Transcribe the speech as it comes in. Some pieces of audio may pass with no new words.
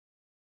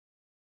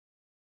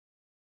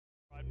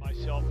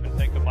myself and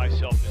think of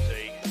myself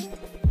as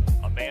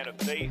a man of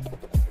faith.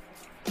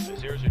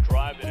 As there's a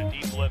drive in a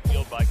deep left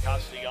field by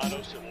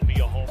Castellanos, it will be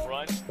a home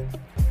run.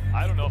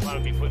 I don't know if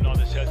I'm going to be putting on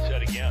this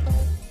headset again.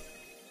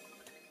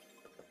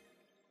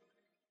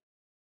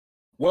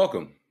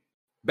 Welcome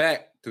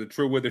back to the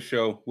True Withers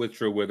Show with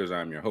True Withers.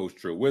 I'm your host,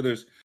 True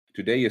Withers.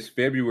 Today is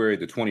February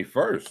the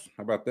 21st.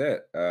 How about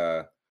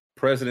that?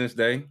 President's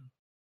Day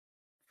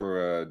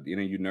for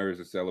any of you nerds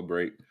to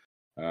celebrate.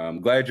 I'm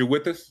glad you're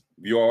with us.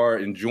 If you are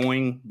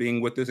enjoying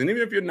being with us, and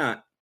even if you're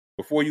not,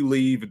 before you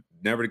leave,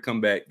 never to come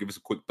back, give us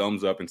a quick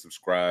thumbs up and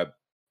subscribe.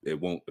 It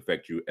won't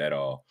affect you at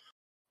all.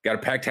 Got a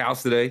packed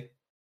house today.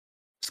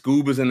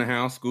 Scoob is in the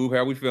house. Scoob,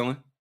 how we feeling?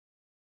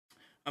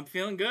 I'm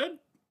feeling good.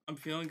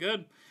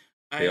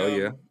 Hell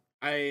yeah.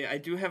 I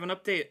do have an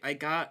update. I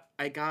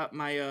got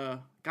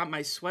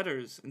my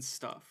sweaters and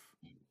stuff.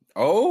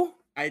 Oh?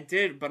 I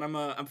did, but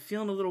I'm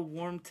feeling a little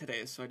warm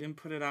today, so I didn't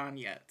put it on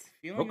yet.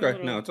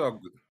 No, it's all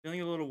good.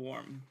 Feeling a little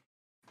warm.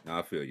 No,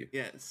 I feel you.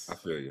 Yes. I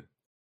feel you.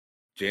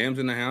 Jam's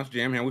in the house.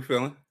 Jam, how we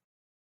feeling?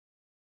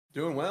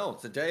 Doing well.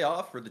 It's a day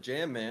off for the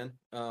Jam, man.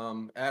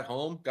 At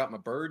home, got my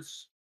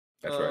birds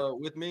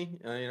with me.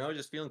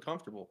 Just feeling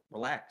comfortable,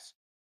 relax.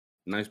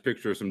 Nice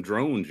picture of some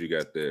drones you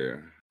got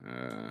there.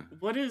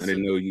 What is? I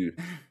didn't know you.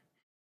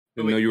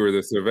 Didn't know you were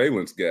the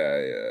surveillance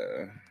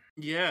guy.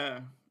 Yeah.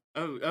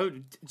 Oh,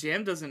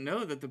 Jam doesn't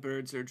know that the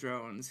birds are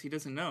drones. He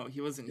doesn't know.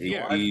 He wasn't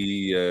here.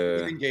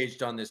 We've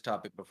engaged on this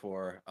topic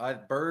before.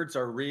 Birds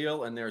are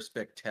real and they're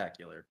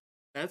spectacular.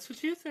 That's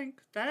what you think.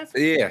 That's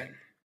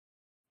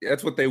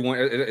what they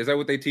want. Is that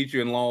what they teach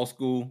you in law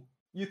school?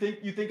 You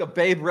think a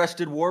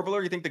babe-breasted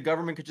warbler? You think the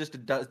government could just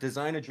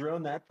design a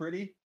drone that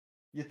pretty?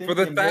 You think for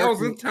the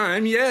 1,000th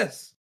time?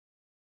 Yes.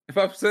 If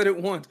I've said it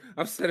once,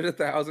 I've said it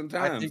 1,000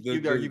 times. I think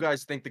you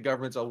guys think the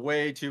government's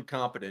way too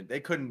competent.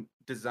 They couldn't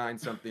design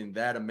something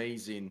that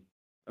amazing.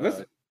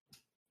 Listen,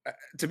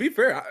 to be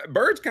fair,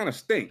 birds kind of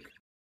stink.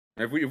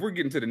 If we're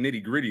getting to the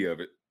nitty gritty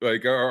of it,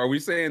 like, are we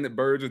saying that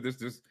birds are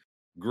this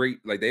great?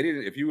 Like, they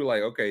didn't. If you were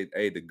like, okay,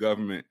 hey, the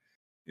government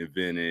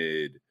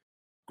invented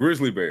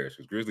grizzly bears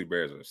because grizzly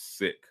bears are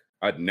sick.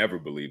 I'd never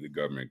believe the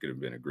government could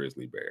invent a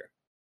grizzly bear,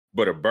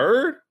 but a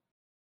bird.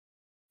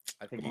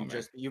 I think you've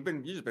just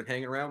been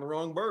hanging around the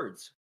wrong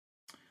birds.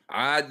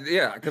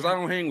 Because I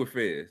don't hang with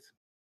feds.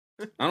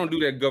 I don't do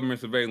that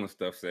government surveillance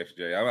stuff, Sex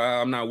J.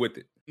 I'm not with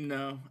it.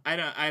 No, I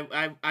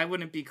don't. I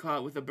wouldn't be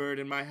caught with a bird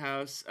in my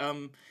house.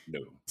 No.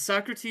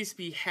 Socrates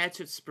B.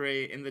 Hatchet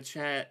Spray in the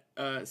chat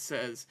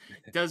says,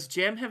 "Does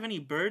Jam have any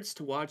birds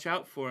to watch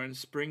out for in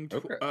spring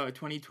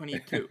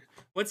 2022?"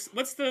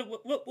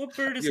 What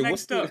bird is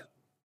next up?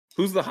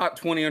 Who's the hot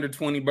 20 under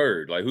 20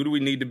 bird? Like, who do we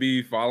need to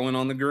be following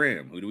on the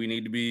gram? Who do we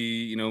need to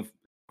be,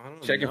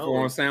 checking for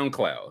on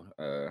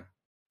SoundCloud?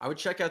 I would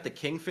check out the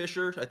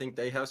kingfisher. I think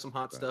they have some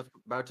hot stuff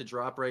about to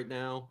drop right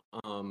now.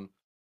 There's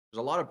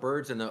a lot of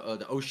birds in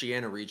the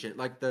Oceania region.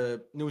 Like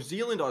the New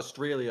Zealand,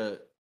 Australia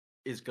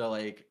is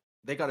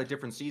they got a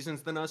different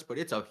seasons than us, but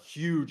it's a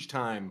huge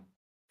time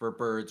for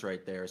birds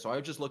right there. So I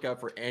would just look out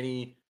for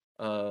any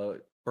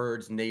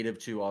birds native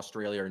to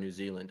Australia or New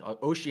Zealand.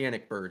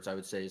 Oceanic birds, I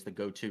would say, is the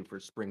go-to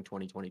for spring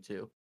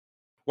 2022.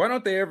 Why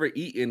don't they ever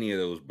eat any of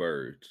those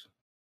birds?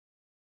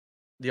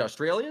 The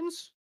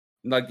Australians?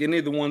 Like any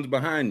of the ones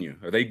behind you.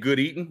 Are they good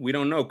eating? We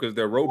don't know because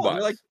they're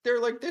robots. They're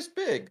like this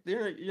big.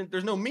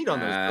 There's no meat on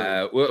those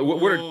birds.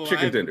 What are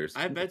chicken tenders?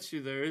 I bet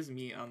you there is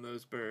meat on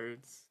those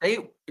birds.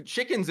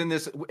 Chickens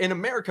in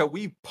America,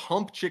 we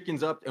pump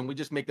chickens up and we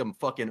just make them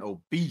fucking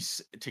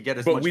obese to get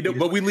as much.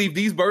 But we leave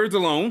these birds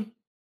alone.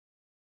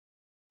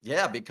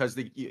 Yeah, because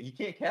you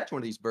can't catch one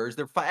of these birds.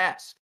 They're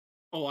fast.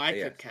 Oh, I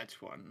could catch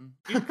one.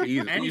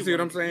 You see what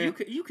I'm saying?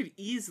 You could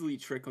easily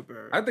trick a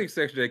bird. I think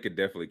Sex J could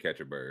definitely catch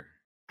a bird.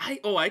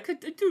 I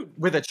could, dude.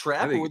 With a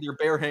trap or with your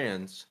bare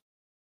hands?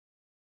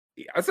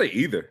 I'd say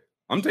either.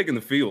 I'm taking the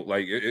field.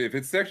 Like, if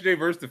it's Sex J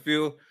versus the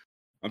field,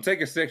 I'm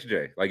taking Sex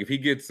J. Like, if he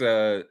gets,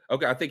 I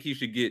think he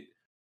should get,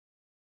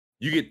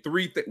 you get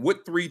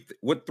what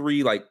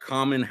three like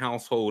common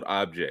household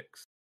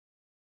objects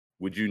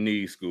would you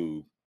need,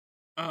 Scoob?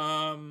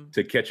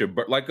 To catch a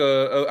bird, like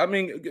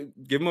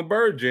give him a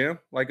bird, Jam.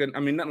 Like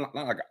not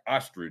like an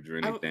ostrich or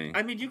anything.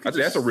 You could.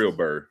 That's a real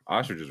bird.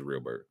 Ostrich is a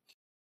real bird.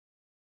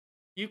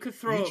 You could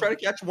throw. You try to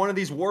catch one of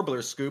these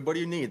warblers, Scoob. What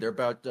do you need? They're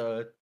about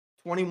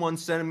 21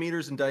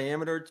 centimeters in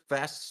diameter,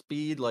 fast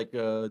speed, like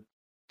 30,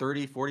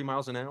 40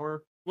 miles an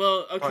hour.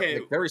 Well,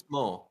 okay, very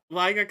small. Well,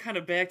 I got kind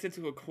of backed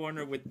into a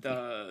corner with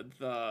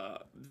the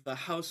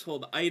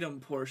household item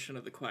portion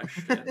of the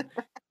question.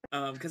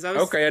 Because I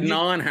was a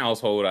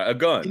non-household, a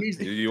gun.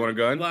 Do you want a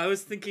gun? Well, I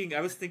was thinking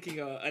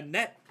a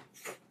net.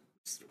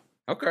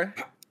 Okay.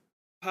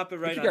 Pop it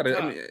right on top.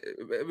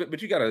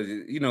 But you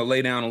gotta,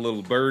 lay down a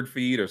little bird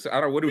feed or I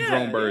don't know. What do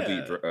drone birds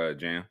eat?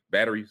 Jam?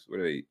 Batteries? What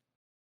do they eat?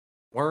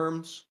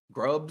 Worms,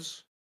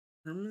 grubs.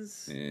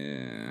 Worms?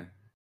 Yeah.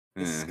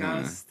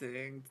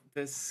 Disgusting.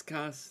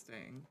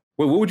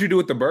 Wait, what would you do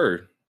with the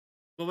bird?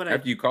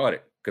 After you caught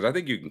it? Because I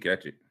think you can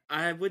catch it.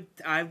 I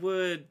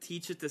would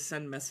teach it to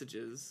send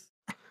messages.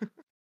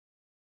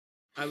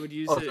 I would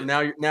use it. So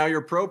now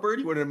you're pro bird.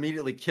 You wouldn't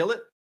immediately kill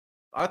it.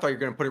 I thought you were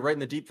gonna put it right in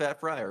the deep fat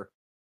fryer.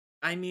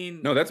 I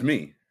mean, no, that's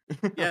me.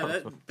 Yeah,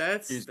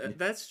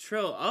 that's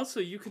true. Also,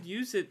 you could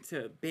use it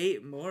to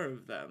bait more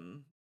of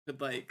them. Could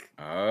like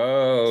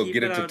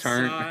get it to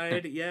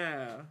outside. turn.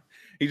 Yeah.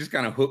 He just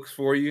kind of hooks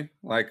for you,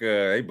 like,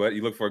 hey, bud,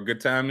 you look for a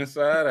good time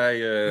inside?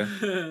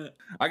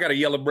 I got a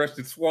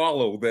yellow-breasted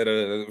swallow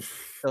that,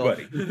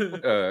 buddy.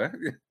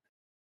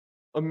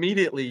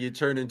 Immediately, you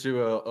turn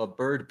into a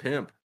bird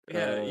pimp.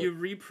 Yeah, you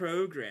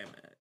reprogram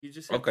it. You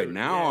just okay.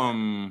 Now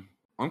I'm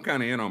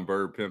kind of in on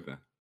bird pimping.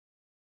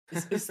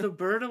 Is the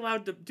bird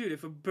allowed to, dude?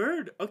 If a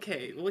bird,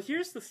 okay. Well,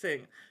 here's the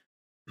thing.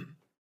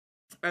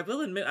 I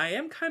will admit, I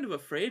am kind of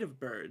afraid of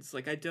birds.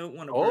 Like, I don't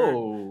want a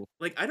bird.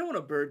 Like, I don't want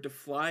a bird to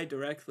fly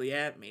directly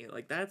at me.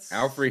 Like, that's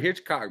Alfred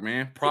Hitchcock,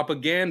 man.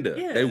 Propaganda.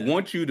 Yeah. They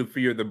want you to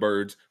fear the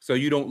birds so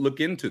you don't look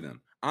into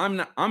them. I'm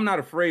not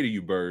afraid of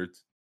you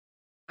birds.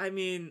 I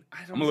mean,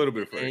 I'm a little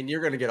bit afraid. And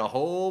you're gonna get a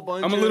whole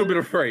bunch. I'm a little bit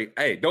afraid.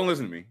 Hey, don't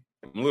listen to me.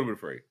 I'm a little bit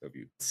afraid of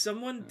you.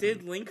 Someone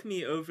did link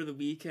me over the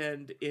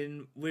weekend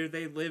in where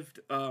they lived.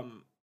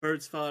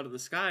 Birds Fall Out of the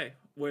Sky,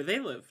 where they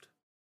lived.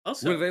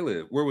 Also, where do they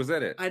live? Where was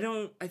that at? I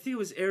think it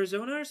was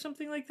Arizona or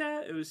something like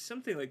that. It was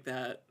something like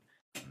that.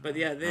 But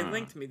yeah, they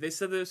linked me. They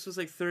said this was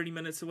like 30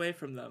 minutes away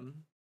from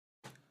them.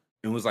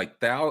 It was like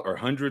thousands or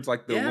hundreds,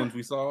 like the ones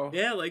we saw.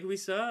 Yeah, like we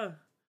saw.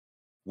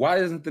 Why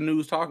isn't the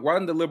news talking? Why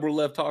isn't the liberal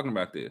left talking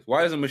about this?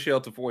 Why isn't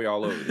Michelle Tafoya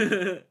all over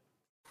this?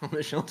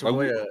 Michelle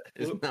Tafoya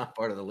is not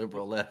part of the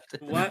liberal left.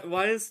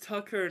 Why is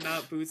Tucker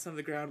not boots on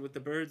the ground with the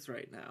birds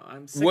right now?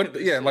 I'm sick of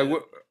this shit. Like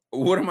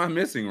what am I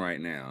missing right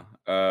now?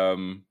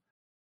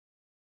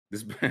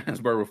 This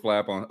bird will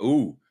flap on.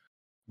 Ooh,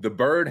 the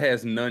bird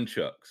has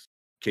nunchucks.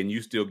 Can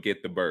you still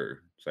get the bird?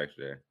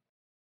 Secretary?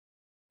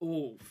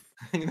 Ooh.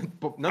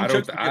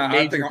 Nunchucks are a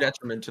major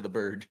detriment to the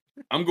bird.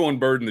 I'm going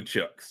bird in the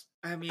chucks.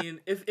 I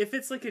mean, if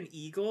it's like an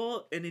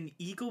eagle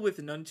with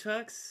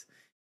nunchucks,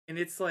 and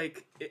it's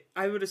like,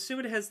 I would assume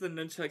it has the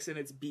nunchucks in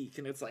its beak,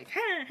 and it's like,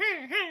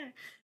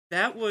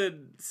 that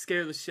would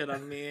scare the shit out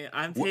of me.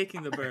 I'm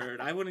taking the bird.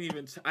 I wouldn't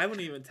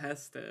even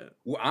test it.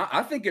 Well,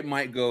 I think it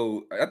might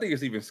go. I think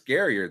it's even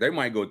scarier. They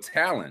might go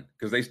talon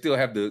because they still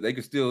have they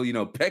can still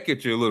peck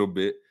at you a little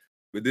bit,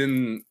 but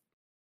then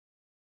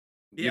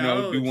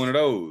do one of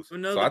those. Well,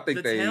 no, so I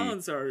think the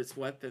talons are its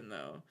weapon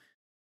though.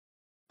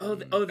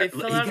 They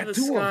fell out of the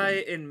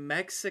sky in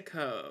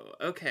Mexico.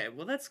 Okay,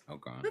 well that's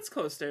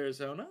close to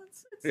Arizona.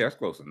 That's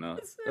close enough.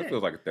 That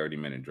feels like a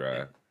 30-minute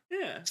drive.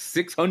 Yeah.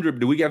 600.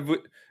 Do we got?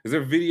 Is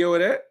there video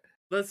of that?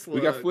 Let's look.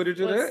 We got footage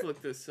of that. Let's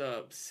look this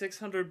up.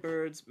 600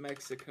 birds,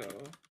 Mexico.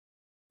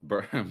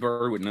 Bird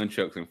with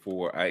nunchucks and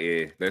 4.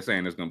 They're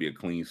saying there's gonna be a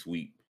clean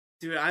sweep.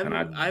 Dude,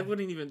 I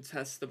wouldn't even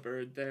test the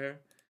bird there.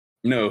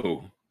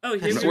 No. Oh,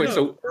 here we go.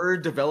 So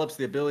bird develops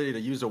the ability to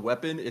use a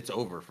weapon, it's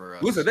over for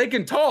us. Listen, they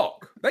can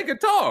talk.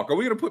 Are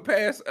we gonna put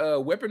past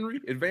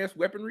advanced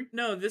weaponry?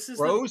 No, this is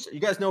crows. You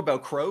guys know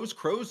about crows?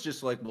 Crows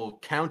just will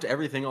count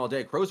everything all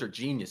day. Crows are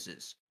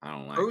geniuses. I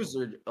don't like crows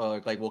are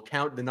will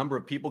count the number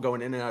of people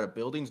going in and out of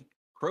buildings.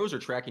 Crows are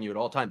tracking you at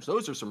all times.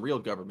 Those are some real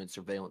government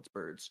surveillance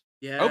birds.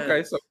 Yeah.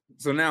 Okay,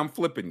 so now I'm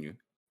flipping you.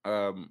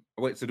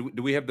 Wait, so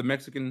do we have the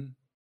Mexican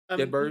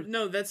dead bird?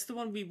 No, that's the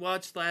one we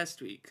watched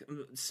last week.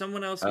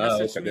 Someone else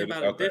messaged me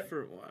about a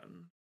different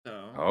one.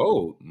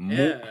 So.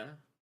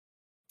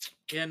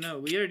 Yeah, no,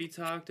 we already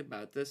talked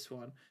about this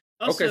one.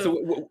 Also, okay,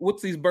 so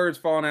what's these birds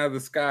falling out of the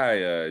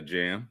sky,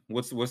 Jam?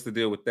 What's the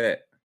deal with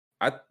that?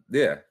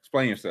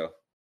 Explain yourself.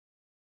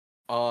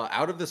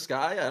 Out of the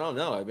sky? I don't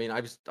know. I mean,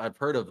 I've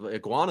heard of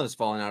iguanas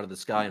falling out of the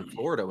sky in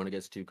Florida when it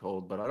gets too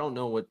cold, but I don't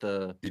know what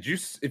the.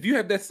 If you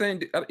had that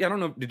same, I don't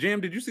know. Jam,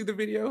 did you see the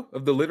video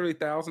of the literally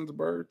thousands of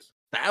birds?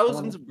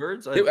 Thousands of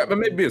birds?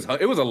 Maybe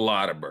it was a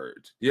lot of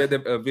birds. You had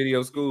the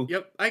video, School?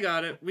 Yep, I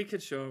got it. We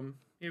could show him.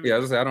 I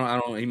was I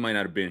don't. He might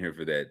not have been here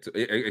for that. So,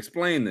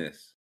 explain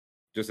this.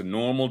 Just a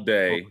normal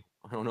day.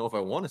 I don't know if I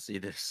want to see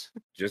this.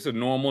 Just a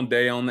normal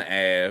day on the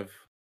Ave.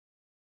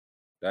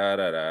 Da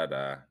da da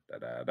da da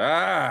da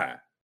da.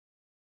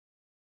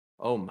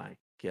 Oh my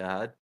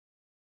God.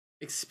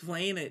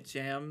 Explain it,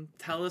 Jam.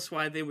 Tell us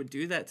why they would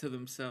do that to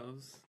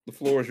themselves. The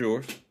floor is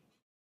yours.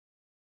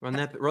 Run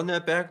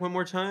that back one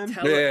more time. He's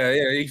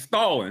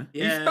stalling.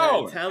 Yeah, he's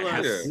stalling. Tell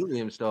us.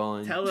 Absolutely, I'm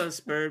stalling. Tell us,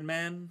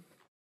 Birdman.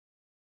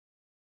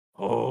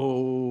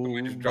 Oh,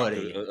 we just dropped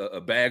a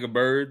bag of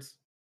birds.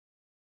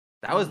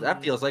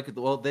 That feels like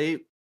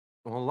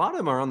a lot of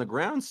them are on the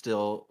ground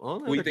still.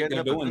 What do you think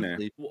they're doing there?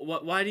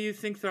 Why do you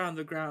think they're on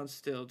the ground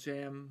still,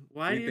 Jam?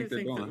 Why do you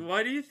think?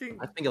 Why do you think?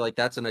 I think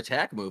that's an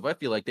attack move. I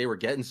feel like they were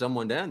getting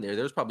someone down there.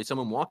 There was probably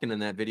someone walking in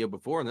that video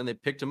before, and then they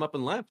picked him up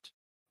and left.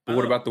 But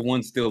what about the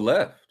ones still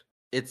left?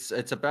 It's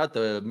about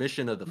the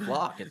mission of the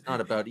flock. It's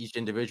not about each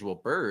individual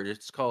bird.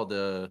 It's called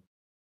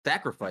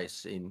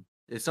sacrifice.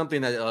 It's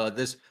something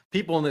that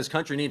people in this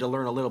country need to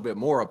learn a little bit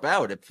more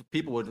about. If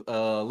people would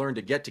learn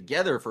to get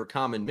together for a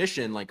common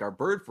mission, like our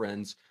bird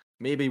friends,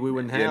 maybe we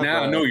wouldn't have.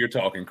 Now I know you're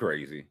talking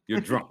crazy. You're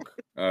drunk.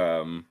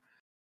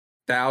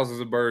 Thousands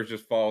of birds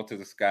just fall to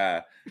the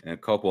sky, and a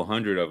couple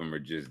hundred of them are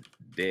just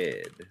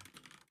dead.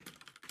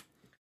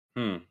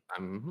 Yeah,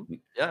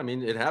 I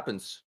mean, it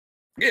happens.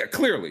 Yeah,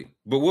 clearly.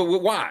 But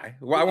why?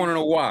 I want to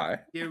know why.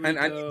 Here we go.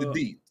 I need the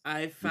deets.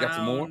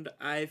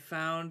 I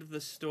found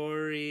the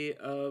story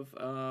of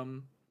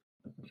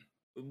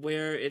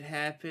where it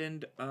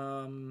happened.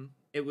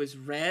 It was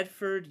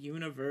Radford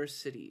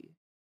University.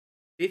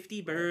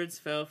 50 birds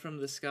fell from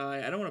the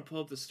sky. I don't want to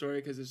pull up the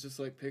story because it's just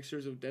like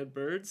pictures of dead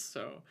birds.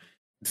 So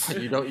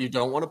you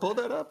don't want to pull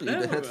that up.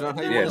 No, that's not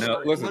how you. Yeah,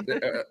 no, listen,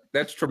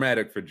 that's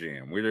traumatic for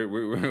Jam. We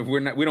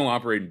don't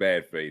operate in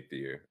bad faith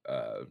here.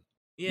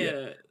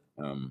 Yeah.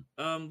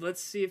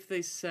 Let's see if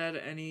they said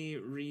any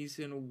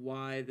reason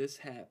why this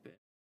happened.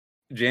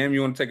 Jam,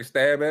 you want to take a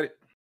stab at it?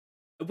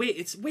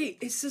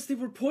 It says they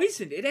were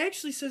poisoned. It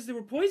actually says they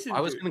were poisoned. I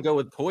was going to go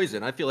with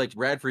poison. I feel like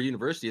Radford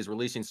University is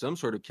releasing some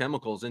sort of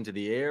chemicals into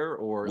the air,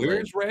 or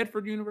where's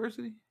Radford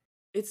University?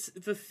 It's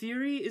the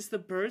theory is the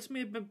birds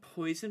may have been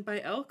poisoned by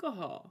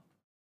alcohol.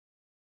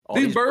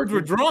 These birds were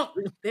drunk.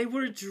 They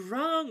were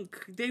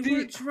drunk.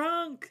 Were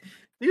drunk.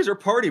 These are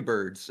party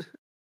birds.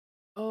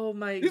 Oh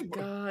my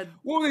God.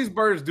 What were these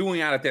birds doing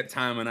out at that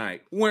time of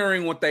night?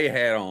 Wearing what they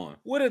had on.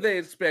 What did they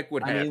expect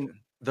would happen? Mean,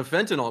 the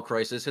fentanyl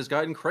crisis has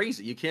gotten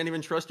crazy. You can't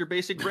even trust your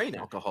basic grain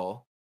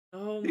alcohol.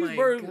 Oh my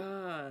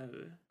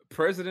God.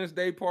 President's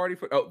Day party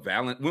for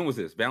when was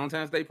this?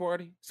 Valentine's Day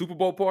party? Super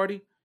Bowl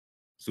party?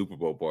 Super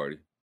Bowl party.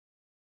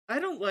 I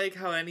don't like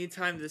how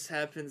anytime this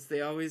happens,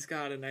 they always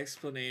got an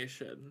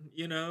explanation,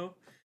 you know?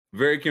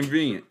 Very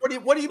convenient.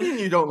 What do you mean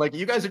you don't like it?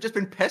 You guys have just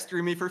been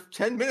pestering me for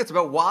 10 minutes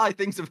about why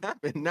things have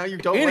happened. Now you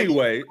don't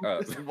anyway,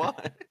 like it. Why?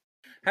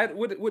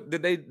 What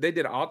did they did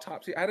an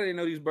autopsy? How do they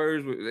know these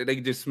birds? They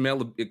could just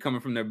smell it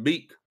coming from their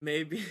beak.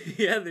 Maybe,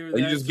 yeah. They were.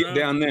 You just get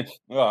down there.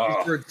 Oh.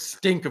 These birds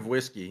stink of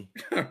whiskey.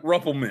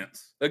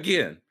 Rufflemints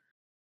again.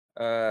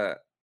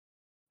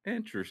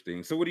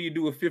 Interesting. So, what do you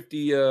do with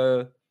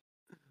 50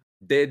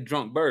 dead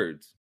drunk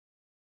birds?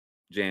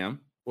 Jam.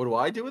 What do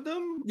I do with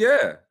them?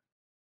 Yeah.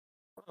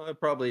 I'd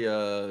probably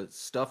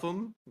stuff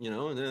them,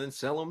 and then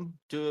sell them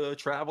to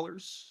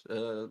travelers,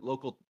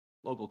 local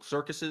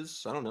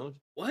circuses. I don't know.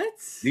 What?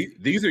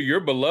 These are your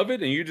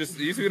beloved, and you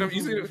see what I'm.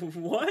 You see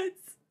what?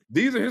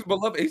 These are his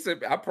beloved. He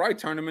said, "I probably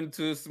turn them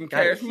into some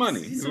cash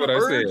money." Is what I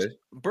said.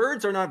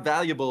 Birds are not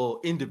valuable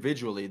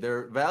individually;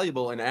 they're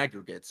valuable in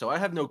aggregate. So I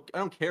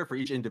don't care for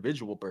each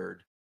individual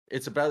bird.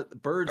 It's about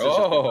birds.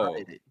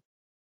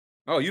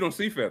 Oh, you don't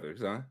see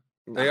feathers, huh?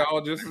 They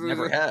all just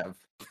never have.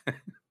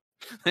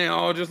 They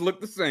all just look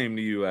the same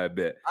to you, I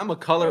bet. I'm a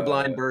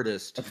colorblind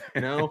birdist,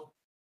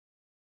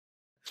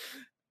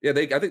 Yeah, I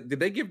think did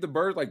they give the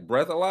bird like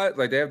breathalyze?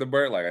 Like they have the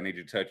bird like I need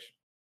you to touch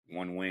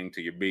one wing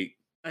to your beak.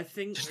 I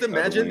think just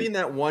imagine being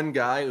that one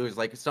guy who's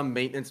like some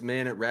maintenance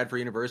man at Radford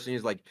University.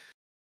 He's like,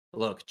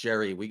 "Look,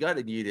 Jerry, we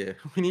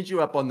need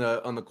you up on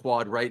the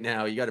quad right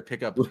now. You got to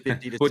pick up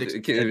 50 to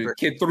 60."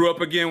 Kid threw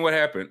up again. What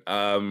happened?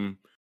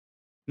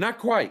 Not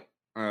quite.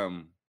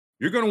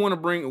 You're gonna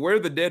want to wear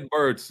the dead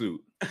bird suit.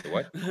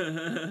 What?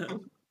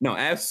 No,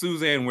 ask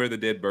Suzanne where the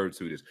dead bird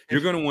suit is.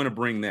 You're gonna want to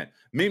bring that.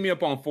 Meet me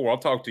up on 4. I'll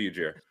talk to you,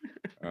 Jerry.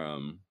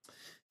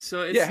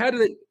 So how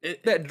did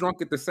that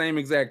drunk at the same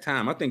exact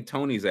time? I think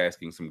Tony's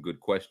asking some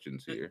good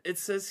questions here. It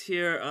says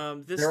here,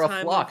 they're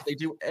a flock. They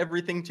do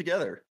everything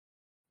together.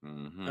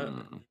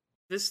 Mm-hmm.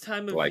 This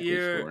time of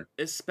year,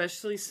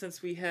 especially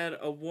since we had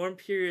a warm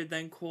period,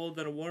 then cold,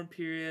 then a warm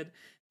period,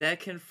 that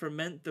can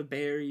ferment the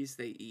berries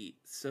they eat.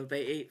 So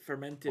they ate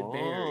fermented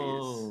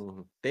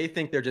berries. They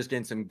think they're just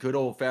getting some good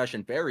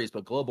old-fashioned berries,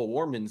 but global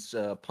warming's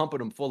pumping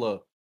them full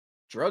of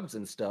drugs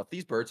and stuff.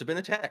 These birds have been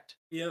attacked.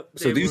 Yep.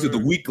 So these are the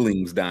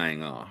weaklings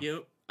dying off.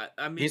 Yep.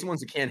 I mean, these ones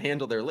that can't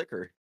handle their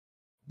liquor.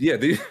 Yeah.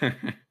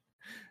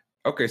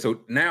 Okay,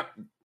 so now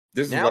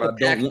this is what I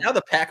don't. Now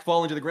the pack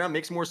falling to the ground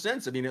makes more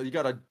sense. I mean, you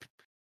got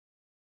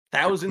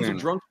thousands of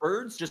drunk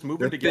birds just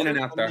moving together.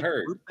 Thinning out the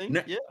herd.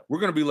 Now, we're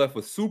going to be left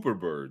with super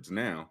birds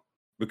now,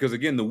 because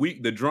again, the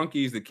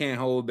drunkies that can't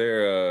hold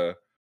their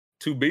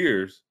 2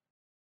 beers,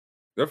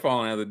 they're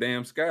falling out of the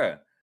damn sky.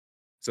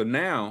 So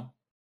now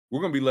we're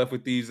going to be left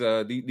with these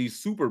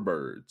super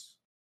birds,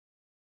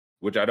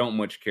 which I don't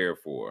much care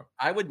for.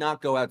 I would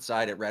not go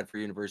outside at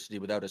Radford University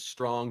without a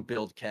strong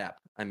build cap.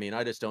 I mean,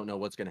 I just don't know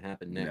what's going to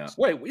happen next.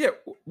 No. Wait,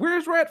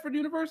 where's Radford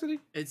University?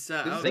 It's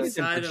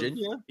outside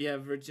Virginia.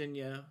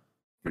 Virginia.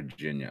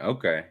 Virginia.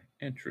 Okay,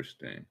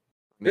 interesting.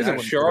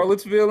 Isn't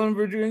Charlottesville in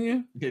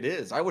Virginia? It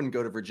is. I wouldn't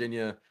go to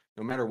Virginia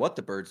no matter what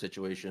the bird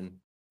situation.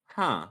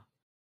 Huh.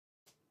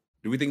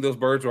 Do we think those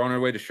birds are on their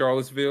way to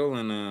Charlottesville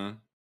and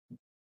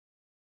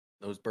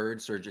those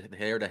birds are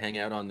there to hang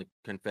out on the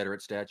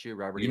Confederate statue,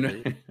 Robert E.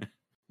 Lee?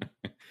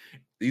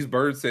 These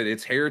birds said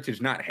it's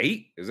heritage, not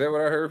hate. Is that what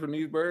I heard from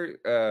these birds?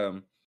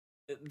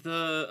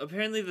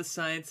 Apparently the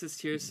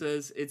scientist here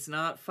says it's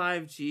not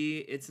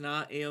 5G, it's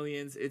not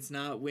aliens, it's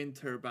not wind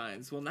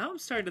turbines. Well, now I'm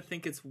starting to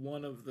think it's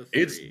one of the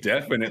 3. It's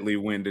definitely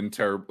wind and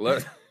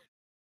turbines.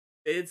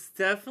 It's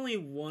definitely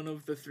one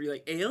of the 3.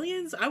 Like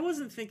aliens, I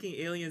wasn't thinking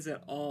aliens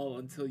at all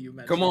until you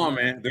mentioned. Come on,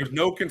 man. There's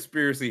no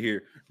conspiracy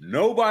here.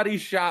 Nobody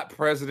shot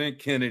President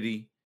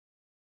Kennedy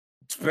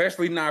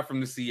especially not from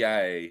the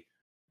CIA.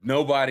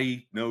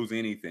 Nobody knows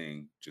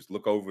anything. Just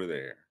look over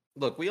there.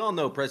 Look, we all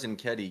know President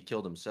Kennedy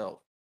killed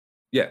himself.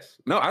 Yes.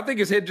 No, I think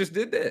his head just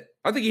did that.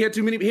 I think he had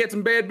too many. He had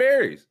some bad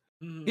berries.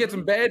 Mhm. He had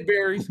some bad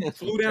berries.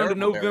 Flew down to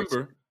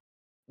November.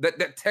 Berries.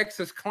 That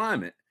Texas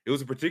climate. It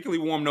was a particularly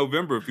warm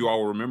November, if you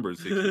all remember, in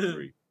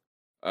 '63.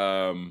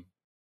 And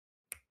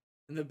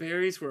the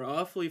berries were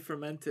awfully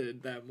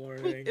fermented that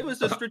morning. It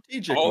was a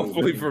strategic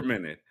awfully move.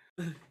 fermented.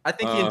 I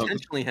think he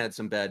intentionally had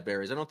some bad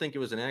berries. I don't think it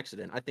was an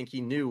accident. I think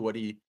he knew what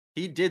he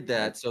did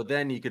that so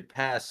then he could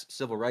pass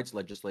civil rights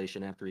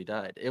legislation after he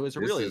died. It was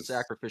really a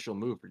sacrificial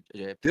move for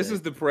JFK. This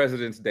is the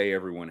President's Day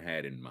everyone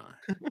had in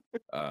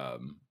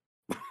mind.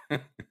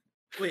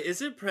 Wait,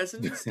 is it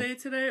President's Day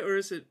today, or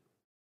is it?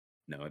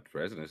 No, it's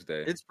President's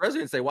Day. It's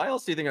President's Day. Why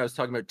else do you think I was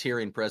talking about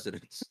tyranny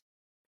presidents?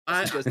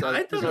 I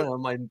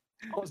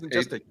wasn't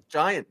just a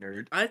giant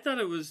nerd. I thought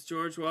it was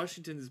George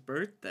Washington's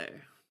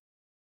birthday.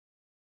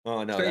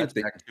 Oh no, that's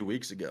back 2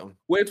 weeks ago.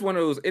 Well, it's one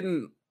of those.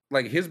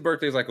 Like his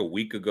birthday's like a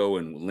week ago,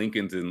 and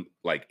Lincoln's in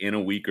a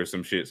week or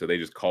some shit. So they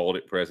just called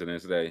it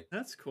President's Day.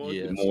 That's cool.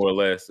 Yes. More or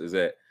less, is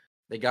that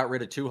they got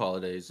rid of 2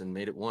 holidays and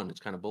made it 1. It's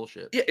kind of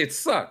bullshit. Yeah, it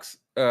sucks.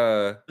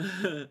 And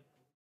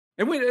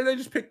they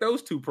just picked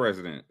those 2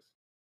 presidents.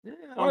 Yeah,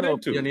 I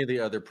don't know if any of the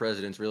other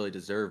presidents really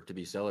deserve to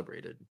be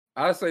celebrated.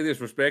 I'll say this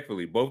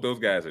respectfully: both those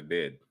guys are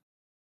dead.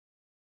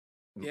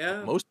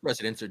 Yeah, most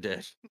presidents are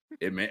dead.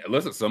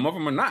 Listen, some of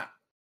them are not.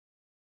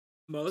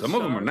 Some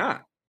of them are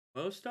not.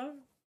 Most are.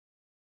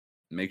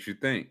 Makes you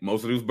think.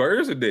 Most of those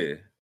birds are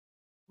dead.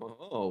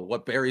 Oh,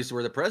 what berries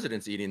were the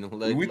presidents eating that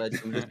led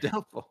to his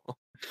downfall?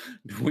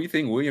 Do we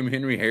think William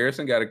Henry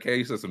Harrison got a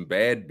case of some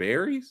bad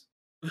berries?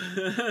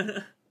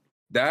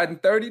 Died in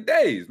 30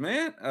 days,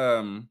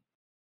 man.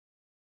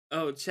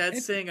 Oh,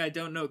 Chad's saying I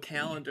don't know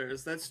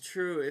calendars. That's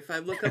true. If I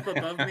look up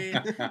above me,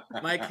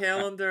 my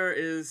calendar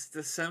is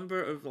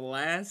December of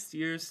last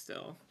year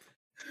still.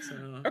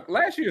 So.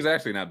 Last year is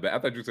actually not bad. I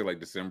thought you said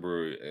like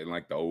December in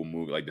like the old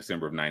movie, like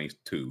December of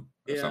 '92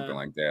 or something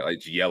like that. Like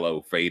it's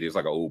yellow, faded. It's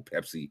like an old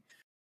Pepsi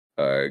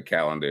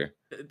calendar.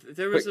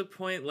 There was a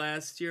point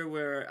last year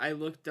where I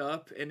looked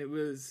up and it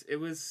was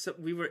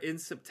we were in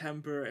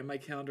September and my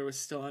calendar was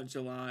still on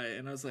July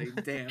and I was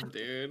like, damn,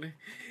 dude.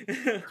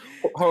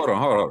 Hold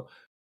on.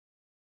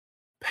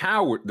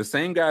 Howard, the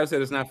same guy who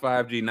said it's not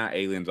 5G, not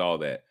aliens, all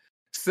that,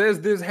 says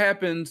this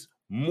happens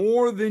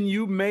more than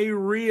you may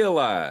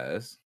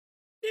realize.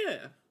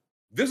 Yeah.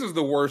 This is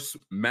the worst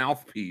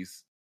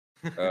mouthpiece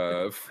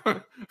for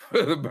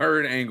the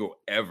bird angle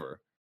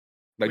ever.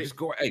 Like,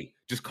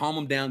 just calm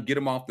them down, get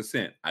them off the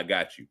scent. I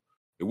got you.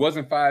 It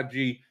wasn't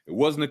 5G. It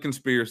wasn't a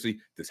conspiracy.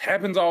 This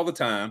happens all the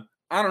time.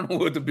 I don't know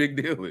what the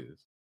big deal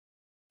is.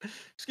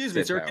 Excuse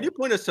me, sir. Can you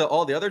point us to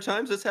all the other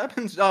times this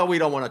happens? Oh, we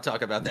don't want to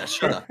talk about that.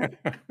 Shut up.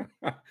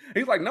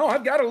 He's like, no,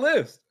 I've got a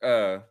list.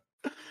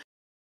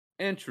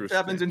 Interesting. It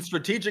happens in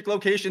strategic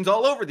locations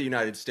all over the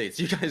United States.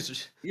 You guys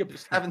just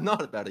haven't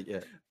thought about it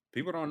yet.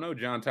 People don't know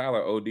John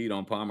Tyler OD'd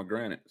on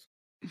pomegranates.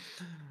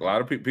 A lot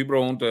of people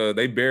don't.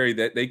 They bury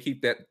that. They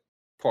keep that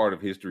part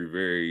of history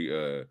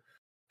very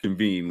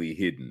conveniently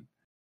hidden.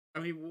 I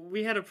mean,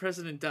 we had a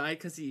president die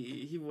because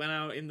he went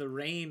out in the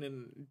rain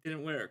and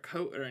didn't wear a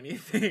coat or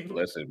anything.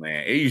 Listen,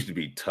 man, it used to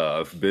be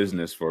tough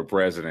business for a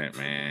president,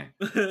 man.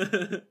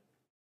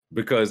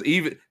 Because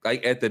even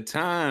like at the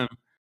time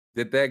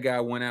that guy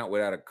went out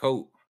without a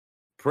coat,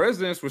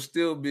 presidents were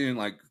still being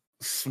like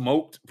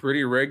smoked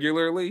pretty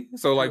regularly.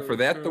 So like for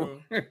that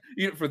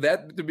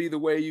to be the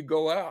way you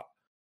go out,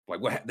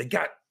 like what they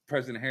got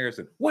President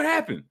Harrison. What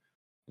happened?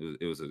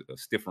 It was a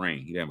stiff rain.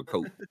 He didn't have a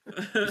coat.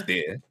 He's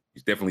dead.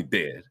 He's definitely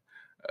dead.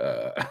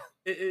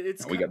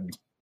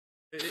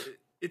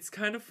 It's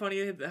kind of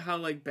funny how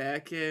like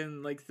back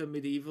in like the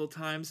medieval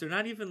times, or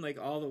not even like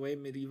all the way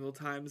medieval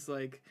times,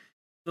 like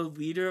the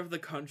leader of the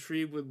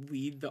country would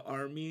lead the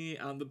army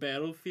on the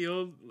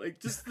battlefield. Like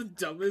just the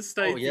dumbest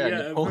idea.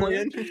 Yeah,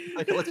 Napoleon.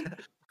 Like,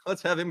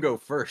 let's have him go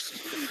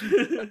first.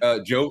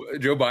 Joe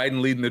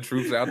Biden leading the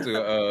troops out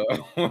to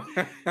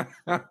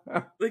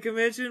like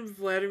imagine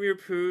Vladimir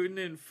Putin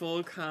in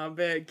full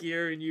combat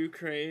gear in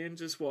Ukraine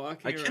just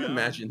walking around. I can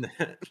imagine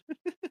that.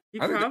 He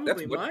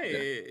probably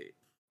might.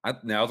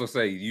 Now I was gonna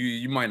say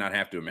you might not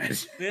have to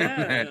imagine.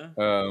 Yeah.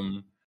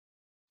 Tune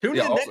in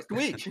next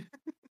week.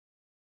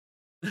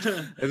 As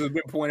has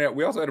been pointed out,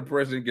 we also had a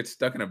president get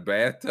stuck in a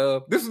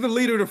bathtub. This is the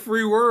leader of the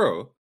free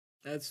world.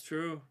 That's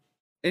true.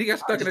 And he got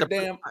stuck in a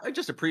damn. I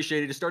just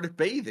appreciated he started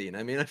bathing.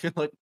 I mean, I feel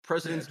like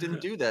presidents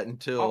didn't do that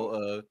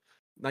until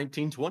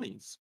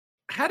 1920s.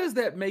 How does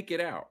that make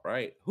it out,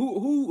 right?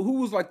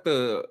 Who was like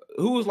the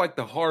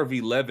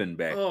Harvey Levin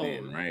back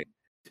then, right?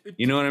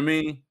 You know what I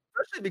mean?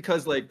 Especially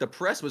because like the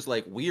press was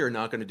like, we are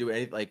not going to do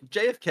anything. Like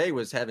JFK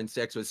was having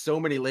sex with so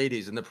many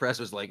ladies, and the press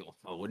was like,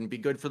 oh, it wouldn't be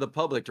good for the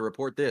public to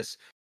report this.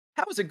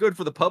 How is it good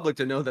for the public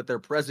to know that their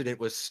president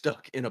was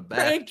stuck in a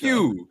bathtub? Thank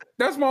you.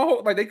 That's my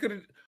whole. Like they could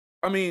have.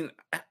 I mean,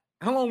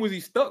 how long was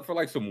he stuck for?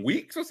 Like some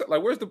weeks or something?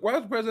 Like why is the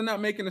president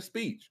not making a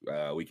speech?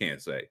 We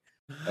can't say.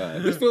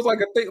 This feels like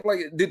a thing. Like,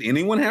 did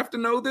anyone have to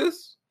know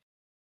this?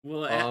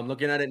 Well, I'm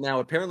looking at it now.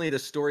 Apparently, the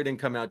story didn't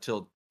come out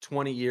till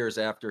 20 years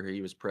after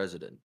he was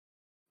president.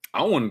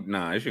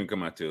 It shouldn't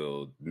come out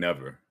till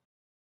never.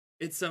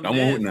 It's a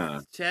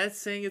myth. Chad's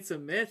saying it's a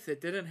myth.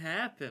 It didn't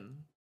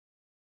happen.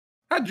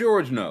 How'd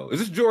George know? Is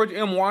this George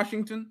M.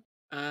 Washington?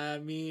 I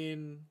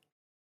mean,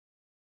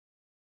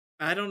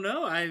 I don't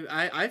know.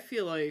 I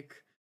feel like,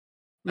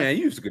 man,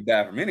 you could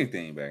die from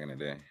anything back in the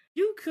day.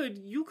 You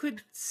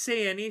could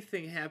say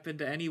anything happened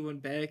to anyone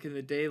back in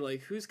the day.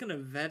 Like, who's gonna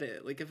vet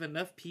it? Like, if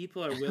enough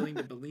people are willing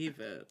to believe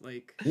it,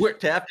 like,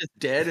 Taft is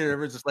dead, and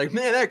everyone's just like,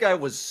 man, that guy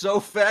was so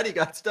fat he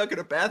got stuck in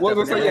a bathtub. Well,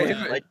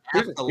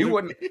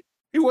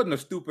 he wasn't a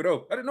stupid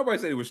oaf. Nobody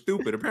said he was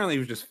stupid. Apparently, he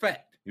was just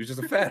fat. He was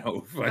just a fat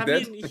oaf. Like I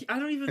mean, I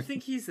don't even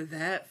think he's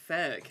that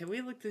fat. Can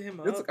we look him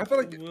up? I feel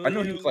like I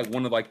know he was like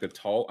one of like the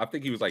tall. I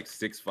think he was like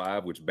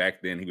 6'5", which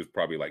back then he was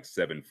probably like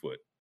 7 foot.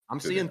 I'm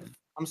seeing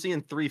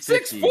 350.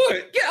 6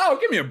 foot.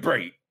 Give me a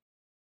break.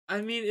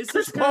 I mean, is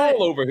Chris this guy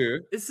Paul over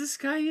here? Is this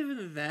guy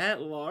even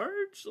that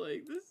large?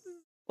 Like, this is.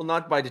 Well,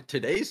 not by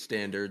today's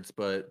standards,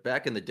 but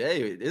back in the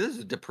day, this is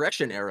a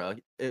depression era.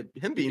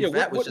 Him being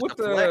fat was just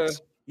a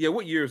flex. Yeah,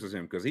 what years was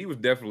him? Because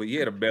he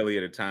had a belly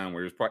at a time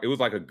where it was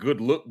like a good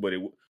look, but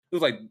it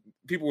was like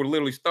people were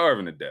literally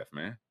starving to death,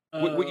 man.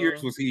 What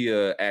years was he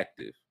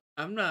active?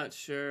 I'm not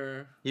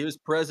sure. He was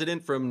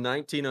president from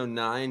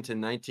 1909 to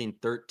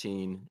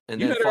 1913,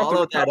 and then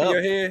followed that up.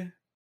 Your head?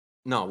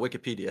 No,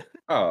 Wikipedia.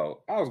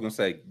 Oh, I was gonna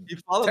say he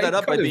followed that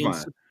up by being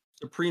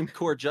Supreme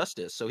Court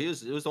justice. So it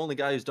was the only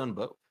guy who's done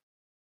both.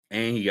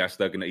 And he got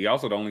stuck in. He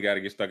also the only guy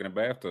to get stuck in a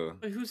bathtub.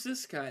 Wait, who's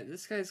this guy?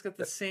 This guy's got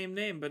the same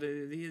name, but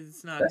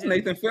he's not. That's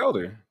Nathan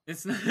Felder.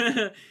 It's not.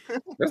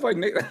 That's like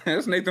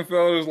that's Nathan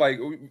Felder's like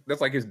that's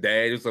like his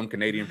dad is some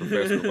Canadian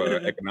professor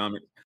of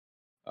economics.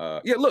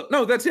 Yeah, look,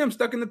 no, that's him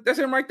stuck in the. That's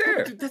him right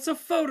there. Dude, that's a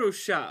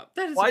Photoshop.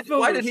 That is why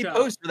did he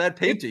pose for that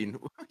painting?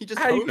 He just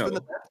posed in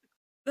the.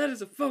 That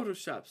is a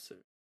Photoshop, sir.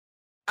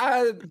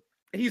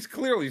 He's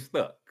clearly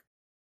stuck.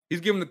 He's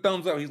giving the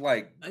thumbs up. He's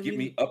like, "Get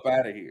me up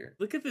out of here."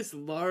 Look at this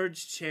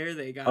large chair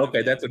they got.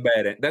 Okay, that's a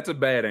bad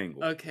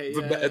angle. Okay,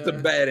 it's a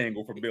bad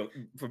angle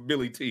for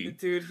Billy T.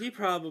 Dude, he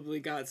probably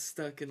got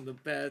stuck in the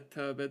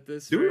bathtub at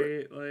this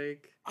rate.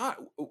 Like,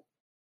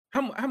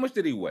 how much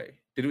did he weigh?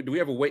 Do we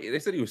have a weight? They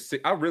said he was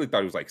 6. I really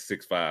thought he was like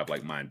 6'5",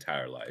 like my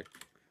entire life.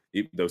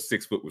 Though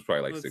 6 foot was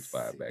probably like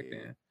 6'5" back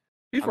then.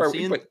 I'm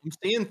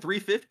seeing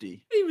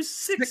 350. He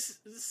was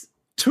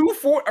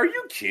 240. Are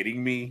you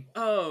kidding me?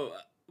 Oh.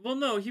 Well,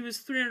 no, he was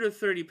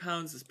 330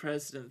 pounds as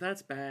president.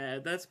 That's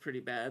bad. That's pretty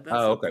bad. That's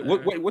okay.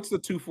 What's the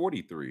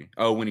 243?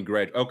 Oh, when he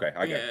graduated. Okay,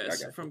 I got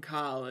it. From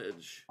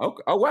college.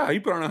 Okay. Oh, wow. He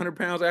put on 100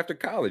 pounds after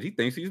college. He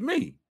thinks he's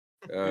me.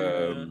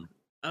 I'm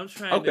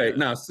trying. Okay,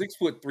 now 6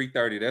 foot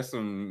 330. That's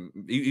some.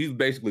 He's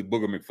basically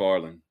Booger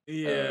McFarland.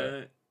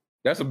 Yeah.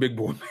 That's a big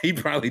boy. He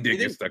probably did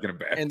get stuck in a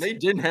bathtub. And they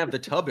didn't have the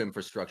tub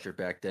infrastructure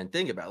back then.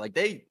 Think about it. Like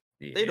they'd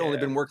only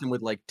been working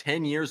with like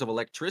 10 years of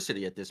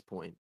electricity at this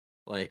point.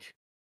 Like.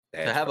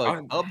 To have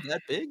a tub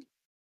that big?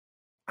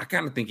 I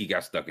kind of think he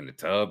got stuck in the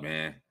tub,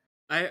 man.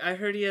 I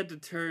heard he had to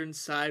turn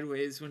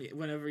sideways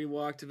whenever he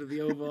walked into the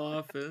Oval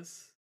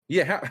Office.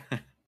 Yeah.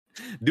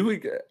 Do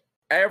we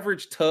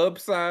average tub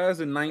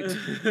size in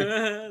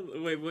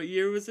 19? Wait, what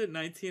year was it?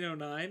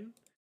 1909?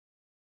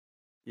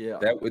 Yeah.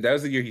 That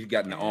was the year he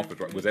got in the office,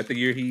 right? Was that the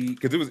year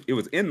because it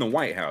was in the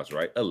White House,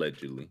 right?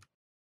 Allegedly.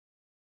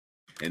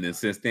 And then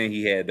since then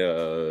he had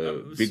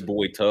big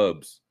boy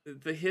tubs.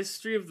 The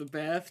history of the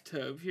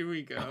bathtub. Here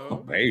we go. Oh,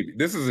 baby.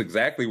 This is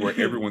exactly where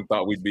everyone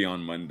thought we'd be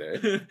on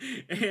Monday.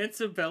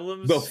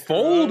 Antebellum The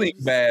folding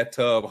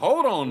bathtub.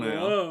 Hold on now.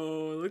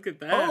 Whoa, look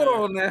at that. Hold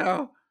on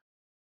now.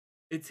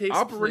 It takes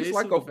place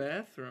like a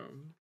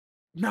bathroom.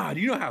 Nah, do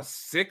you know how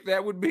sick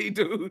that would be,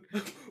 dude?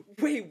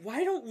 Wait,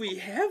 why don't we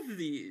have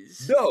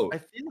these? No. I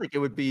feel like it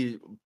would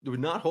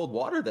not hold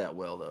water that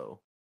well, though.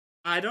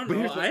 I don't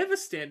know. I have a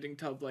standing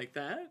tub like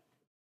that.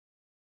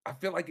 I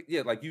feel like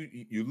like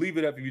you leave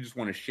it up if you just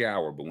want to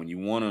shower, but when you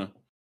want to,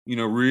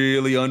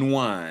 really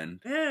unwind,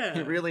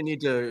 you really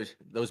need to.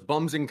 Those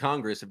bums in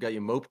Congress have got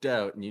you moped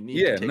out, and you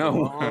need to take a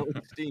long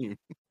steam.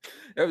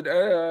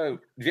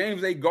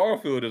 James A.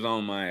 Garfield is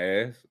on my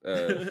ass.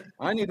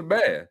 I need a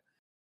bath.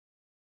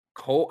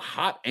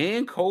 Hot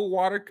and cold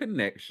water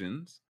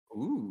connections.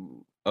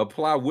 Ooh,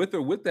 apply with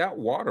or without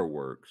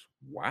waterworks.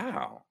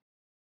 Wow,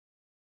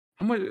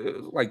 how much?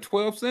 Like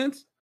 12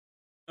 cents.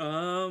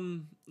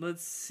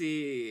 Let's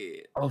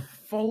see. A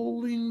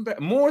folding bath.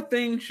 More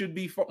things should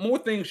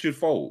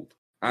fold.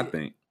 I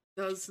think.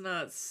 Does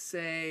not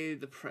say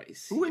the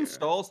price. Who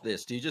installs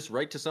this? Do you just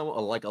write to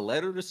someone like a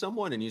letter to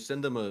someone and you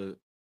send them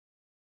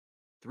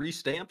 3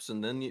 stamps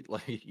and then you? I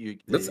think you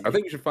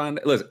should find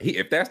that. Listen,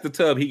 if that's the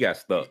tub, he got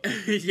stuck.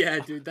 Yeah,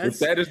 dude. If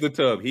that is the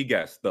tub, he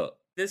got stuck.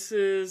 This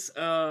is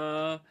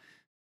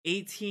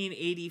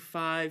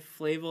 1885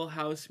 Flavel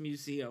House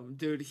Museum.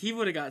 Dude, he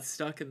would have got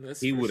stuck in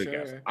this. He would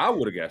have I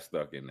would have got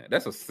stuck in that.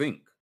 That's a sink.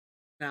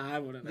 Nah, I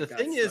wouldn't. The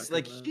thing is,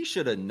 like, he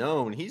should have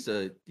known. He's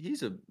a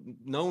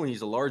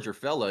larger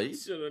fella. He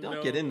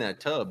don't get in that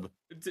tub.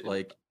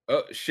 Like,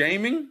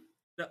 shaming.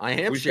 I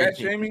am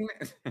shaming.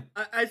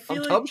 I feel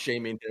I'm like tub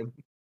shaming him.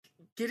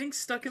 Getting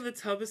stuck in the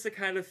tub is the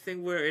kind of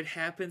thing where it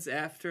happens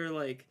after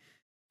like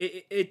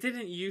it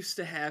didn't used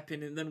to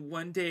happen, and then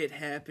one day it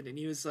happened, and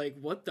he was like,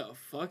 "What the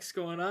fuck's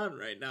going on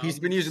right now?" He's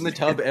been using the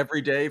tub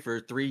every day for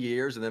 3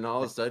 years, and then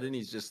all of a sudden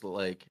he's just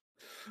like,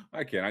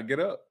 "I cannot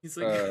get up." He's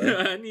like,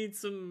 "I need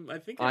some. I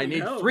think I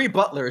need help. 3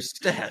 butlers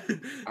stat.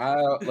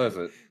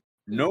 Listen,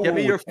 no, give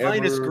me your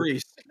finest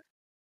grease.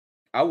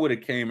 I would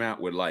have came out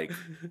with like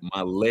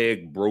my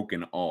leg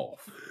broken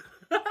off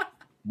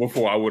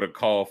before I would have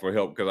called for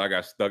help because I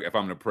got stuck. If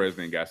I'm the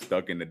president, got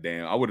stuck in the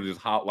damn, I would have just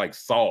hopped like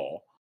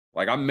Saul.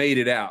 Like I made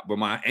it out, but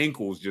my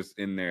ankle's just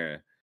in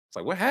there. It's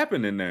like, what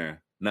happened in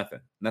there? Nothing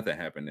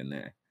happened in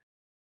there.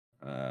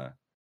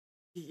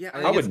 Yeah,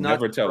 I would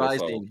never tell a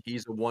soul.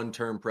 He's a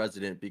one-term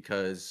president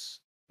because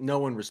no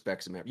one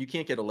respects him. You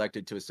can't get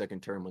elected to a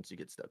second term once you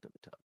get stuck in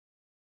the tub.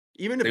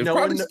 Even if no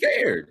one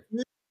scared.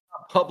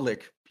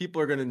 Public,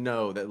 people are gonna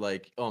know that,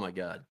 like, oh my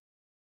god,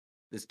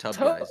 this tub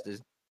guys.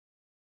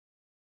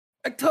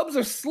 Like tubs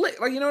are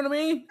slick. Like, you know what I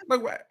mean?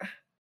 Like what?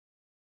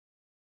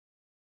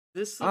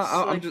 This looks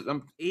like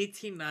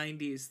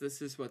 1890s.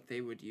 This is what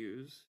they would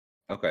use.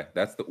 Okay,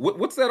 that's the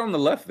what's that on the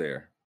left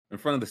there in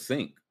front of the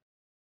sink?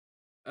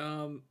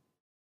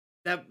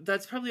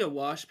 That's probably a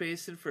wash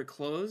basin for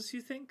clothes.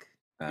 You think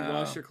you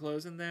wash your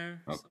clothes in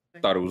there? I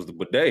thought it was the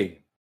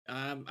bidet.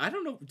 I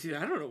don't know, dude.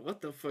 I don't know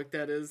what the fuck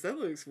that is. That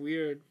looks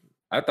weird.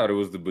 I thought it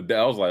was the bidet.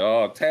 I was like,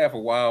 oh, Taff, a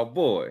wild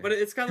boy. But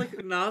it's got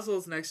like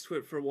nozzles next to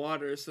it for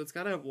water, so it's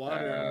got to have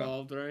water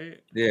involved, right?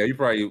 Yeah, you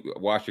probably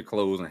wash your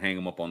clothes and hang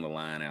them up on the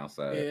line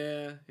outside.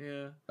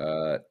 Yeah.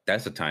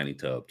 That's a tiny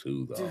tub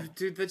too, though.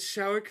 Dude, the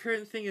shower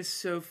curtain thing is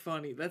so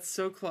funny. That's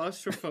so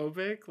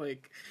claustrophobic.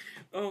 Like,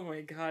 oh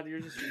my god, you're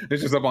just.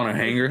 It's just up on a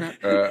hanger.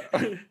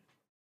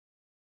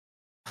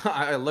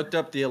 I looked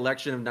up the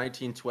election of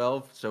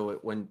 1912. So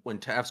when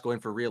Taft's going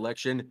for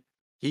re-election,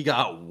 he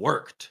got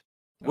worked.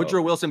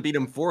 Woodrow Wilson beat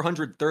him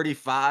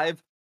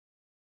 435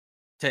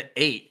 to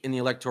 8 in the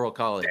Electoral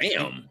College.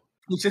 Damn.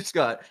 He just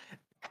got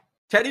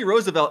Teddy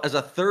Roosevelt as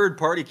a third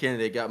party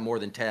candidate got more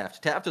than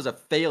Taft. Taft was a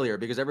failure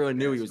because everyone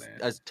knew he was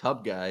as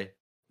tub guy.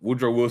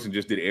 Woodrow Wilson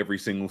just did every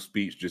single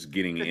speech, just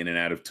getting in and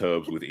out of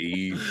tubs with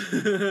ease.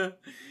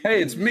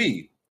 Hey, it's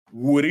me,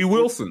 Woody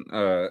Wilson.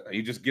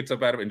 He just gets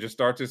up out of it and just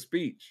starts his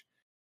speech.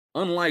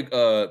 Unlike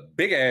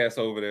big ass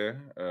over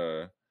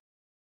there.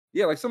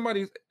 Yeah, like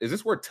somebody. Is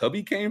this where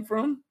Tubby came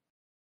from?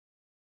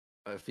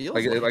 I feel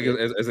like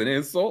as an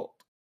insult.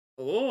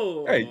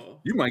 Oh, hey,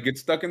 you might get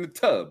stuck in the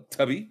tub,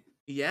 Tubby.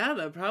 Yeah,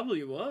 that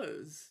probably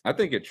was. I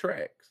think it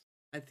tracks.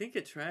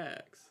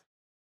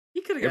 He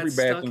could have got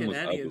stuck in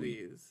any of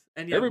these.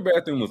 And yeah, every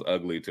bathroom was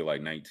ugly till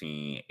like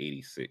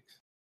 1986.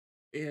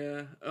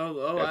 Yeah.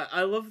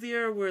 I love the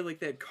era where like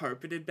they had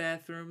carpeted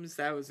bathrooms.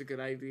 That was a good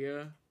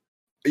idea.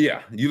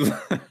 Yeah, you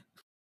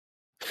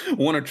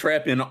want to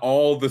trap in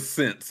all the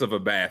scents of a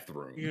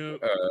bathroom.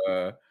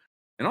 Yeah.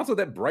 And also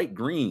that bright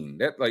green,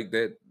 that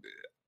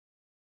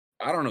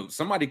I don't know.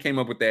 Somebody came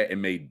up with that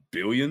and made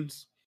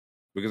billions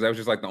because that was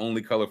just like the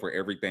only color for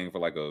everything for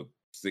like a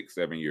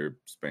 6-7 year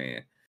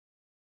span.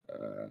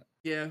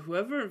 Yeah,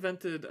 whoever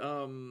invented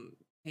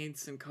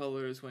paints and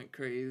colors went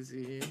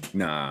crazy.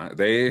 Nah,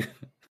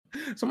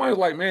 somebody was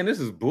like, man, this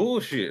is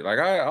bullshit. Like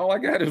all I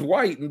got is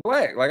white and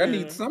black. Like I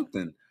need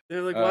something.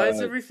 They're like, why is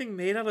everything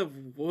made out of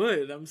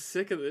wood? I'm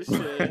sick of this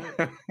shit.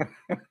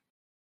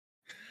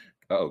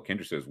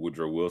 Kendra says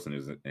Woodrow Wilson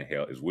is in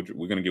hell.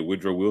 We're gonna get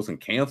Woodrow Wilson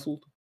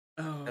canceled?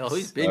 Oh,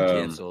 he's been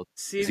canceled.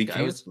 Is he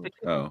canceled?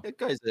 That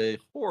guy's a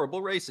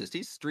horrible racist.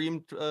 He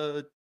streamed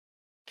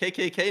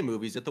KKK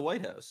movies at the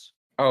White House.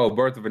 Oh,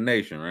 Birth of a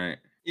Nation, right?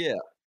 Yeah.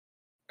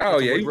 Oh,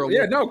 yeah.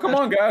 Yeah, no, come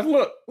on, guys.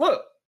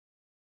 Look.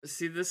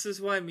 See, this is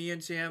why me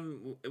and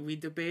Jam, we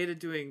debated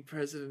doing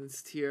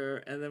President's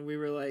tier, and then we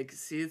were like,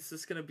 see, it's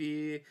just going to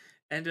be,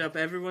 ended up,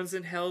 everyone's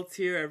in hell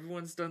tier,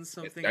 everyone's done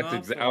something awful.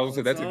 I would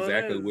say that's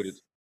exactly what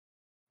it's.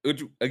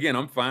 Again,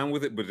 I'm fine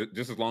with it, but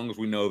just as long as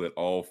we know that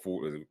all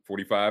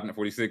 45 and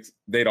 46,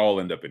 they'd all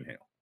end up in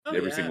hell.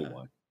 Every single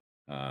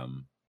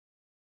one.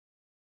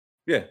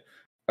 Yeah.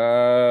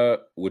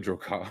 Woodrow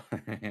Call.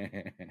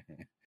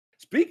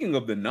 Speaking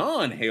of the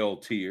non-hell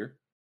tier,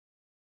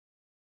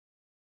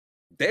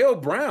 Dale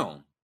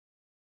Brown.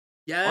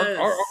 Yes.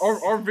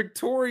 Our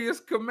victorious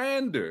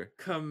commander.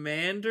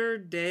 Commander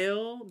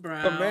Dale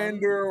Brown.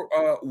 Commander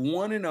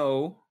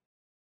 1-0.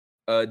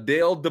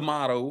 Dale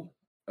D'Amato.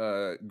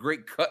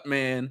 Great cut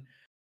man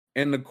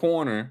in the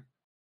corner.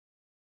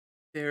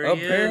 There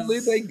he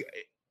is.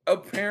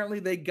 Apparently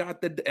they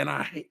got the, and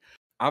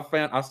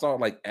I saw it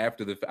like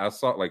after I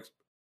saw it like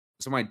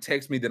somebody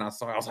text me, then I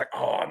saw it, I was like,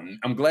 oh,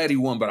 I'm glad he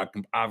won, but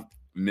I've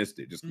missed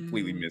it, just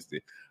completely missed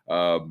it.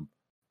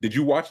 Did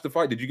you watch the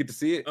fight? Did you get to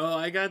see it? Oh,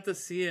 I got to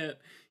see it.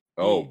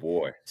 Oh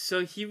boy.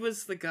 So he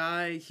was the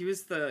guy, he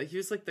was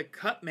like the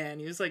cut man.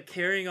 He was like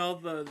carrying all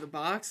the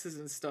boxes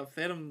and stuff.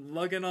 They had him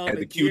lugging all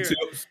the gear.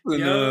 Q-tips.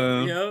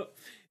 Yep.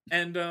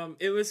 And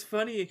it was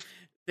funny.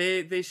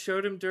 They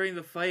showed him during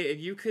the fight, and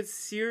you could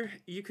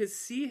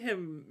see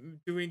him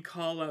doing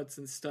call outs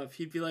and stuff.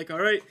 He'd be like, "All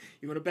right,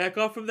 you want to back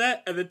off from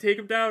that," and then take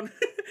him down.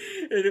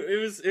 And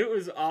it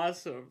was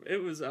awesome.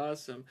 It was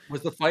awesome.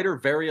 Was the fighter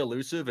very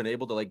elusive and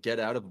able to like get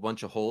out of a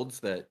bunch of holds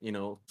that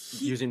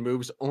using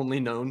moves only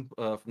known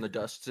from the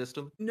Dust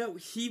system? No,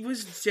 he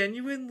was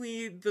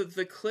genuinely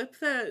the clip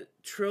that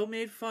Trill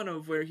made fun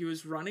of, where he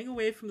was running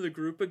away from the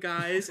group of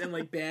guys and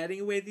like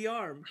batting away the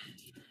arm.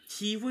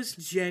 He was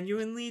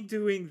genuinely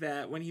doing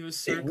that when he was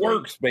circling. It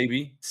works,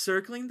 baby.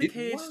 Circling the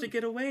cage to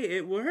get away.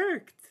 It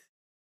worked.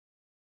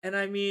 And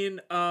I mean,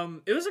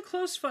 it was a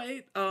close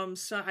fight.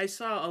 So I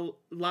saw a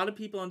lot of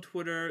people on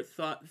Twitter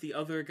thought the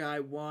other guy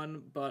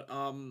won, but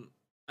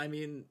I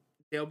mean,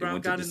 Dale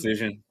Brown got a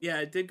decision. Yeah,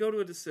 it did go to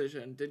a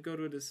decision.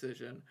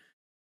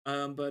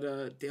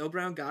 But Dale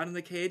Brown got in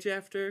the cage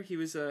after. He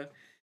was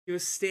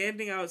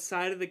standing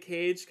outside of the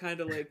cage, kind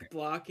of like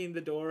blocking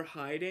the door,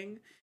 hiding.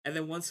 And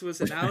then once it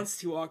was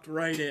announced, he walked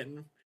right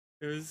in.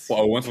 Once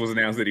it was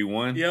announced that he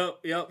won?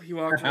 Yep, he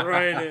walked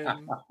right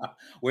in.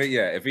 Well,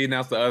 yeah, if he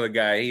announced the other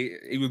guy,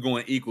 he was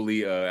going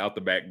equally out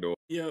the back door.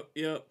 Yep.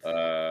 Did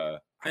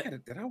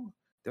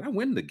I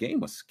win the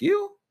game of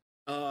skill?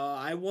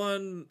 I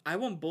won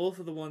both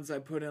of the ones I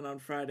put in on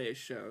Friday's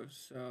show.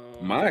 So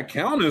my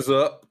account is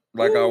up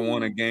like I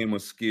won a game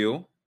of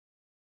skill.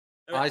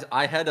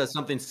 I had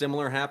something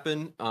similar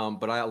happen,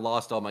 but I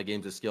lost all my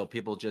games of skill.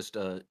 People just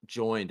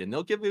joined, and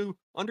they'll give you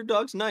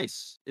Underdog's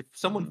nice. If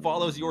someone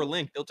follows your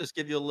link, they'll just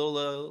give you a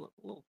little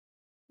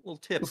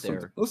tip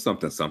there.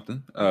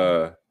 Something.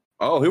 Here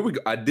we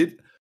go. I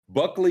did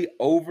Buckley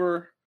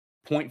over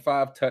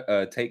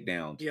 0.5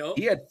 takedowns. Yep.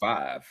 He had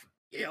 5.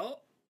 Yep.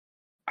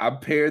 I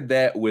paired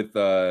that with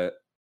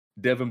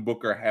Devin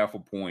Booker half a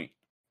point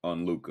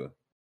on Luka,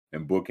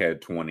 and Book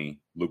had 20.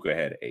 Luka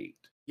had 8.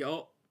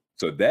 Yep.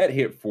 So that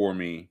hit for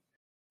me,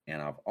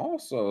 and I've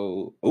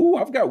also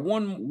I've got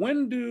one.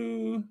 When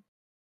do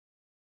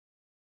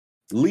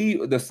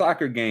the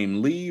soccer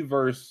game Lee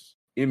versus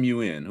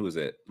MUN? Who is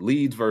it?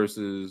 Leeds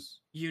versus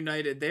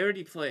United. They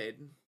already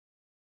played.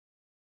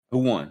 Who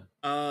won?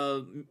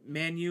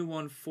 Man U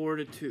won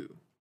 4-2.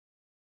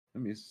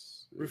 Let me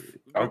see.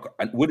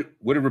 What did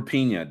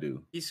Rapinha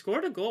do? He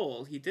scored a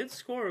goal. He did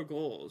score a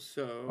goal.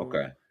 So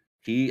okay.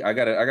 I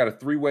got a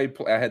 3-way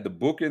play. I had the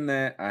Book in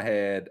that. I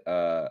had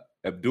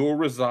Abdul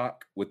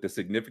Razak with the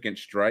significant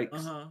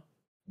strikes.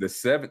 The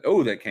 7.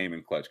 That came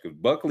in clutch because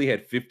Buckley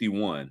had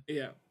 51.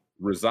 Yeah.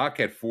 Razak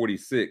had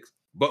 46,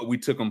 but we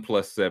took him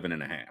plus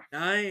 7.5.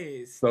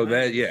 Nice. So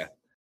that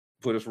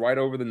put us right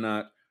over the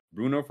nut.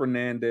 Bruno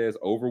Fernandes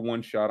over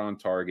 1 shot on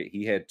target.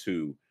 He had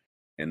 2.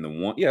 And the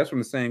one, that's what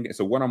I'm saying.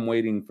 So what I'm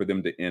waiting for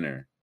them to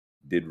enter,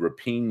 did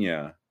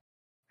Rapinha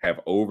have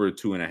over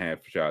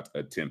 2.5 shots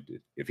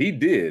attempted? If he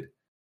did,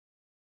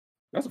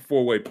 that's a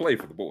 4-way play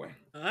for the boy.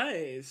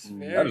 Nice.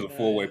 That is a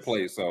 4-way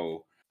play.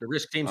 So the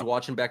risk team's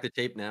watching back the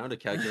tape now to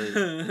calculate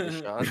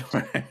the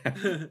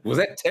shot. Was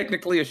that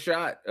technically a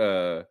shot?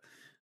 So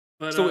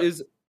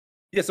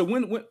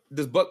when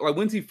does Buck, like,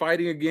 when's he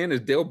fighting again?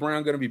 Is Dale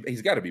Brown gonna be?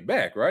 He's got to be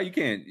back, right?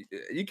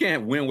 You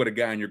can't win with a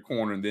guy in your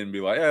corner and then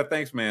be like, "Yeah,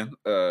 thanks, man."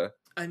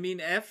 I mean,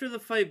 after the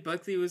fight,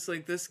 Buckley was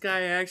like, "This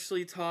guy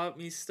actually taught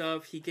me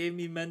stuff. He gave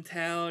me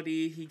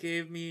mentality. He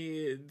gave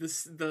me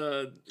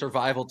the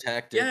survival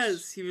tactics."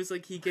 Yes, he was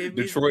like, he gave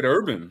me Detroit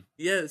Urban.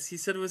 Yes, he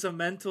said it was a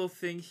mental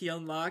thing. He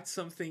unlocked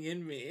something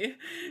in me.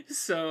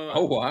 So.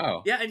 Oh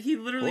wow. Yeah, and he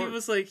literally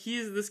was like,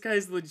 this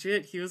guy's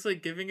legit. He was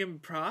like giving him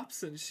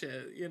props and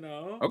shit.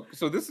 Okay,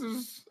 so this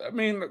is, I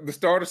mean, the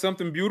start of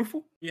something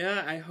beautiful.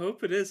 Yeah, I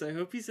hope it is. I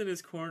hope he's in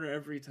his corner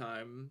every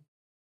time.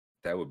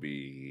 That would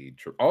be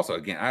true. Also,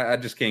 again, I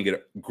just can't get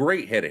a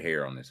great head of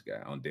hair on this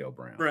guy, on Dale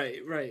Brown. Right.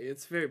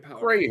 It's very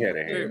powerful. Great head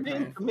of hair.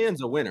 The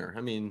man's a winner.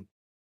 I mean,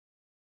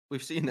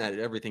 we've seen that at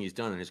everything he's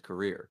done in his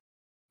career.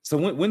 So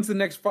when's the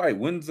next fight?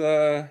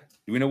 Do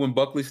we know when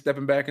Buckley's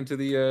stepping back into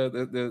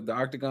the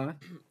octagon?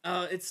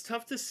 It's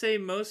tough to say.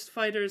 Most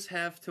fighters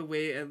have to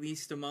wait at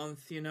least a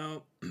month,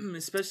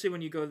 especially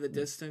when you go the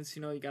distance.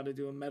 You got to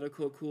do a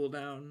medical cool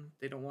down.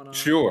 They don't want to.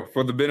 Sure,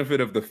 for the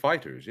benefit of the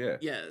fighters. Yeah.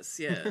 Yes.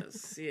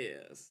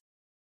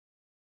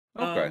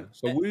 Okay,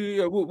 so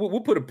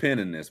we'll put a pin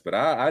in this, but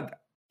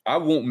I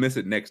won't miss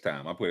it next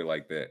time. I'll put it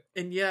like that.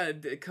 And yeah,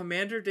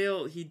 Commander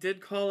Dale, he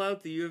did call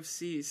out the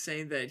UFC,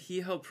 saying that he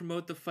helped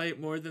promote the fight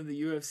more than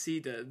the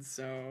UFC did.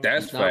 So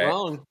that's not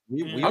wrong.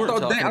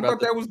 I thought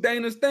that was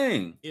Dana's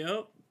thing.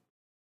 Yep.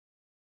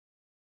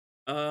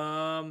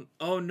 Oh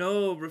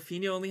no,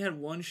 Rafinha only had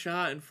 1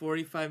 shot in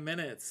 45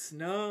 minutes.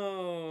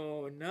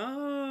 No,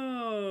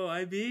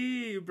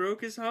 IB, you broke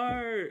his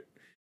heart.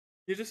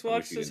 You just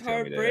watched his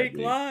heart break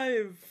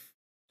live.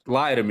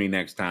 Lie to me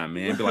next time,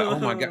 man. Be like, oh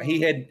my god, he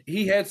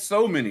had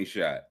so many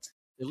shots.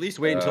 At least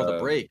wait until the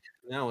break.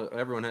 Now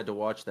everyone had to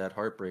watch that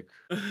heartbreak.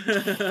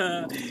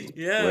 Yeah.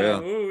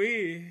 Well,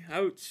 ooh-wee.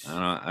 Ouch.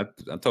 I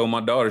told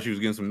my daughter she was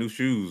getting some new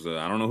shoes.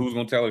 I don't know who's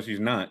gonna tell her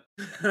she's not.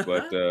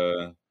 But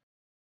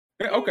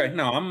okay,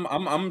 no,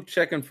 I'm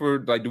checking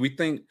for, like, do we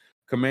think?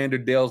 Commander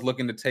Dale's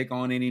looking to take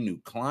on any new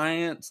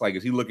clients? Like,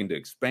 is he looking to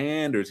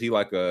expand, or is he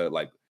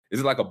is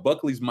it like a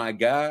Buckley's my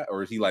guy,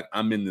 or is he like,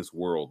 I'm in this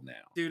world now?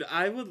 Dude,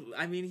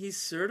 he's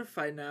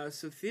certified now,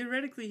 so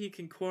theoretically he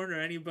can corner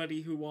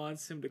anybody who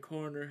wants him to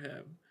corner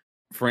him.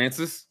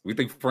 Francis? We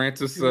think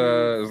Francis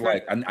is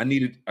like, I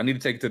need to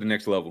take it to the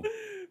next level.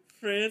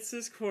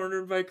 Francis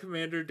cornered by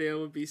Commander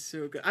Dale would be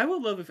so good. I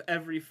would love if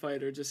every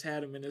fighter just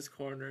had him in his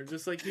corner,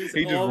 just like he just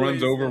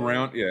runs over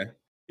around. Yeah.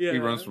 He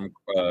runs from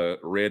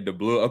red to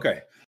blue.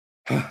 Okay.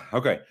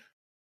 Okay.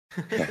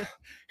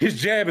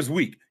 His jab is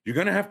weak. You're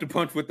gonna have to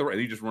punch with the right.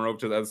 He just run over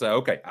to the other side.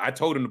 Okay, I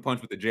told him to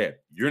punch with the jab.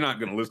 You're not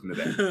gonna listen to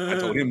that. I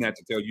told him that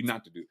to tell you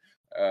not to do.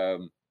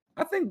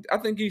 I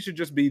think he should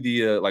just be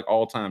the like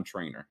all-time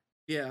trainer.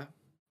 Yeah,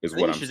 is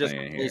what I'm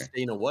saying here.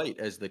 Dana White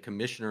as the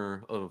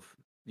commissioner of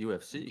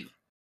UFC.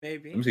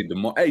 Maybe. Let me see.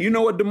 Hey, you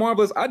know what,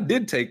 DeMarvelous? I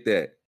did take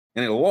that,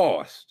 and it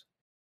lost.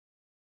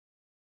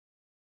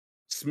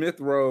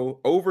 Smith Rowe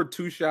over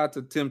 2 shots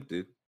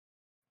attempted,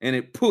 and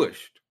it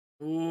pushed.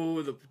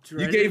 Ooh,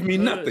 you gave me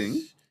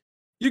nothing.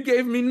 You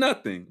gave me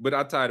nothing, but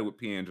I tied it with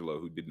Piangelo,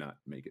 who did not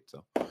make it.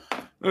 So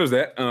there's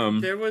that.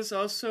 There was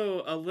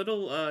also a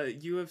little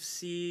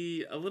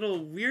UFC, a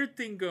little weird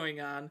thing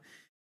going on.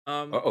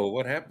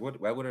 What happened?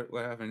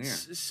 What happened here?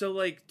 So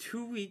like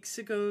 2 weeks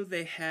ago,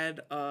 they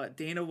had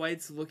Dana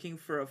White's Looking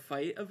for a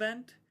Fight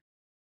event,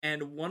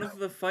 and one of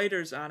the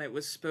fighters on it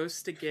was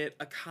supposed to get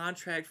a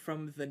contract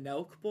from the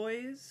Nelk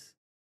Boys,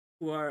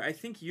 who are, I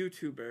think,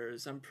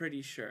 YouTubers. I'm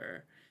pretty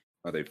sure.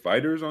 Are they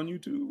fighters on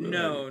YouTube?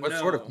 No, what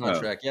sort of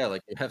contract? Yeah,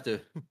 like you have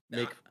to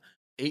make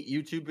 8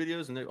 YouTube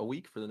videos in a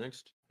week for the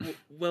next.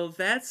 Well,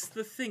 that's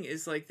the thing.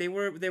 Is like they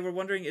were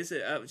wondering, is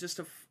it just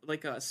a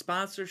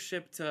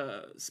sponsorship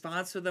to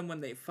sponsor them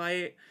when they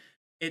fight?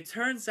 It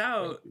turns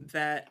out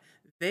that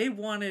they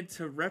wanted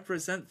to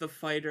represent the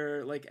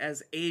fighter like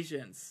as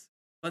agents,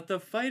 but the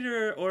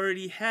fighter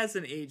already has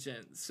an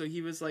agent, so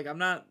he was like, "I'm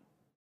not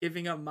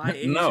giving up my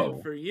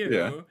agent for you."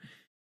 Yeah.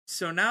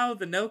 So now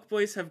the Nelk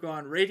Boys have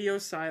gone radio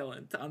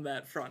silent on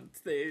that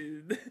front. They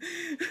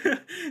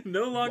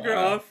no longer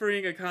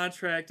offering a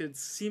contract.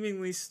 It's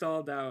seemingly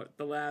stalled out,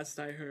 the last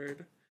I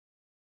heard.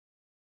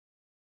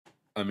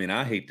 I mean,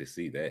 I hate to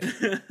see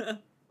that.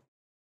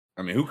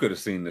 I mean, who could have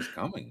seen this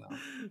coming,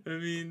 though? I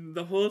mean,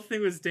 the whole thing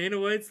was Dana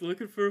White's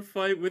looking for a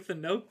fight with the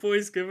Nelk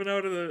Boys giving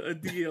out a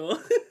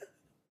deal.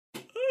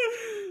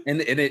 And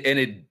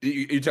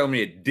you telling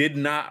me it did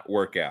not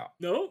work out?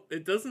 No,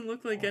 it doesn't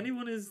look like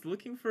anyone is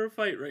looking for a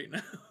fight right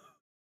now.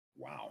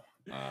 Wow.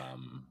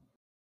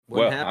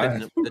 What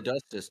happens with the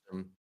dust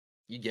system?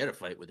 You get a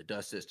fight with the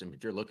dust system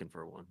if you're looking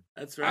for one.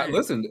 That's right.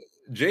 Listen,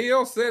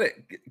 JL said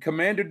it.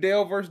 Commander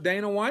Dale versus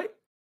Dana White.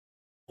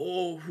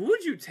 Oh, who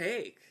would you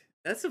take?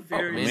 That's a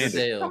very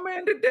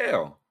Commander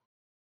Dale.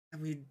 I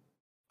mean,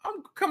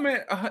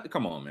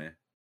 come on, man.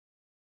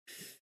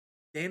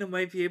 Dana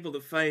might be able to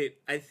fight.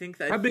 I think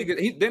that. How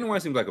big? Dana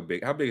White seems like a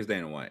big. How big is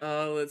Dana White?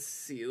 Let's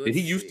see. Did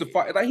he used to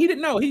fight? Like he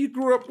didn't know. He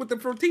grew up with the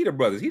Fertitta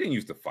brothers. He didn't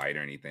used to fight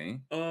or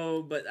anything.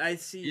 Oh, but I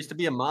see. He used to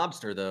be a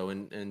mobster though,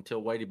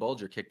 until Whitey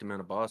Bulger kicked him out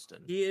of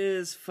Boston. He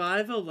is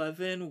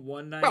 5'11",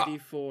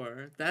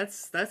 194.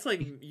 That's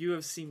like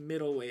UFC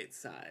middleweight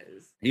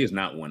size. He is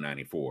not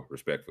 194,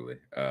 respectfully.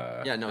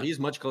 Yeah, no, he's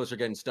much closer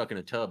getting stuck in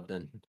a tub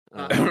than.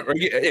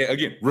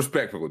 Again,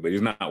 respectfully, but he's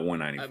not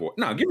 194.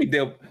 No, give me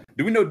Dale.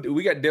 Do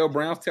we got Dale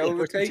Brown's tail of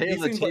the tape? He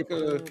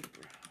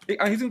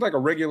seems like a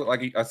regular.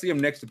 Like I see him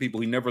next to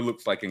people. He never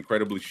looks like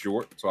incredibly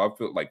short. So I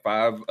feel like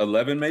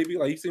 5'11", maybe.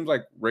 Like he seems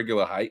like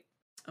regular height.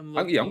 I'm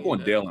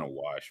going Dale in a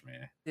wash,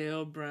 man.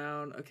 Dale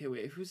Brown. Okay,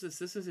 wait. Who's this?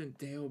 This isn't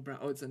Dale Brown.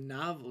 Oh, it's a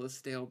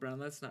novelist, Dale Brown.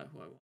 That's not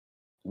who I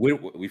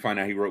want. We find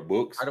out he wrote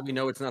books. How do we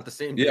know it's not the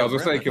same? Yeah, I was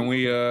gonna say, can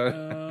we?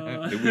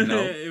 Did we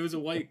know it was a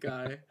white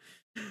guy?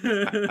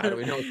 How do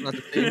we know it's not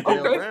the same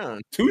Dale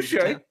Brown? Touche.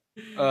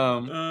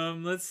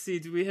 Let's see.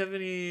 Do we have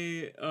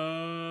any?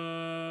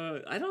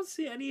 I don't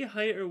see any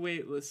height or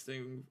weight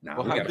listing.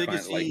 Well, how big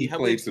is he? How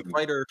big is the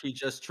fighter if he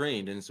just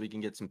trained, and so we can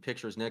get some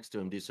pictures next to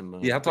him? Do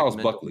some. How tall is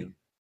Buckley?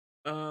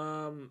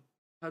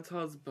 How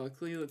tall is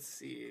Buckley? Let's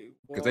see.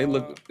 Because they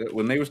looked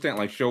when they were standing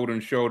like shoulder to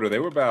shoulder. They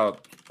looked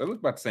about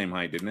the same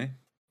height, didn't they?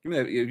 Give me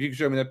that. If you can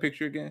show me that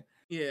picture again.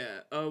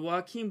 Yeah.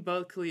 Joaquin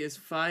Buckley is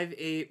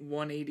 5'8",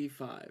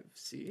 185.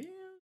 See,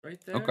 right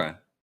there. Okay.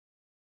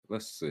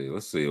 Let's see.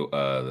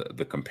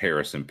 The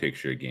comparison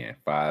picture again.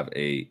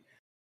 5'8",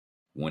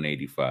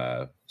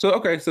 185.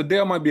 So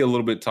Dale might be a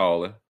little bit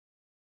taller.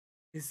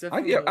 He's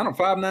definitely. I don't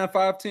 5'9",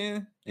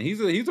 5'10", and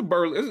he's a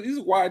burly. He's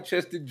a wide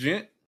chested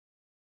gent.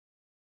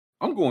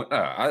 I'm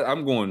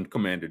going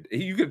Commander.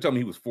 You could tell me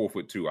he was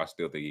 4'2". I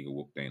still think he could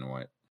whoop Dana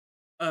White.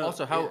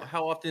 Also,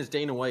 how often is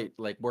Dana White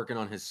like working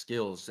on his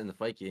skills in the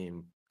fight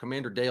game?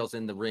 Commander Dale's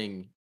in the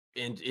ring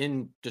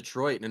in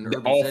Detroit in an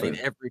urban setting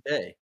every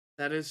day.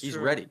 That is true. He's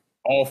ready.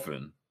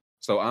 Often.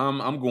 So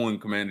I'm going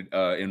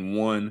Commander in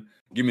one.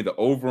 Give me the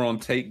over on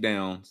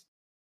takedowns,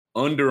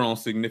 under on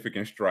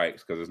significant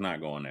strikes because it's not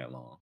going that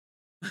long.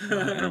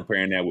 And I'm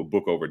pairing that with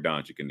Book over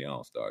Doncic in the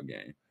All-Star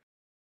game.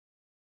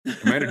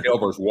 Commander Dale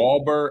versus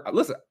Wahlberg.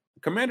 Listen,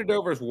 Commander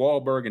Dell versus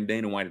Wahlberg and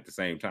Dana White at the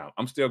same time.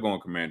 I'm still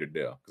going Commander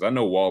Dell because I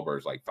know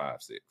Wahlberg's like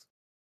 5'6".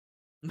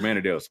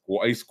 Commander Dell's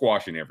he's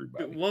squashing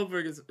everybody.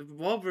 Wahlberg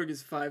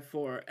is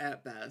 5'4"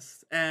 at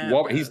best.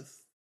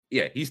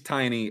 He's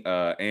tiny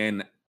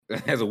and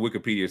has a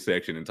Wikipedia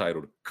section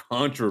entitled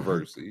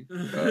 "Controversy,"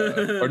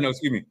 or no,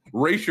 excuse me,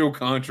 racial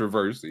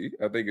controversy.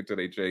 I think until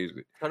they changed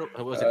it.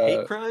 Was it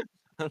hate crime?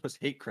 That was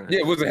hate crime. Yeah,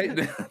 it was. I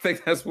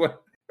think that's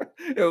what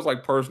it was,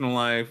 like personal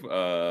life,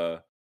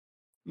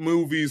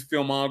 movies,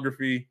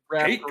 filmography,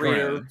 hate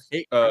crimes.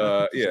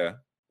 Yeah,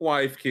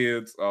 wife,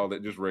 kids, all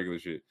that, just regular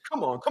shit.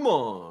 Come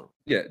on.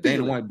 Yeah,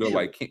 Dana White built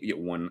like can't get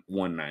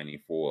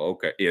 194.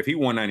 Okay, yeah, if he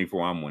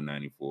 194, I'm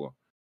 194.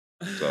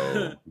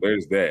 So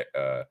there's that.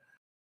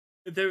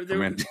 There was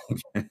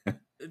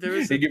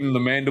he give him the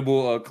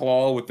mandible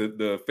claw with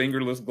the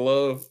fingerless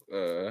glove.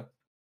 I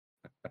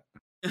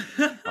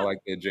like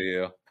that,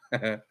 JL.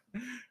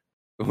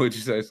 What'd you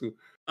say, Sue?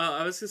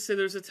 I was gonna say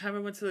there was a time I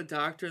went to the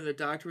doctor and the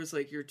doctor was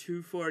like, "You're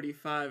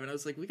 245," and I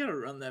was like, "We gotta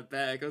run that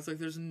back." I was like,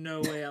 "There's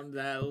no way I'm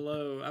that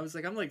low." I was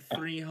like, "I'm like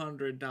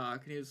 300,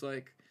 doc," and he was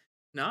like,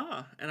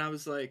 "Nah," and I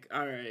was like,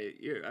 "All right,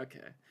 you're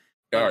okay."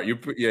 All right,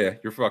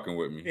 you're fucking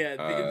with me.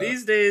 Yeah,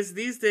 these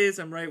days,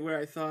 I'm right where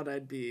I thought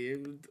I'd be.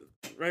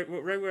 Right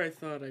where I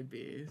thought I'd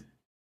be.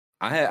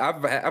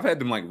 I've had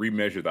them like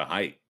remeasure the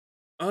height.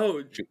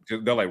 Oh,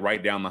 they'll like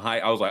write down the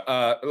height. I was like,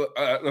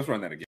 let's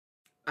run that again.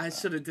 I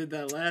should have did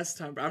that last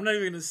time, but I'm not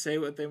even gonna say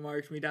what they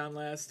marked me down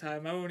last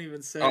time. I won't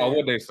even say. Oh,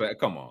 what they say?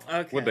 Come on.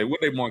 Okay. What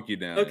they mark you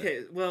down?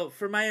 Okay. Well,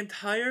 for my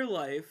entire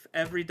life,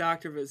 every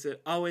doctor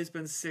visit always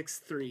been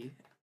 6'3".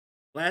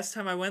 Last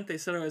time I went, they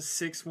said I was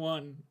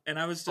 6'1", and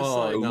I was just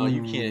like, no,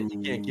 you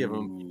can't give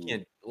them. You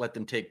can't let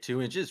them take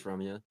 2 inches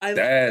from you.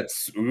 No.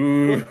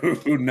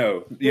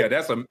 Yeah,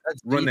 that's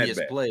run that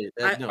back.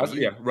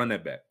 Run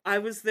that back. I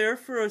was there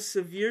for a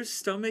severe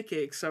stomach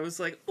ache, so I was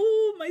like,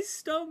 "Oh, my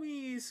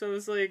stomach!" So I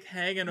was like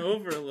hanging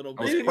over a little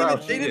bit.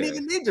 They didn't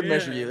even need to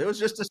measure you. It was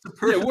just a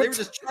superb. They were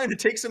just trying to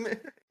take some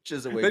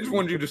inches away. They just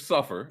wanted you to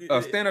suffer.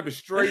 Stand up as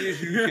straight as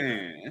you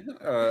can.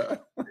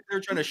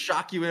 They're trying to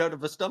shock you out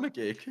of a stomach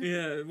ache.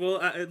 Yeah. Well,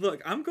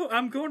 look, I'm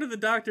going to the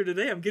doctor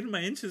today. I'm getting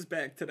my inches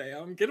back today.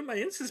 I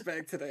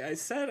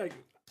said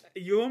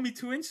you owe me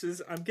 2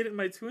 inches. I'm getting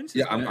my 2 inches.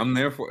 Yeah, back. I'm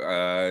there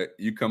for.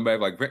 You come back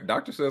like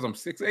doctor says I'm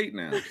 6'8"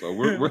 now, so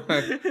we're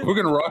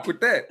gonna rock with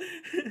that.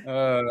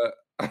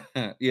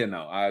 Yeah,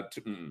 no, I'd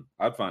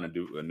find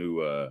a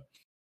new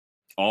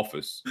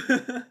office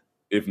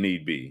if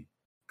need be,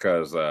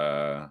 because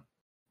that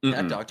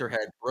doctor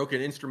had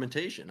broken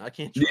instrumentation. I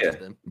can't trust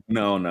them.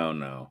 No.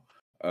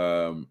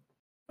 I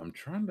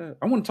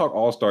want to talk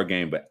All-Star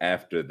Game, but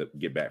after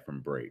get back from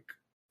break.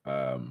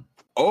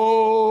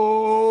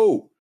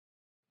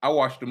 I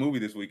watched the movie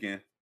this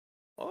weekend.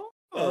 Oh.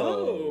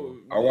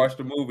 I watched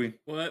the movie.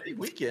 What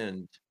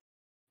weekend?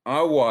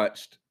 I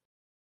watched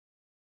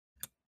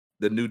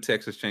the new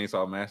Texas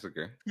Chainsaw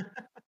Massacre.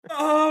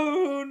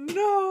 Oh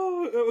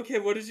no! Okay,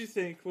 what did you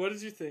think?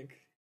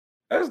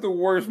 That's the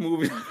worst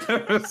movie I've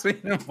ever seen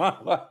in my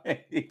life.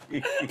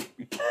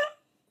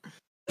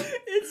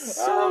 It's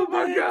so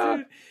bad, God.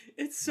 Dude.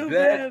 It's so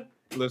bad.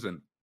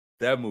 Listen,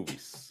 that movie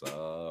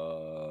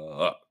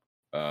sucked.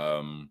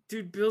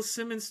 Dude, Bill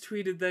Simmons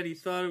tweeted that he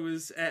thought it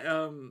was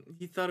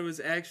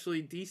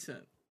actually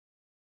decent.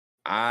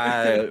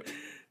 I'm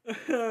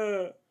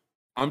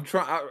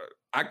trying.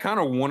 I kind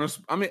of want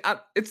to. I mean,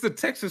 it's the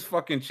Texas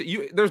fucking.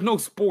 There's no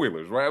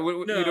spoilers, right?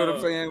 You know what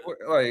I'm saying?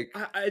 Like,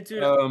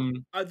 dude,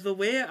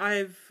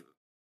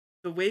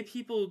 the way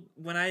people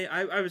when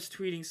I was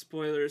tweeting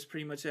spoilers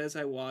pretty much as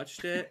I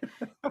watched it,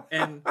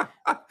 and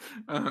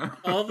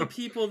all the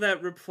people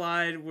that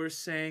replied were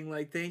saying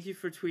like, "Thank you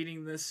for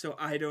tweeting this, so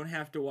I don't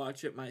have to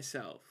watch it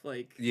myself."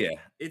 Like, yeah,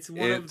 it's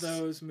one of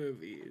those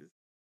movies.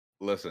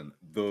 Listen,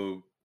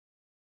 the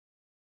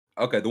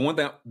one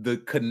thing, the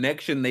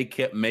connection they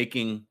kept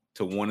making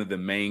to one of the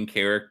main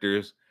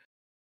characters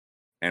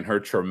and her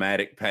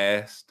traumatic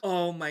past.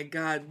 Oh my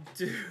God,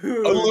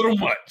 dude! A little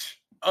much.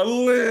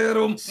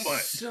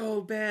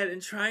 So bad,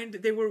 and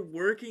they were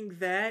working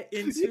that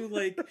into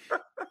like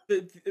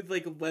the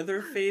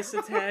Leatherface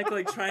attack,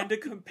 like trying to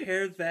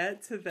compare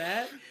that to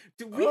that.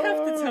 Do we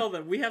have to tell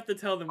them? We have to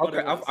tell them. What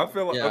it was. I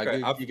feel like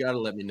you gotta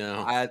let me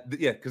know.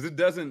 Because it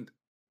doesn't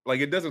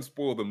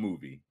spoil the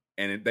movie,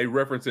 and they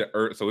reference it,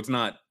 so it's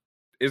not.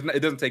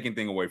 It doesn't take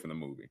anything away from the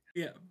movie.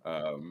 Yeah.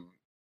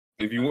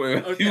 If you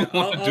want,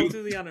 I'll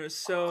do the honors.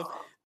 So.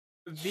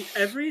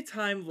 Every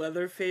time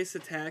Leatherface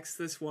attacks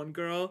this one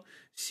girl,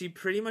 she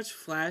pretty much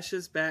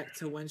flashes back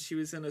to when she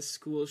was in a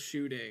school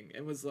shooting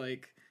and was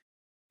like,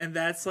 and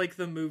that's like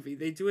the movie.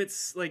 They do it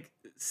like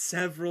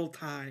several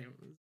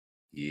times.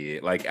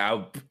 Yeah, like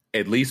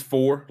at least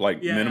 4,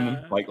 like minimum.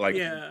 Like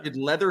Did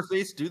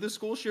Leatherface do the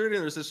school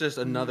shooting, or is this just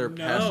another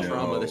past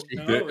trauma?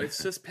 No, it's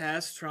just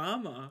past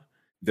trauma.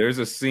 There's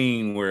a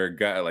scene where a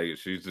guy, like,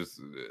 she's just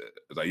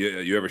like,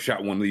 you ever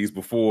shot one of these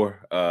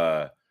before?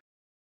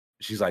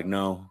 She's like,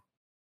 no.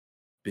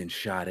 Been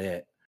shot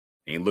at,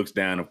 and he looks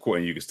down, of course,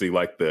 and you can see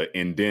like the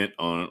indent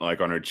on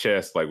her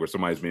chest, like where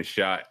somebody's been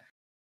shot.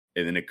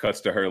 and then it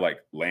cuts to her like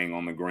laying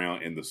on the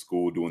ground in the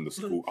school doing the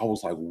school. I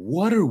was like,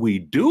 what are we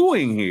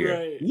doing here?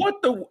 Right.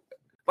 What the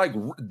like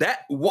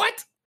that?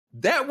 What?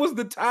 That was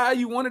the tie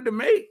you wanted to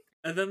make?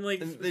 And then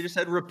like and they just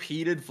had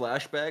repeated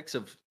flashbacks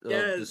of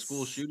the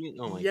school shooting.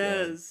 Oh my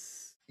god.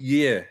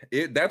 Yeah,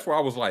 that's where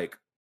I was like,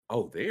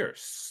 oh, they're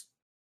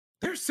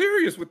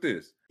serious with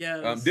this.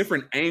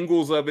 Different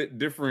angles of it,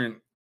 different.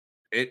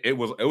 It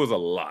was a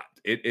lot.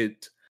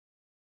 It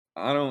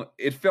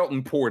felt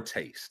in poor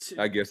taste,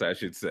 I guess I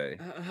should say.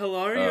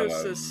 Hilario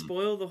says,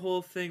 spoil the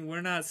whole thing.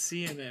 We're not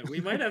seeing it.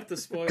 We might have to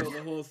spoil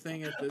the whole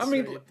thing at this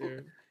rate,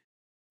 dude.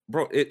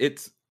 Bro,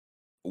 it's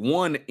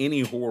one,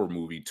 any horror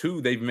movie. Two,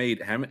 they've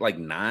made like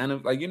 9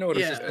 of, like, you know what?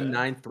 It's just a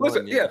 9th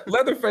one. Yeah,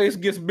 Leatherface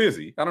gets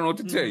busy. I don't know what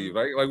to tell you.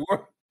 Like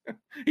what?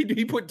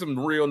 he put some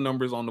real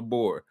numbers on the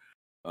board.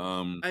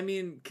 I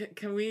mean,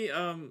 can we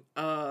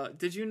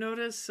did you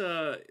notice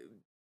the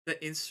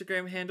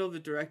Instagram handle, the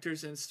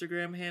director's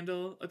Instagram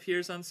handle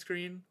appears on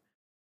screen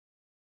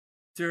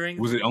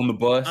was it on the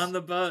bus? On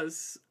the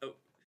bus.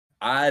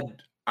 I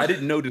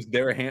didn't notice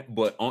their hand,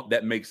 but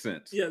that makes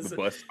sense. Yes. The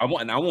bus. I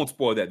won't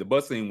spoil that. The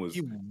bus scene was.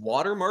 He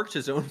watermarked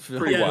his own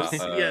film. Yes,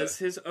 yes.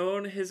 His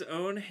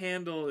own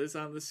handle is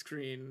on the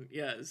screen.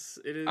 Yes,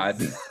 it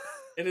is.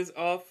 It is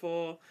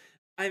awful.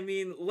 I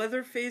mean,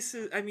 Leatherface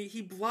is. I mean,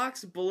 he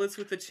blocks bullets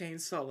with the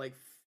chainsaw like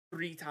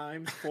 3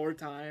 times, 4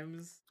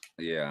 times.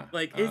 Yeah.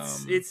 Like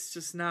it's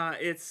just not.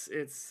 It's.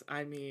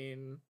 I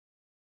mean.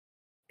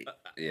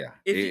 Yeah.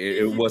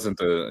 It wasn't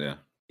the. Yeah.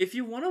 If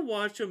you want to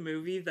watch a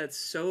movie that's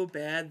so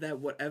bad that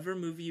whatever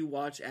movie you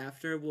watch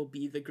after will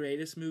be the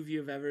greatest movie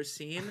you've ever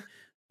seen,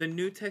 the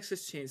new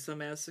Texas Chainsaw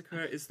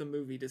Massacre is the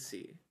movie to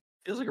see.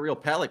 Feels like a real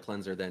palate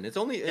cleanser. Then it's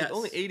only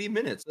 80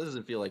 minutes. It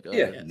doesn't feel like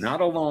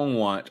not a long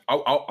watch. I'll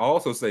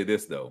also say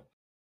this though,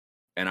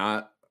 and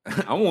I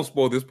won't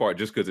spoil this part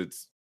just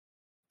because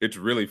it's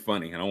really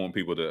funny, and I want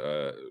people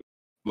to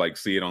like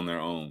see it on their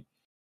own.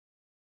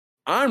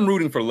 I'm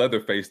rooting for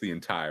Leatherface the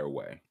entire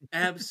way.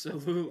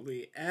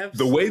 Absolutely.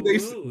 The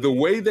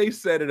way they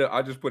set it up,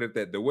 I just put it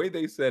that the way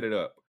they set it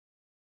up,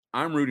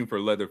 I'm rooting for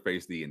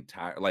Leatherface the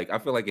entire. Like I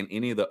feel like in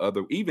any of the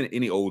other, even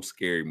any old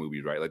scary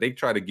movies, right? Like they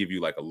try to give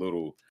you like a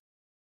little,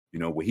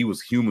 well, he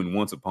was human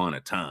once upon a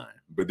time,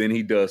 but then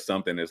he does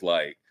something that's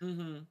like,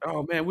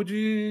 oh man, would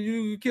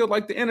you killed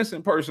like the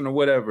innocent person or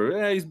whatever?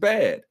 Yeah, he's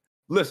bad.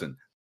 Listen.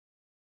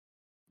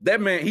 That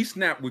man, he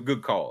snapped with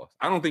good cause.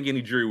 I don't think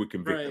any jury would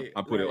convict him.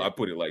 I put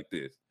it like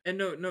this. And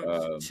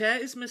no,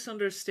 Chad is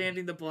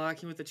misunderstanding the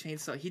blocking with the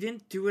chainsaw. He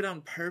didn't do it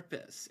on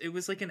purpose. It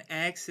was like an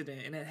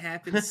accident, and it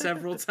happened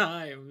several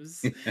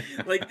times.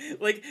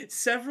 Like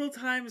several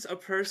times, a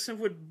person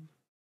would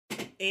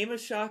aim a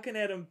shotgun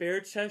at him,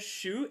 bare chest,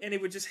 shoot, and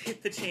it would just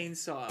hit the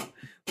chainsaw.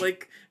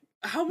 Like,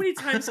 how many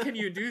times can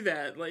you do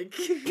that? Like,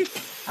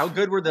 how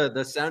good were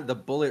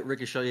the bullet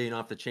ricocheting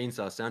off the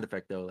chainsaw sound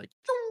effect though? Like.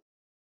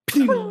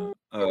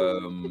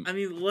 I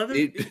mean,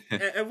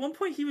 at one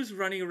point he was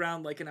running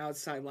around like an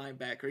outside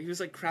linebacker. He was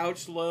like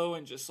crouched low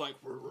and just like.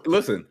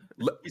 Listen,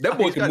 that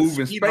boy can move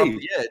in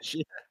space.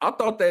 I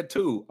thought that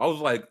too. I was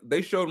like,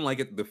 they showed him like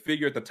at the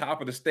figure at the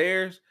top of the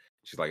stairs.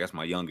 She's like, that's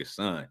my youngest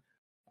son.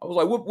 I was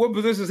like, what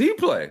position does he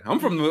play? I'm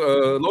from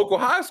the local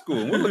high school,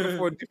 and we're looking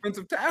for a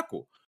defensive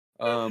tackle.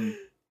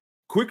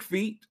 Quick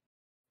feet.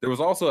 There was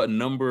also a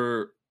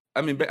number.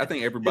 I mean, I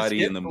think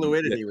everybody in the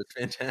fluidity was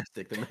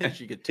fantastic. The match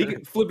he could turn. He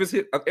could flip his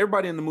hip.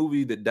 Everybody in the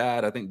movie that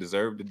died, I think,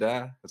 deserved to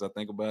die. As I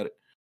think about it.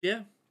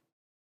 Yeah.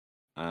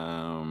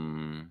 I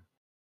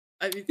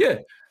mean, yeah.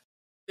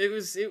 It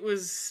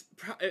was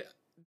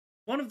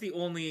one of the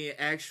only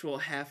actual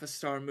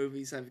half-a-star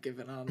movies I've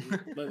given on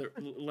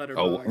Letterboxd.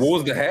 Oh, what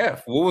was the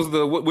half?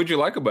 What would you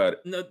like about it?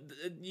 No,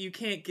 you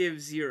can't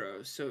give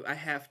 0, so I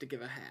have to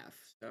give a half.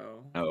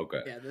 So. Oh,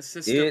 okay. Yeah, the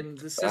system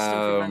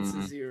prevents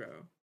a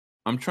 0.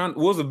 I'm trying.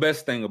 What was the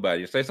best thing about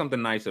it? Say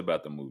something nice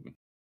about the movie.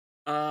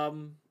 I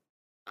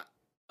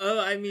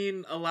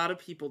mean, a lot of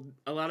people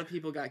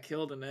got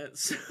killed in it.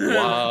 So. A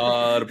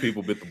lot of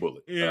people bit the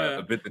bullet.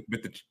 Yeah, bit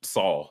the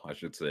saw, I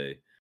should say.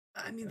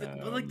 I mean,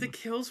 the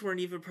kills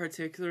weren't even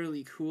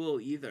particularly cool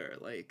either.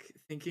 Like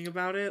thinking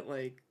about it,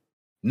 like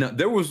no,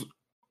 there was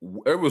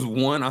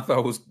one I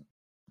thought was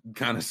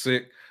kind of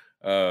sick.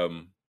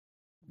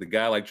 The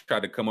guy like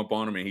tried to come up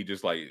on him, and he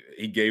just like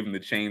he gave him the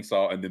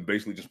chainsaw and then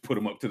basically just put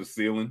him up to the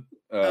ceiling.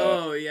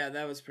 Oh yeah,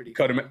 that was pretty.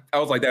 Cut cool. him. I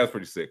was like, that was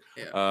pretty sick.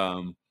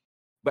 Yeah.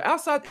 But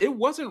outside, it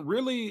wasn't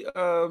really.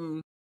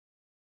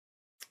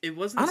 It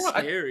wasn't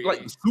scary.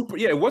 Super.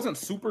 Yeah, it wasn't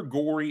super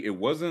gory. It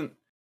wasn't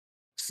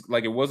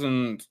like it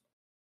wasn't.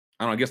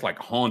 I don't know. I guess like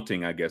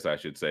haunting. I guess I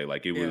should say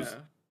like it was.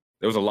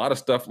 There was a lot of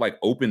stuff like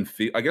open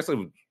field. I guess there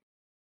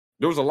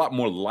was a lot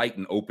more light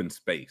and open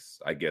space.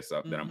 I guess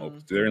that I'm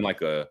open. They're in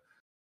like a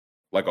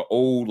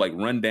old like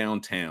rundown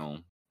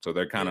town, so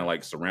they're kind of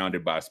like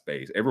surrounded by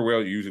space. Everywhere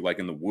else, usually like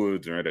in the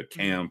woods or at a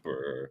camp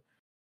or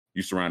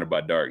you're surrounded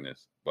by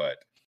darkness. But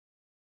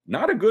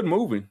not a good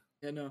movie.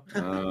 Yeah, no.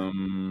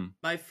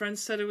 My friend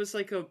said it was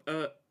like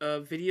a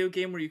video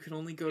game where you could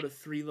only go to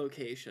 3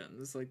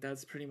 locations. Like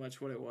that's pretty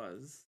much what it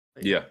was.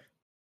 Like, yeah.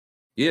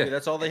 Yeah,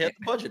 that's all they had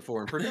the budget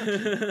for in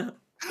production.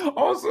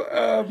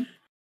 Also,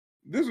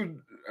 this would,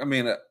 I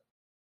mean,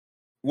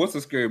 what's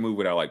a scary movie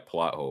without like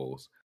plot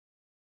holes?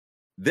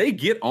 They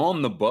get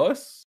on the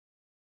bus,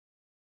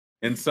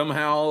 and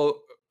somehow,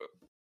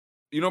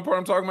 you know what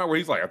I'm talking about? Where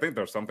he's like, I think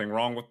there's something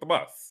wrong with the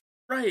bus.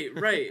 Right.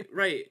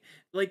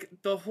 Like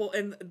the whole,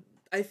 and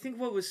I think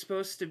what was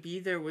supposed to be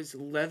there was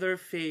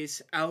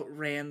Leatherface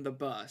outran the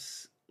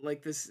bus.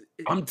 Like this,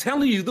 I'm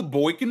telling you, the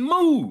boy can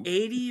move.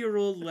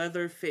 80-year-old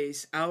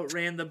Leatherface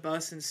outran the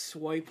bus and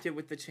swiped it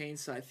with the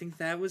chainsaw. I think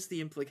that was the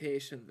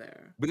implication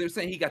there. But they're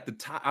saying he got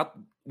the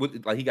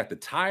like he got the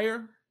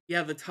tire.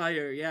 Yeah, the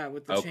tire. Yeah,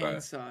 with the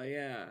chainsaw.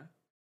 Yeah.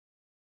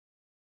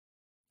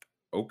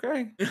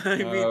 Okay. I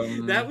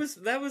mean, that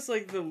was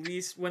like the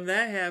least. When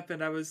that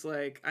happened, I was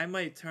like, I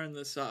might turn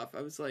this off.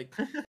 I was like,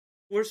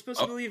 we're supposed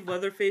to believe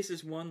Leatherface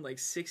has won like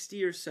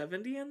 60 or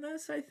 70 in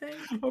this, I think.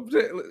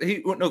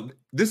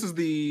 This is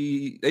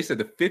they said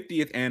the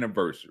 50th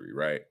anniversary,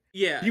 right?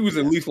 Yeah. He was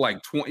at least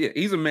like 20. Yeah,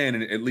 he's a man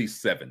in at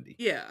least 70.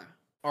 Yeah.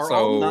 Are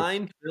all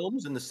 9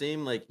 films in the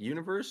same like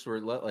universe, or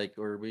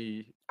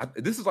we?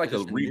 This is like a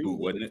reboot,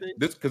 wasn't it?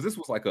 Because this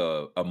was like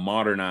a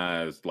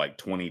modernized like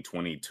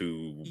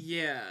 2022.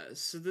 Yeah.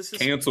 So this is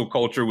cancel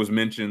culture was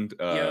mentioned,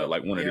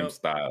 like one of them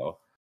style.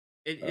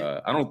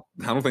 I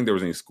don't think there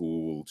was any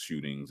school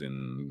shootings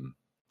in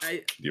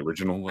the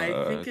original.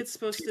 I think it's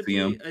supposed to be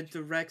a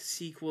direct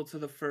sequel to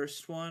the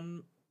first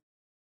one.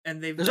 And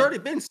there's already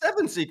been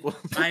 7 sequels.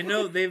 I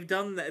know they've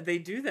done that. They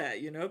do that,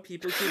 you know.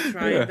 People keep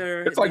trying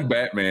their. It's like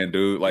Batman,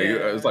 dude. Like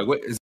it's like,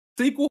 what is it,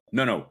 sequel?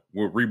 No,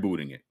 we're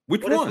rebooting it.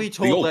 Which what one? If we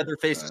told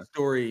Leatherface's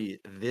story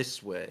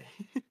this way?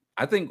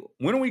 I think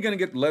when are we going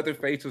to get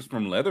Leatherface's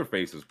from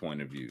Leatherface's point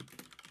of view?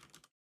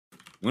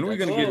 When are we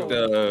going to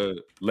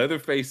get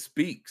Leatherface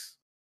speaks?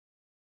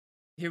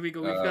 Here we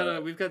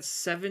go. We've got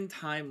 7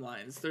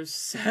 timelines. There's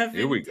 7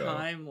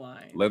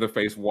 timelines.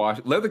 Leatherface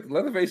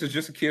Leatherface is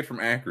just a kid from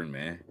Akron,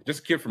 man.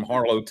 Just a kid from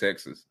Harlow,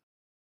 Texas.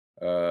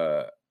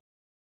 Wait,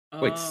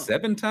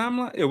 7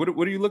 timelines? Yeah,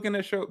 what are you looking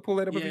at? Pull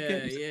that up if you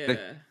can.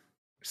 Yeah.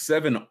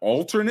 7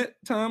 alternate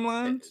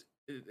timelines?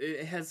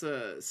 It has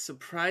a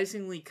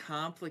surprisingly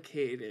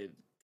complicated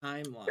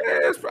timeline.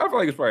 Yeah, I feel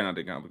like it's probably not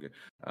that complicated.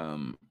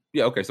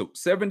 Yeah, okay, so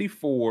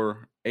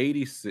 74,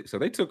 86. So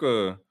they took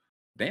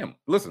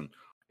listen,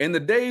 in the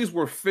days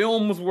where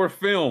films were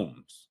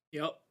films.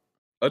 Yep.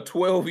 A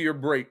 12-year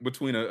break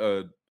between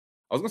I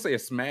was gonna say a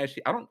smash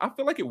hit. I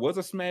feel like it was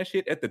a smash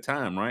hit at the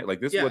time, right? Like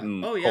this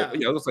wasn't. Oh yeah. I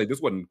was gonna say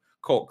this wasn't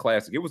cult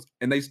classic. It was,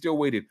 and they still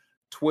waited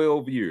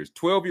 12 years.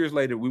 12 years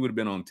later, we would have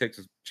been on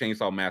Texas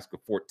Chainsaw Massacre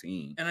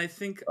 14. And I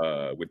think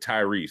with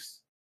Tyrese.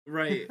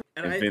 Right.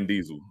 And Vin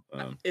Diesel.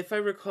 If I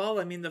recall,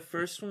 I mean, the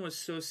first one was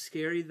so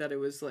scary that it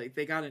was like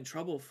they got in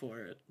trouble for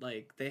it.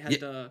 Like they had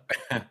to.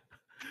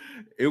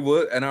 It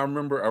was, and I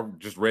remember I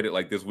just read it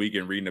like this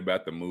weekend reading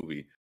about the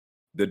movie.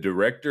 The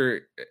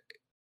director,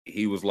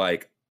 he was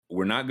like,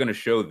 we're not going to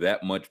show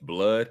that much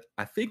blood.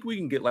 I think we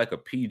can get like a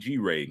PG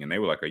rating. And they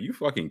were like, are you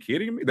fucking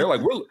kidding me? They're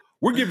like,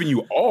 we're giving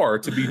you R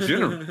to be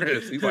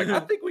generous. He's like, I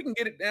think we can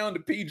get it down to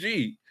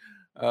PG.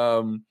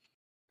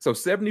 So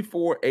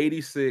 74,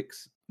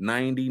 86,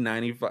 90,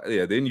 95.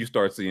 Yeah, then you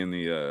start seeing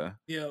the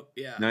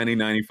 90,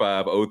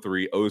 95,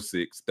 03,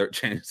 06,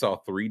 Chainsaw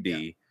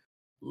 3D.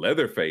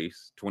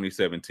 Leatherface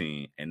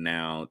 2017, and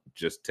now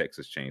just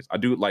Texas Chains. I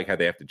do like how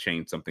they have to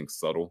change something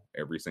subtle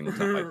every single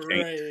time.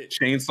 Like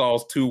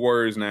Chainsaw's 2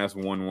 words, now it's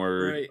 1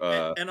 word.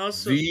 Right. And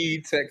also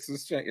the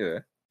Texas Chain. Yeah.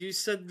 You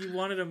said you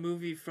wanted a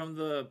movie from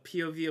the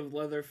POV of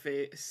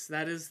Leatherface.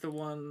 That is the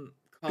one.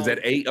 Is that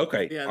 8?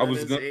 Okay. Yeah, I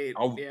was gonna, 8.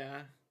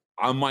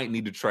 I might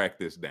need to track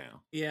this down.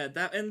 Yeah,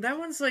 that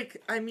one's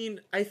like, I mean,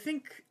 I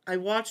think I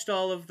watched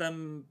all of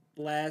them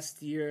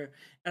last year,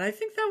 and I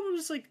think that one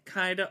was like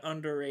kind of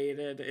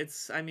underrated.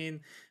 It's, I mean,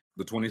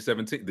 the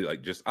 2017,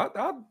 like just if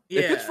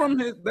it's from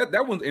his,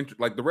 that one's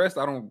like the rest,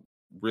 I don't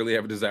really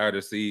have a desire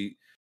to see.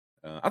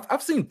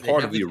 I've seen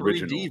part of the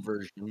original 3D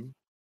version.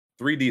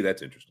 3D,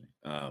 that's interesting.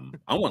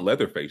 I want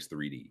Leatherface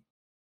 3D.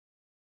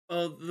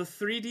 Oh, the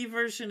 3D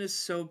version is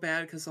so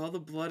bad because all the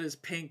blood is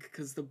pink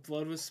because the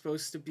blood was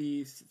supposed to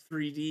be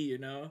 3D, you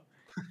know?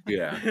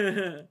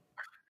 Yeah.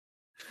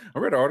 I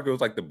read an article, it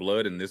was like the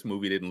blood in this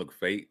movie didn't look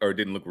fake or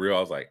didn't look real. I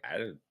was like,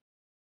 I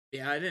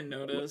didn't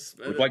notice.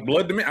 It was like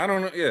blood to me. I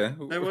don't know. Yeah.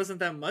 There wasn't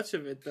that much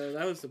of it, though.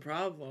 That was the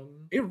problem.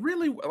 It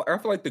really, I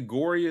feel like the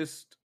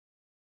goriest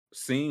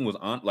scene was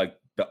on like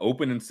the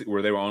opening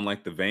where they were on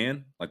like the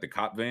van, like the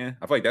cop van.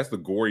 I feel like that's the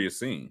goriest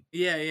scene.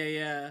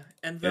 Yeah.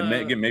 And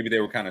maybe they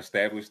were kind of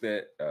established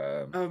that.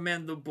 Oh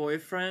man, the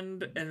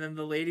boyfriend and then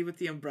the lady with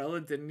the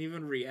umbrella didn't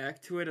even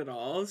react to it at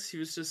all. She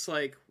was just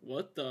like,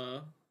 "What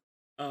the."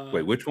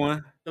 Wait, which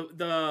one?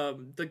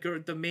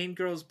 The main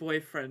girl's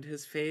boyfriend.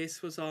 His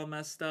face was all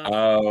messed up.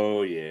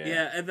 Oh yeah.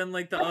 Yeah, and then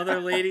like the other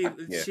lady,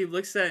 she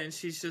looks at it and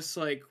she's just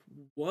like,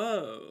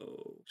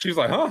 "Whoa." She's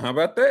like, "Huh? How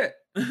about that?"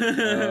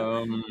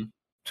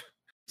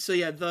 So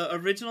yeah, the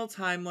original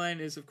timeline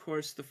is of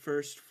course the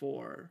first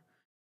 4.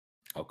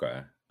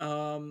 Okay.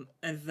 And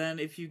then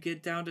if you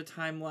get down to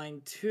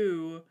timeline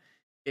 2,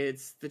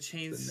 It's the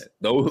chains.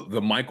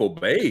 The Michael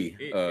Bay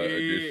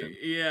edition.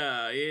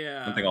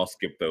 Yeah. I think I'll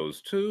skip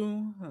those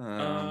two.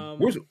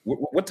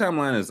 What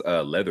timeline is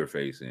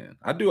Leatherface in?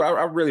 I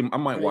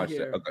might watch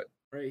that. Okay,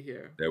 right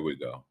here. There we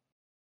go.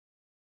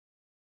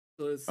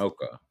 So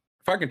okay,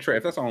 if I can try,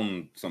 if that's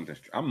on something,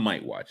 I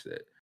might watch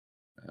that.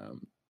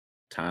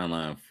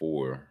 Timeline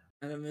 4.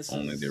 And then this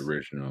only the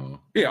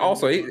original. Yeah.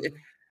 Also,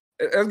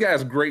 this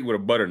guy's great with a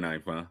butter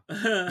knife, huh?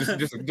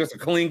 just a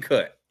clean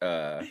cut.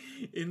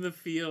 In the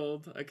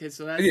field. Okay,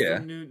 so that's the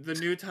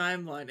new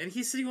timeline. And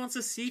he said he wants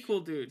a sequel,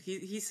 dude.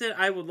 He said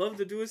I would love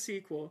to do a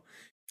sequel.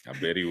 I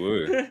bet he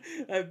would.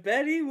 I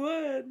bet he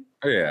would.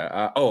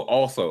 Yeah.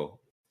 Also,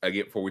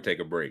 again, before we take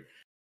a break,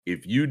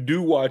 if you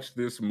do watch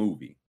this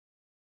movie,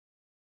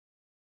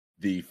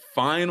 the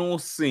final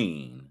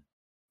scene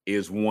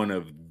is one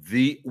of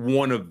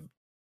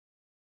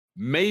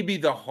maybe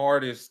the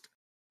hardest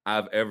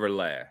I've ever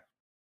laughed.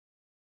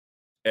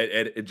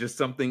 At just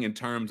something in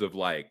terms of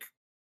like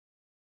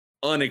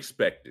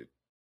unexpected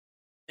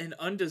and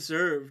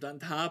undeserved on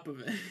top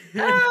of it.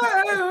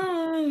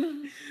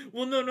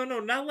 Well, no,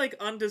 not like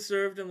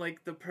undeserved and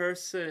like the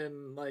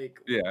person like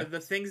the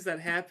things that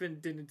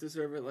happened didn't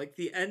deserve it. Like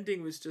the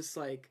ending was just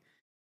like,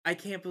 I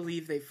can't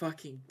believe they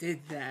fucking did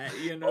that,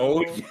 you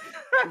know?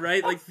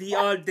 Right? Like the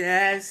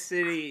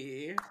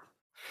audacity.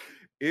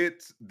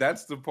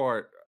 That's the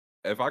part.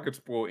 If I could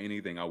spoil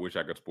anything, I wish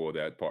I could spoil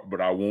that part, but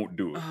I won't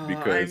do it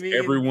because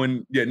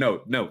everyone. Yeah,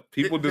 no.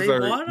 People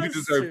deserve. You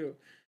deserve. To.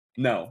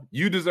 No,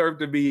 you deserve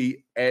to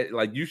be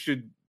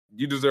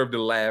You deserve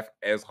to laugh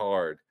as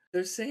hard.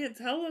 They're saying,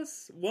 "Tell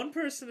us." One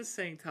person is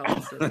saying, "Tell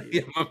us."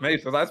 Yeah, my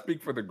mate. So I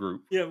speak for the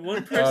group. Yeah,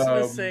 one person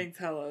is saying,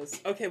 "Tell us."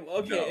 Okay, well,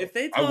 okay. No, if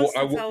they tell us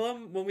to tell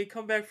them when we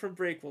come back from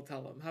break, we'll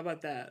tell them. How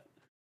about that?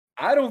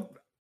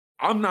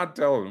 I'm not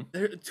telling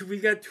them. We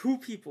got 2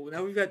 people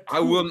now. We've got. 2. I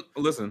will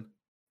listen.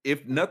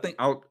 If nothing,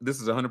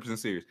 this is 100%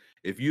 serious.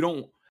 If you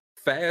don't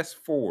fast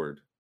forward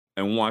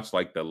and watch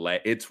like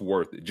it's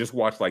worth it. Just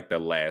watch like the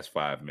last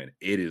 5 minutes.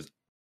 It is,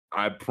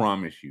 I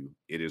promise you,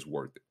 it is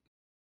worth it.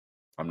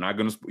 I'm not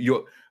gonna.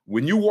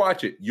 When you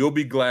watch it, you'll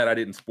be glad I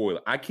didn't spoil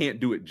it. I can't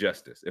do it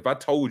justice. If I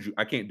told you,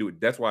 I can't do it.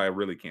 That's why I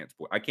really can't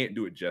spoil. I can't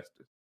do it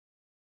justice.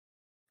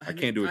 I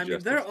can't do it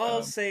justice. They're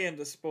all saying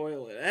to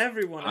spoil it.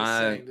 Everyone is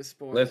saying to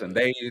spoil it. Listen,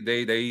 they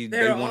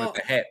wanted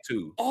the hat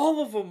too.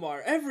 All of them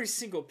are. Every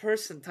single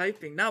person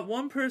typing. Not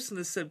one person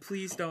has said,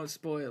 please don't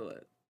spoil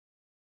it.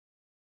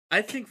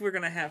 I think we're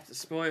going to have to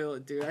spoil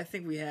it, dude. I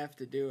think we have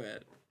to do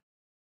it.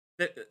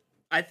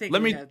 I think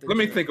Let me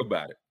think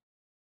about it.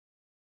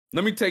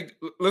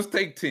 Let's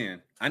take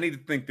 10. I need to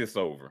think this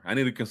over. I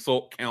need to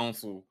consult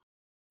counsel.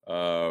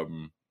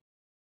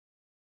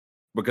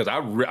 Because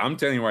I'm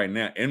telling you right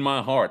now, in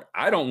my heart,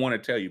 I don't want to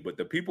tell you, but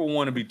the people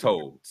want to be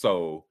told.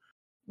 So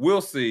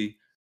we'll see.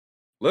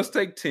 Let's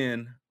take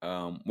 10.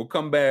 We'll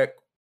come back,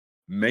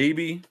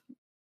 maybe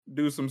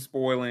do some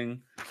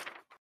spoiling.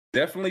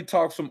 Definitely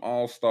talk some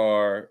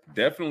All-Star.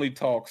 Definitely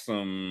talk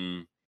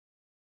some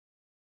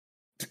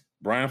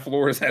Brian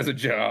Flores has a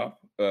job.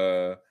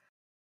 And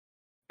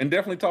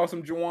definitely talk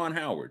some Juwan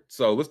Howard.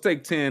 So let's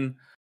take 10.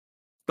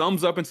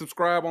 Thumbs up and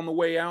subscribe on the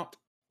way out.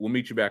 We'll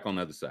meet you back on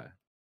the other side.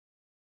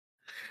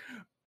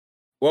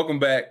 Welcome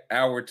back,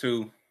 hour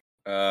 2.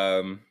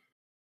 After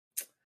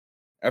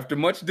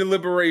much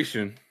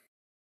deliberation,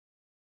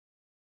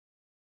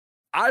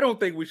 I don't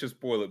think we should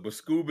spoil it, but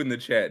Scoob in the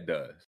chat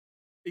does.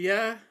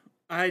 Yeah,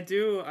 I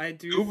do.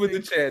 Scoob in the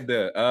chat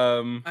does.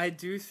 I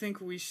do think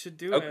we should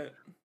do it.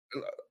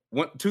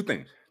 Two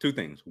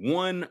things.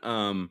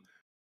 One,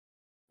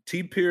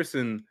 T.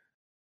 Pearson,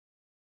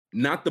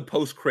 not the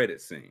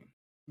post-credit scene.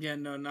 Yeah,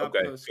 no, not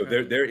okay.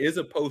 post-credit. So there is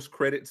a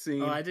post-credit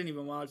scene. Oh, I didn't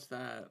even watch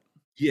that.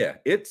 Yeah,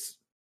 it's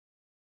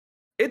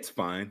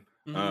fine.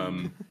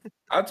 Mm-hmm.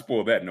 I'd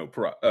spoil that no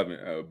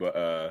problem.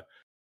 But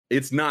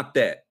it's not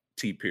that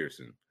T.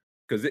 Pearson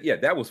because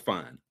that was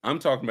fine. I'm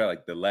talking about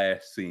like the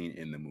last scene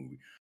in the movie.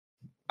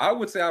 I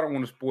would say I don't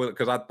want to spoil it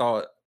because I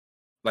thought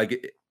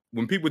like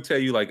when people tell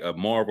you like a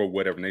Marvel or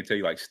whatever, and they tell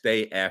you like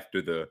stay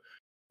after the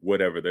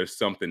whatever, there's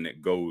something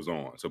that goes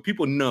on. So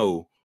people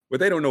know, but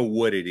they don't know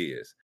what it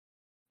is.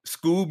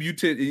 Scoob,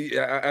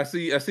 I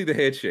see the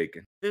head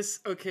shaking.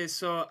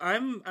 So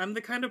I'm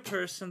the kind of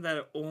person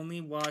that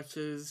only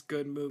watches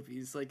good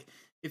movies. Like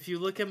if you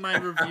look at my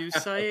review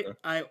site,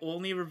 I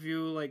only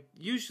review like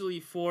usually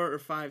 4 or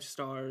 5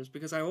 stars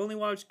because I only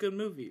watch good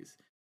movies.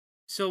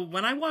 So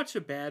when I watch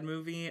a bad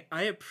movie,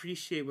 I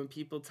appreciate when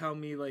people tell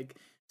me like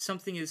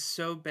something is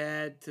so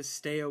bad to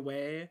stay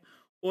away,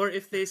 or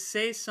if they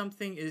say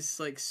something is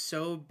like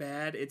so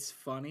bad it's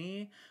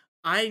funny.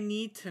 I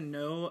need to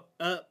know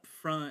up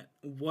front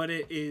what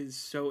it is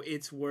so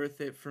it's worth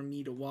it for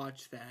me to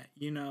watch that,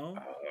 you know?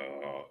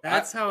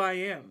 That's how I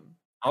am.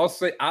 I'll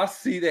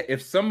see that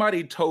if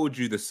somebody told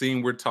you the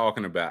scene we're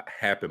talking about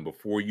happened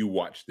before you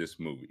watched this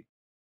movie,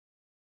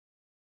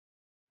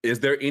 is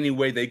there any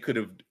way they could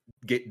have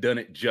done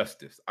it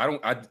justice? I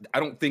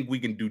don't think we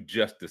can do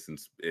justice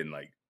in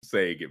like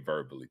saying it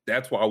verbally.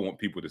 That's why I want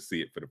people to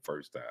see it for the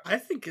first time. I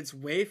think it's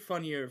way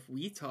funnier if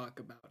we talk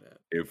about it.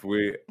 If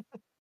we,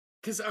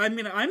 because I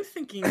mean, I'm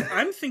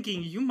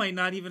thinking you might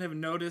not even have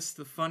noticed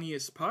the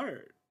funniest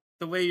part,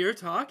 the way you're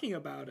talking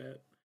about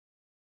it.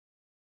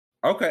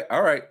 Okay,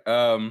 all right.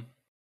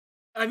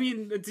 I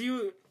mean, do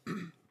you?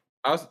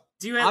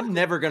 I'm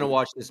never gonna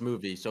watch this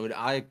movie, so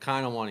I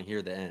kind of want to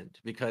hear the end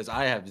because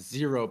I have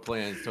zero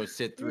plans to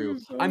sit through.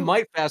 I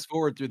might fast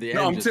forward through the end.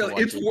 I'm telling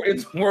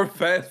it's more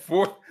fast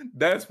forward.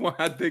 That's why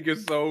I think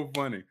it's so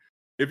funny.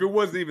 If it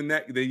wasn't even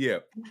that, then yeah,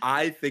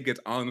 I think it's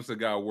honest to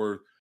God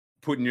worth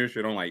putting your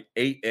shit on like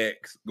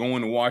 8x,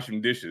 going to wash some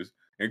dishes,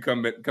 and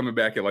coming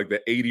back at like the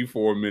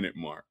 84-minute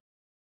mark.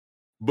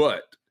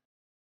 But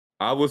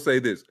I will say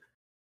this.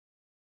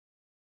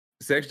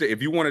 Sexta,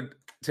 if you want to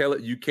tell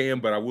it, you can,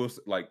 but I will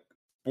like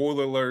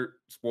spoiler alert,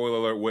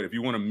 what if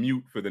you want to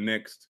mute for the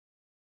next,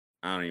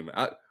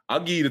 I'll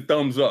give you the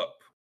thumbs up.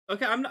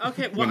 Okay, I'm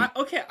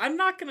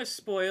not gonna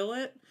spoil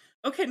it.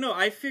 Okay, no,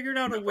 I figured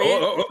out a way.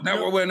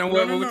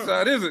 Which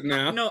side is it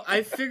now? No,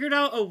 I figured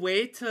out a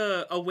way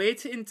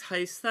to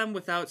entice them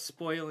without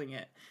spoiling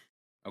it.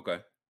 Okay.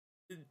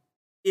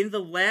 In the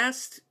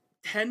last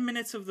 10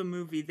 minutes of the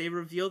movie, they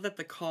reveal that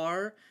the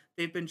car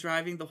they've been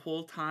driving the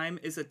whole time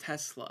is a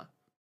Tesla.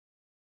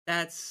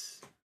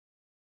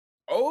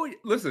 Oh,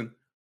 listen,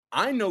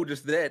 I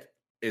noticed that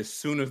as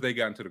soon as they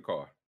got into the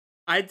car.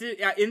 I did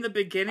in the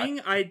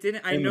beginning. I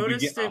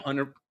noticed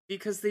it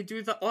because they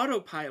do the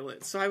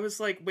autopilot. So I was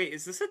like, "Wait,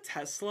 is this a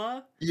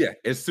Tesla?" Yeah.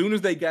 As soon as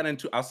they got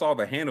into, I saw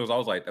the handles. I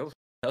was like, "That was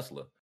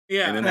Tesla."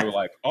 Yeah. And then they were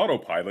like,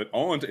 "Autopilot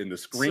on," and the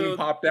screen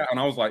popped out, and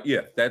I was like,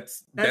 "Yeah,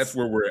 that's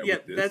where we're at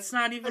with this." That's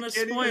not even a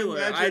spoiler.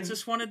 I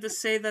just wanted to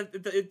say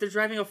that they're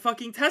driving a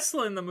fucking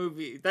Tesla in the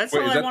movie. That's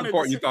all I wanted to say. Is that the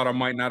part you thought I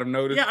might not have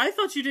noticed? Yeah, I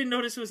thought you didn't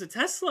notice it was a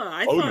Tesla.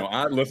 I know.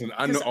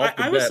 I know.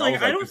 I was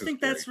like, I don't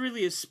think that's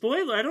really a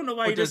spoiler. I don't know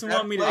why he doesn't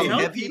want me to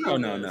tell people.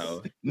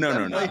 No.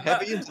 Play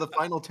heavy into the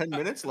final 10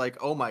 minutes. Like,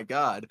 oh my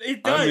god,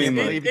 it does.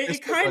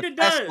 It kind of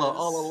does. Tesla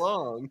all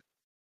along.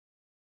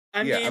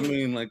 I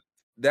mean, like.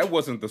 That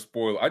wasn't the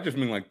spoiler. I just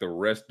mean like the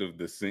rest of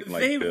the scene.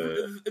 Like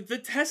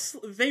the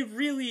Tesla. They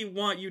really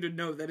want you to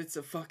know that it's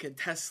a fucking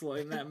Tesla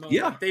in that moment.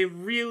 Yeah, they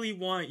really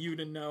want you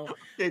to know.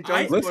 Okay,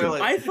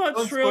 I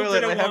thought Trill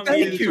didn't want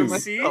me to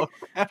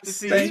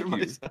see. Thank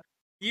you.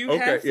 You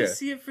have to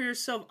see it for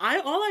yourself.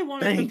 All I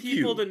wanted the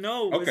people to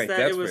know was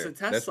that it was a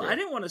Tesla. I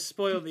didn't want to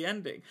spoil the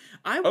ending.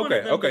 I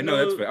wanted them to know.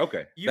 That's fair.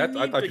 Okay, you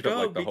need to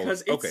go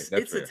because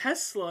it's a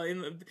Tesla.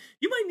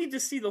 You might need to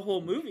see the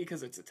whole movie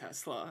because it's a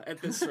Tesla at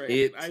this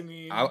rate.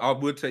 I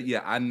would tell you,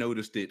 I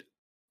noticed it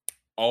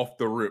off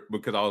the rip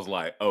because I was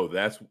like, oh,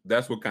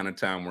 that's what kind of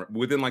time we're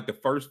within. Like the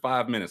first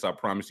 5 minutes, I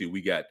promise you,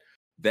 we got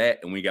that,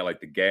 and we got like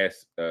the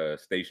gas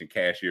station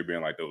cashier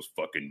being like those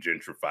fucking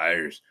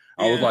gentrifiers.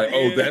 I was like,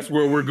 oh, that's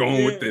where we're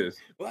going with this.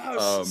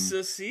 Wow.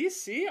 So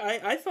see,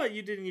 I thought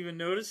you didn't even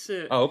notice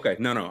it. Oh, okay.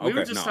 No. We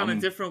were just on a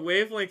different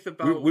wavelength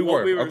about what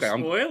we were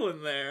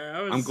spoiling there.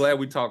 I'm glad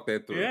we talked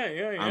that through.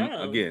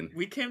 Yeah. Again,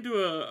 we came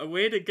to a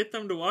way to get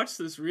them to watch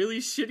this really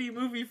shitty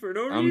movie for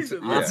no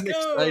reason. Let's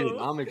go.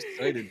 I'm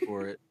excited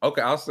for it.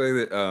 Okay, I'll say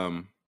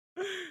that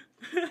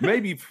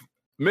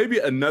maybe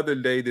another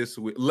day this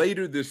week,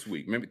 later this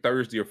week, maybe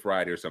Thursday or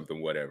Friday or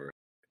something, whatever.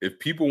 If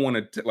people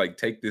want to like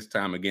take this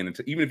time again, and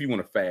even if you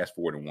want to fast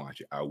forward and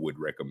watch it, I would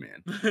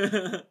recommend.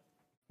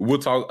 We'll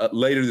talk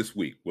later this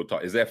week. We'll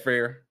talk. Is that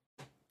fair?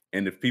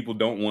 And if people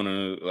don't want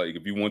to, like,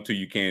 if you want to,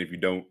 you can. If you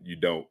don't, you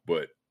don't.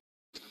 But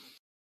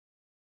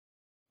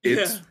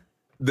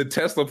the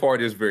Tesla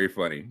part is very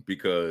funny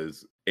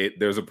because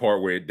there's a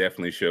part where it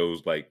definitely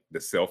shows like the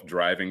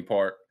self-driving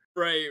part.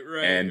 Right.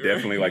 And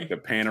definitely like the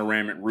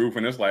panoramic roof.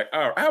 And it's like,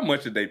 oh, how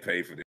much did they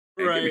pay for this?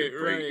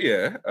 Right.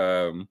 Yeah.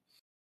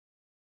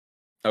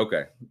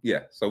 Okay.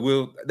 Yeah.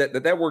 So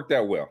that worked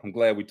out well. I'm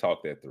glad we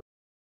talked that through.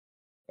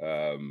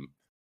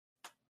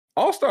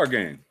 All-Star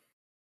Game.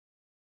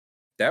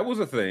 That was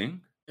a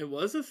thing. It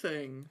was a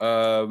thing.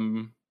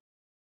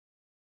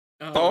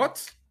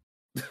 Thoughts?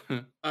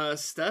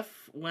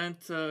 Steph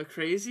went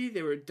crazy.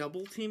 They were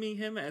double teaming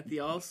him at the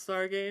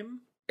All-Star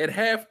Game. At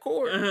half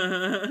court.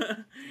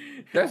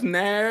 That's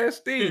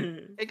nasty.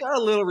 It got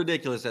a little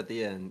ridiculous at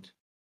the end.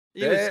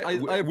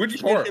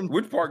 Which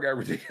part got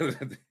ridiculous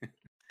at the end?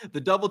 The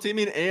double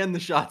teaming and the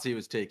shots he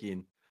was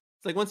taking.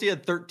 It's like once he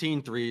had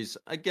 13 threes,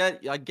 I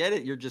get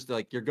it. You're just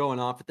like, you're going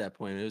off at that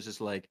point. It was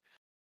just like,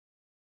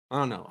 I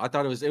don't know. I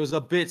thought it was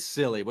a bit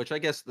silly, which I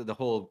guess the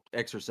whole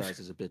exercise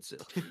is a bit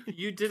silly.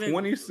 You didn't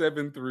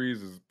 27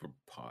 threes is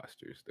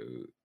preposterous,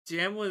 dude.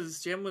 Jam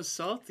was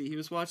salty. He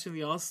was watching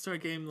the All-Star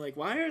Game like,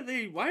 why are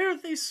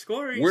they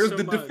scoring? Where's so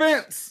the much?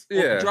 defense?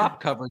 Well, drop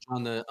coverage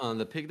on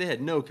the pick. They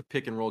had no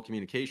pick and roll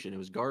communication. It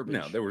was garbage.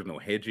 No, there was no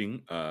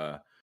hedging.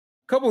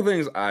 Couple of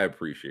things I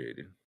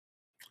appreciated.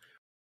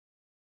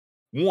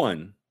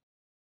 One,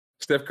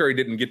 Steph Curry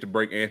didn't get to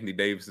break Anthony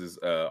Davis's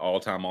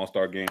all-time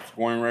All-Star Game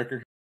scoring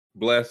record.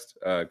 Blessed,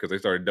 because they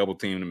started double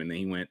teaming him, and then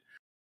he went.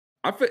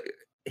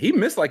 He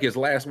missed like his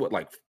last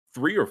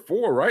 3 or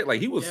 4, right? Like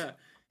he was. Yeah.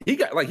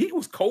 he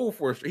was cold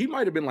for he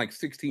might have been like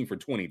 16 for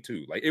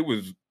 22. Like it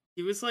was.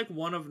 He was like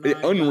 1 of 9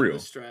 unreal on the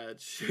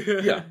stretch.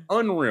 Yeah,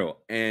 unreal.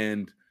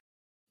 And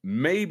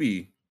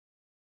maybe,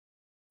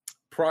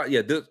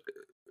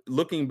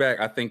 looking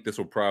back, I think this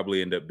will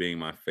probably end up being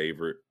my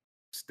favorite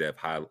Steph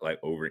highlight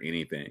over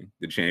anything.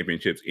 The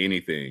championships,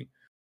 anything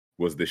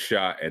was the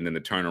shot, and then the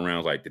turnaround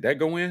was like, did that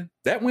go in?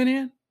 That went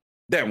in?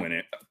 That went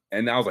in.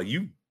 And I was like,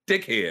 you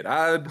dickhead.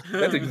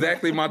 That's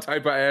exactly my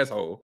type of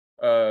asshole.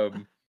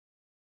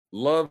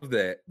 Love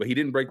that, but he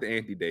didn't break the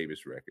Anthony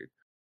Davis record.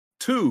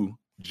 2,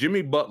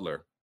 Jimmy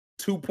Butler,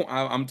 2 points.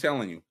 I'm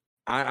telling you,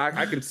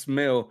 I can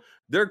smell.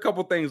 There are a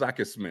couple things I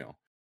can smell.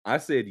 I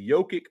said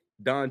Jokic,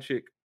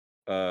 Doncic,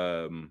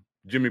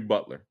 Jimmy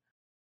Butler.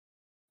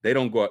 They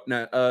don't go up.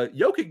 Now,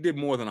 Jokic did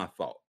more than I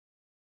thought.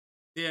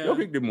 Yeah.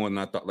 Jokic did more than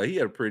I thought. Like,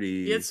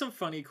 he had some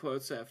funny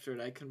quotes after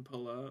it I can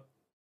pull up.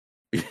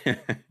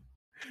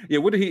 Yeah,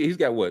 what did he's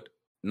got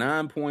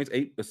 9 points,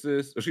 8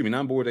 assists. Excuse me,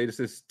 9 boards, 8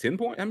 assists, 10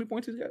 points. How many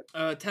points he's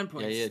got? 10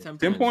 points. Yeah,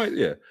 10 points,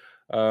 yeah.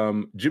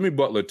 Jimmy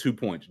Butler, 2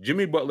 points.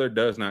 Jimmy Butler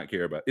does not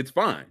care about it. It's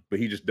fine, but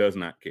he just does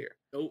not care.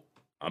 Nope.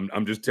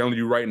 I'm just telling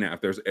you right now,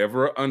 if there's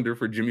ever an under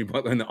for Jimmy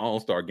Butler in the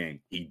All-Star game,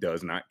 he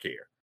does not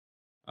care.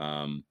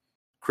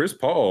 Chris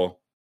Paul.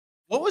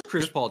 What was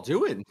Chris Paul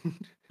doing?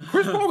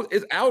 Chris Paul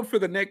is out for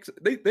the next.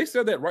 They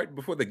said that right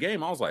before the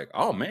game. I was like,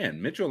 oh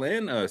man, Mitchell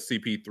and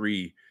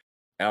CP3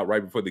 out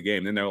right before the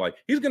game. Then they're like,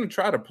 he's going to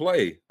try to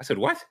play. I said,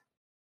 what?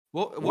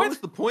 Well, what was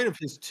the point of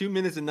his 2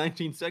 minutes and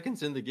 19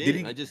 seconds in the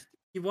game?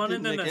 He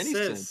wanted an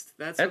assist.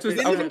 That's what he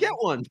didn't even get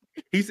one.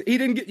 He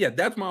didn't get. Yeah,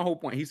 that's my whole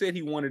point. He said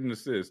he wanted an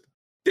assist,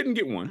 didn't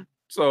get one.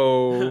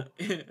 So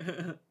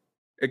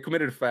it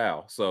committed a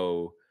foul.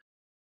 So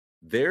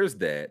there's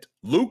that.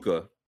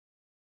 Luka,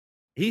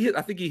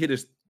 I think he hit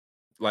his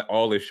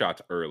all his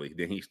shots early.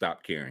 Then he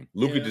stopped caring.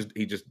 Luka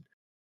he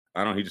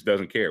just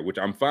doesn't care, which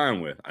I'm fine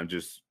with. I'm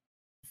just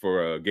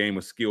for a game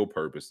of skill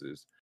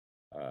purposes.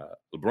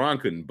 LeBron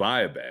couldn't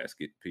buy a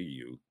basket.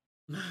 PU.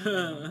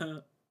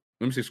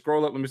 Let me see.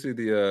 Scroll up. Let me see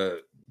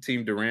the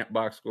Team Durant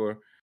box score.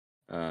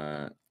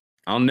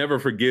 I'll never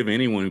forgive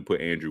anyone who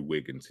put Andrew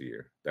Wiggins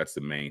here. That's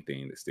the main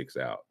thing that sticks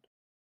out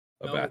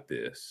about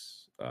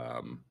this.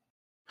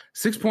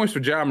 6 points for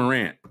Ja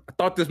Morant. I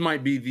thought this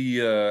might be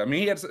the.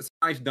 He had a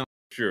nice dunk,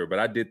 sure, but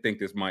I did think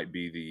this might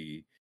be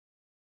the.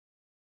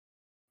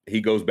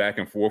 He goes back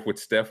and forth with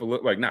Steph a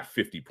little, not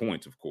 50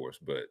 points, of course,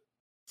 but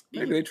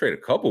maybe they trade a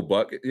couple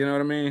buckets. You know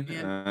what I mean?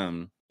 Yeah.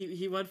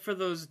 He went for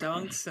those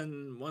dunks,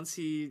 and once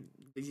he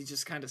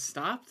just kind of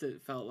stopped.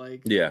 It felt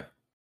like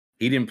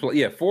he didn't play.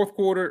 Yeah, fourth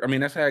quarter.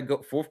 That's how it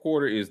go. Fourth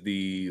quarter is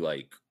the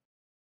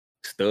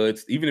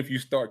studs. Even if you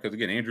start, because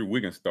again, Andrew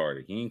Wiggins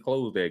started. He ain't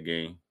closed that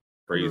game.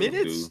 Crazy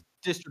minutes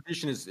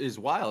distribution is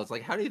wild. It's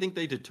like, how do you think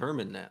they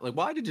determine that? Like,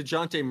 why did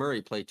DeJounte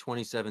Murray play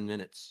 27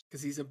 minutes?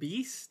 Because he's a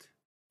beast.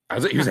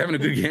 He was having a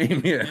good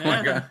game. Yeah. Oh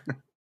my God.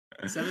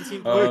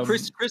 17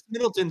 points. Chris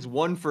Middleton's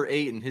 1 for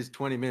 8 in his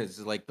 20 minutes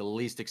is the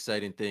least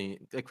exciting thing.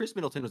 Chris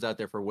Middleton was out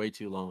there for way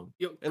too long.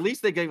 At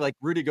least they gave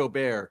Rudy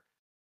Gobert.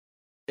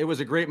 It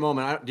was a great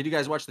moment. Did you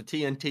guys watch the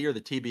TNT or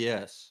the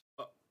TBS?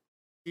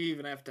 Do you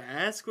even have to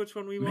ask which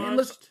one we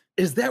watched?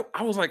 Is that?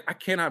 I was like, I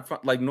cannot find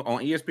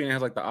on ESPN it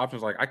has the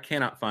options. I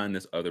cannot find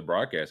this other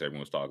broadcast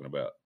everyone's talking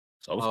about.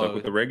 So I was stuck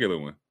with the regular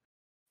one.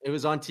 It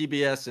was on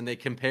TBS, and they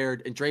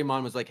compared, and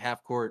Draymond was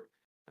half court.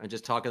 And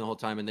just talking the whole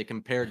time, and they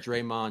compared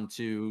Draymond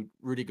to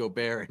Rudy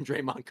Gobert, and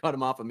Draymond cut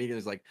him off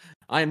immediately. He's like,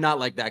 I am not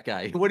like that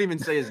guy. He wouldn't even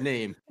say his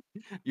name.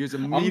 He was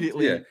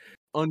immediately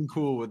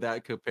uncool with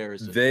that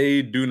comparison.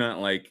 They do not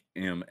like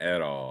him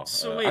at all.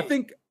 So wait, I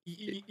think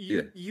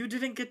you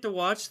didn't get to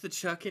watch the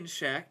Chuck and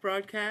Shaq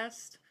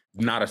broadcast?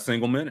 Not a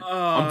single minute.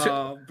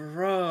 Oh,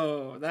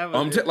 bro, that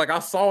was I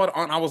saw it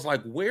on. I was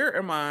like, where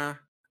am I?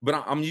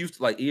 But I'm used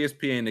to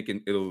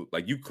ESPN. It'll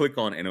you click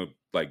on it and it'll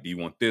do you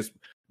want this?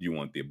 Do you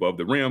want the above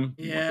the rim?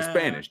 Do you want the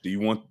Spanish? Do you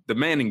want the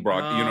Manning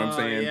broadcast? You know what I'm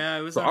saying? Yeah,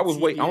 it was. So I was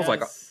waiting. I was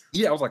like,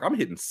 I'm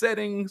hitting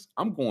settings.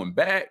 I'm going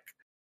back.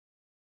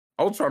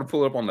 I was trying to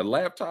pull it up on the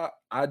laptop.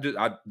 I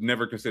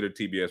never considered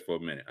TBS for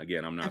a minute.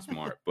 Again, I'm not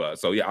smart, but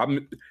I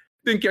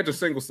didn't catch a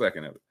single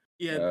second of it.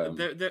 Yeah,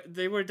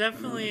 they were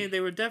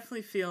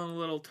definitely feeling a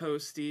little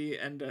toasty,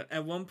 and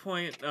at one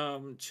point,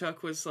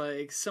 Chuck was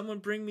like, "Someone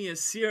bring me a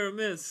Sierra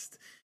Mist."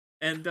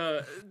 And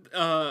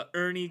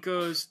Ernie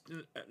goes,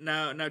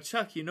 now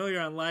Chuck,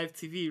 you're on live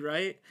TV,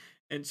 right?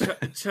 And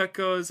Chuck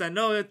goes, I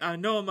know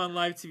I'm on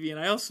live TV, and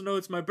I also know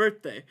it's my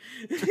birthday.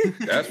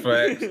 That's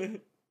facts.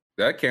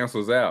 That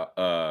cancels out.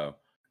 Now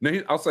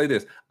I'll say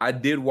this: I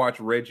did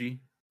watch Reggie.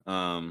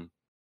 I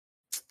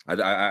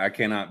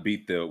cannot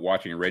beat the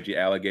watching Reggie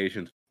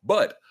allegations.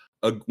 But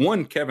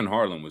one, Kevin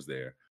Harlan was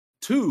there.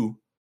 2,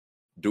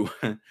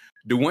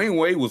 Dwayne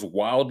Wade was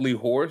wildly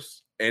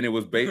hoarse. And it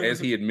was as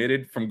he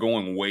admitted from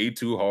going way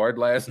too hard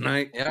last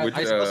night. Yeah,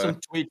 I saw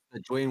some tweets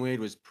that Dwayne Wade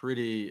was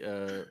pretty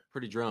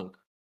drunk,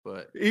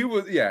 but he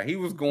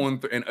was going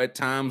through. And at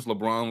times,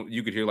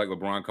 you could hear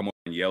LeBron come up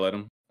and yell at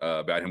him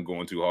about him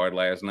going too hard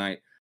last night.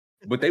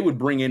 but they would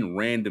bring in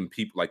random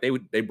people. Like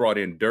they brought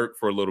in Dirk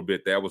for a little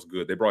bit. That was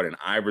good. They brought in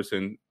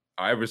Iverson.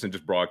 Iverson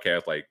just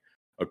broadcast like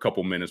a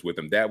couple minutes with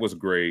him. That was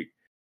great.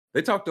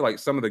 They talked to like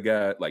some of the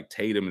guys like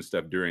Tatum and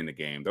stuff during the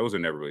game. Those are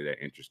never really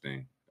that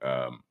interesting.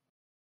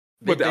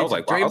 But I was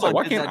like,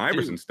 why can't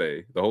Iverson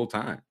stay the whole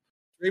time?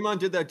 Draymond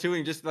did that too. And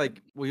he just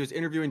like, he was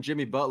interviewing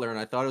Jimmy Butler, and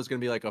I thought it was going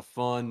to be like a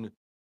fun,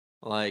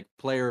 like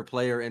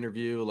player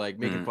interview, like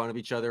making fun of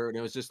each other. And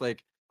it was just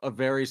like a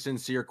very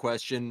sincere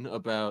question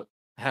about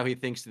how he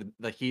thinks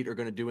the Heat are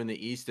going to do in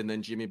the East. And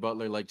then Jimmy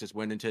Butler like just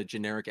went into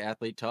generic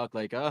athlete talk,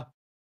 like,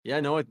 yeah,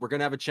 no, we're going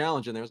to have a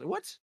challenge. And there was like,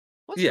 what's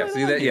yeah,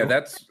 see that? Yeah,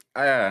 that's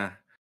yeah,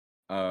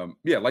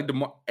 like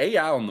the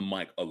AI on the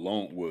mic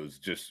alone was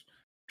just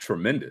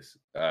tremendous.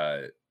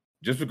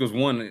 Just because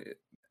one,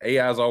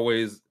 AI is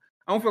always,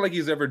 I don't feel like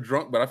he's ever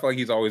drunk, but I feel like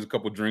he's always a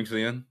couple drinks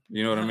in.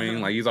 You know what I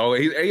mean? Like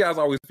AI's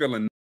always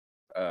feeling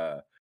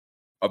I'll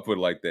put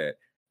it like that.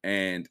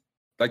 And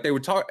like they were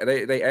talking,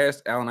 they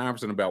asked Allen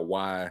Iverson about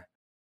why,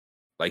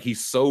 like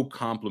he's so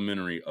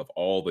complimentary of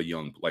all the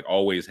young, like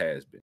always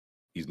has been.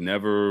 He's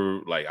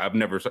never like, I've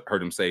never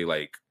heard him say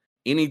like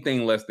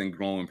anything less than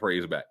glowing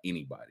praise about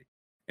anybody.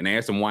 And they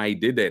asked him why he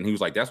did that, and he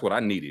was like, "That's what I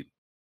needed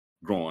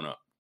growing up.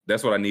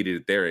 That's what I needed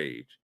at their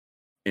age,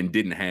 and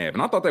didn't have."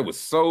 And I thought that was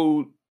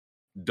so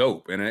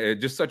dope, and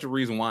it's just such a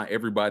reason why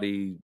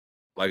everybody,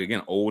 like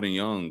again, old and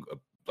young,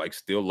 like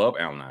still love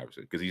Allen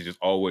Iverson because he's just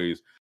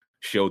always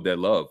showed that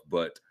love.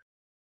 But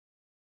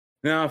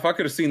now, if I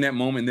could have seen that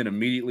moment and then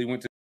immediately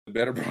went to the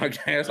better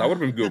broadcast, I would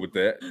have been good with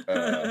that.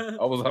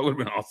 I would have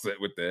been all set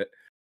with that.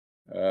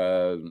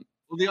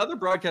 Well, the other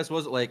broadcast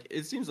wasn't like,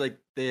 it seems like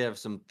they have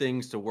some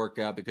things to work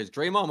out because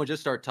Draymond would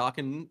just start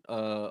talking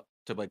to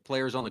like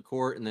players on the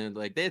court, and then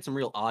like they had some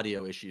real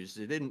audio issues.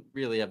 They didn't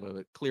really have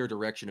a clear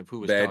direction of who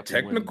was bad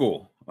talking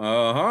technical.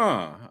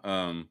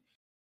 Also,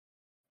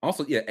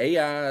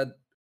 yeah,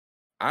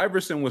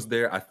 Iverson was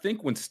there. I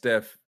think when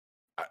Steph,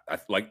 I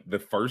like the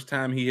first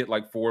time he hit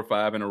like 4 or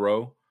 5 in a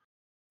row.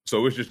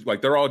 So it's just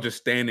like they're all just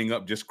standing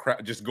up, just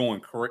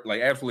going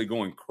like absolutely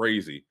going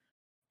crazy.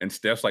 And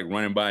Steph's like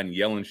running by and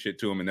yelling shit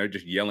to him, and they're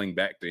just yelling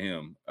back to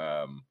him.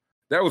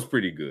 That was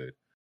pretty good.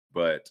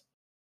 But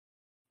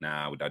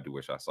nah, I do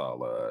wish I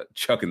saw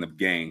Chuck and the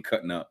gang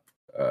cutting up.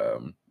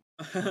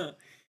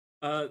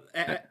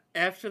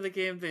 After the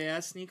game, they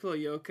asked Nikola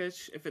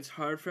Jokic if it's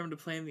hard for him to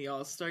play in the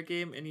All-Star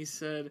game, and he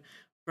said,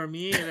 "For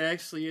me, it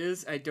actually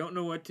is. I don't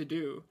know what to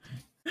do."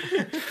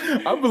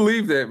 I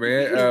believe that,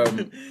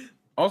 man.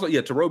 Also,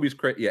 yeah, to Roby's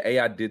credit, yeah,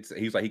 AI did say,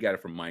 he's like, he got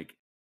it from Mike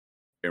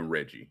and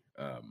Reggie.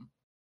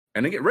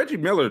 And again, Reggie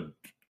Miller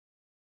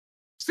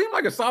seemed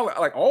like a solid,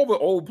 like all the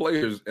old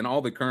players and all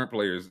the current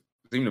players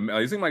he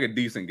seemed like a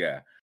decent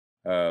guy.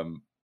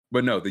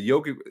 But no, the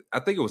Jokic, I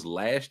think it was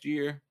last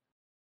year,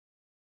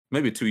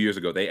 maybe 2 years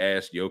ago, they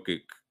asked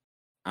Jokic,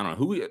 I don't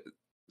know,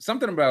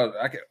 something about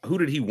who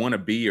did he want to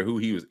be or who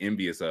he was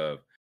envious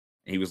of.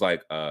 And he was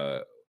like,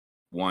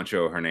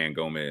 Juancho Hernan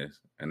Gomez.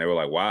 And they were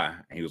like, why?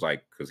 And he was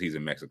like, because he's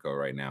in Mexico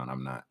right now and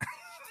I'm not.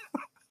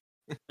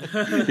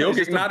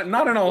 Jokic's not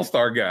an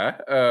all-star guy.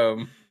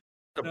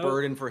 The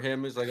burden for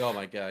him is like, oh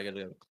my god, I got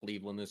to go to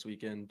Cleveland this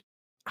weekend.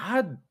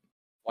 I'd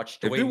watch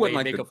Dwayne Wade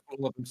make a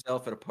fool of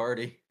himself at a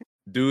party.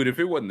 Dude, if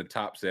it wasn't the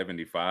top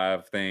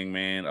 75 thing,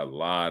 man, a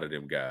lot of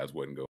them guys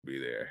wouldn't go be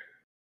there.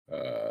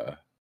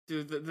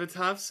 Dude, the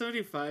top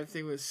 75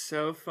 thing was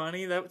so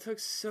funny. That took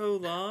so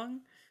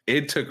long.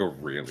 It took a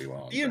really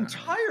long time. The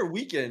entire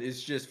weekend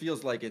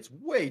feels like it's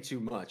way too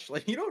much.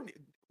 Like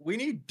we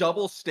need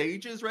double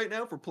stages right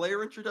now for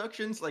player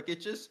introductions. Like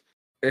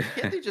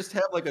can't they just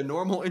have like a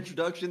normal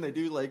introduction? They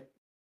do like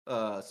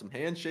some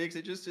handshakes.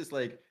 It just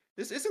like,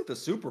 this isn't the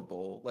Super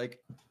Bowl. Like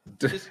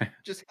just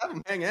have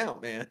them hang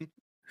out, man.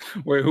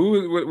 Wait,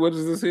 what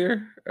is this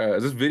here?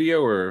 Is this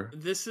video or?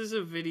 This is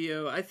a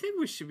video. I think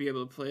we should be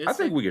able to play it. I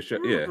think we could show.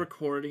 Yeah,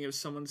 recording of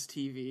someone's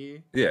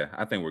TV. Yeah,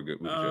 I think we're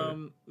good. We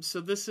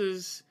so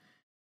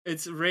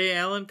it's Ray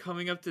Allen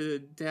coming up to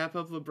dap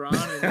up LeBron,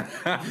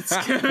 and it's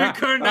Kevin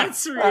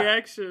Garnett's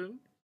reaction.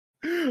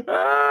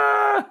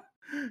 KG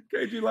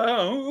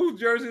whose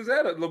jersey is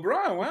that?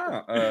 LeBron.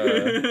 Wow.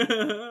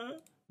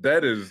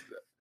 That is.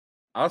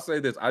 I'll say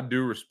this. I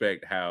do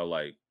respect how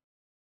like,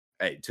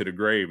 hey, to the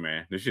grave,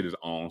 man. This shit is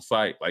on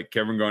site. Like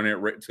Kevin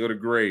Garnett to the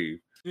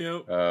grave.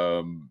 Yep.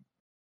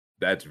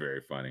 That's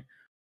very funny.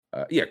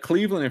 Yeah,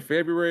 Cleveland in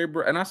February,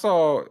 bro. And I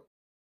saw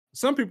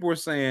some people were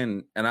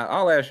saying, and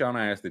I'll ask y'all and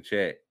I ask the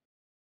chat.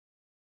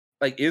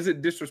 Like, is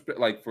it disrespect?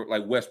 Like for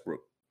like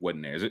Westbrook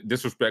wasn't there? Is it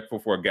disrespectful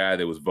for a guy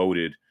that was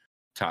voted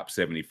top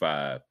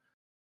 75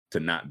 to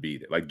not be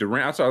there? Like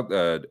Durant, I saw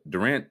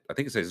Durant. I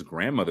think it says his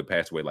grandmother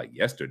passed away like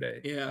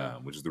yesterday. Yeah,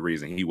 which is the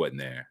reason he wasn't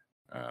there.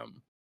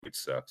 Which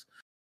sucks.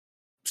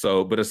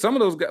 So, but if some of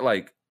those guys,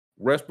 like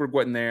Westbrook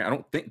wasn't there. I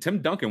don't think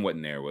Tim Duncan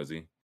wasn't there, was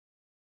he?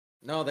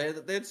 No, they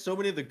had so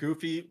many of the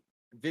goofy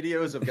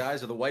videos of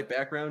guys with a white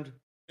background.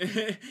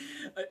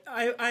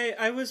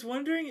 I was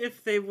wondering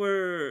if they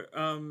were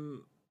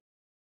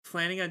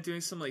planning on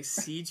doing some like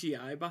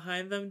CGI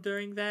behind them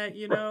during that,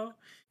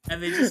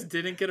 and they just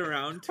didn't get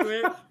around to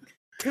it.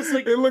 Because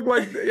like it looked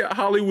like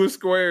Hollywood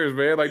Squares,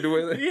 man. Like the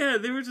way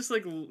they were just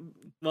like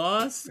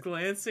lost,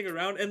 glancing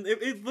around, and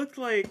it looked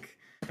like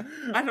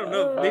I don't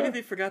know. Maybe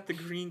they forgot the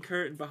green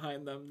curtain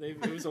behind them.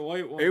 It was a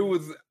white one. It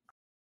was.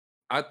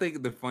 I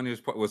think the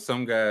funniest part was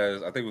some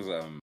guys. I think it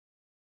was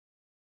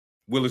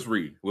Willis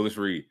Reed.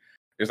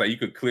 It's like you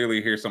could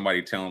clearly hear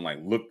somebody tell him like,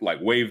 look, like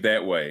wave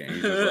that way, and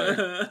he's just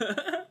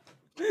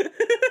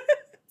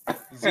like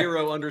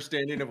zero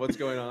understanding of what's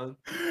going on.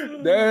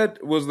 That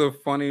was the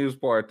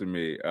funniest part to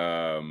me.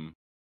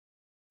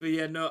 But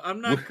yeah, no, I'm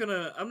not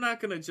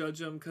gonna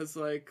judge him because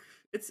like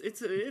it's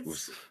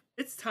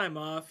time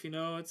off, you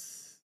know.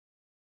 It's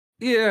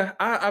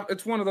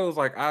one of those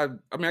like I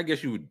mean I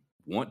guess you would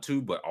want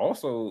to, but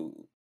also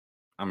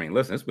I mean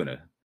listen, it's been I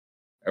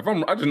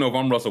just know if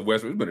I'm Russell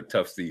Westbrook, it's been a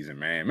tough season,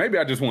 man. Maybe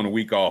I just want a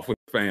week off with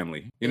the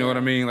family. You know what I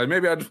mean? Like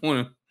maybe I just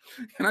want to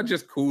can I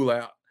just cool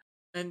out?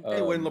 And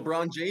when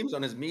LeBron James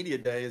on his media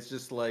day is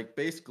just like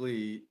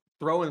basically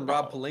throwing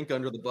Rob Pelinka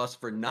under the bus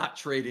for not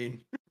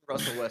trading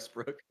Russell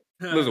Westbrook.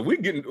 Listen, we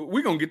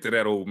gonna get to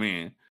that old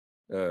man.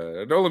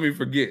 Don't let me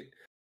forget.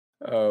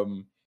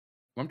 I'm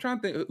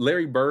trying to think.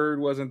 Larry Bird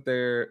wasn't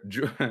there.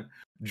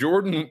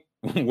 Jordan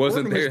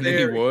wasn't there, and then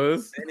he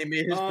was. And he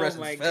made his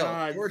presence felt.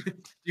 God. Jordan,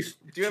 do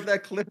you have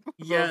that clip?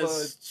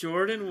 Yes,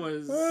 Jordan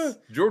was.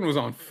 Jordan was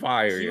on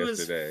fire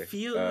yesterday.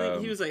 He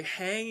was like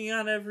hanging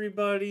on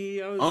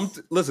everybody.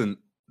 Listen,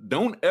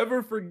 don't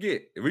ever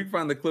forget. If we can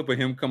find the clip of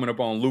him coming up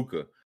on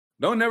Luka,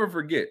 don't ever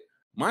forget.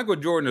 Michael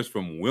Jordan is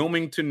from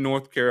Wilmington,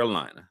 North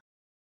Carolina.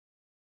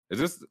 Is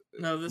this?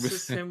 No, this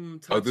is him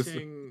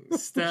touching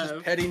Steph.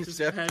 Just petting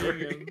Steph.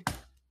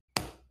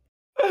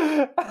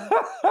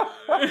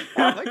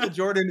 Michael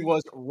Jordan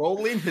was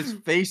rolling his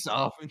face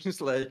off and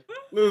just like,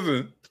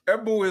 listen,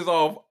 that boy is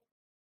off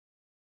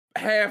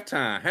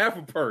halftime, half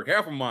a perk,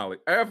 half a molly,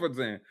 half a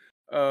Zan.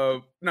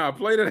 I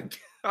played it.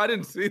 I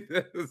didn't see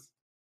this.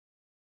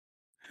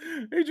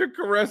 He's just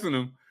caressing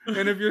him.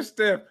 And if you're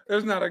Steph,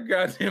 there's not a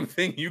goddamn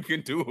thing you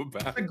can do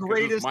about it. The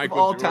greatest of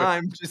all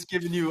time, just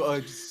giving you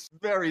a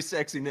very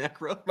sexy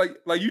neck rub.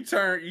 Like you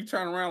turn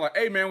around like,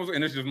 hey man,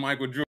 and it's just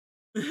Michael Jordan.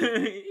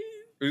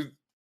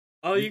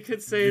 All you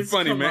could say is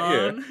funny,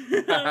 man.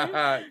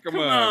 Yeah. come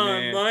on,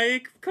 man.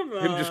 Mike. Come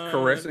on. Him just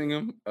caressing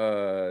him.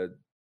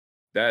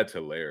 That's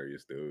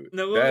hilarious, dude.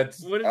 No,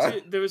 what did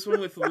you? There was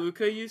one with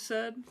Luka. You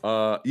said.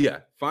 Yeah.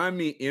 Find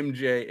me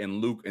MJ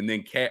and Luke, and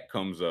then Cat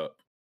comes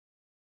up,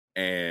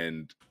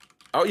 and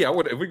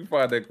if we can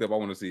find that clip, I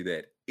want to see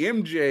that.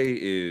 MJ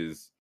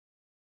is.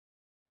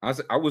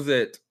 I was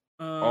at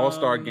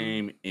All-Star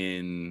game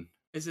in.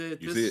 Is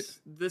it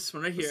this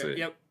one right here?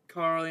 Yep.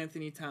 Karl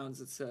Anthony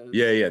Towns, it says.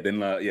 Yeah.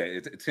 Then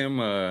it's him.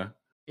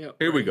 Yep,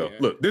 here we go. Here.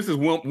 Look, this is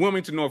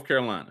Wilmington, North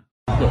Carolina.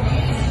 Look,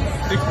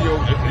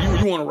 60-year-old.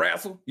 You want to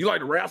wrestle? You like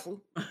to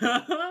wrestle?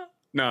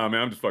 Nah,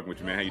 man, I'm just fucking with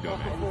you, man. How you doing,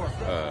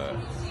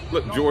 man?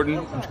 Look, Jordan,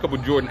 a couple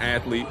Jordan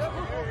athletes.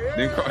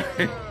 Then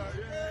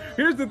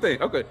here's the thing.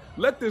 Okay,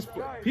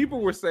 people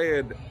were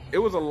saying it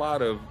was a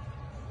lot of.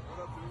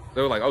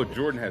 They were like, "Oh,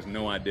 Jordan has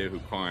no idea who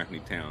Karl Anthony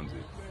Towns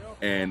is,"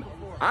 and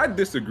I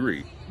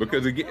disagree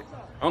because again.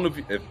 I don't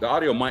know if the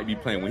audio might be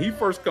playing. When he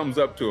first comes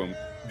up to him,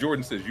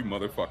 Jordan says, "You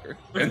motherfucker,"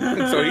 and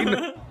so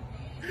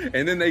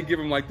and then they give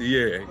him like the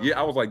yeah.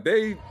 I was like,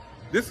 there's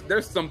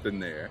something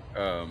there.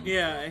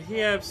 Yeah, he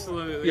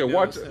absolutely. Yeah,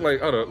 watch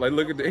like hold on, like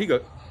look at he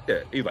goes,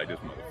 yeah, he's like this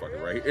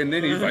motherfucker, right? And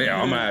then he's like,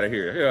 yeah, I'm out of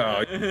here.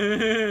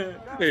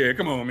 Yeah,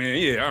 come on, man.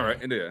 Yeah, all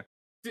right, and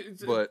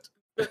but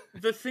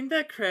the thing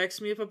that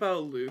cracks me up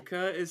about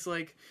Luka is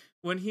like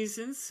when he's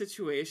in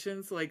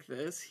situations like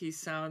this, he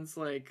sounds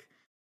like.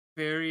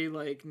 Very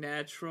like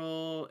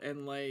natural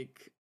and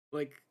like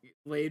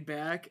laid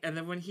back, and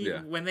then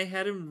when they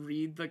had him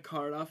read the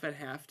card off at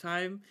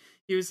halftime,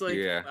 he was like,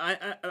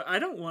 I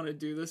don't want to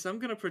do this. I'm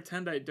gonna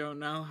pretend I don't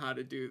know how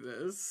to do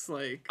this.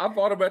 Like I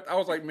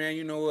was like, man,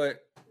 you know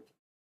what?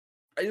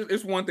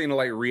 It's one thing to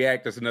like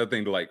react. It's another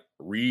thing to like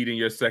read in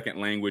your second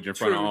language in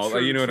front of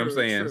all. You know what I'm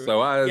saying? True. So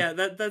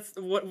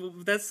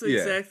that's the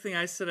exact thing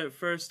I said at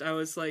first. I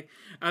was like,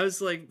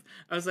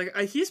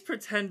 he's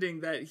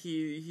pretending that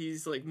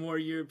he's like more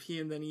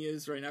European than he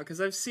is right now because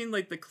I've seen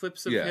like the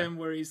clips of him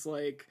where he's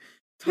like.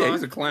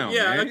 He's a clown.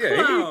 Yeah, man.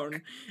 A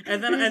clown.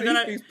 And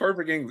then he's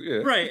perfect English. Yeah.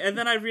 Right, and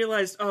then I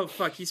realized, oh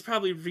fuck, he's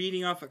probably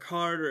reading off a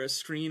card or a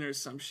screen or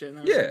some shit.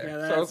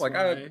 So I was like,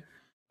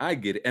 I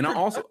get it, and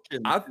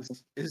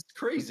it's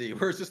crazy.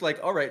 Where it's just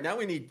like, all right, now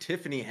we need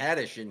Tiffany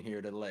Haddish in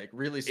here to like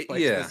really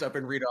spice this up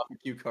and read off a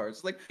few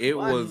cards. Like,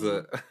 why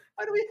do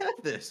we have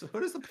this?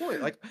 What is the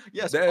point? Like,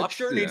 yes,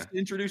 Usher needs to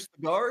introduce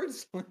the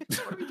guards. What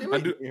are we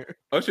doing here?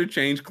 Usher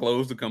changed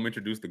clothes to come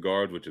introduce the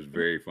guards, which is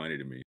very funny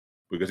to me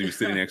because he was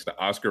sitting next to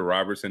Oscar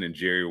Robertson and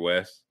Jerry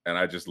West, and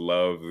I just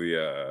love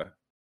the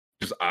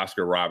just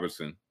Oscar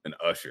Robertson and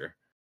Usher,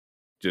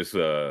 just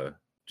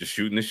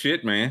shooting the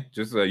shit, man.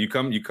 Just you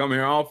come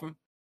here often.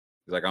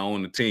 He's like, I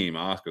own the team.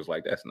 Oscar's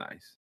like, that's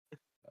nice.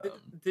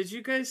 Did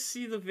you guys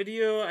see the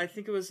video? I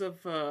think it was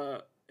of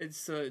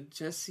It's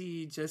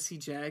Jesse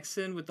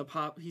Jackson with the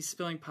pop. He's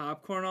spilling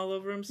popcorn all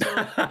over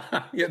himself.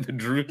 Yeah, the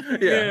Drew.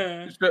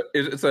 Yeah,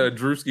 it's a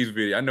Drewski's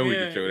video. I know we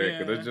can show that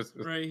because it's just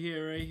right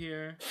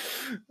here.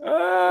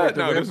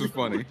 No, this is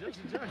funny.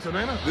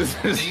 This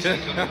is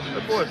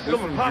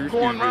spilling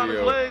popcorn around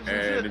his legs,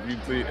 and if you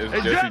see,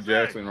 it's Jesse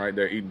Jackson right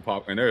there eating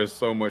popcorn, and there is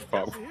so much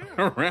popcorn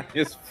around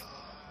his.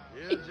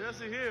 Yeah,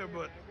 Jesse here,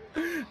 but.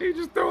 He's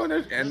just throwing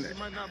it, and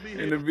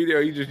in the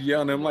video, he just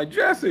yelling at him like,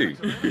 Jesse.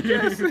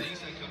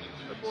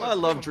 I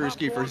love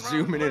Drewski for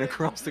zooming in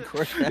across the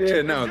court.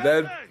 Yeah, no,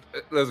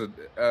 listen,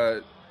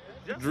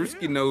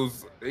 Drewski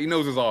knows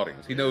his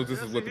audience. He knows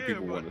this is what the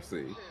people want to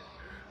see.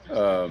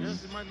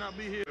 Jesse might not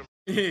be here.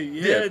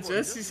 Yeah,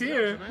 Jesse's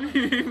here.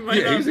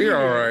 He's here,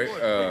 all right.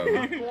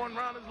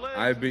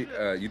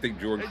 You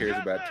think Jordan cares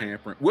about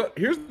tampering? Well,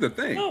 here's the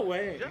thing. No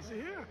way.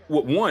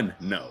 Well, one,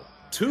 no.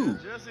 Two,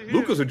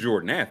 Luka's a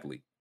Jordan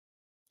athlete.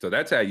 So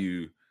that's how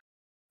you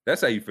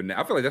finesse.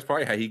 I feel like that's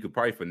probably how he could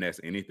probably finesse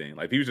anything.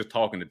 Like if he was just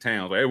talking to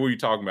Towns, like, hey, what are you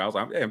talking about? I was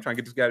like, hey, I'm trying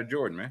to get this guy to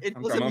Jordan, man.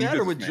 It doesn't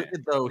matter with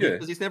Jordan, though,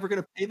 because he's never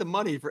going to pay the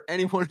money for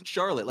anyone in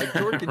Charlotte. Like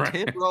Jordan can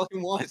tamper all he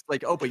wants.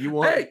 Like, oh, but you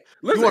want a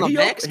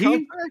max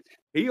contract?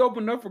 He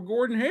opened up for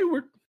Gordon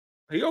Hayward.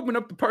 He opened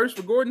up the purse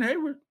for Gordon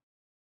Hayward.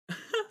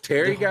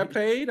 Terry got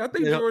paid. I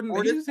think Jordan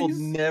will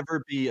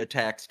never be a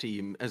tax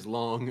team as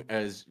long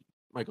as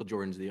Michael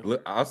Jordan's the owner.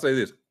 Look, I'll say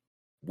this.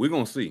 We're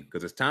going to see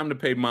because it's time to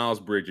pay Miles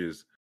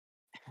Bridges.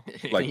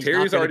 Like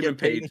Terry's already been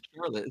paid.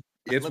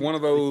 It's one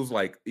of those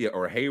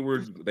or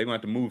Hayward, they're going to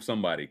have to move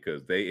somebody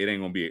because it ain't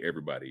going to be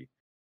everybody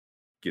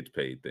gets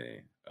paid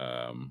thing.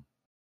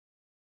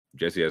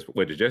 Does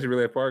Jesse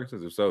really have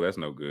Parkinson's? If so, that's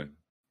no good.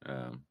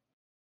 Yeah,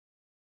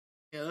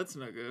 that's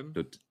no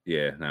good.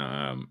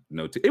 No,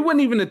 it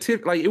wasn't even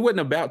it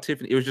wasn't about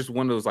Tiffany. It was just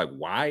one of those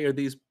why are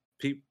these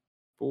people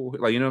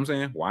you know what I'm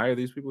saying? Why are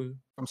these people?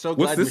 I'm so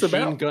glad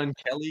Machine Gun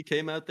Kelly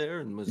came out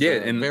there and was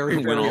and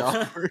very, very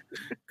awkward.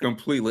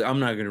 Completely. I'm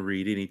not gonna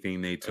read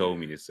anything they told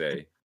me to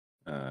say.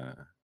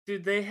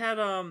 Dude, they had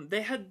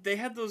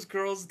those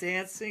girls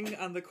dancing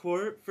on the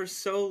court for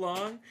so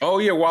long. Oh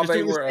yeah, while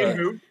they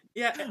were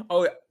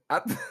Oh yeah.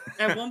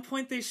 At one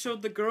point they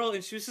showed the girl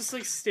and she was just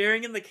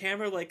staring in the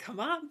camera like,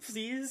 come on,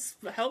 please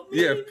help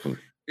me. Yeah,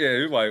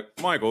 he was like,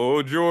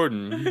 Michael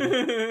Jordan.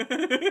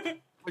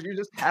 Were you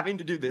just having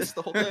to do this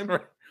the whole time?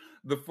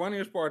 The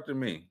funniest part to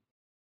me.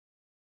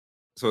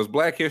 So it's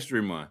Black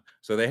History Month.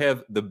 So they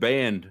have the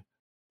band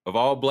of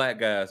all black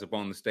guys up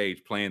on the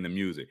stage playing the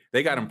music.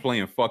 They got them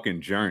playing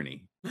fucking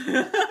Journey.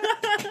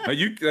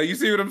 You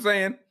see what I'm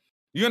saying?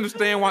 You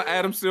understand why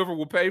Adam Silver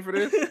will pay for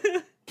this?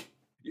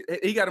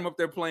 He got him up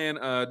there playing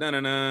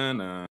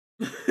na-na-na-na.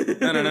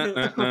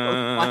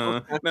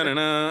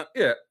 Na-na-na-na-na.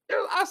 Yeah.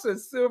 I said,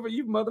 Silver,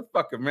 you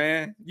motherfucker,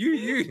 man.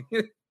 You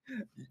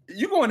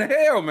going to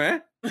hell,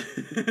 man.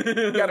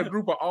 You got a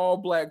group of all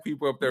black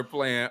people up there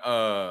playing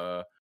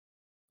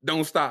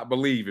Don't Stop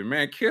Believing,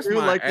 man. Kiss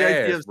my ass,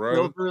 the idea of bro.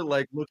 Silver,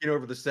 looking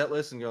over the set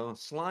list and going,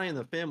 Sly and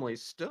the Family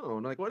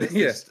Stone. What is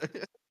this?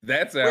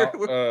 That's out.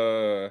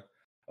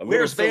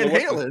 Where's Van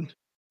Halen?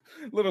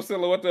 Little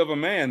Silhouette of a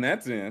Man,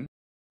 that's in.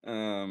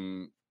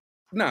 No,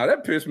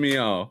 that pissed me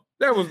off.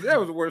 That was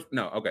the worst.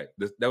 No, okay.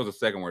 That was the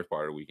second worst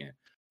part of the weekend.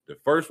 The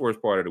first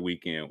worst part of the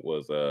weekend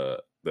was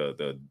the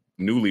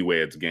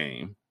Newlyweds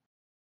game.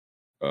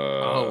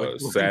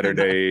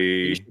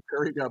 Saturday.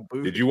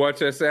 Did you watch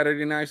that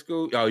Saturday night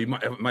school? Oh, it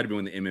might have been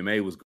when the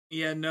MMA was.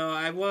 Yeah, no,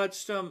 I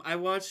watched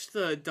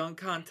the dunk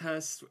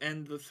contest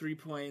and the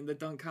 3-point. The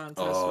dunk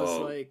contest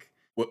was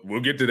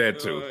We'll get to that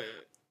too.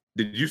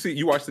 Did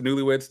you watch the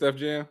Newlywed stuff,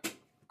 Jam?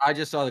 I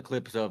just saw the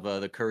clips of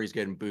the Currys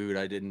getting booed.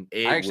 I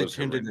actually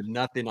tuned into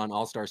nothing on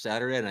All-Star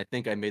Saturday, and I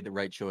think I made the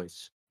right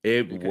choice.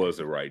 It was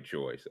the right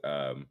choice.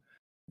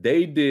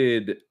 They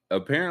did.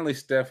 Apparently,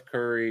 Steph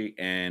Curry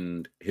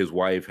and his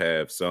wife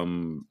have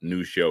some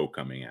new show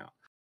coming out.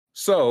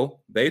 So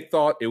they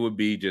thought it would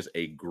be just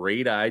a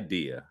great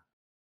idea.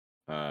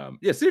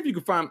 See if you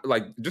could find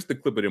just the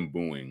clip of them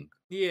booing.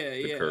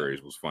 The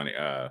Currys was funny.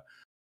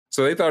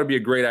 So they thought it'd be a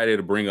great idea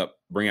to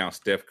bring out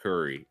Steph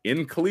Curry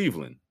in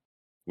Cleveland,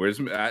 where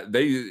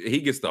he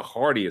gets the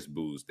heartiest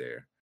boos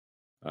there.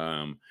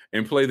 And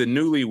play the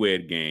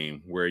Newlywed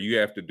game where you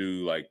have to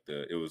do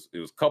it was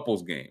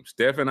couples game.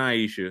 Steph and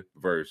Aisha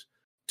versus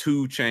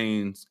 2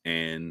 Chainz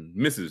and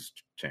Mrs.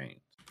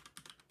 Chainz.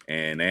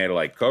 And they had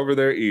to cover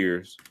their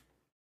ears.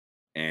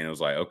 And it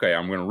was okay,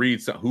 I'm going to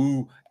read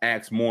who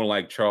acts more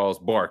like Charles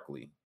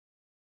Barkley.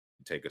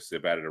 Take a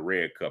sip out of the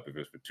red cup if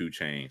it's for 2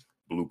 Chainz,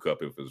 blue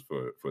cup if it's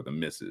for the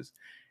missus.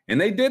 And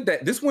they did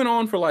that. This went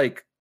on for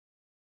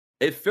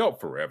it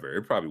felt forever.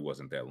 It probably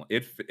wasn't that long.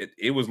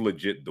 It was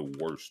legit the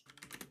worst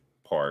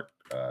part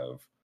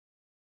of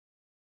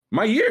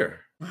my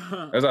year.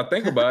 As I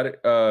think about it,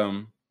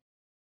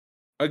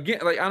 again,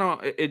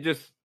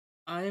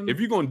 if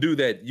you're gonna do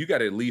that, you got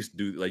to at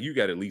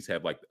least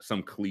have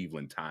some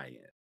Cleveland tie-in.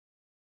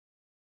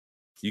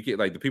 You get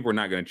the people are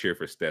not gonna cheer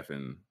for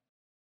Stephen.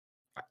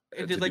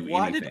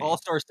 Why did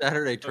All-Star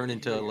Saturday turn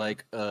into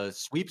a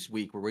sweeps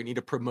week where we need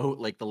to promote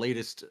the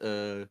latest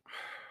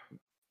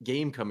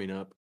game coming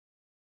up.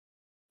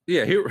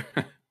 Yeah, here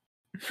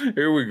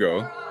we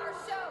go.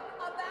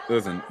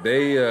 Listen,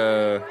 they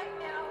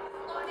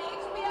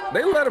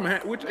let him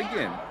have, which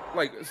again,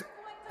 like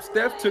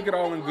Steph took it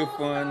all in good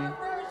fun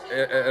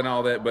and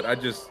all that, but I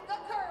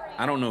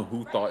don't know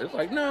who thought it's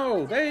like,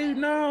 no, they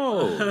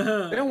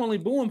only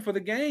boo him for the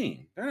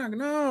game. They're not,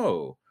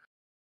 no.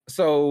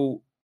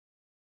 So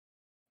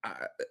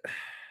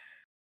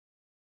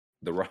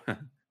the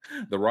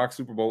Rock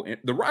Super Bowl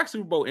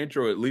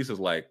intro at least is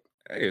like,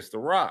 hey, it's The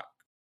Rock.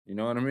 You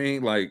know what I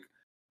mean? Like,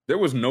 there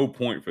was no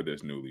point for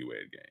this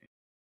newlywed game.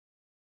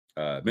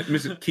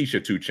 Mrs.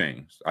 Keisha 2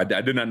 Chainz. I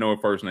did not know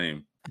her first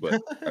name,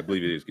 but I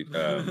believe it is.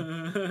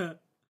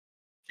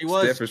 She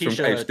was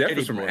Steph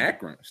is from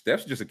Akron.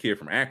 Steph's just a kid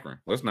from Akron.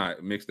 Let's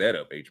not mix that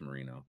up, H.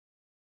 Marino.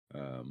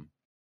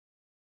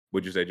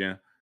 What'd you say, Jan?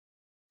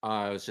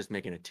 I was just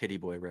making a titty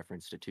boy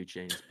reference to 2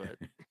 Chainz, but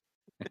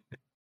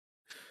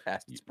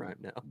past its prime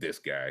now. This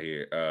guy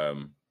here.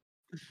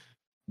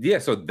 Yeah,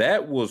 so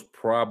that was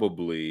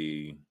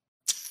probably,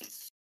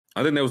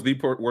 I think that was the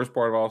worst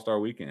part of All-Star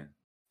Weekend.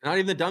 Not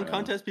even the dunk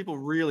contest. People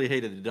really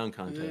hated the dunk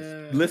contest.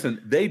 Yeah.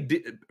 Listen,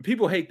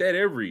 people hate that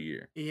every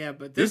year. Yeah,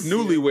 but this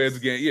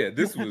newlyweds game, yeah,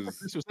 this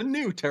was a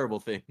new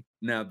terrible thing.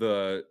 Now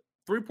the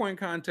 3-point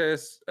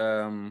contest,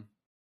 well,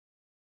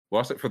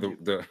 I said for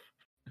the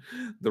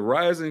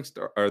Rising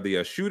Star or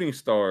the Shooting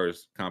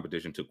Stars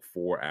competition took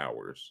 4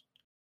 hours.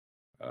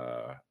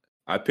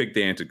 I picked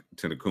the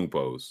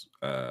Antetokounmpos.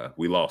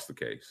 We lost the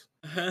case.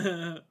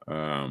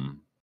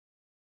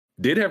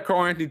 Did have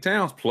Karl-Anthony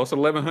Towns plus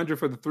 1,100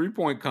 for the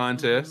 3-point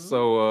contest. Mm-hmm.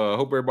 So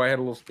hope everybody had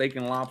a little steak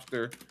and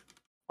lobster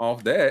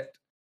off that.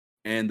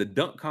 And the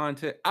dunk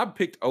contest, I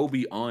picked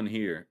Obi on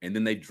here, and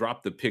then they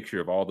dropped the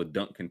picture of all the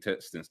dunk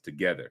contestants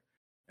together.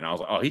 And I was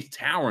like, oh, he's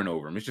towering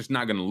over him. It's just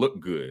not going to look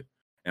good.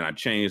 And I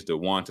changed to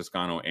Juan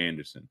Toscano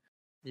Anderson.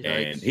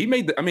 Yikes. And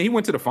he he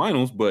went to the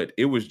finals, but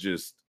it was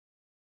just,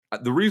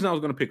 the reason I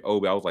was going to pick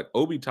Obi, I was like,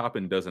 Obi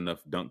Toppin does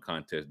enough dunk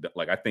contests.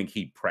 Like, I think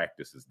he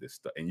practices this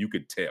stuff, and you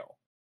could tell.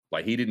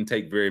 Like, he didn't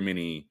take very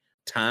many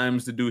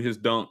times to do his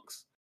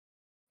dunks.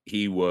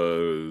 He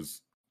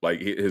was,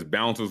 like, his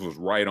bounces was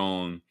right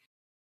on.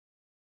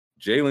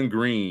 Jalen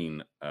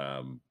Green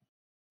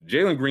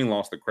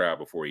lost the crowd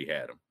before he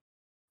had him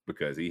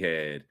because he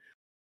had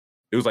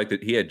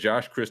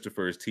Josh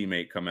Christopher, his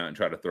teammate, come out and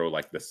try to throw,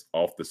 like, this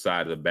off the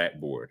side of the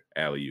backboard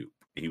alley-oop.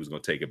 He was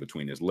going to take it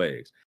between his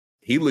legs.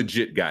 He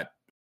legit got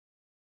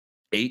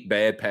 8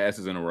 bad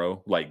passes in a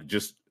row, like,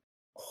 just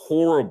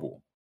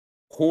horrible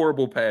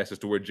passes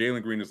to where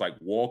Jalen Green is like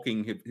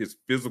walking his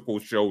physical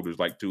shoulders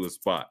like to a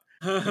spot.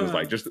 It was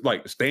like, just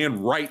like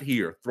stand right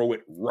here, throw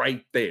it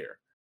right there.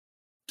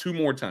 2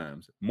 more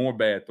times, more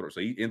bad throws. So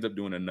he ends up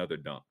doing another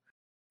dunk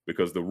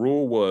because the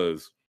rule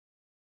was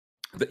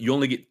that you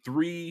only get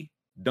 3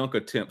 dunk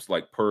attempts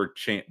like per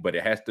champ, but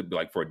it has to be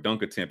like for a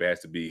dunk attempt, it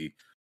has to be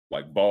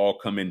like ball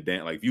coming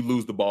down. Like if you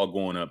lose the ball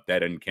going up, that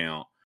doesn't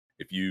count.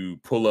 If you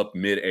pull up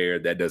midair,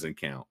 that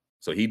doesn't count.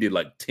 So he did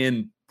like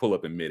 10 pull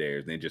up in midair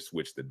and then just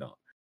switched the dunk.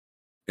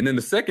 And then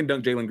the second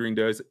dunk Jalen Green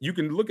does, you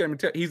can look at him and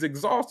tell he's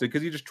exhausted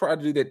because he just tried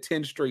to do that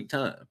 10 straight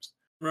times.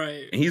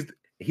 Right. And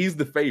he's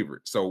the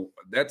favorite. So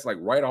that's like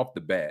right off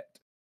the bat.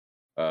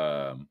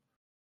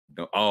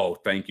 Oh,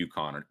 thank you,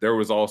 Connor. There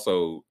was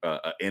also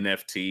a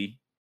NFT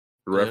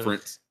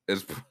reference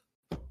as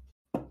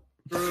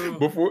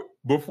before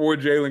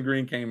Jalen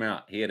Green came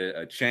out. He had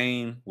a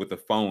chain with a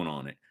phone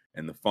on it,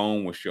 and the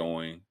phone was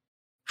showing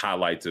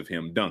highlights of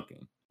him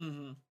dunking.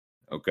 Mm-hmm.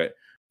 Okay.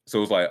 So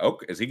it was like,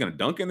 okay, is he going to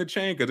dunk in the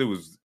chain?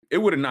 Because it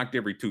would have knocked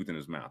every tooth in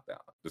his mouth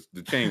out.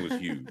 The chain was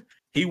huge.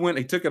 He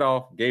took it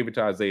off, gave it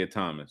to Isaiah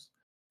Thomas,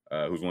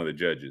 who's one of the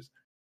judges,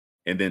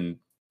 and then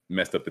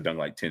messed up the dunk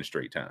like 10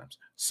 straight times.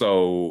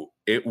 So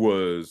it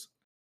was,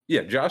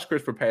 Josh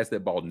Christopher passed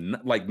that ball,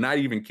 not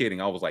even kidding.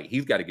 I was like,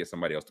 he's got to get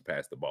somebody else to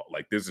pass the ball.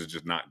 Like, this is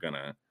just not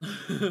gonna,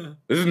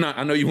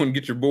 I know you want to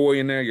get your boy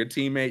in there, your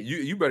teammate.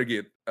 You better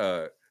get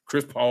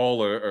Chris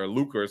Paul or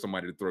Luka or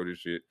somebody to throw this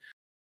shit.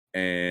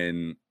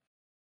 And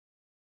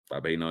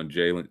I'm hating on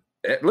Jalen.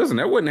 Listen,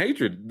 that wasn't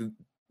hatred.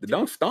 The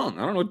dunk stunk.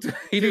 I don't know.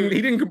 He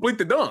didn't complete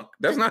the dunk.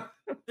 That's not.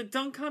 The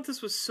dunk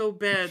contest was so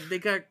bad. They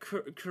got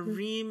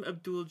Kareem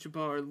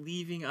Abdul-Jabbar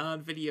leaving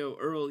on video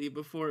early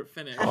before it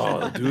finished.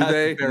 Oh, do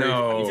they?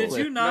 No. Did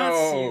you not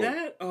see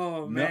that?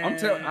 Oh man. No, I'm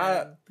telling.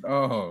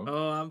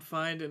 Oh, I'm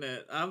finding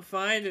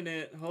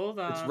it. Hold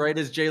on. It's right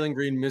as Jalen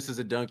Green misses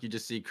a dunk, you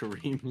just see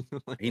Kareem.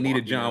 He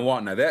needed John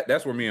Wall. Now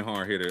that's where me and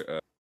Har hit it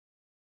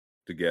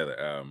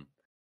together.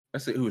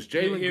 Let's see. Who was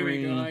Jalen Green? Here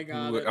we go. I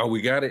got it. Oh,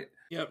 we got it.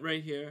 Yep,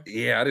 right here.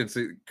 Yeah, I didn't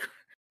see.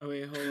 Oh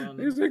wait, hold on.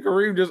 You see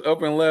Kareem just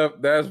up and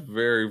left. That's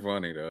very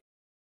funny though.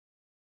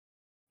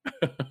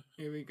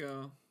 Here we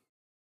go.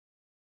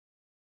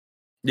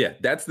 Yeah,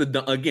 that's the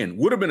dunk. Again,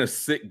 would have been a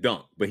sick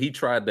dunk, but he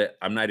tried that.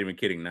 I'm not even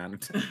kidding. 9 or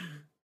 10.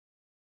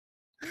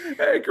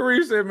 Hey,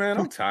 Kareem said, "Man,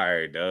 I'm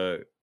tired,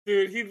 Doug.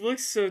 Dude, he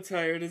looks so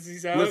tired as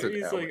he's out. Listen,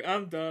 he's like,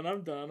 I'm done.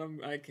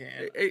 I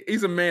can't.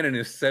 He's a man in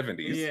his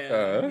 70s.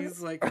 Yeah,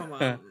 he's like, come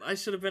on. I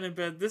should have been in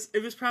bed.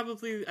 It was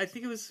probably, I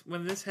think it was,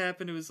 when this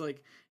happened, it was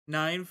like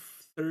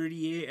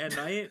 9:38 at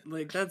night.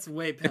 Like, that's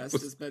way past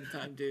his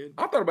bedtime, dude.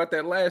 I thought about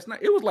that last night.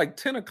 It was like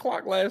 10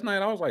 o'clock last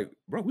night. I was like,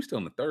 bro, we still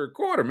in the third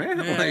quarter, man.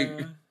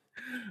 Yeah.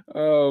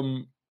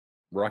 Like,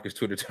 Rockets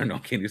Twitter turned on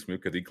Kenny Smith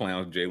because he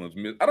clowns Jalen's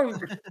miss.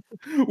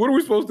 What are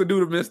we supposed to do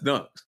to miss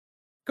dunks?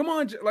 Come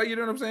on, like, you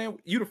know what I'm saying?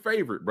 You the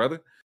favorite,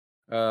 brother.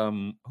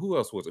 Who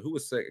else was it? Who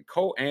was second?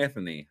 Cole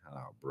Anthony.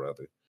 Oh,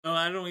 brother. Oh,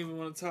 I don't even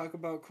want to talk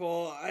about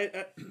Cole.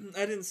 I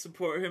didn't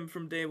support him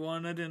from day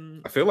one.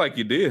 I feel like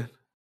you did.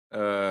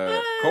 Cole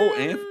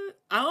Anthony.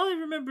 All I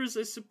remember is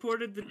I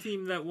supported the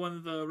team that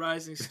won the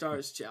Rising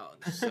Stars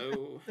Challenge.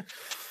 So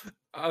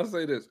I'll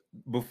say this.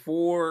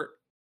 Before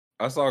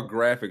I saw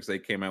graphics, they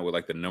came out with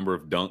like the number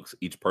of dunks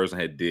each person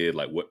had did,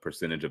 like what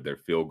percentage of their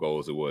field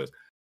goals it was.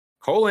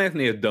 Cole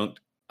Anthony has dunked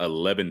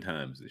 11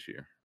 times this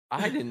year.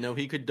 I didn't know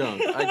he could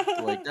dunk.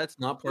 That's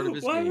not part of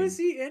his game. Why was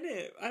he in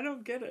it? I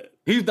don't get it.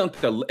 He's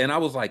dunked, and I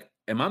was like,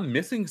 am I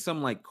missing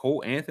some like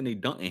Cole Anthony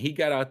dunk? And he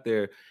got out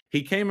there.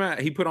 He came out.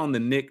 He put on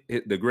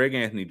the Greg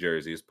Anthony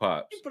jersey, his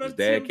pops. His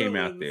dad came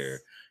out there.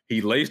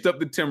 He laced up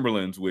the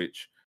Timberlands,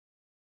 which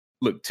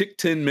took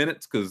 10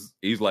 minutes because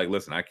he's like,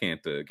 listen, I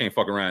can't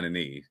fuck around in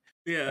these.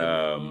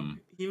 Yeah,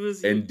 he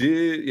was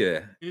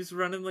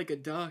running like a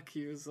duck.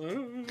 He was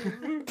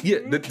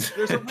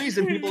there's a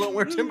reason people don't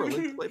wear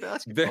Timberlands to play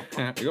basketball.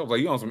 I was like,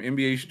 you on some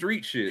NBA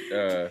street shit.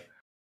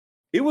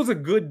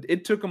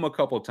 It took him a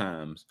couple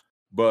times,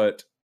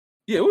 but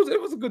yeah,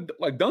 it was a good,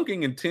 like,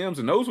 dunking in Timbs,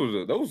 and those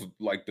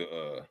like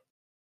the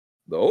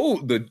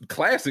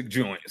classic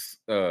joints.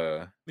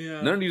 None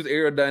of these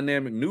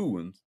aerodynamic new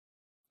ones.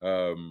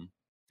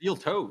 Steel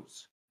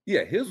toes.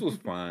 Yeah, his was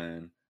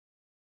fine.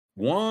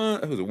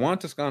 Juan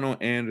Toscano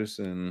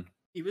Anderson.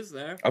 He was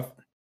there.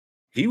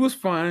 He was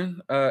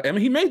fine. I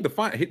mean, he made the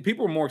fine.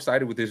 People were more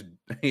excited with his.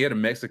 He had a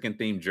Mexican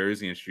themed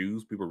jersey and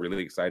shoes. People were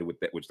really excited with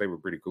that, which they were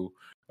pretty cool.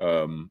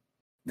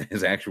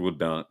 His actual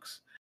dunks,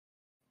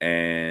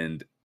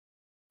 and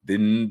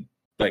then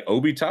like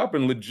Obi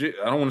Toppin, legit.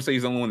 I don't want to say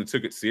he's the only one that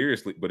took it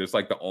seriously, but it's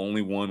like the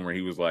only one where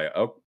he was like,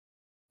 oh,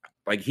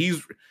 like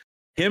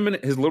him and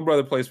his little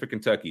brother plays for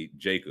Kentucky,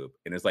 Jacob,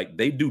 and it's like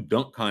they do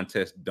dunk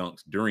contest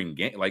dunks during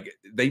game. Like,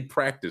 they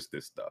practice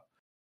this stuff.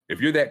 If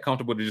you're that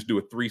comfortable to just do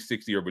a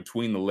 360 or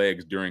between the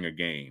legs during a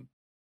game,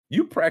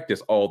 you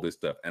practice all this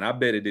stuff. And I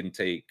bet it didn't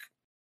take,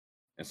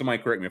 and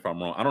somebody correct me if I'm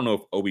wrong, I don't know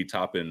if Obi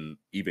Toppin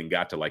even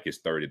got to like his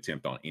third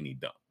attempt on any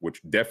dunk, which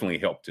definitely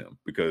helped him,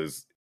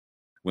 because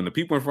when the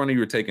people in front of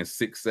you are taking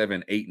 6,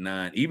 7, 8,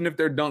 9, even if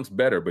their dunk's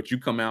better, but you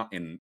come out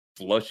and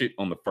flush it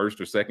on the first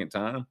or second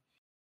time.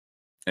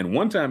 And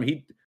one time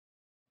he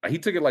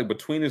took it like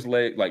between his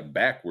legs, like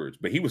backwards,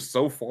 but he was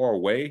so far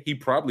away, he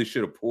probably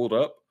should have pulled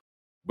up,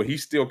 but he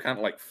still kind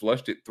of like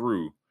flushed it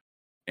through.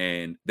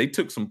 And they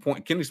took some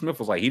point. Kenny Smith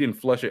was like, he didn't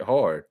flush it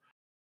hard.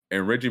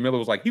 And Reggie Miller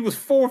was like, he was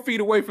 4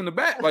 feet away from the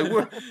back. Like,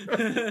 what?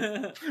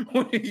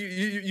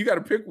 you got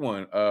to pick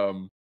one.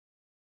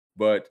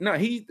 But no,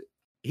 he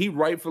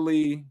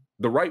rightfully,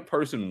 the right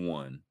person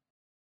won.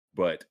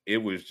 But it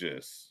was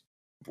just,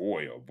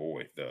 boy, oh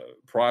boy, the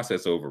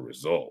process over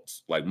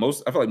results. Like, I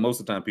feel like most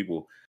of the time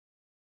people,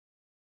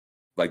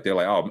 like, they're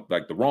like, oh,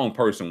 like the wrong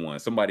person won.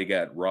 Somebody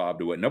got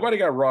robbed or what. Nobody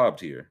got robbed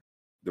here.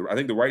 I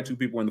think the right two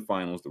people in the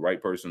finals, the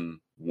right person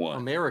won.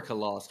 America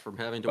lost from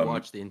having to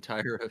watch the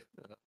entire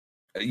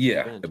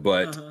event.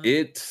 But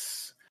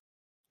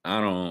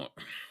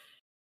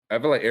I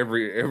feel like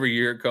every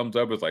year it comes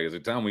up, it's like, it's a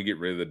time we get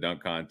rid of the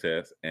dunk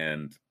contest,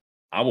 and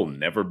I will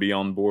never be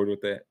on board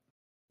with that.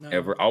 No.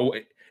 Ever.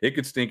 It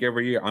could stink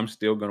every year. I'm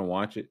still gonna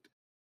watch it.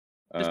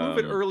 Just move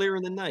it earlier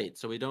in the night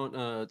so we don't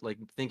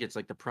think it's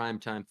like the prime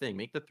time thing.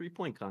 Make the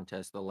 3-point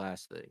contest the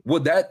last thing.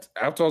 Well, that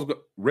after I was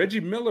Reggie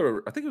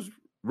Miller, I think it was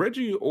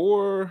Reggie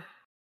or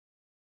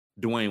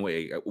Dwayne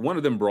Wade. One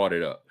of them brought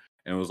it up,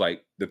 and it was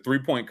like the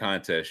 3-point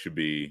contest should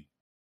be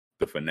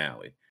the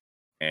finale,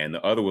 and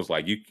the other was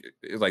like,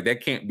 it's like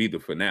that can't be the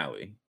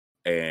finale,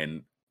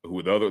 and they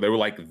were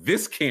like,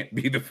 this can't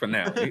be the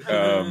finale.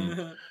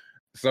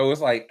 So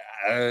it's like,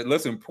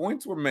 listen,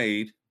 points were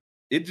made.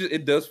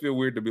 It does feel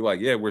weird to be like,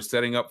 yeah, we're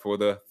setting up for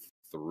the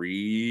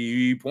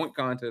 3-point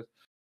contest.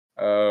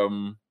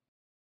 But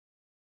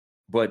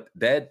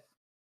that,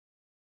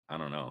 I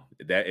don't know,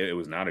 that it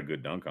was not a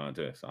good dunk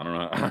contest. I don't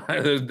know.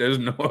 there's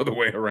no other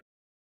way around.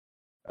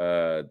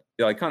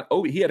 Like kind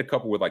of, he had a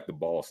couple with like the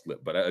ball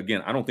slip, but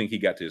again, I don't think he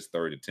got to his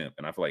third attempt.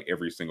 And I feel like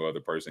every single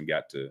other person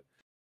got to.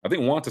 I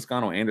think Juan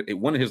Toscano and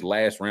one of his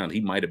last rounds,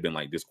 he might have been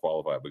like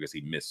disqualified because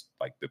he missed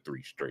like the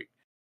 3 straight.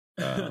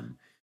 The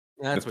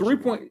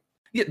 3-point.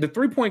 Yeah, the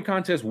 3-point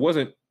contest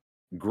wasn't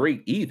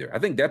great either. I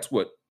think that's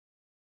what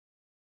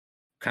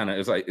kind of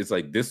it's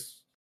like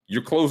this.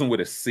 You're closing with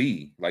a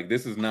C. Like,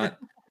 this is not.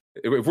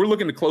 If we're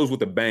looking to close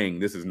with a bang,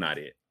 this is not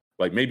it.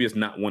 Like, maybe it's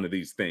not one of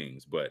these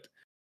things, but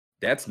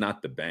that's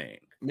not the bang.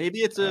 Maybe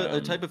it's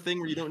a type of thing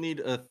where you don't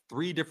need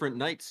 3 different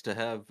nights to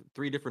have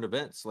 3 different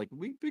events. Like,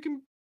 we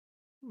can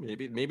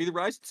maybe the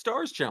Rising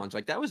Stars challenge.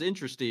 Like that was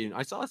interesting.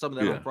 I saw some of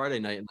that on Friday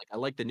night, and like I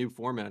like the new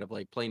format of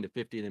like playing to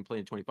 50 and then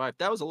playing to 25.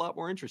 That was a lot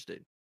more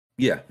interesting.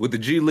 Yeah, with the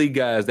G League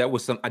guys, that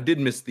was some. I did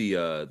miss the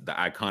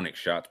iconic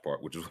shots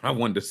part, which is what I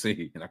wanted to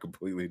see, and I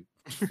completely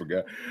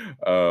forgot.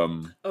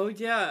 Oh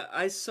yeah,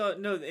 I saw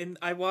and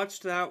I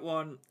watched that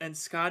one, and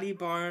Scotty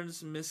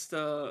Barnes missed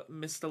a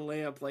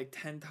layup like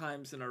 10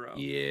 times in a row.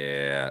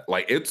 Yeah,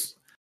 like it's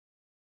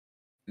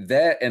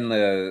that and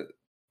the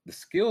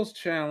skills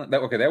challenge.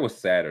 That was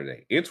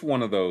Saturday. It's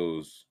one of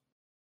those.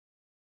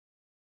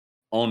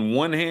 On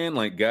one hand,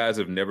 like guys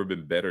have never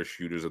been better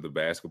shooters of the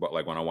basketball.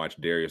 Like when I watched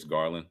Darius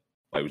Garland.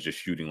 Like was just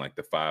shooting like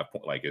the 5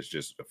 point, like it's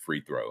just a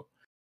free throw.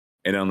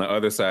 And on the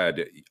other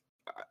side,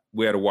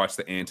 we had to watch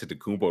the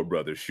Antetokounmpo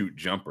brothers shoot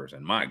jumpers.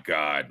 And my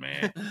God,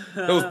 man,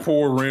 those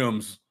poor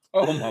rims.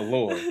 Oh my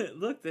Lord!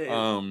 Look, they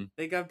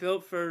got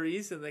built for a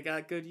reason. They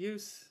got good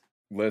use.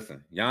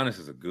 Listen, Giannis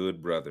is a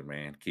good brother,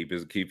 man. Keep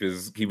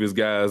his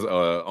guys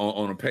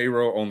on a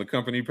payroll, on the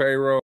company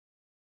payroll,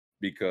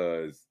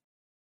 because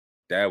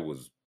that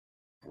was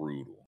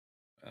brutal.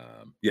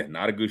 Yeah,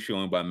 not a good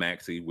showing by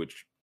Maxey,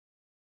 which.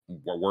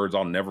 Words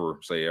I'll never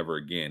say ever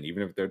again,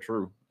 even if they're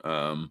true.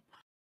 Yeah,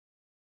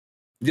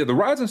 the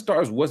Rising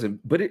Stars wasn't,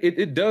 but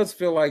it does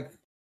feel like,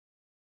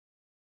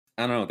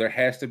 I don't know, there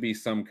has to be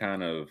some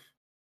kind of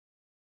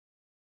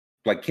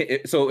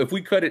like, so if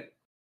we cut it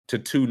to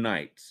 2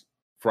 nights,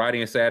 Friday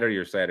and Saturday,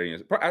 or Saturday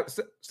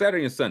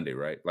and Sunday,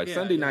 right? Like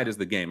Sunday night is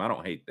the game. I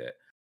don't hate that.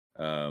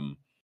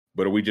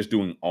 But are we just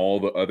doing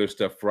all the other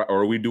stuff, or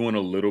are we doing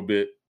a little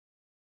bit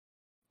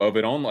of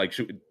it on, like,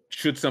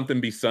 should something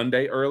be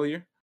Sunday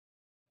earlier?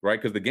 Right,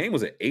 because the game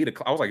was at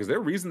 8:00. I was like, "Is there a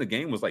reason the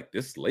game was like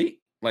this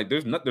late? Like,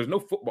 there's no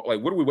football.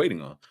 Like, what are we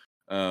waiting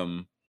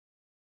on?"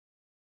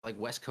 Like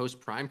West Coast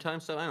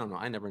primetime stuff. I don't know.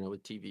 I never know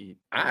with TV.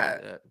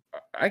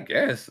 I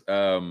guess.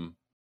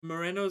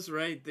 Moreno's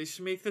right. They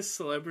should make the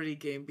celebrity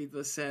game be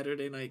the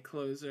Saturday night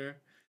closer.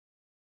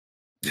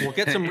 We'll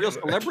get some real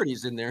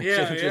celebrities in there.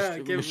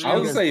 I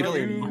would say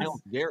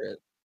Myles Garrett.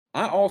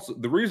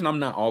 The reason I'm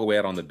not all the way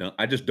out on the dunk,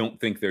 I just don't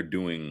think they're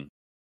doing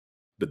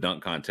the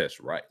dunk contest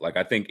right. Like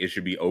I think it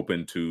should be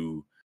open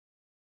to,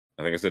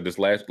 I think I said this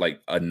last,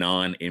 like a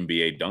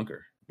non-NBA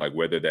dunker, like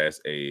whether that's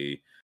a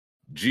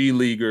G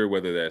leaguer,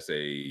 whether that's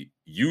a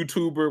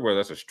YouTuber, whether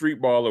that's a street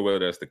baller, whether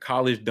that's the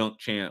college dunk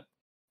champ,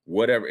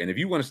 whatever. And if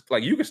you want to,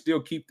 like, you can still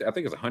keep, I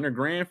think it's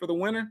 $100,000 for the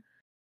winner.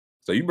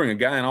 So you bring a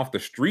guy in off the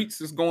streets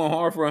that's going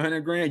hard for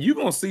 $100,000, you're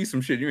gonna see some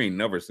shit you ain't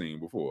never seen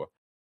before.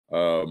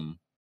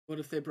 What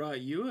if they brought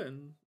you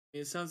in?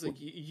 It sounds like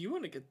you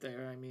want to get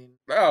there. I mean,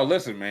 oh,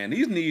 listen, man,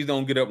 these knees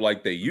don't get up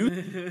like they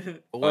used.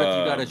 But what if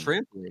you got a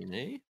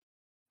trampoline, eh?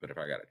 But if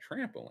I got a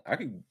trampoline, I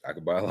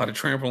could buy a lot of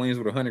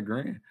trampolines with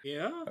 $100,000.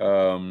 Yeah.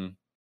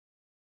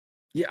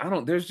 Yeah, I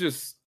don't. There's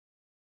just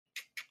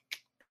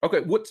okay.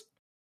 What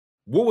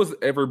was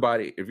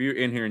everybody? If you're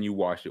in here and you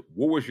watched it,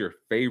 what was your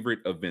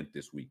favorite event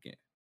this weekend?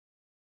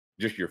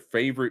 Just your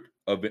favorite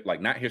event, like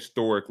not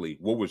historically.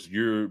 What was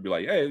your be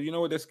like? Hey, you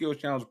know what? That skills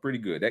challenge is pretty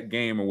good. That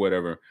game or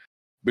whatever.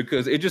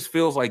 Because it just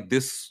feels like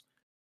this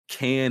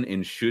can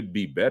and should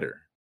be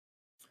better.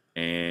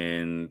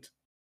 And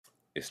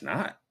it's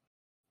not.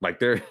 Like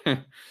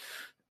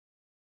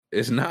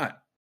it's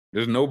not.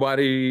 There's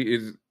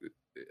nobody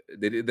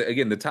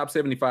again, the top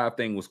 75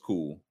 thing was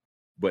cool.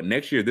 But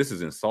next year, this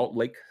is in Salt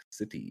Lake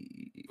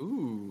City.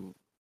 Ooh.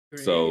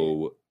 Great.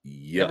 So,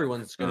 yeah.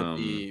 Everyone's going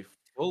to be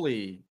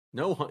fully,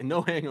 no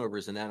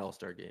hangovers in that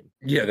All-Star game.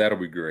 Yeah, that'll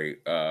be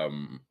great. I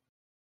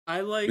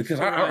like because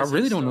I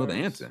really don't know the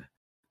answer.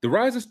 The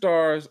Rising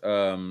Stars,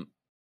 the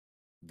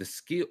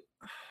skill,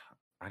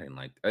 I didn't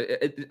like.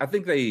 I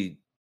think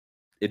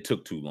it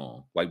took too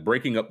long. Like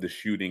breaking up the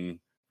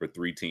shooting for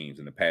 3 teams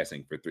and the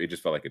passing for 3, it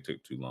just felt like it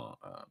took too long.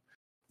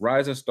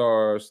 Rising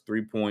Stars,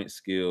 3-point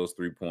skills,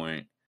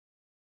 3-point.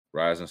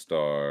 Rising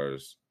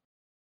Stars,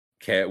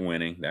 Cat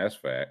winning. That's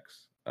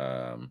facts.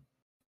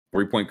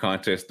 3-point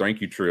contest.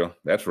 Thank you, Trill.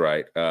 That's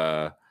right.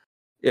 Yeah,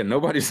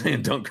 nobody's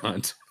saying dunk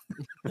contest.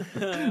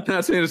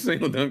 Not saying a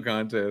single dunk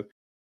contest.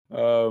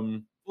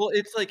 Well,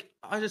 it's like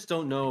I just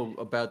don't know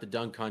about the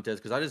dunk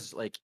contest because I just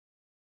like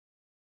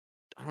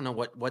I don't know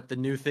what the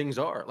new things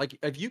are. Like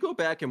if you go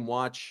back and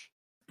watch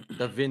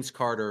the Vince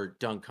Carter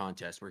dunk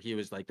contest where he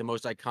was like the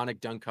most iconic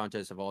dunk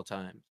contest of all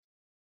time.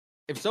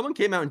 If someone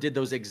came out and did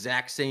those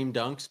exact same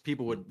dunks,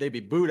 they'd be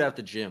booed out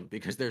the gym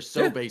because they're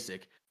so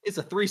basic. It's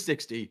a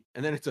 360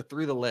 and then it's a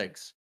through the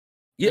legs.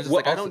 Yeah, well,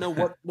 like I don't know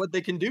what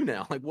they can do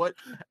now. Like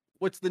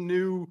what's the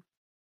new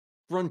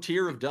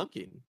frontier of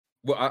dunking?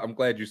 Well, I'm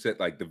glad you said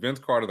like the Vince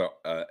Carter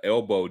the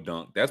elbow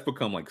dunk. That's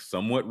become like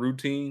somewhat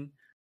routine.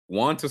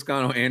 Juan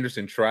Toscano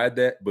Anderson tried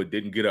that, but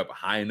didn't get up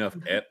high enough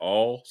at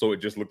all. So it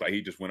just looked like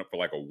he just went up for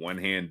like a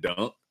one-hand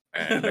dunk,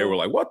 and they were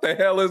like, "What the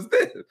hell is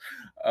this?"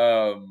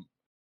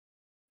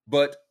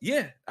 But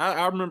yeah,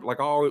 I remember like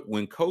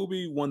when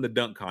Kobe won the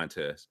dunk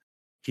contest,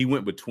 he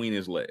went between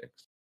his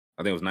legs.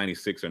 I think it was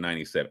 96 or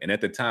 97, and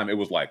at the time it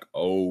was like,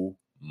 "Oh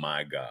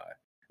my God!"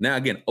 Now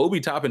again, Obi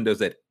Toppin does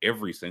that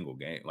every single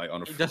game, like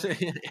on a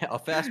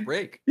fast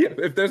break. Yeah,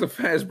 if there's a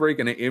fast break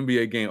in an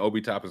NBA game,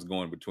 Obi Toppin's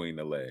going between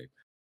the legs.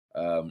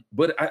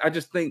 But I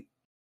just think,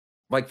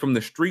 like, from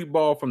the street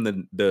ball, from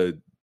the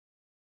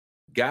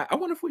guy, I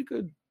wonder if we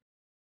could.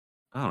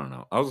 I don't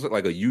know. I was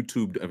like a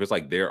YouTube, if it's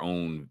like their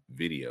own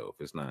video.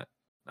 If it's not,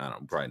 I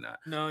don't know, probably not.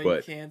 No,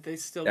 but you can't. They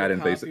still I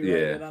didn't think so.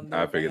 Yeah,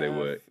 I figured they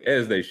would,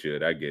 as they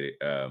should. I get it.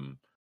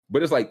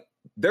 But it's like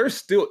there's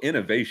still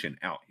innovation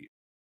out here.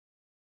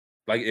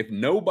 Like if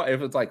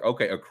it's like,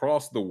 okay,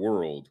 across the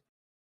world,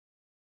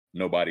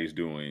 nobody's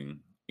doing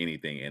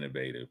anything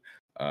innovative.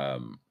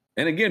 And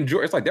again,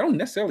 it's like they don't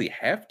necessarily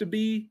have to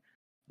be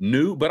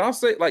new, but I'll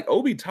say like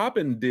Obi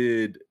Toppin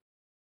did.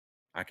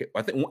 I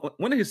think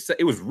one of his,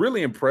 it was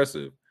really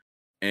impressive,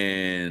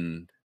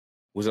 and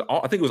was it?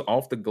 I think it was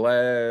off the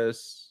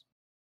glass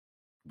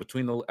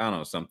between the, I don't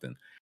know, something,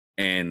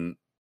 and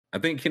I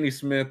think Kenny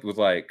Smith was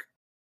like,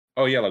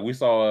 "Oh yeah, like we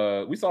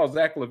saw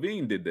Zach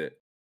LaVine did that,"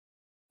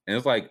 and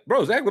it's like,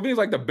 bro, Zach LaVine's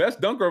like the best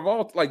dunker of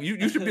all. Like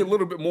you should be a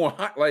little bit more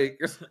hot. Like,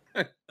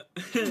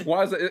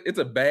 why is it? It's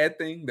a bad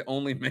thing that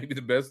only maybe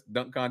the best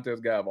dunk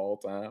contest guy of all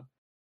time.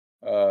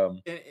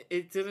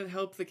 It didn't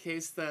help the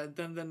case that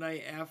then the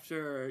night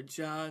after,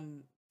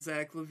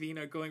 Zach LaVine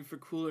are going for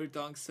cooler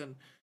dunks, and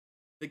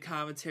the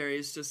commentary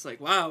is just like,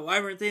 wow,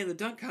 why weren't they in the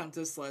dunk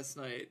contest last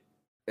night?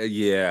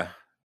 Yeah.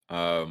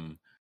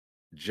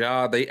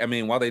 Ja,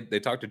 while they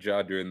talked to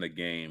Ja during the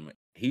game,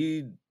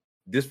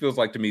 this feels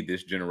like to me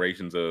this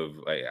generation's of,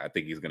 like, I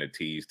think he's gonna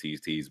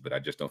tease, but I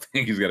just don't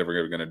think he's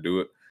ever gonna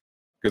do it.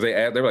 Because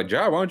they're like,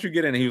 Ja, why don't you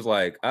get in? And he was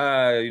like,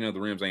 the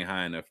rims ain't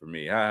high enough for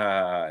me.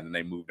 And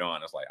they moved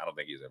on. It's like, I don't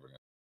think he's ever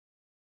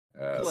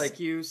gonna. Like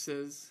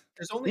excuses.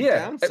 There's only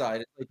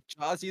downside. Like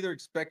Ja's either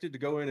expected to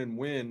go in and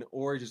win,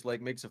 or just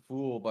like makes a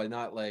fool by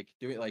not like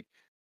doing, like,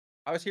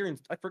 I was hearing,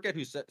 I forget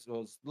who said, I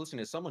was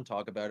listening to someone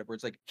talk about it, where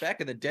it's like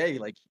back in the day,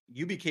 like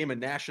you became a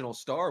national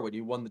star when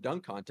you won the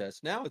dunk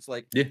contest. Now it's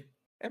like,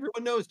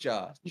 everyone knows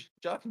Ja.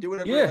 Ja can do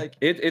whatever. Yeah, like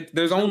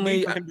there's only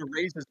need for him to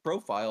raise his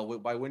profile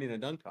by winning a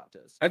dunk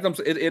contest.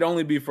 It'd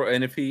only be for,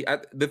 and if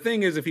the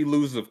thing is, if he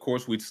loses, of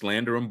course we'd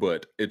slander him,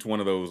 but it's one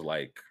of those,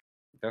 like,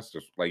 that's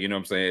just like, you know what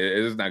I'm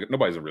saying? It's not,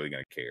 nobody's really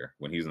gonna care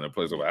when he's in a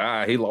place of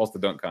he lost the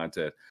dunk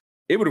contest.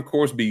 It would of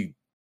course be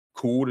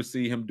cool to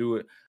see him do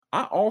it.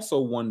 I also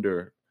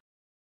wonder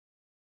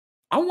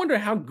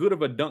how good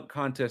of a dunk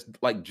contest,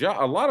 like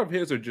Ja, a lot of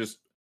his are just,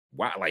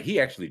 wow, like he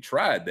actually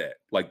tried that.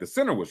 Like the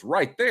center was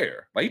right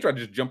there. Like he tried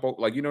to just jump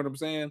over, like, you know what I'm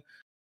saying?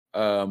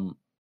 I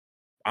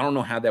don't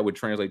know how that would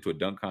translate to a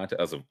dunk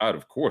contest. I'd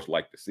of course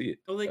like to see it.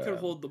 Well, they could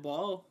hold the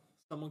ball.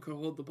 Someone could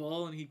hold the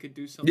ball and he could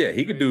do something. Yeah,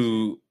 he could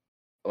do,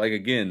 like,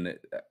 again,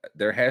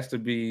 there has to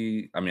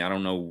be, I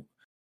don't know.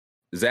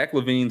 Zach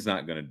LaVine's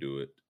not going to do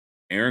it.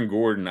 Aaron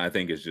Gordon, I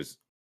think, is just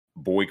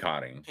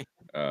boycotting.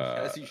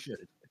 As he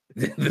should.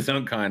 The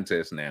dunk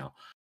contest now.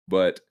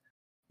 But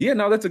yeah,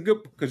 no, that's a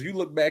good, because you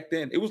look back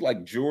then, it was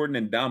like Jordan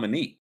and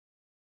Dominique,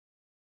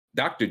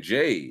 Dr.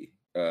 J,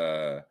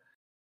 and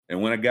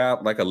when a guy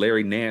like a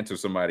Larry Nance or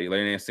somebody,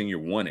 Larry Nance Sr.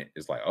 won it,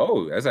 it's like,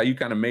 oh, that's how you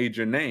kind of made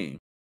your name.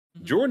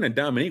 Mm-hmm. Jordan and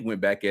Dominique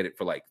went back at it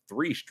for like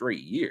 3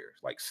 straight years,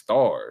 like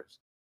stars.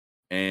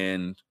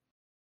 And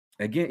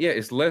again, yeah,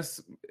 it's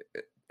less,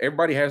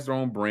 everybody has their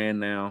own brand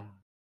now.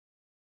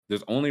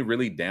 There's only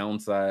really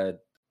downside.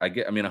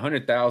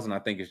 100,000, I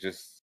think, is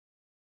just,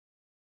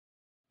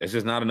 it's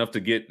just not enough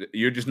to get,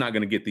 you're just not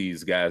going to get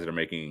these guys that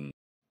are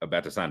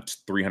about to sign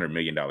 $300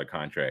 million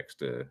contracts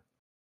it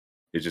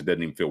just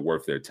doesn't even feel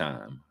worth their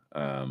time.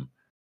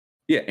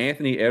 Yeah,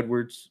 Anthony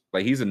Edwards,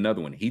 like, he's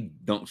another one. He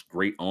dunks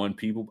great on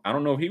people. I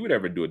don't know if he would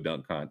ever do a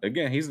dunk contest.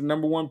 Again, he's the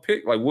number 1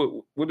 pick. Like,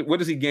 what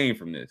does he gain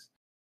from this?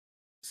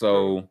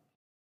 So,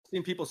 I've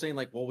seen people saying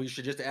like, well, we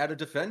should just add a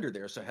defender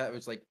there. So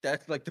it's like,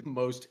 that's like the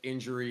most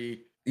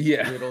injury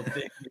little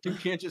thing. You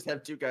can't just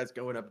have 2 guys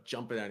going up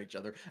jumping at each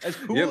other. As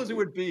cool as it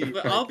would be.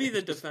 But I'll be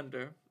the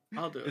defender.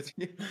 I'll do it.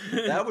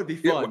 That would be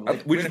fun.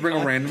 Yeah, we just bring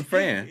a random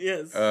fan.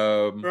 Yes.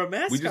 Or a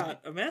mascot.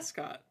 A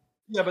mascot.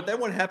 Yeah, but then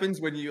what happens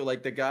when you,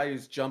 like, the guy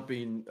who's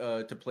jumping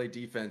to play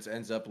defense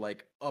ends up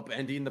like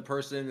upending the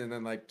person, and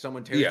then like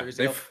someone tears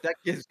their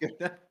ACL?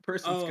 That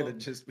person's gonna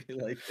just be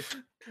like,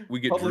 we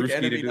get public Drewski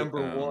enemy to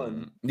number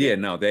 1. Yeah,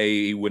 no,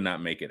 he would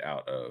not make it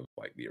out of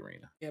like the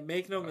arena. Yeah,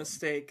 make no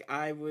mistake,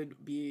 I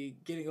would be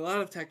getting a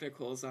lot of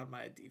technicals on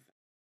my defense.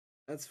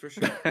 That's for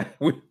sure. I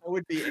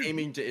would be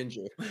aiming to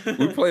injure.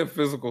 We play a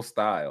physical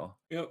style.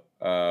 Yep.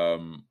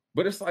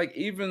 But it's like,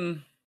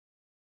 even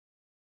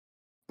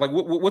like,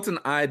 what's an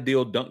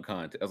ideal dunk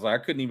contest? Like,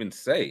 I couldn't even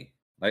say.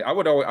 Like, I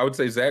would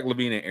say Zach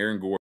LaVine and Aaron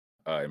Gordon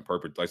in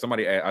purpose. Like,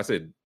 somebody, I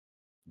said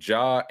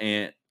Ja,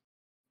 and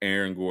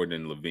Aaron Gordon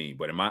and LaVine.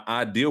 But in my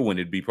ideal one,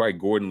 it'd be probably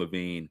Gordon,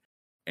 LaVine,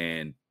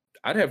 and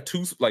I'd have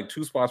two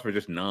spots for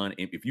just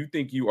if you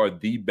think you are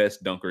the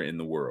best dunker in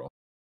the world,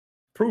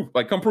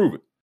 come prove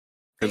it.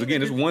 Because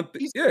again, it's one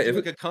thing. Yeah, if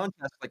like a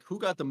contest, like who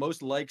got the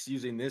most likes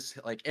using this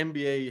like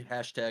NBA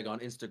hashtag on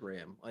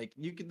Instagram. Like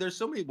you could, there's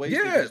so many ways.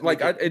 Yeah,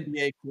 like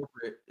NBA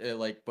corporate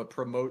like, but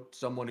promote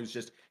someone who's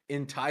just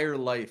entire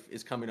life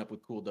is coming up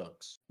with cool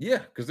dunks. Yeah,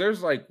 because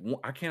there's like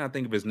I cannot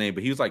think of his name,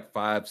 but he was like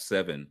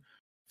 5'7",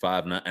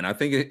 5'9", and I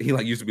think he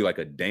like used to be like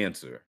a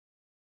dancer.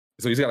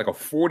 So he's got like a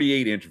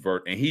 48-inch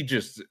vert, and he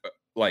just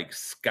like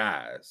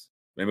skies.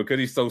 And because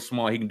he's so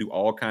small, he can do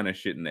all kind of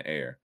shit in the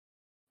air.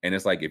 And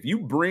it's like if you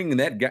bring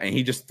that guy, and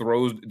he just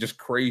throws just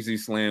crazy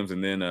slams,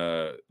 and then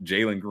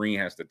Jalen Green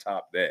has to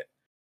top that.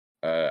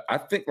 I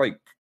think like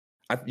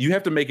you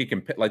have to make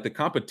it like the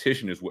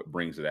competition is what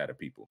brings it out of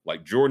people.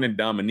 Like Jordan and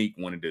Dominique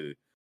wanted to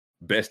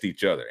best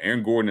each other.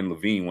 Aaron Gordon and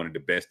Levine wanted to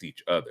best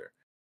each other.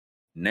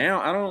 Now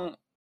I don't.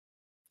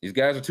 These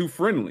guys are too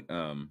friendly.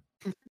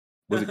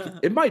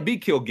 It might be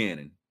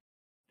Kilgannon.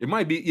 It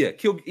might be I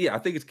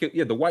think it's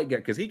the white guy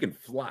because he can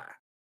fly.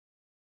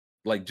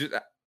 Like just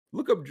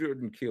look up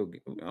Jordan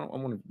Kilgannon. I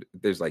wonder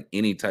if there's like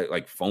any type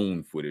like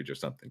phone footage or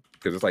something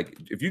because it's like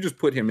if you just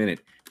put him in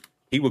it,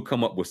 he would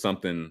come up with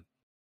something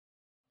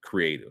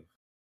creative.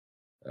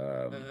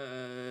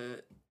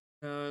 No,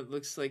 it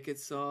looks like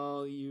it's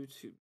all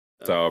YouTube.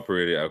 It's all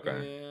pretty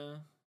okay. Yeah.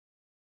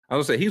 I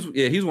would say he's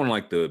one of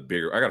like the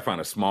bigger. I gotta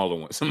find a smaller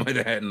one, somebody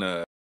that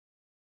hadn't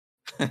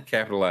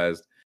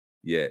capitalized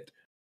yet.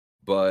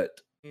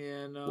 But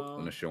yeah, no.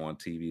 On a show on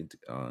TV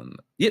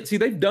see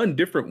they've done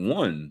different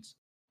ones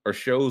or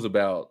shows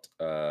about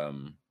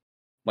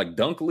like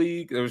Dunk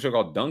League. There was a show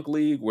called Dunk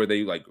League where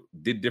they like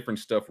did different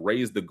stuff,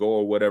 raised the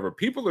goal, whatever.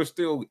 People are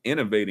still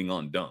innovating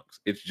on dunks.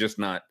 It's just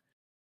not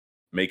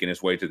making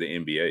its way to the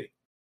NBA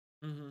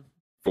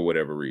for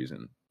whatever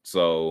reason.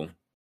 So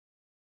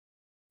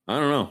I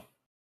don't know.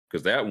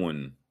 Because that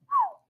one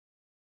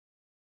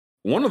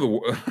of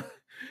the,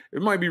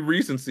 it might be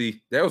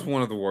recency. That was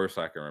one of the worst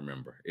I can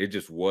remember. It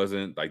just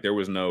wasn't like there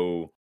was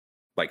no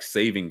like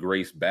saving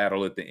grace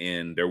battle at the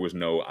end. There was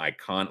no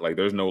icon. Like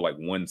there's no like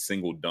one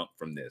single dunk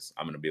from this.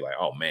 I'm going to be like,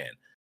 oh man,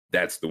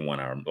 that's the one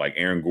I remember. Like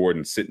Aaron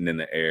Gordon sitting in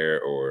the air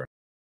or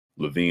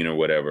Levine or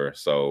whatever.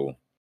 So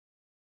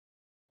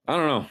I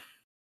don't know.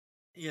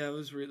 Yeah, it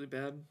was really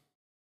bad.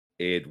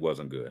 It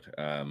wasn't good.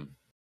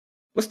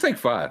 Let's take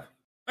 5.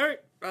 All right.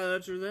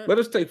 After that. Let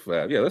us take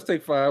 5. Yeah, let's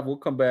take 5. We'll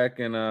come back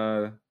and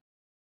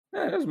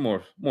there's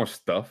more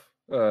stuff.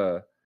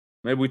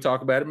 Maybe we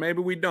talk about it,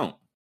 maybe we don't.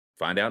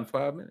 Find out in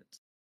 5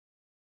 minutes.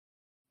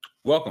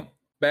 Welcome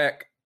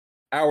back.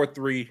 Hour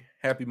 3.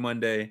 Happy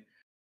Monday.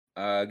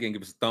 Again,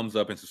 give us a thumbs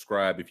up and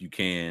subscribe if you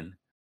can.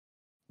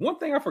 One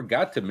thing I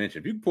forgot to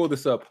mention, if you can pull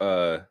this up,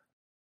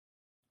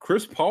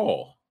 Chris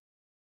Paul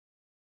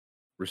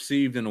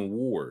received an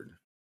award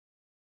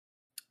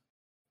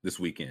this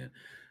weekend.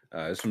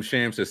 It's from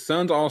Sham. Says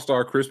Suns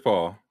All-Star Chris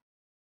Paul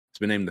has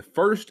been named the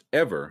first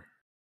ever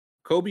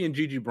Kobe and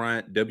Gigi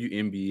Bryant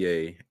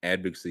WNBA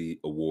Advocacy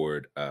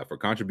Award for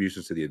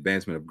contributions to the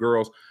advancement of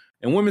girls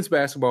and women's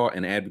basketball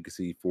and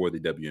advocacy for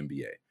the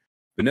WNBA.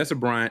 Vanessa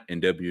Bryant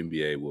and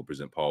WNBA will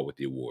present Paul with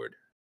the award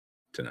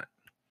tonight.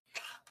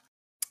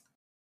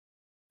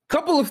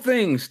 Couple of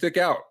things stick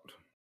out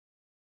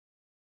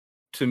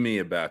to me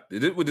about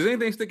this. Does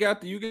anything stick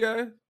out to you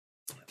guys?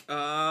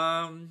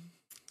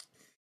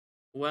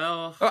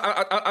 Well,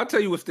 I'll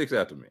tell you what sticks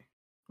out to me.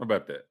 How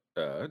about that?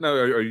 No,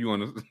 are you on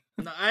this?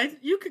 No,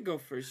 you could go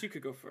first. You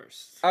could go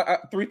first.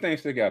 3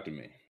 things stick out to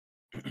me.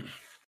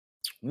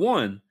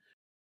 One,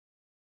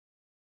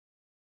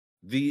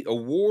 the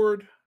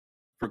award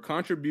for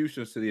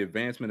contributions to the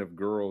advancement of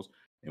girls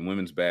and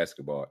women's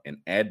basketball and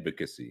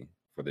advocacy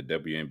for the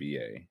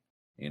WNBA,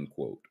 end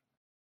quote,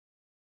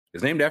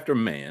 is named after a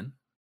man.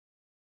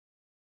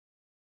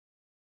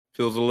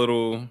 Feels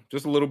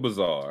just a little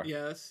bizarre.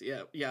 Yes,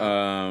 yeah.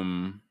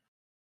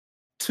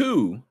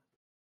 2,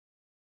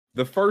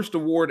 the first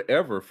award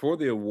ever for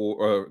the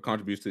award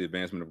contributes to the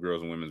advancement of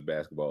girls and women's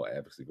basketball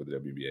advocacy for the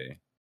WNBA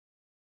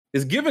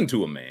is given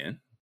to a man.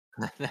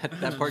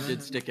 that part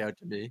did stick out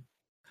to me.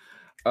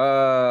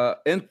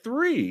 And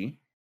 3,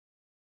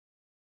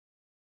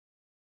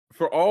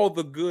 for all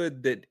the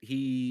good that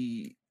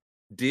he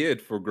did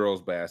for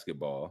girls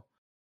basketball,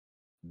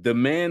 the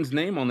man's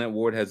name on that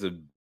award has a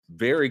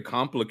very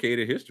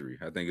complicated history.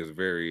 I think it's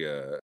very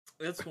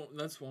that's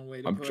one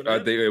way to put it.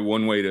 I think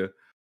one way to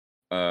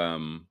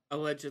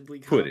allegedly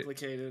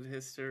complicated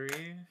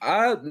history.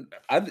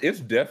 It's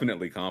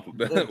definitely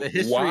complicated. The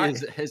history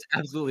is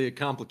absolutely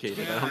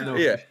complicated. I don't know.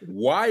 Yeah,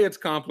 why it's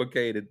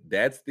complicated,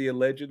 that's the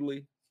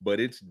allegedly, but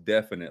it's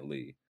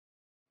definitely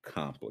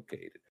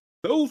complicated.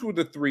 Those were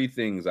the 3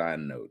 things I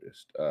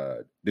noticed.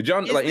 Did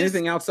y'all like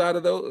anything outside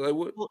of those?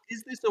 Well,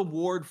 is this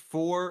award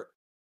for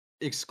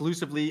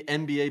exclusively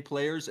NBA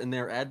players and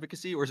their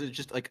advocacy, or is it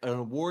just like an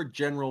award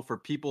general for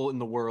people in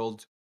the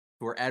world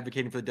who are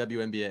advocating for the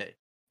WNBA?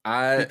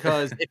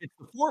 Because if it's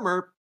the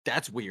former,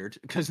 that's weird.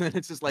 Because then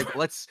it's just like,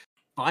 let's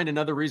find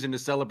another reason to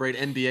celebrate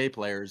NBA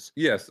players.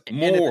 Yes,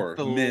 more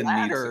men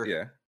latter, need to,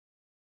 yeah.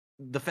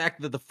 The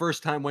fact that the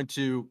first time went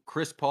to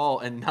Chris Paul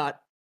and not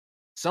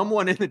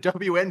someone in the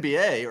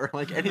WNBA or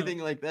like anything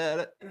like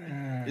that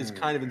is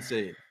kind of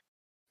insane.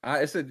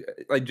 I said,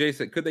 like Jay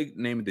said, could they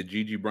name it the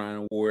Gigi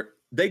Bryant Award?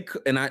 They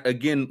could, and I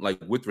again, like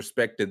with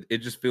respect to, it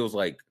just feels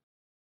like,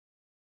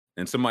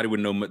 and somebody would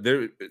know.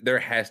 There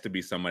has to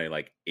be somebody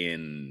like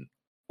in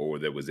or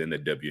that was in the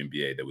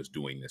WNBA that was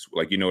doing this.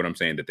 Like, you know what I'm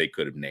saying? That they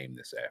could have named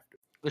this after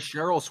the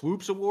Cheryl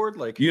Swoops Award.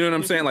 Like, you know what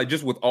I'm saying? Like,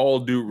 just with all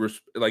due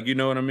respect, like, you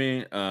know what I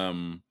mean?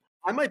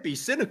 I might be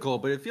cynical,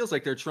 but it feels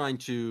like they're trying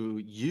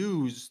to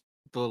use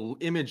the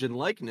image and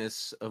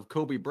likeness of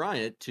Kobe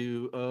Bryant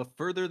to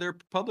further their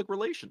public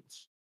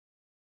relations.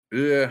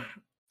 Yeah, is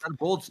that a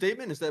bold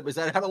statement. Is that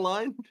out of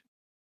line?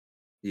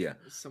 Yeah,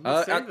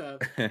 someone say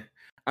that.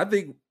 I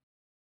think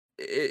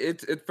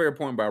it's fair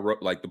point by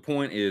like the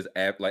point is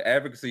like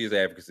advocacy is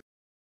advocacy,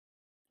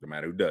 no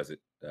matter who does it.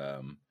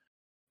 And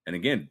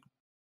again,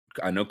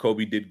 I know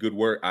Kobe did good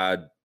work. I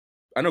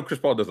know Chris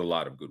Paul does a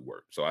lot of good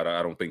work, so I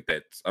don't think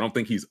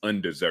he's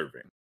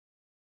undeserving.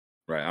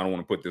 Right? I don't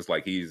want to put this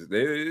like he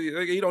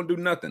don't do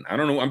nothing. I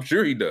don't know. I'm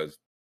sure he does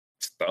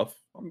stuff.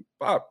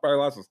 Probably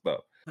lots of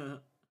stuff.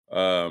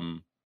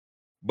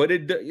 But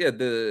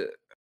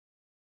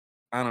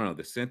I don't know,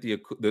 the Cynthia,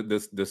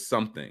 the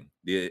something,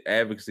 the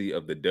advocacy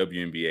of the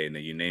WNBA, and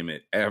then you name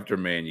it after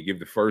man. You give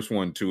the first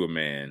one to a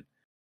man,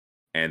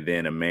 and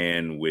then a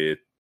man with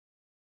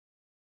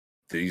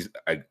these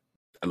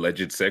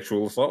alleged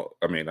sexual assault.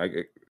 I mean,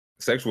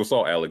 sexual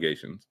assault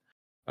allegations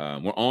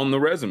were on the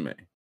resume.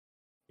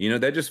 You know,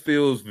 that just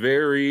feels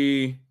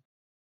very.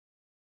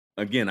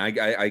 Again, I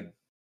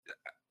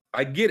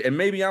get it, and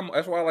maybe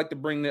that's why I like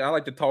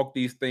to talk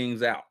these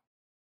things out.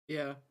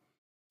 Yeah,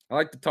 I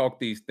like to talk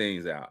these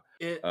things out.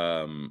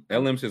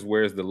 LM says,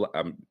 "Where's the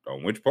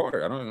on which part?"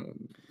 I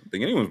don't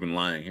think anyone's been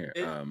lying here.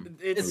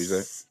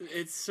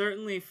 It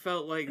certainly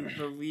felt like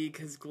the league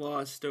has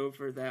glossed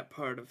over that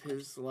part of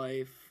his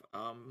life.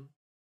 I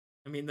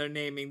mean, they're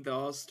naming the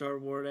All-Star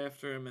Award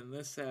after him and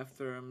this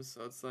after him,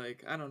 so it's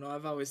like, I don't know.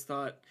 I've always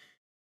thought,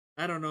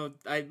 I don't know.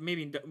 I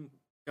maybe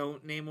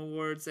don't name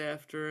awards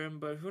after him,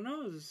 but who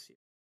knows?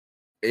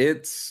 I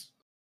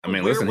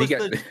mean, listen,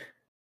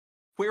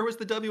 where was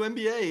the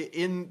WNBA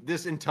in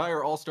this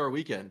entire All-Star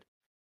weekend?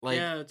 Like,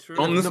 yeah, true.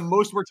 The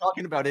most we're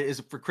talking about it is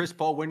for Chris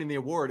Paul winning the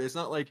award. It's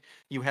not like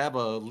you have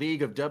a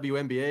league of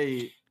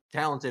WNBA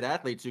talented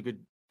athletes who could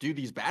do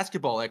these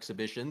basketball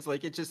exhibitions.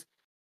 Like,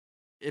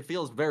 it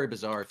feels very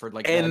bizarre for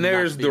like. And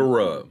there's the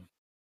rub.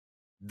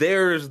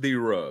 There's the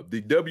rub.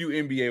 The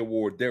WNBA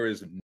award. There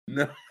is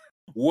no.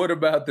 What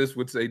about this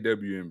would say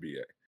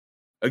WNBA?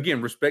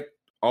 Again, respect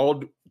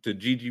all to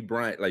Gigi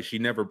Bryant. Like, she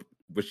never,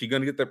 but she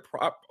gonna get that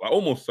prop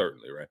almost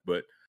certainly, right?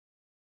 But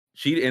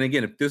and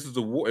again, if this is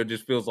a award, it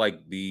just feels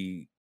like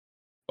the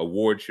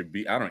award should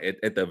be, I don't know,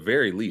 at the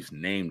very least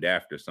named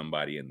after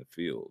somebody in the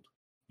field.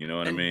 You know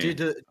what I mean? Did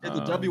the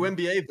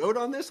WNBA vote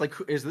on this? Like,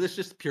 is this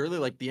just purely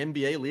like the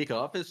NBA league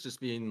office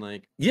just being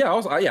like? Yeah,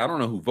 I don't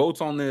know who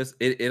votes on this.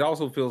 It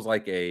also feels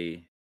like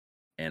I'm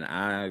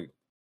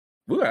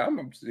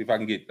gonna see if I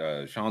can get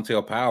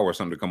Chantel Power or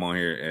something to come on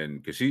here,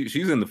 and because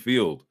she's in the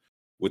field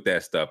with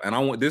that stuff,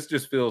 and this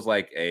just feels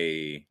like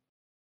hey,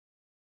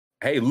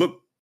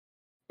 look.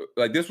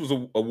 Like, this was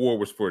award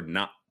was for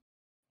not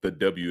the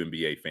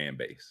WNBA fan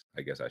base,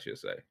 I guess I should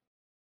say.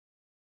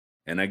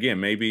 And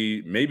again,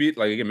 maybe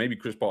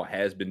Chris Paul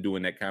has been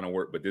doing that kind of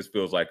work, but this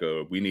feels like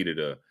we needed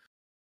a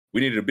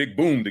big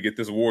boom to get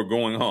this award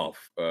going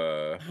off.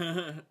 Let's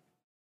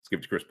give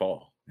it to Chris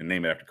Paul and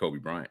name it after Kobe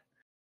Bryant.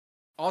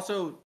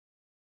 Also,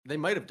 they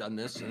might have done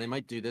this and they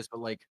might do this, but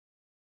like,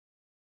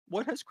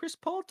 what has Chris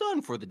Paul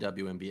done for the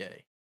WNBA?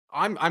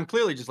 I'm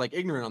clearly just like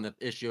ignorant on the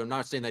issue. I'm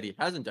not saying that he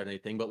hasn't done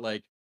anything, but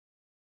like,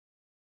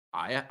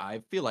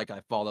 I feel like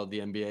I follow the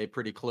NBA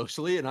pretty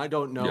closely, and I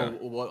don't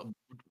know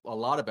a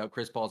lot about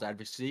Chris Paul's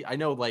advocacy. I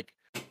know like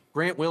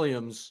Grant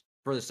Williams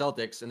for the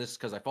Celtics, and this is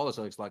because I follow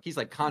Celtics a lot. He's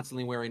like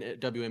constantly wearing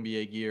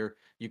WNBA gear.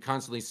 You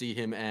constantly see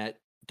him at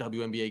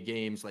WNBA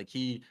games. Like,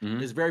 he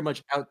is very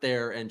much out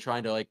there and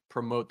trying to like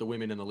promote the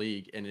women in the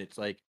league. And it's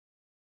like,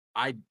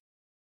 I'm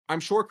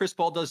sure Chris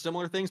Paul does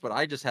similar things, but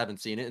I just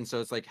haven't seen it. And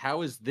so it's like,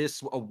 how is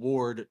this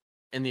award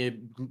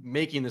and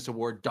making this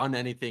award done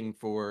anything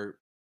for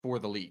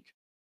the league?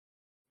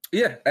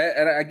 Yeah,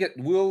 and I get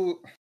we'll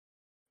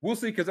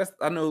see, because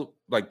I know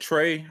like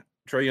Trae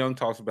Young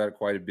talks about it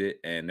quite a bit,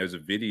 and there's a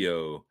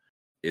video.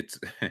 It's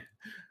I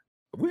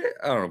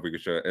don't know if we can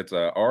show it. It's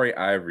Ari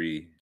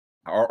Ivory.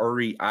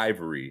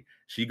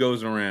 She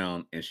goes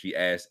around and she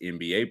asks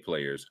NBA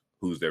players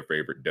who's their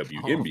favorite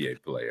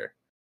WNBA player.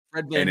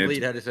 Fred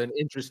VanVleet had an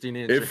interesting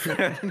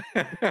answer.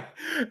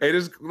 It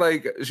is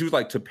like, she was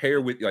like, to pair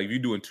with, like, you're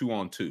doing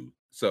 2-on-2,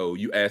 so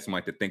you ask them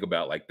like to think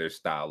about like their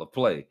style of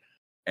play.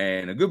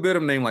 And a good bit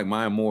of them named like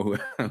Maya Moore,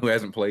 who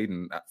hasn't played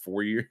in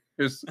 4 years,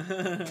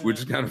 which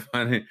is kind of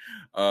funny.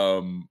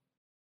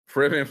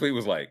 Fred VanVleet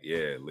was like,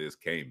 "Yeah, Liz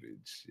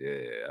Cambridge.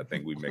 Yeah, I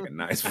think we make a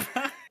nice."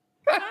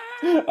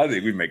 I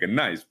think we make a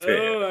nice pair.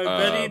 Oh, I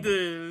bet he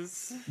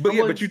does. But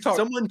you talk.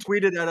 Someone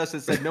tweeted at us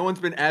and said no one's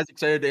been as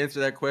excited to answer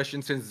that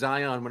question since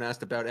Zion when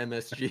asked about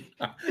MSG.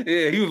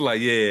 Yeah, he was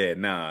like, "Yeah,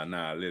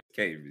 nah, let's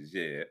Cavs,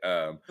 yeah."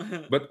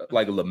 But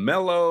like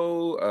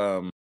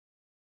LaMelo,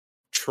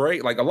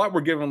 Trey, like a lot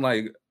were given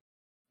like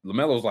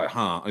LaMelo's like,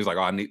 huh? He's like,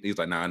 oh, I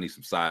need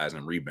some size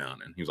and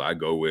rebounding. He's like, I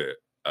go with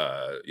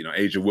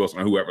Asia Wilson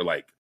or whoever,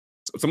 like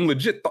some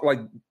legit like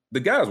the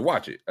guys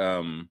watch it.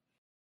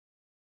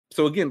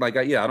 So again, like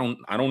I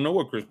don't know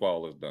what Chris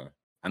Paul has done.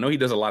 I know he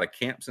does a lot of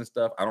camps and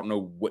stuff. I don't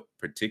know what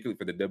particularly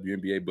for the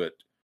WNBA, but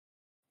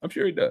I'm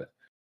sure he does.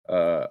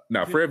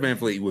 Now Fred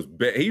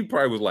VanVleet he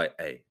probably was like,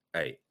 hey,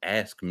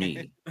 ask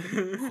me.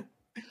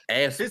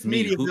 His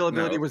media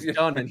availability was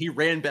done, and he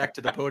ran back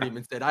to the podium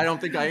and said, I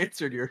don't think I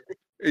answered your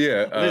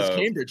Liz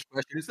Cambridge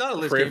question. It's not a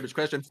Liz Cambridge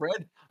question,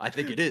 Fred. I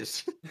think it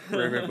is.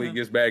 Fred VanVleet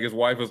gets back. His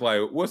wife was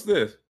like, what's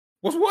this?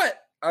 What's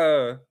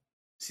what?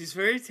 She's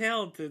very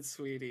talented,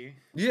 sweetie.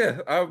 Yeah,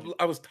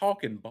 I was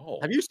talking ball.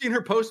 Have you seen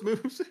her post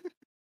moves?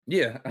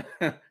 Yeah.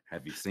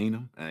 Have you seen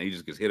him? He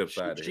just gets hit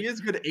upside. She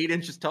is good 8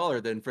 inches taller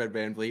than Fred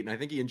VanVleet, and I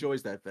think he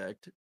enjoys that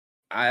fact.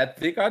 I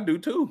think I do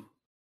too.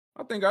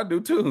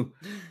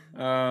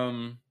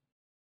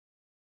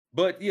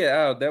 But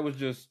yeah, that was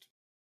just,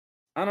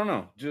 I don't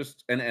know,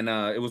 just and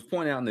it was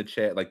pointed out in the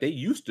chat, like they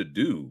used to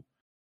do,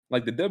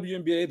 like the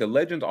WNBA, the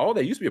Legends, all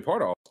that used to be a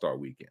part of All-Star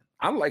Weekend.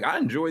 I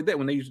enjoyed that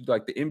when they used to do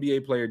like the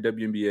NBA player,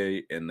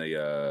 WNBA, and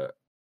the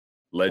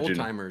Legend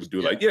Old-timers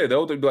do like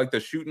they'll do like the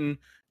shooting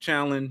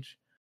challenge.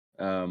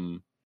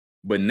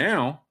 But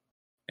now,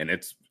 and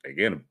it's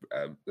again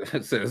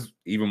it says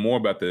even more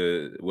about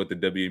what the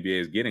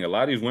WNBA is getting. A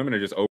lot of these women are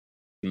just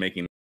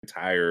making the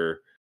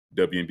entire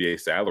WNBA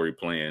salary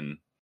plan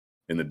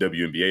in the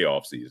WNBA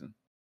offseason.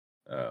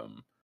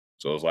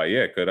 So it's like,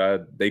 yeah,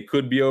 they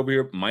could be over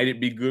here. Might it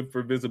be good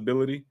for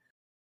visibility?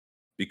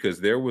 Because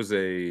there was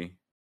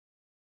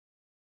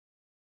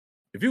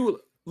if you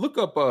look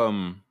up,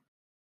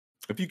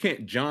 if you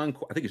can't, I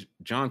think it's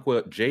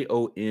Jonquel,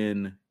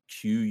 Jonquel.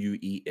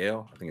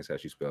 I think it's how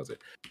she spells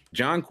it.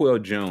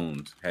 Jonquel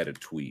Jones had a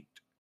tweet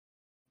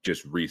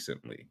just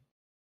recently.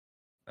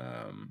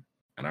 And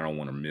I don't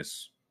want to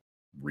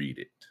misread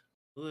it.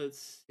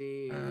 Let's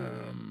see.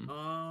 You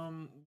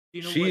know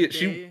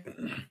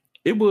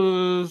it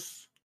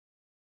was.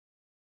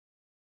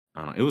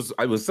 I don't know.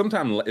 It was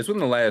sometime. It's within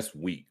the last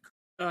week.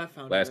 Oh, I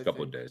found last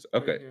couple of days.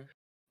 Okay.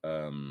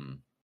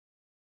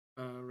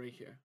 Right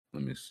here.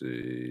 Let me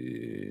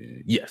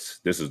see. Yes,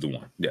 this is the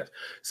one. Yes.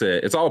 So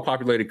it's all a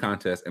populated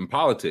contest in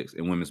politics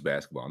in women's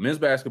basketball. In men's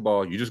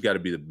basketball, you just got to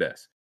be the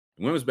best.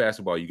 In women's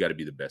basketball, you got to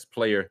be the best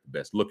player, the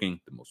best looking,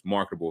 the most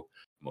marketable,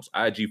 the most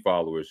IG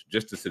followers,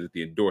 just to sit at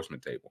the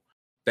endorsement table.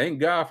 Thank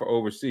God for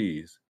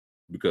overseas,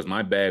 because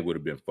my bag would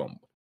have been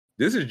fumbled.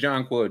 This is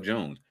Jonquel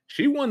Jones.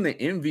 She won the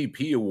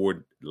MVP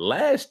award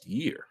last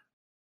year.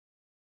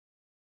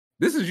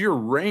 This is your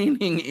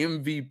reigning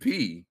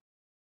MVP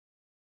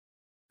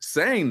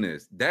saying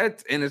this.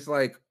 And it's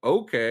like,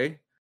 okay,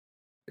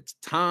 it's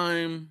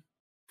time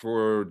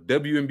for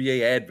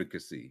WNBA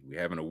advocacy. We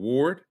have an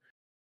award.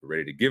 We're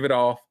ready to give it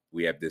off.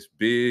 We have this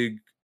big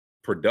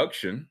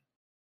production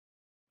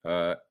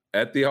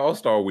at the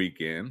All-Star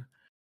Weekend.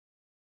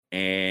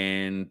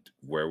 And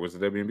where was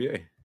the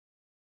WNBA?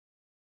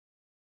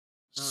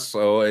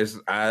 So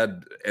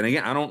and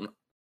again, I don't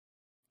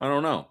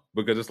know,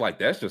 because it's like,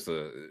 that's just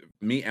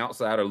me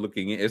outsider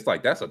looking in. It's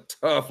like, that's a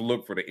tough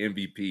look for the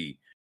MVP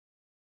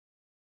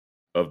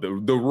of the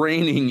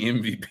reigning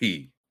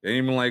MVP. They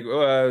ain't even like,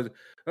 oh,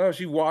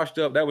 she washed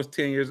up. That was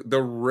 10 years.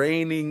 The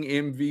reigning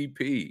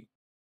MVP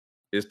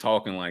is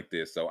talking like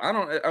this. So I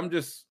don't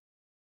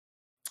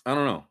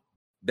know.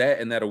 That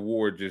and that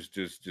award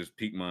just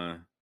piqued my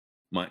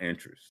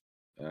interest.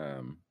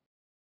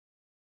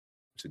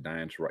 To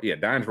Diane's right. Yeah,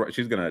 Diane's right.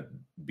 She's gonna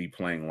be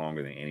playing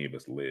longer than any of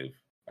us live.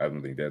 I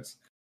don't think that's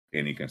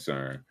any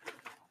concern.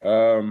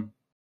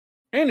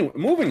 Anyway,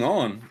 moving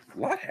on. A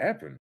lot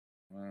happened.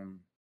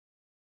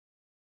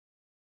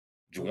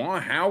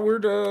 Juwan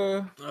Howard.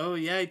 Oh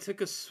yeah, he took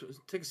a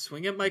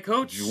swing at my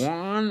coach.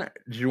 Juwan.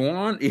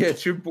 Yeah,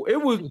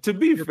 it was, to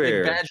be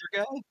fair. Badger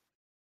guy.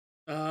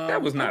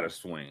 That was not a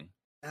swing.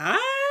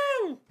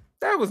 Oh,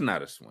 that was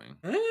not a swing.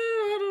 I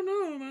don't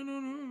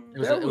know.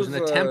 It was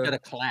an attempt at a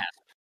clasp.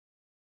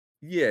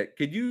 Yeah,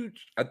 could you?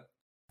 I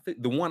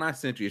think the one I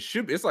sent you,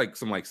 it's like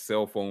some like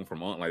cell phone from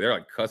like they're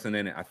like cussing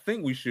in it. I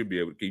think we should be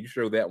able. Can you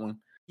show that one?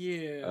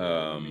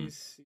 Yeah. Let me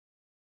see.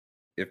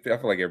 I feel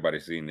like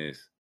everybody's seen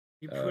this.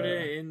 You put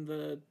it in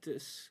the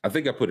disc. I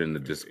think I put it in the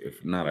disc.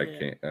 If not, I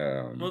can't.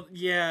 Well,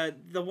 yeah,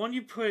 the one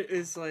you put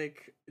is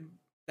like,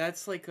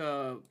 that's like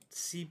a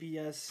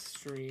CBS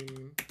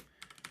stream.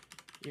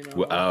 You know.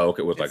 Well,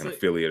 okay, with like an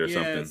affiliate or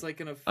something. Yeah, it's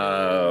like an affiliate.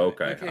 Oh,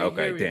 okay.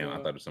 Damn, I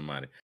thought it was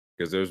somebody.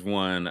 Because there's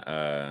one.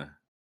 All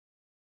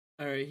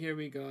right, here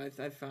we go. I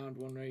found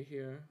one right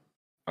here.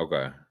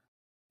 Okay.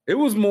 It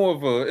was more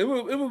of a. It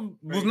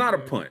was not a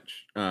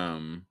punch.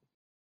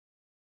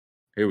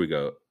 Here we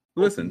go.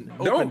 Listen,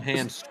 open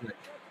hand strike.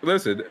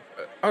 Listen.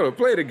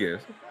 Play it again.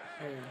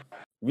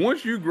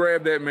 once you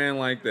grab that man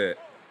like that,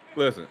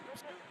 listen,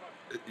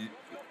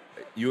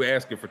 you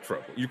asking for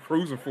trouble. You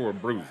cruising for a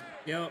bruising.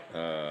 Yep.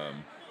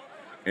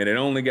 And it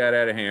only got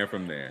out of hand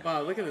from there.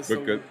 Wow, look at this.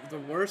 The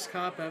worst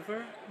cop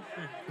ever.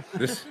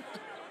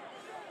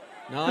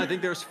 No, I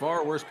think there's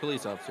far worse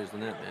police officers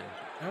than that, man.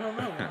 I don't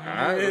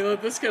know. They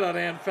let this get out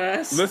of hand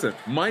fast. Listen,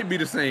 might be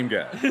the same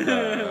guy.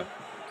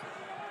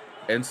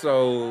 And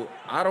so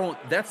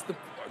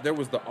there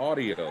was the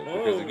audio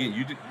because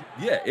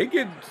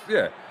again,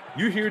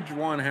 you hear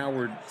Juwan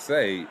Howard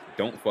say,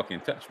 "Don't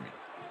fucking touch me."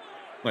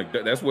 Like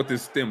that's what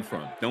this stemmed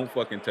from. Don't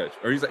fucking touch.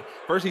 Or he's like,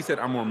 first he said,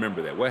 "I'm gonna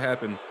remember that." What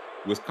happened?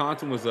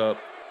 Wisconsin was up,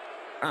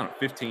 I don't know,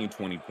 15,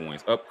 20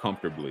 points, up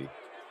comfortably,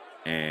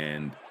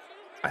 and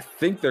I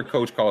think their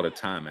coach called a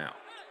timeout.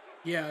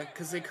 Yeah,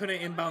 because they couldn't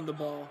inbound the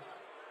ball.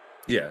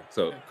 Yeah,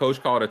 so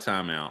coach called a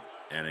timeout,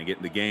 and again,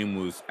 the game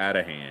was out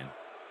of hand.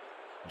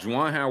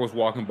 Juwan Howard was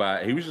walking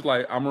by. He was just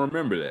like, "I'm gonna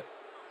remember that."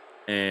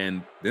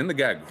 And then the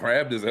guy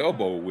grabbed his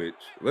elbow, which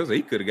listen,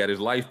 he could have got his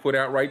life put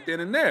out right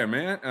then and there,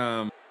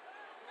 man.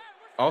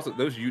 Also,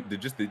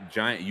 just the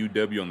giant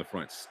UW on the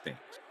front stinks.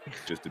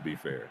 Just to be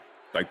fair,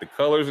 like the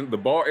colors and the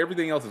ball,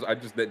 everything else is.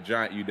 that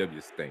giant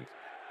UW stinks.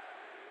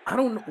 I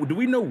don't know. Do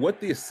we know what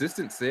the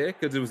assistant said?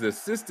 Because it was the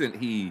assistant.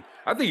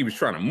 I think he was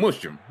trying to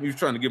mush him. He was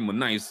trying to give him a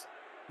nice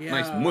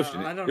mush.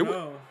 I don't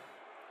know.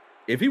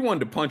 If he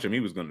wanted to punch him,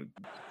 he was gonna.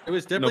 It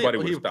was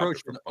definitely he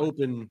approached an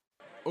open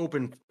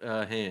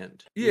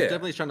hand. He was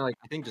definitely trying to I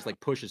think just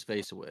push his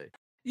face away.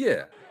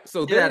 Yeah.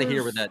 So get out of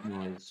here with that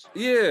noise.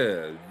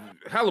 Yeah,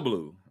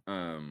 hullabaloo.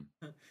 I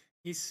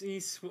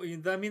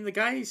mean, the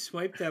guy he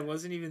swiped at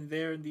wasn't even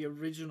there in the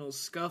original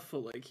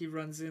scuffle. Like he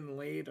runs in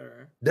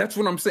later. That's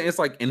what I'm saying. It's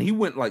and he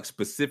went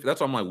specific.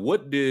 That's why I'm like,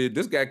 what did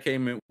this guy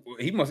came in?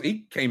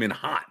 He came in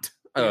hot.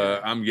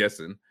 I'm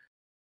guessing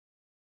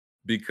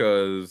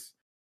because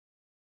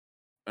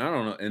I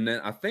don't know. And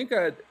then I think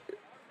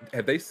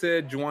have they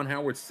said Juwan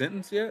Howard's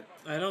sentence yet?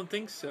 I don't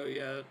think so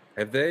yet.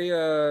 Have they?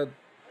 I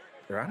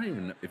don't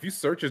even know. If you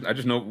search it, I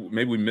just know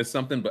maybe we missed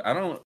something, but I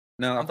don't.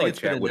 No, I feel like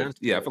Chat would have.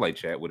 Yeah, I feel like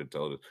Chat would have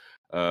told us.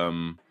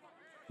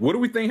 What do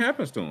we think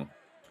happens to him?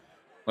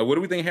 What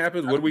do we think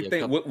happens? What do we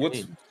think?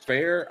 What's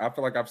fair? I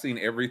feel like I've seen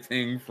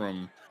everything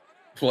from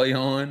play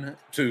on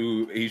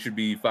to he should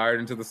be fired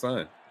into the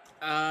sun.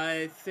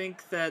 I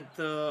think that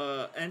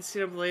the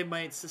NCAA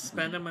might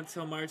suspend him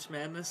until March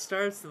Madness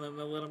starts, and then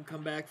they'll let him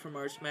come back for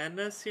March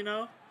Madness.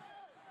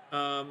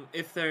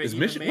 If they're what's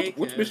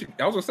Michigan?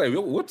 I was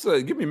gonna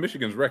say, give me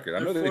Michigan's record. I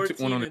know they took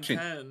one on the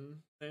chin.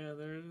 Yeah,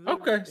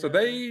 okay, so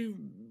they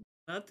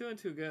not doing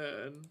too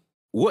good.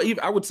 Well,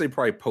 I would say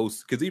probably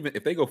post because even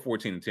if they go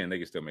 14-10, they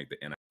can still make the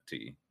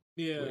NIT.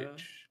 Yeah.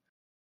 Which,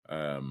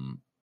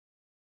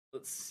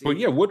 let's see. But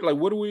yeah, what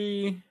do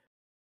we?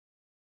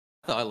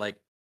 I thought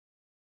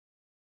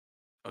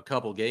a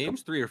couple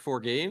games, 3 or 4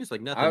 games,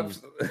 nothing.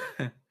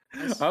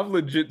 I've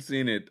legit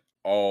seen it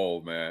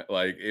all, man.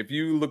 If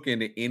you look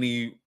into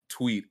any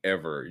tweet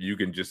ever, you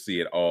can just see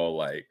it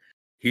all.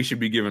 He should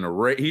be given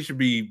he should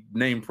be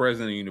named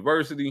president of the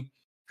university,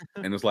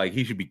 and it's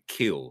he should be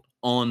killed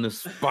on the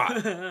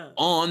spot,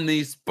 on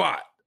the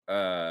spot.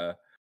 And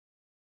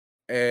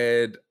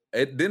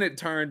then it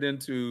turned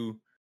into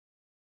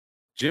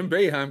Jim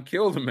Boeheim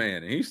killed a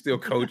man, and he's still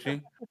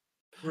coaching.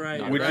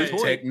 Right, which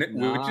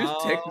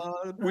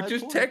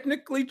is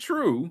technically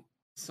true.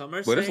 Some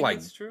are saying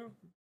it's true,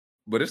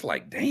 but it's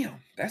damn,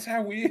 that's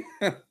how we.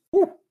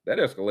 Whew, that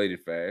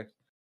escalated fast.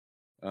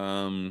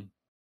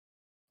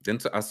 Then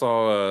I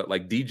saw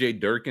DJ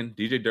Durkin.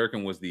 DJ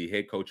Durkin was the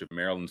head coach of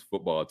Maryland's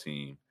football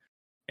team,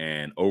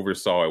 and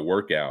oversaw a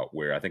workout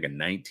where I think a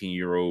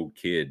 19-year-old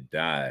kid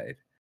died.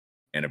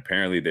 And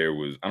apparently there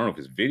was, I don't know if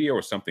it's video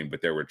or something,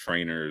 but there were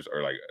trainers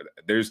or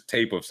there's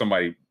tape of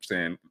somebody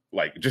saying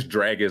just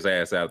drag his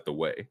ass out the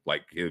way.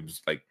 It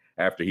was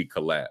after he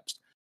collapsed.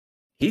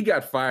 He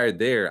got fired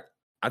there.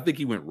 I think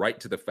he went right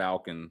to the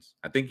Falcons.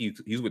 I think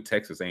he's with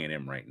Texas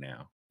A&M right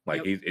now.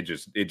 Yep. It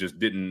just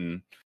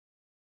didn't,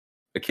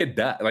 a kid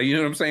died. You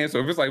know what I'm saying? So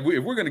if it's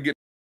if we're going to get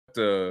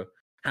to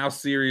how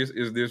serious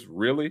is this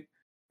really?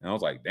 And I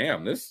was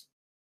damn, this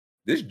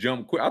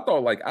jump quick. I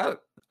thought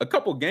a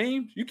couple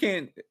games, you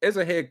can't, as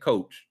a head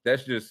coach,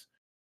 that's just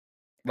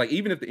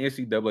even if the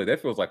NCAA,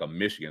 that feels like a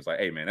Michigan. It's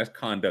hey man, that's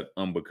conduct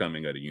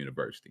unbecoming of the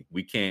university.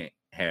 We can't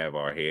have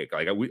our head,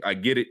 I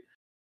get it.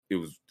 It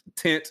was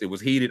tense, it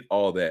was heated,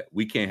 all that.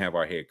 We can't have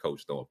our head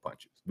coach throwing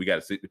punches. We got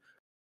to see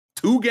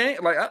 2 games.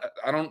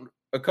 I don't,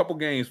 a couple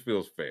games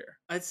feels fair.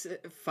 I'd say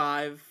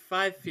 5.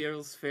 5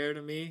 feels fair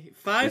to me.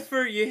 5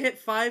 for you hit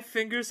 5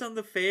 fingers on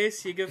the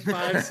face, you get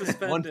 5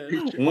 suspended.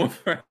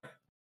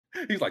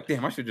 He's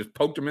damn, I should have just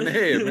poked him in the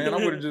head, man. I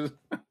would have just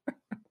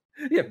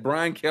yeah,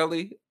 Brian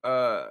Kelly.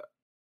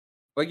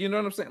 You know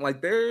what I'm saying?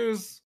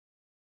 There's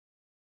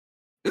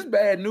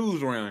bad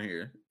news around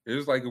here. It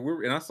was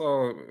and I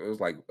saw it was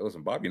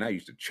listen, Bobby and I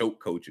used to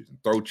choke coaches and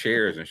throw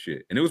chairs and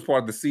shit. And it was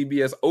part of the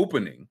CBS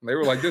opening. They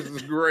were this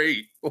is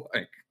great.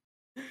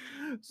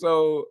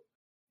 So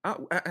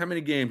How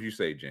many games you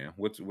say, Jam?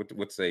 What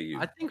say you?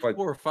 I think 4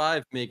 or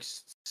 5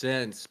 makes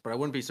sense, but I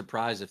wouldn't be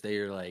surprised if they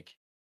are like,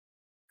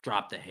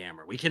 drop the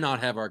hammer. We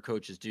cannot have our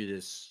coaches do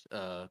this,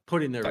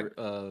 putting their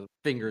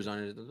fingers on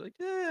it. Like,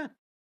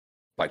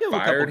 like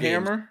fired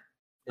hammer?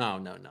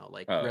 No.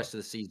 Like rest of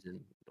the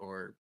season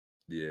or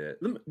yeah.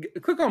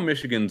 Click on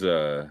Michigan's.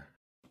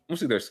 Let's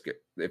see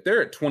if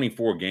they're at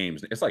 24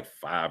 games, it's like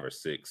 5 or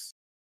 6.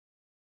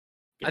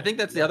 I think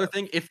that's the other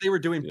thing. If they were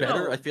doing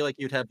better, I feel like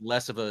you'd have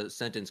less of a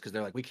sentence because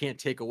they're like, we can't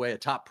take away a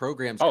top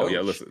program's coach.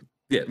 Listen,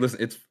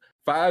 it's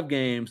 5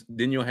 games.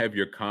 Then you'll have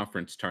your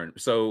conference tournament.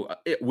 So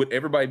would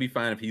everybody be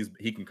fine if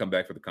he can come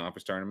back for the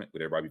conference tournament?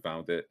 Would everybody be fine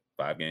with it?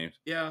 5 games.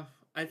 Yeah,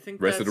 I think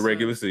rest of the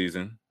regular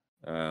season.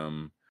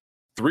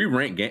 3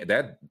 ranked games.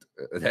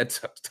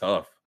 That's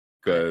tough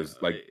because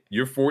like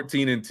you're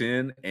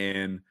 14-10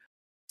 and.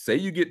 Say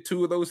you get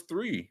 2 of those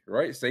 3,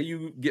 right? Say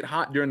you get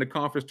hot during the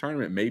conference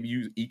tournament. Maybe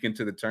you eke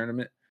into the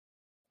tournament,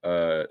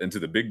 into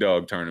the big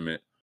dog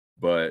tournament.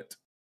 But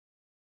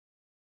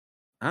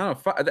I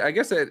don't know. I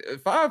guess at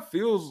 5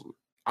 feels.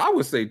 I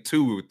would say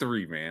 2 or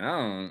 3,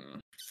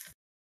 man.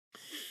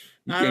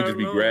 You can't just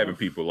be grabbing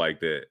people like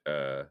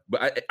that.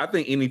 But I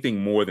think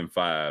anything more than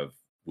 5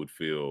 would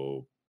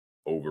feel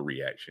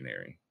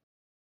overreactionary.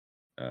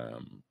 I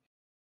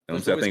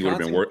think it would have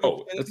been worth.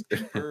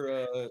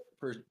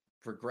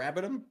 For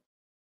grabbing him?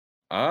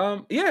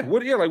 What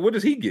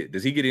does he get?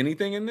 Does he get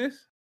anything in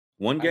this?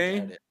 1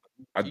 game?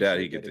 I doubt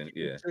he gets in.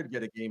 Yeah. He should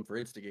get a game for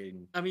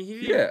instigating. I mean,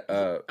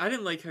 I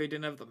didn't like how he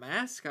didn't have the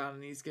mask on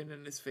and he's getting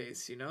in his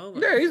face, you know?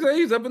 Like,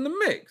 he's up in the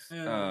mix.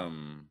 Yeah.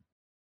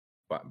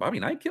 Bobby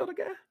Knight killed a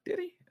guy, did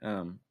he?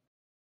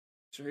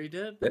 Sure he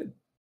did.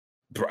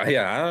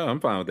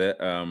 I'm fine with that.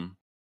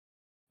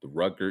 The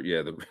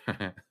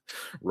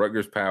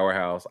Rutgers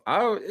powerhouse.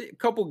 A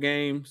couple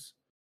games.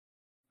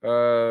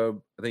 I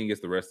think he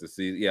gets the rest of the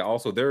season. Yeah.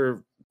 Also, they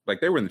were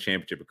in the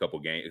championship a couple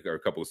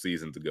of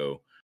seasons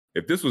ago.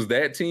 If this was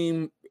that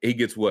team, he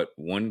gets 1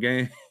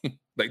 game,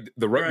 like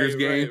the Rutgers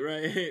game.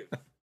 Right.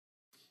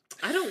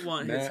 I don't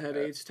want his head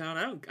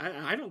H-Town.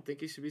 I don't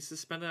think he should be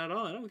suspended at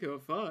all. I don't give a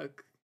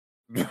fuck.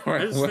 I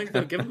just think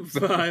they'll give him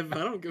 5. I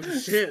don't give a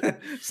shit.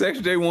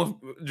 Section J wants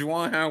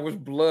Juwan Howard's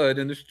blood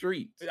in the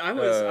streets. I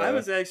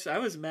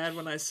was mad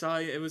when I saw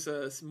it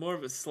was more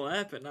of a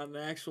slap and not an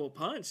actual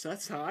punch.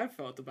 That's how I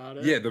felt about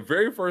it. Yeah, the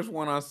very first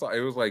one I saw,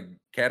 it was like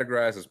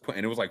categorized as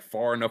and it was like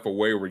far enough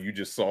away where you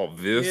just saw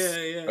this.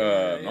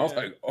 And I was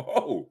like,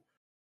 oh,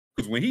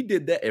 because when he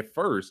did that at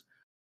first,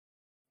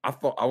 I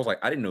was like,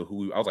 I didn't know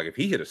who. I was like, if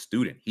he hit a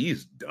student,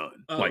 he's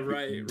done. Oh,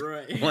 right,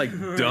 like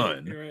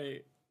done.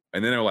 Right.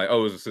 And then they were like,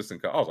 "Oh, it was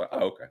assistant coach." I was like, "Oh,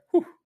 okay."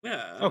 Whew.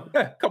 Yeah. Oh,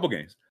 yeah. Couple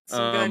games.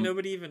 Some guy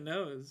nobody even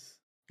knows.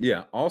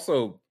 Yeah.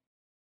 Also,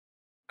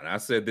 and I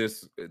said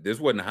this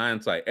wasn't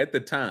hindsight at the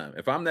time.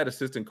 If I'm that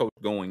assistant coach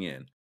going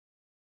in,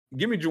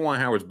 give me Juwan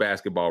Howard's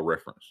basketball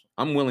reference.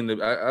 I'm willing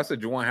to. I said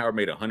Juwan Howard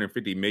made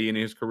 $150 million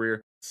in his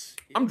career.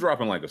 I'm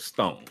dropping like a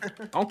stone. I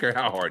don't care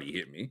how hard he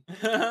hit me.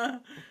 I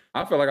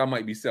feel like I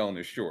might be selling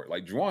this short.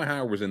 Like Juwan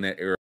Howard was in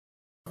that era.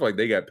 I feel like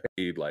they got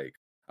paid like.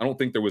 I don't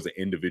think there was an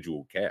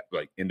individual cap,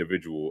 like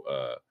individual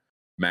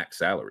max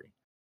salary.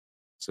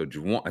 So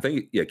Juwan, I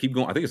think, keep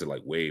going. I think it's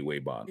like way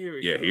bottom.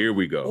 Here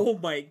we go. Oh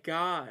my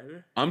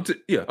god.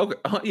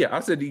 Okay. I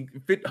said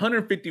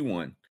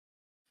 151.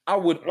 I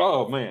would.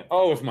 Oh man.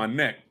 Oh, it's my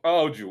neck.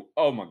 Oh,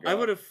 oh my god. I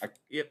would have.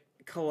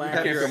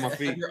 Collapsed. I can't feel my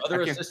feet. Your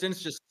other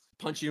assistants just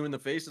punch you in the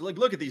face. Like,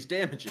 look at these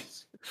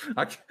damages.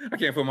 I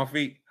can't feel my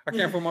feet. I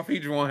can't feel my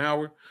feet, Juwan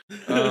Howard.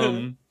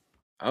 I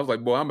was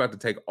like, boy, I'm about to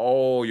take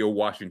all your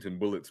Washington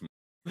Bullets.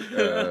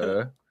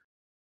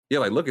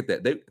 Like look at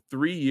that. They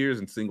 3 years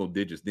in single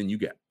digits, then you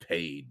got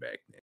paid back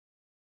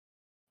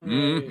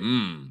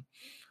then.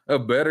 Right. A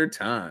better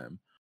time.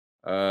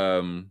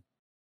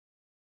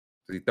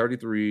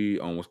 33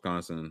 on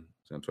Wisconsin.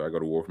 So I go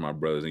to war for my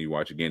brothers, and you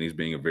watch again. He's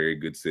being a very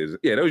good citizen.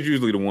 Yeah, those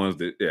usually the ones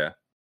that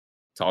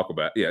talk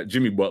about. Yeah,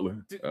 Jimmy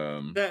Butler.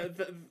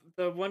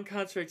 The one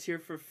contract here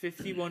for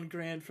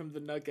 $51,000 from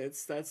the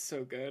Nuggets. That's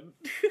so good.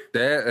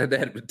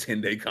 that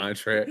 10-day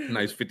contract,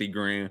 nice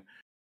 $50,000.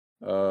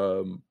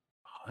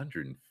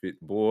 150.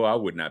 Boy, I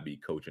would not be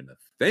coaching a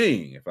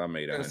thing if I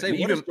made that.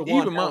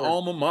 Even my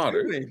alma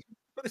mater.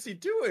 What is he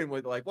doing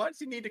with why does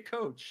he need to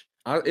coach?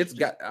 I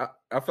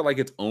feel like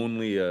it's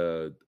only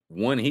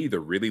one, he either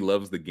really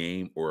loves the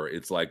game or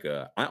it's like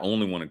I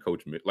only want to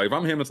coach. Like if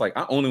I'm him, it's like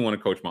I only want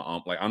to coach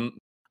my like I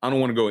don't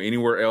want to go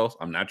anywhere else.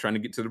 I'm not trying to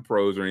get to the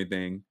pros or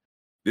anything.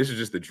 This is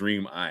just the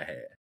dream I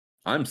had.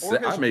 I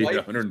made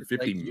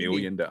 $150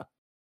 million.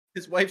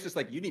 His wife's just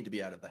like, you need to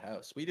be out of the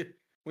house.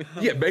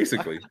 Yeah,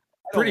 basically.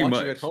 I don't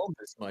want you at home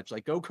this much.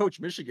 Like, go coach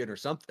Michigan or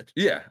something.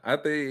 Yeah, I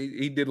think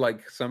he did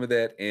like some of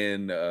that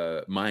in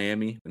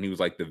Miami when he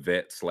was like the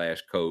vet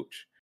 /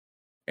 coach.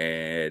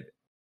 And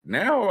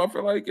now I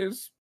feel like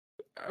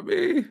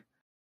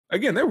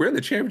again, they were in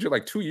the championship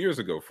like 2 years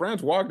ago.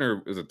 Franz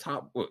Wagner is a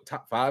top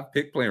 5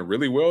 pick playing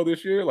really well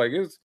this year. Like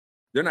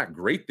they're not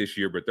great this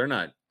year, but they're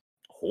not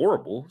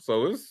horrible.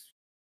 So it's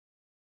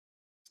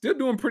still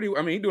doing pretty.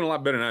 I mean, he's doing a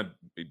lot better than I'd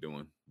be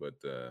doing, but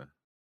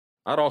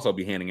I'd also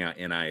be handing out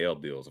NIL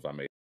deals if I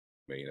made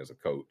as a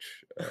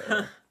coach.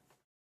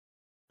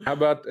 How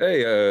about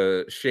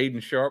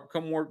Shaden Sharp,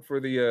 come work for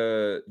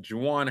the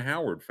Juwan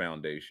Howard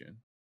Foundation.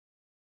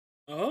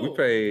 Oh, we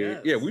pay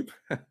yes.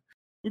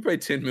 we pay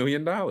 $10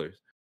 million.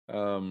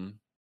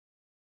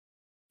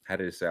 How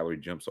did his salary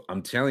jump? So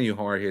I'm telling you,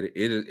 hard headed.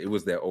 It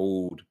was that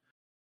old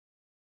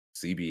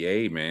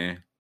CBA,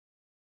 man.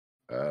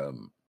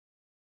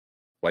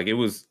 Like it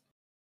was.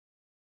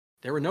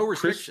 There were no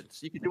restrictions.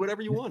 You could do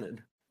whatever you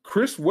wanted.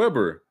 Chris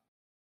Webber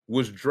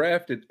was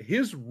drafted.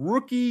 His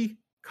rookie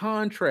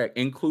contract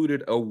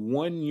included a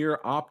 1-year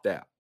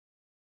opt-out.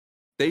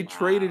 They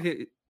traded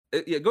it.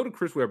 Yeah, go to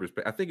Chris Webber's.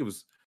 I think it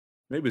was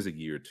maybe a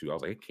year or two. I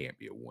was like, it can't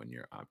be a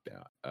 1-year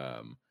opt-out.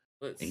 And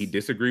he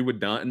disagreed with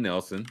Don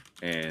Nelson,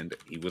 and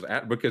he was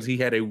out because he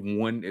had a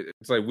one.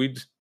 It's like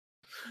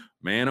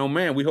man, oh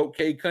man, we hope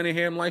Cade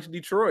Cunningham likes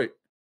Detroit.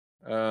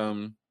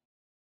 Okay.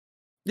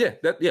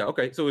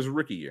 So his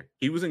rookie year,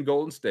 he was in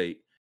Golden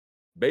State.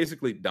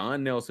 Basically,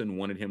 Don Nelson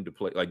wanted him to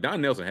play. Like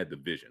Don Nelson had the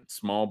vision,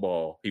 small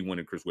ball. He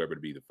wanted Chris Webber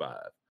to be the 5.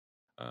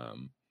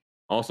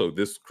 Also,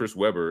 this Chris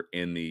Webber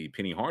in the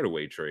Penny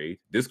Hardaway trade,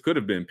 this could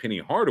have been Penny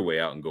Hardaway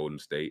out in Golden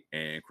State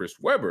and Chris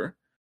Webber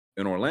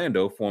in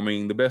Orlando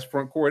forming the best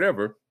front court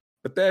ever.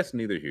 But that's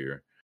neither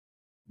here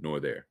nor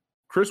there.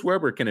 Chris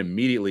Webber can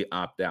immediately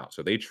opt out,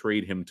 so they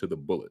trade him to the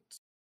Bullets,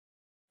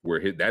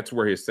 that's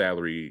where his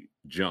salary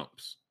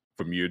jumps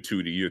from year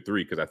 2 to year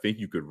 3, because I think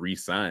you could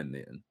re-sign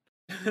then.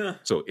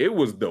 So it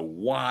was the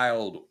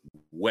Wild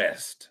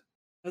West.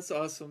 That's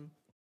awesome.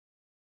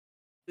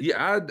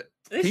 Yeah,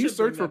 can you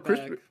search for Chris?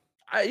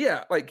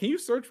 Can you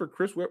search for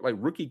Chris Webber, like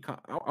rookie?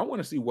 I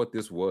want to see what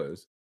this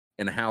was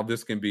and how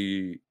this can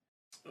be.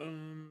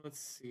 Let's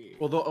see.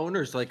 Well, the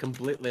owners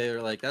completely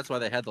are that's why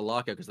they had the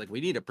lockout, because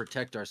we need to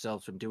protect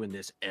ourselves from doing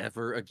this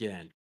ever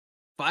again.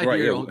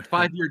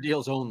 5-year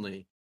deals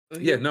only.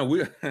 Yeah, no,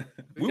 we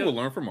will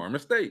learn from our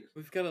mistakes.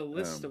 We've got a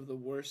list of the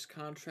worst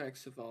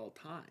contracts of all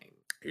time.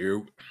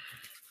 Here.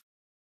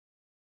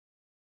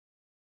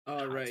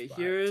 All right,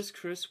 here is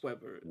Chris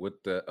Webber with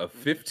a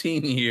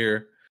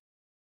 15-year,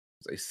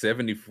 say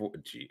 74.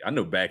 Gee, I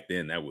know back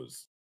then that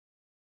was.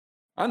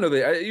 I know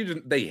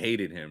they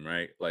hated him,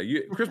 right? Like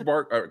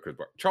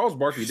Charles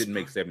Barkley didn't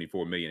make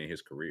 $74 million in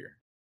his career,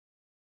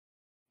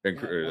 and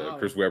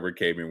Chris Webber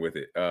came in with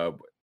it.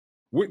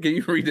 What can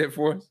you read that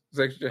for us?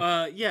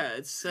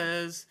 It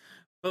says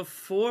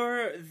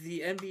before the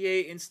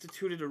NBA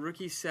instituted a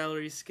rookie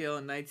salary scale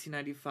in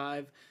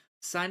 1995,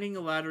 signing a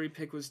lottery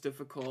pick was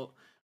difficult.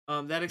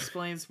 That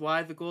explains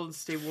why the Golden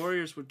State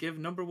Warriors would give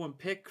number 1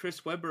 pick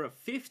Chris Webber a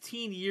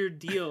 15-year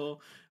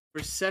deal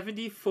for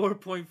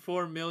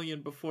 $74.4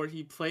 million before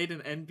he played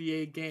an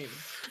NBA game.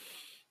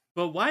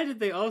 But why did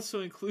they also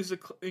include a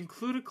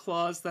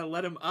clause that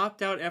let him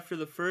opt out after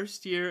the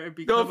first year and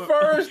become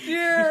first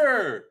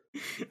year?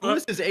 Who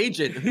was his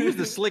agent? Who was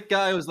the slick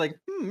guy who was like,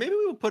 maybe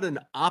we'll put an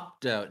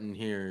opt out in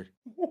here?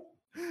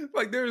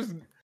 Like there's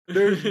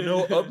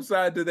no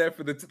upside to that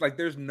for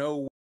there's no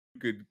way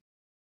you could.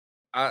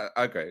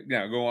 Okay,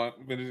 yeah, go on.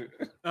 Finish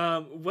it.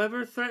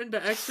 Webber threatened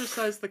to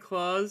exercise the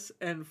clause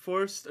and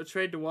forced a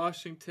trade to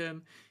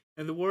Washington,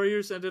 and the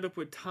Warriors ended up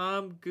with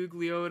Tom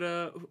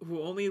Gugliotta,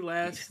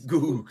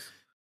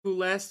 who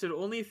lasted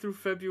only through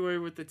February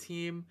with the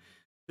team.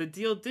 The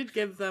deal did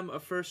give them a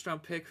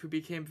first-round pick who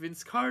became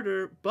Vince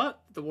Carter,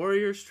 but the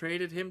Warriors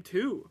traded him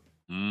too.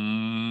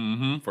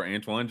 For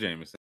Antoine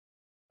Jameson.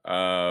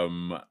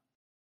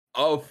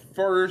 A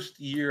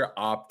first-year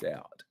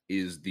opt-out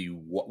is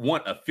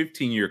a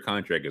 15-year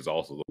contract is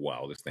also the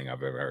wildest thing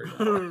I've ever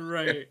heard.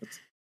 Right.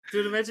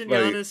 Dude, imagine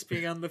Giannis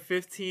being on the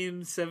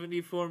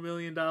 $74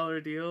 million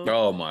deal.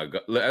 Oh my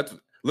God.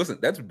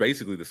 That's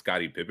basically the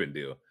Scottie Pippen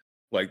deal.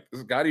 Like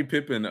Scottie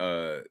Pippen,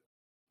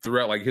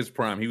 throughout his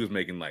prime, he was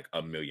making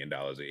 $1 million.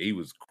 He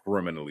was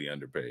criminally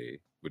underpaid,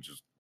 which is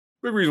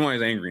the reason why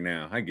he's angry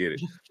now. I get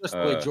it. Just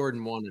the way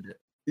Jordan wanted it.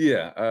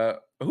 Yeah.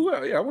 I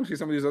want to see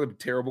some of these other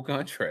terrible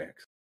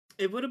contracts.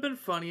 It would have been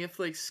funny if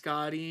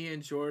Scottie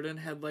and Jordan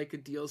had a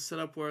deal set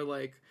up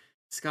where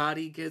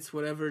Scottie gets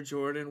whatever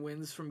Jordan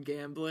wins from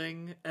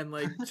gambling, and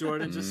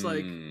Jordan just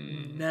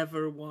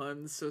never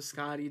won, so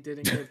Scottie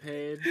didn't get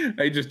paid.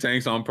 He just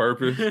tanks on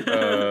purpose.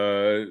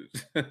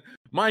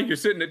 Mike, you're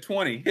sitting at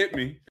 20. Hit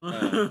me.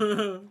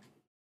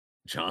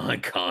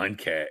 John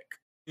Koncak.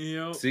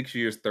 6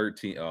 years,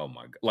 13. Oh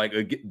my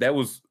God! That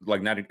was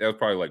that was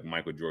probably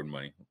Michael Jordan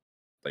money,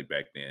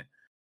 back then.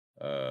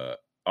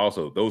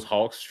 Also, those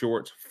Hawks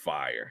shorts,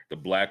 fire. The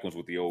black ones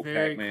with the old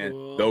Pac-Man,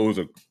 cool. Those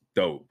are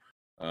dope.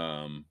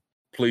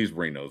 Please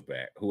bring those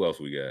back. Who else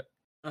we got?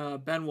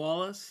 Ben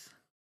Wallace.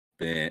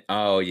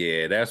 Oh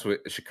yeah, that's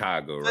what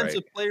Chicago, right?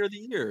 Defensive Player of the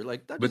Year,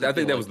 but I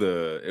think that was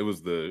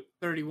the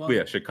 31.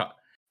 Yeah, Chicago.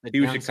 He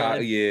was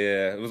Chicago.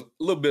 Yeah, it was a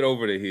little bit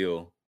over the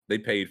hill. They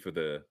paid for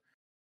the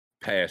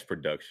past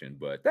production,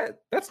 but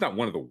that's not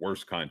one of the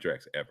worst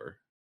contracts ever.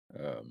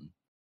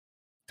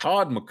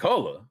 Todd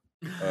McCullough.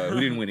 Who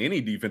didn't win any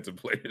Defensive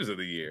Players of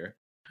the Year.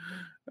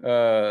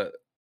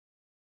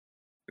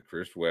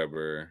 Chris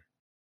Webber.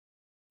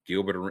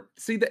 Gilbert.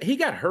 See that he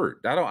got hurt.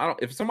 I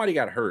don't. If somebody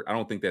got hurt, I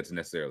don't think that's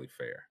necessarily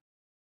fair.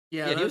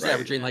 Yeah, he was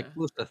averaging like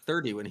close to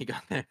 30 when he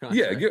got that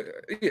contract. Yeah.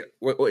 Yeah.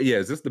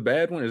 Is this the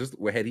bad one?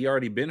 Had he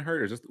already been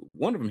hurt? Or is this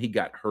one of them he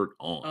got hurt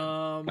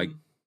on? Like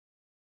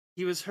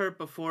he was hurt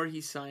before he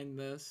signed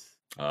this.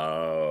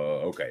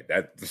 Oh, okay.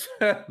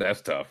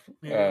 That's tough.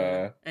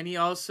 Yeah. And he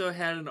also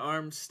had an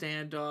armed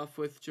standoff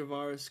with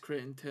Javaris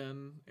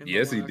Crittenton.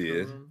 Yes, he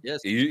did. Room.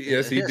 Yes, he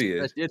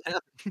did. That did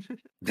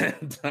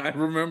happen. I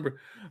remember.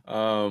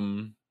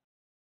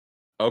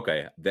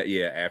 Okay.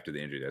 After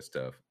the injury, that's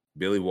tough.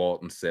 Billy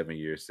Walton, 7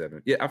 years,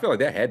 7. Yeah, I feel like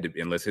that had to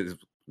be, unless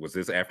was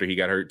this after he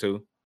got hurt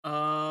too?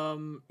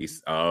 He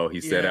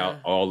set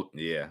out all.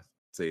 Yeah.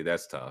 See,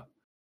 that's tough.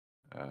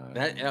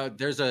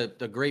 There's a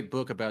great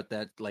book about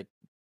that, like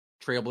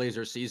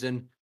Trailblazer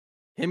season.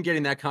 Him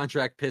getting that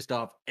contract pissed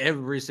off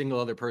every single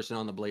other person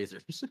on the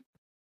Blazers.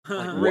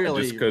 Like,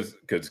 really, just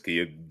because he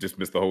had just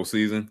missed the whole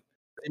season.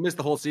 He missed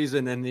the whole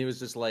season, and he was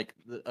just like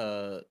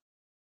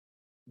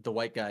the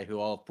white guy who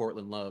all of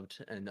Portland loved,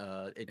 and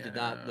it did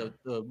not. The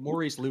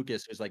Maurice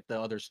Lucas, who's like the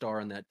other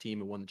star on that team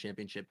who won the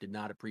championship, did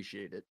not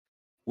appreciate it.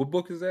 What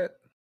book is that?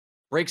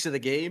 Breaks of the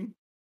Game.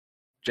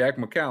 Jack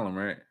McCallum,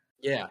 right?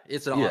 Yeah,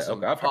 it's an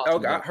awesome.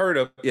 Okay, I heard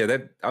of. Yeah,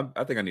 that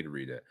I think I need to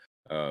read that.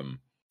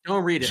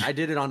 Don't read it. I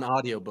did it on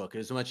audiobook. It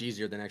was much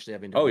easier than actually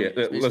having to read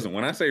it. Listen,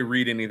 when I say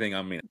read anything,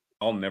 I mean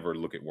I'll never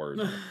look at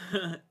words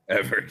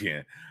ever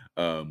again.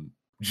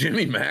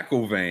 Jimmy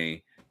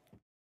McIlvain,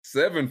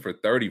 7 for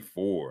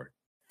 34.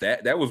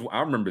 That was, I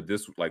remember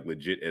this like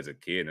legit as a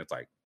kid, and it's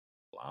like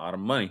a lot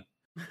of money.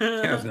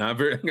 That's not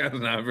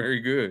very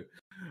good.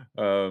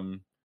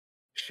 Sean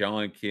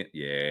Kemp,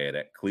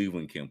 that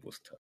Cleveland Kemp was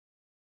tough.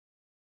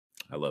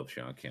 I love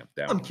Sean Kemp.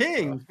 I'm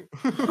king.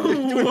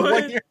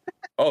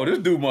 Oh, this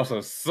dude must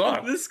have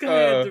sucked. This guy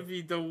had to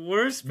be the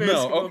worst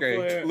basketball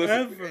player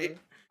ever.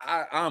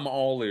 I'm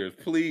all ears.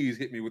 Please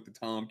hit me with the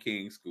Tom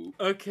King scoop.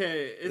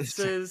 Okay, it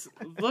says,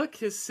 look,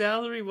 his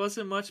salary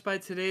wasn't much by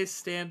today's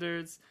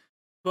standards,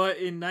 but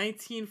in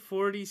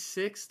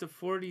 1946 to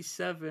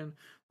 47,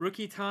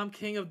 rookie Tom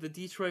King of the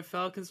Detroit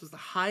Falcons was the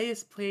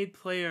highest paid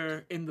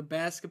player in the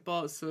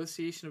Basketball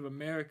Association of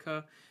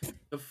America,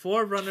 the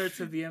forerunner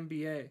to the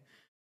NBA.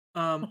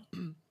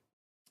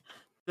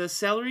 The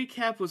salary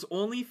cap was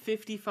only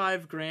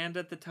 $55,000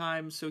 at the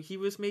time, so he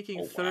was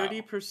making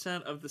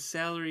 30% of the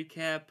salary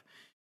cap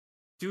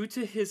due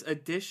to his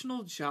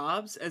additional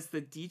jobs as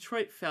the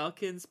Detroit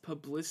Falcons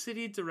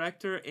publicity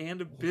director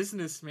and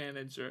business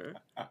manager.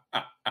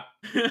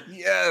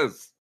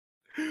 Yes.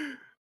 In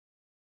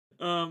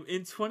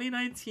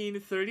 2019,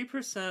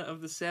 30%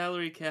 of the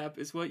salary cap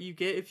is what you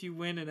get if you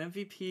win an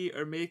MVP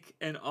or make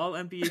an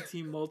All-NBA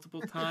team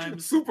multiple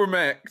times.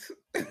 Supermax.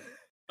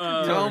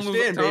 Tom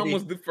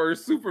was the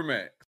first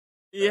Supermax.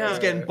 Yeah. He's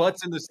getting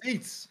butts in the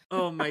seats.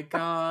 Oh my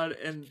God.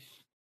 And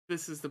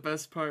this is the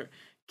best part.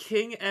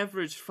 King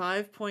averaged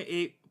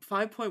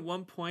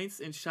 5.1 points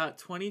and shot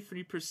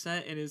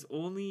 23% in the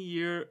only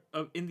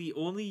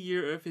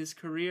year of his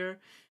career,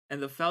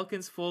 and the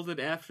Falcons folded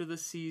after the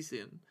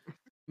season,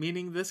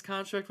 meaning this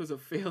contract was a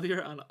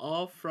failure on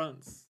all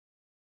fronts.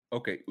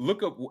 Okay,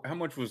 look up how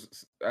much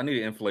was. I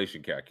need an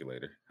inflation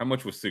calculator. How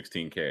much was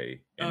 16K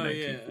in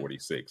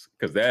 1946?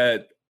 Because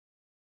that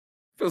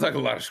feels like a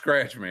lot of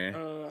scratch, man.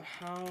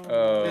 I'm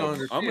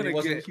gonna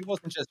he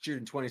wasn't just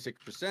shooting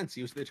 26%.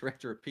 He was the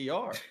director of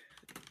PR.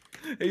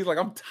 He's like,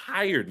 I'm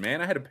tired,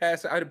 man. I had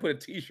to put a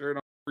T-shirt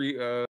on free.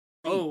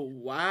 Oh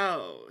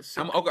wow!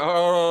 So,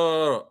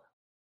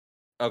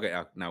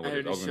 okay. Now what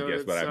is it? I was gonna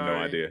guess, but I have no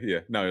idea. Yeah,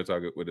 no, it's all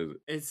good. What is it?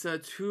 It's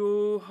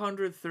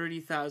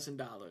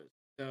 $230,000.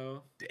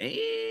 So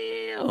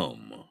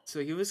damn. So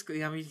he was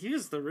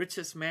the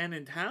richest man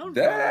in town.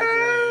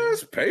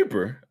 That's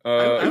paper.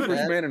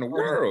 Richest man in the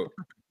world.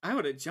 I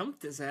would have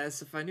jumped his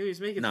ass if I knew he was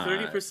making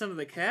 30% of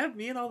the cap.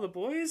 Me and all the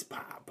boys,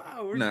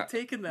 we're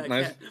taking that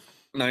cap.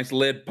 Nice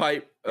lead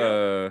pipe.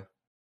 Yeah,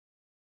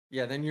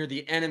 then you're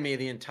the enemy of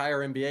the entire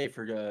NBA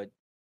for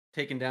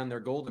taking down their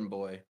golden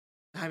boy.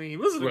 I mean, he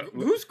wasn't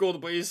who's golden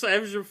boy? He's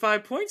averaging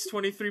 5 points,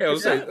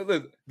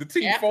 23%. The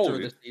team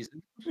folded. The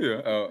season.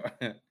 Yeah.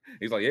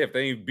 He's like, if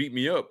they ain't beat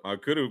me up, I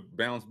could have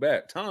bounced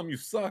back. Tom, you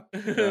suck.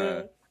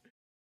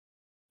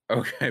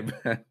 Okay,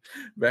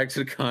 back to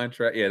the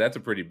contract. Yeah, that's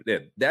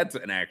that's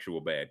an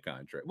actual bad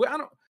contract.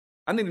 Well,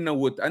 I need to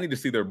know I need to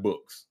see their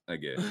books, I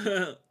guess.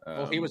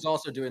 Well, he was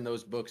also doing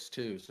those books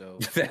too, so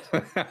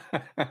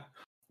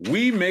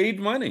we made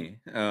money.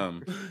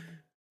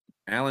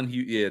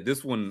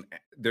 This one,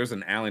 there's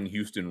an Allen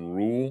Houston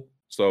rule,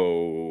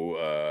 so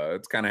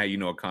it's kind of how you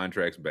know a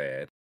contract's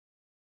bad.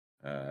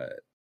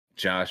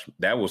 Josh,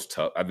 that was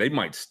tough. They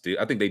might still.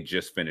 I think they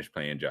just finished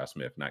paying Josh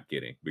Smith. Not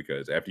kidding,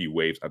 because after you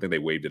waived, I think they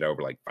waived it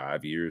over like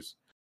 5 years.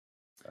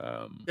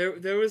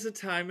 There was a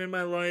time in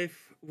my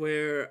life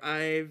where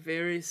I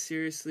very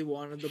seriously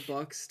wanted the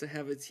Bucks to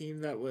have a team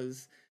that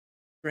was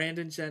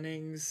Brandon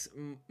Jennings,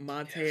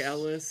 Monte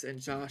Ellis, and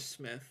Josh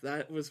Smith.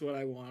 That was what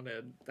I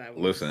wanted.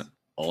 Listen,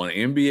 on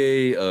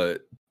NBA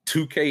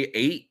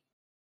 2K8,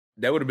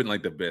 that would have been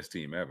like the best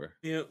team ever.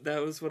 Yeah,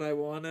 that was what I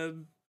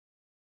wanted.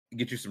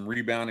 get you some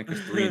rebounding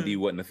because 3-and-D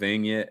wasn't a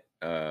thing yet.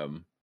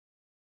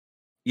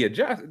 Yeah,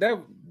 Josh, I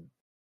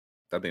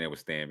think that was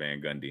Stan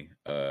Van Gundy.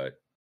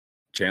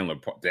 Chandler,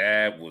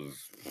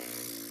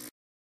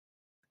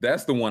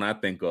 that's the one I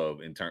think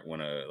of in turn when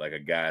a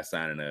guy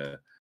signing a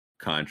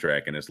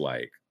contract and it's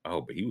like,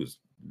 oh, but he was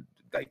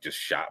like just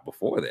shot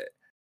before that.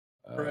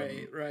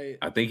 Right.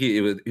 I think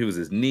it was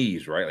his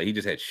knees, right? Like he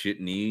just had shit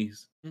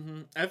knees.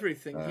 Mm-hmm.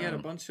 Everything. He had a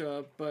bunch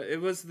of, but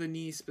it was the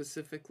knee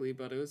specifically.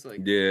 But it was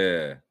like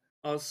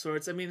all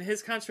sorts. I mean,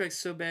 his contract's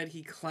so bad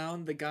he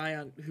clowned the guy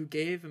who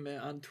gave him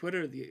it on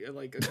Twitter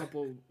like a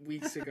couple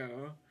weeks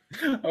ago.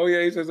 Oh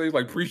yeah, he says he's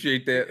like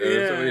appreciate that.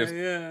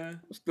 Yeah.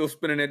 Still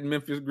spending that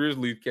Memphis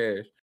Grizzlies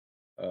cash.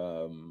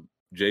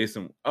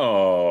 Jason.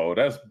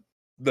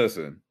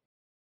 Listen.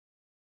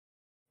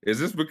 Is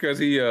this because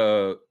he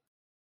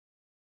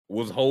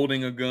was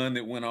holding a gun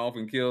that went off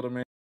and killed a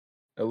man?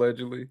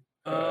 Allegedly.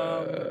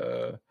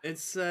 It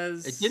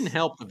says it didn't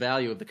help the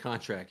value of the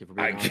contract. If we're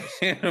being honest,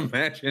 I can't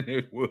imagine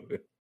it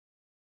would.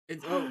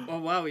 Oh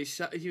wow,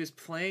 he was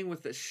playing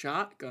with a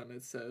shotgun.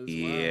 It says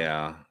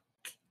wow.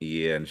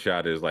 Yeah, and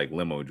shot his like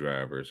limo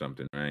driver or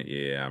something, right?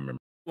 Yeah, I remember.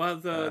 Well,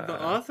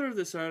 the author of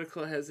this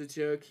article has a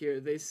joke here.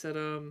 They said,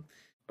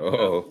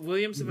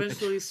 Williams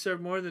eventually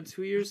served more than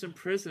 2 years in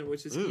prison,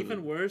 which is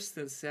even worse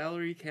than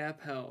salary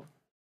cap hell.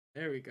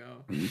 There we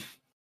go.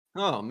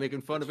 Oh,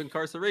 making fun of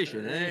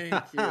incarceration, eh?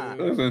 Thank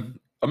you. Listen,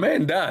 a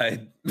man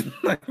died.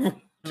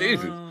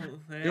 Jesus.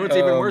 You know what's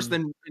even worse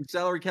than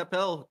salary cap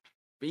hell?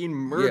 Being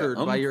murdered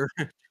by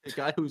the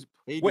guy who's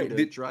paid you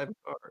to drive a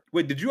car.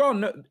 Wait, did you all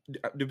know?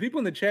 Do people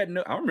in the chat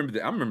know? I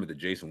remember the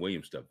Jason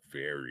Williams stuff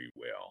very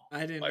well.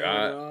 I didn't know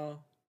at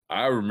all.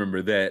 I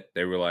remember that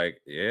they were like,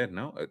 they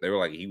were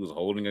like he was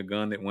holding a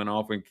gun that went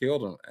off and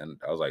killed him, and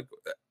I was like,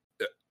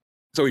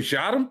 so he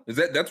shot him?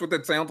 That's what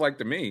that sounds like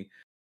to me?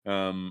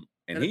 And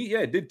he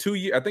did 2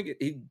 years. I think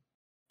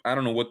I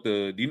don't know what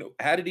do you know?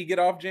 How did he get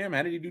off, Jam?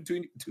 How did he do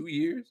 2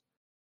 years?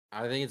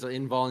 I think it's an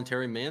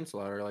involuntary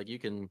manslaughter. Like you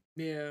can,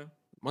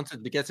 once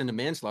it gets into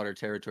manslaughter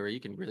territory, you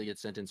can really get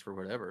sentenced for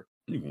whatever.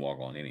 You can walk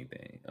on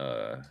anything.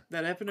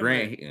 That happened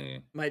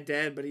to my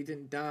dad, but he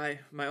didn't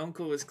die. My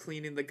uncle was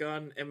cleaning the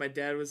gun, and my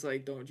dad was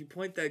like, "Don't you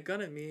point that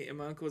gun at me?" And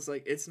my uncle was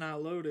like, "It's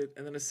not loaded."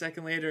 And then a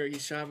second later, he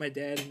shot my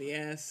dad in the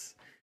ass.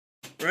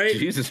 Right?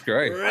 Jesus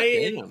Christ!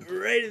 Right in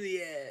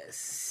the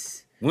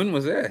ass. When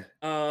was that?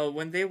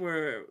 When they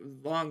were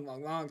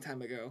long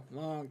time ago.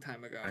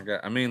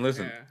 I mean,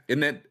 listen,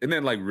 isn't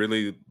that like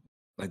really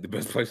like the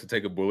best place to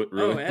take a bullet?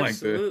 Really? Oh,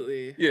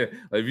 absolutely.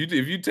 Like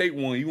if you take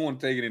one, you want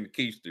to take it in the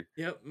keister.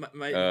 Yep,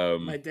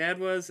 my dad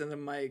was, and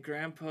then my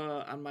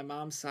grandpa on my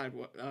mom's side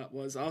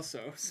was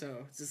also.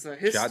 So it's just a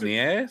history. Shot in the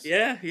ass.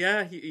 Yeah.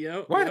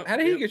 What? How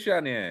did he get shot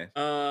in the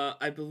ass?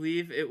 I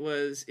believe it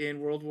was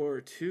in World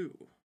War II.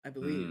 I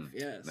believe,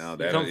 yes. No,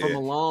 you come from a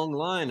long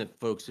line of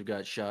folks who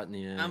got shot in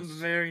the ass. I'm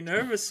very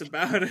nervous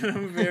about it.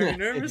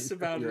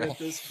 At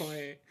this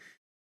point.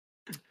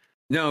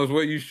 No, it's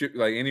what you should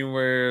like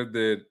anywhere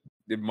that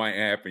it might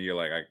happen. You're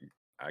like,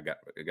 I got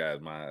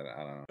my, I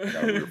don't know, I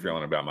got a weird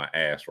feeling about my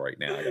ass right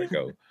now. I gotta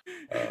go.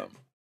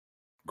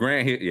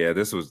 Grant Hill,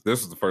 this was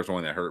the first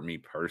one that hurt me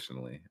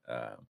personally.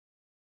 Because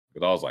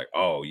I was like,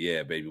 oh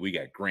yeah, baby, we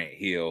got Grant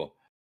Hill.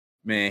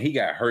 Man, he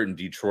got hurt in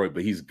Detroit,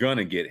 but he's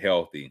gonna get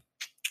healthy.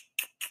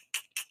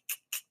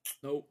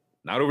 Nope.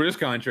 Not over this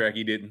contract,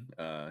 he didn't.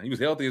 He was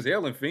healthy as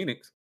hell in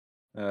Phoenix.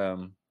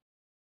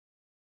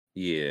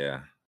 Yeah.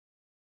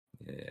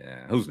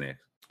 Who's next?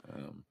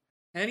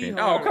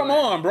 Come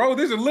on, bro.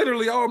 These are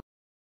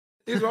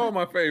all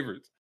my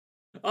favorites.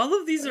 All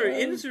of these are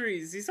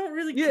injuries. These don't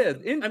really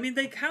count. I mean,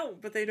 they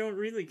count, but they don't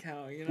really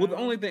count. You know? Well, the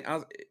only thing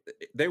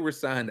they were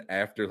signed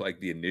after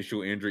like the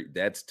initial injury.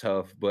 That's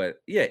tough,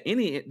 but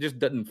it just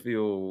doesn't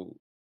feel.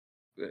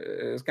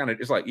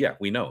 It's like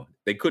we know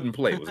they couldn't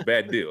play. It was a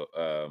bad deal.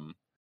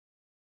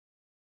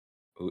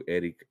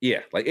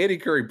 Eddie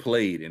Curry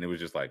played, and it was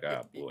just like,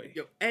 boy,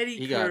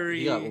 Eddie Curry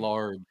he got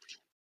large.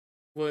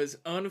 Was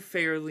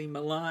unfairly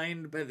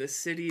maligned by the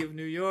city of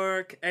New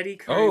York. Eddie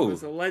Curry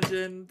was a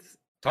legend.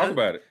 Talk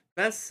about it.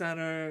 Best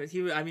center.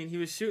 He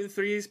was shooting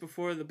threes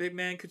before the big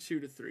man could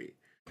shoot a three.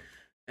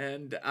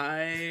 And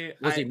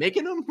was he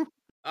making them?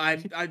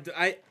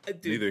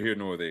 Dude, neither here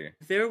nor there.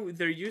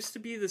 There used to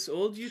be this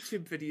old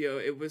YouTube video.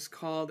 It was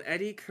called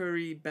Eddie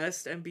Curry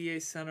Best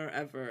NBA Center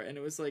Ever, and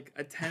it was like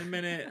a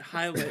 10-minute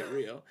highlight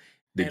reel.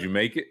 Did you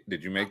make it?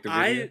 Did you make the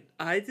video?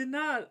 I did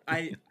not.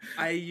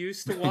 I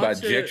used to watch by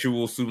it.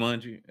 Jexual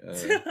Sumanji.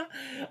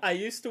 I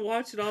used to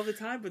watch it all the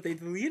time, but they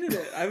deleted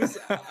it. I'm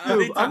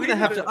gonna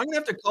have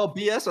to call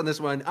BS on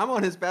this one. I'm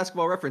on his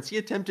Basketball Reference. He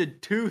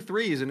attempted 2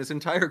 threes in his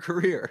entire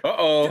career.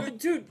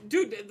 Dude.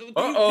 He hit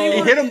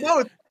them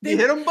both. He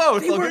hit them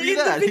both. They were in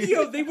the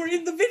video. They were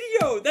in the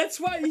video.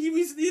 That's why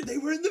they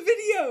were in the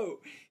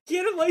video. He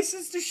had a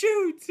license to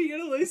shoot.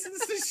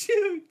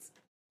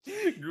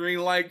 Green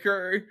light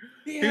Curry.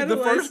 He's the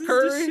first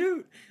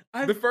Curry.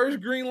 The first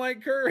green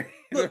light Curry.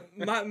 Look,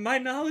 my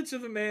knowledge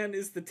of the man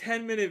is the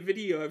 10-minute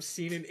video I've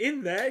seen, and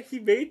in that he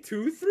made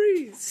 2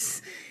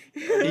 threes.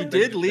 He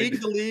did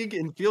lead the league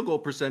in field goal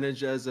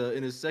percentage as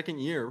in his second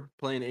year,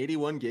 playing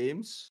 81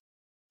 games,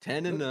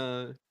 10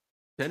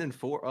 and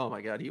 4. Oh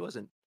my God,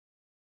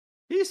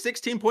 He's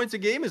 16 points a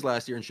game his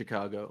last year in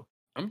Chicago.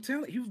 I'm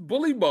telling you, he was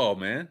bully ball,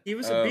 man. He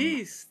was a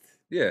beast.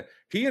 Yeah,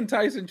 he and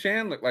Tyson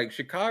Chandler, like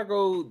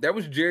Chicago, that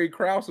was Jerry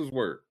Krause's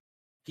work.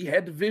 He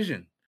had the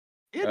vision.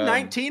 He had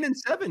 19 and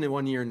 7 in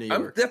 1 year in New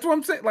York. That's what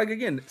I'm saying. Like,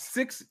 again,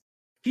 6.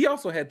 He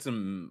also had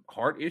some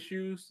heart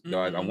issues.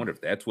 Mm-hmm. I wonder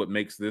if that's what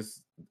makes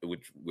this,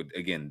 which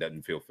again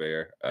doesn't feel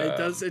fair. It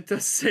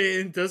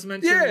does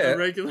mention a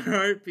regular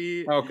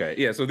heartbeat. Okay,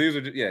 yeah. So these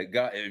are just,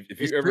 God, if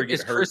you ever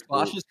get hurt, Chris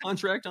Bosh's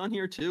contract on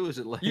here too? Is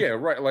it like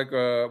right? Like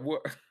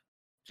what?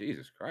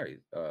 Jesus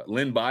Christ,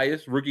 Len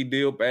Bias, rookie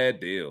deal, bad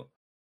deal.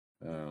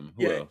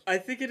 Who else? I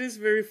think it is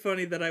very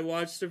funny that I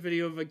watched a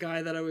video of a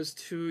guy that I was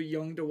too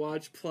young to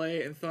watch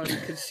play and thought he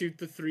could shoot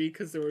the 3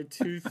 because there were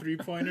 2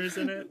 3-pointers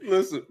in it.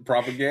 Listen,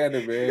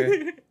 propaganda,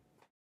 man.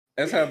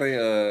 That's how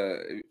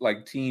they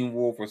like Teen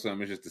Wolf or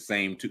something. It's just the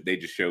same. They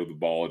just show the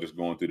ball just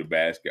going through the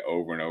basket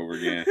over and over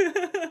again.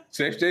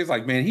 So XJ's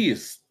like, man, he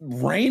is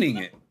raining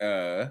it.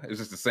 It's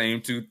just the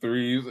same 2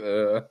 threes.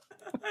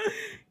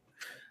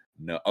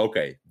 No,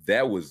 okay,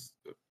 that was.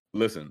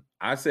 Listen,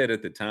 I said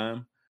at the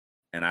time.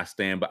 And I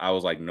stand, but I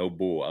was like, no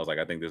bull. I was like,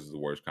 I think this is the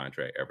worst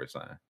contract ever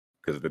signed.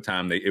 Because at the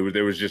time,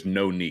 there was just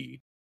no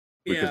need.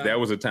 Because that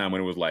was a time when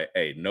it was like,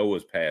 hey,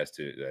 Noah's passed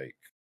to like.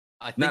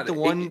 I think the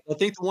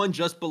one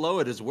just below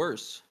it is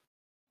worse.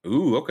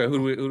 Ooh, okay.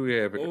 Who do we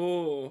have?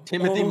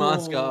 Timothy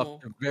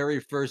Mozgov, the very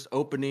first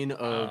opening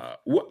of.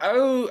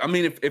 I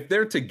mean, if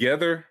they're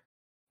together,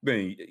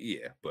 then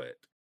yeah, but.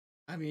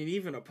 I mean,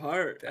 even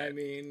apart. I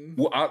mean,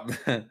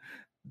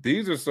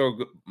 these are so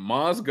good.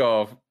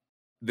 Mozgov.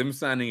 Them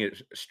signing at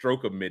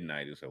stroke of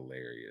midnight is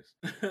hilarious.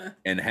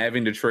 And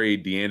having to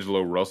trade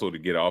D'Angelo Russell to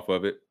get off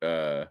of it.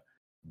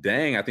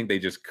 Dang, I think they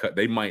just cut.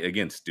 They might,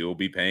 again, still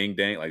be paying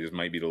Dang. Like, this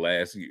might be the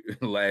last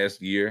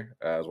year.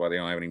 That's why they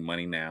don't have any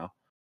money now.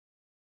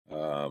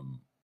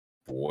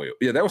 Boy.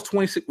 Yeah, that was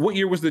 26. What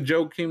year was the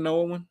Joakim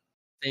Noah one?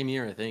 Same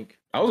year, I think.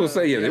 I was going to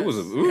say, it was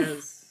a...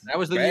 That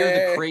was the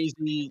year of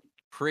the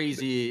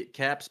crazy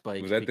cap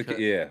spike. Was that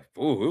yeah.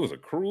 Ooh, it was a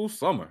cruel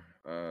summer.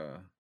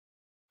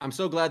 I'm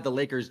so glad the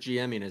Lakers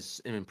GMing has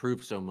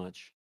improved so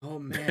much. Oh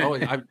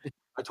man!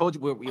 I told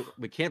you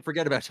we can't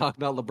forget about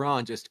talking about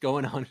LeBron just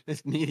going on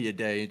his media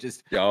day and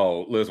just.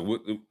 Listen,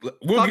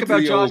 we'll talk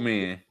about Josh,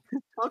 man.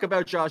 Talk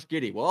about Josh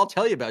Giddey. Well, I'll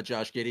tell you about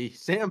Josh Giddey.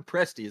 Sam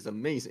Presti is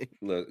amazing.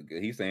 Look,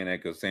 he's saying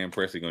that because Sam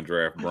Presti gonna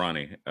draft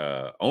Bronny.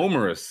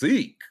 Omer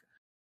Asik.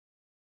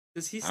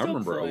 Does he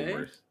still play?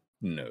 Omer.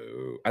 No,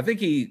 I think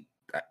he.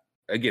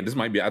 Again, this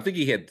might be. I think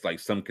he had like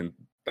some.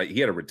 Like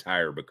he had to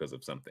retire because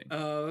of something.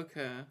 Oh,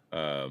 okay.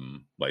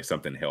 Like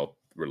something health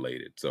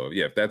related. So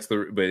yeah, if that's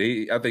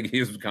I think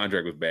his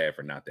contract was bad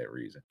for not that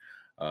reason.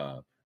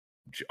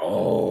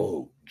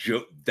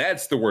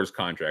 That's the worst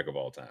contract of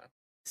all time.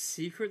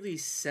 Secretly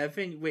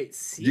 7. Wait,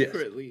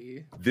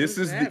 secretly. Yes. This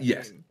is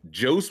yes.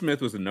 Joe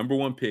Smith was the number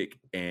 1 pick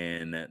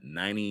in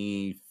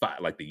 95,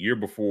 like the year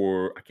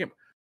before. I can't.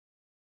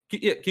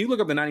 Can you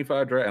look up the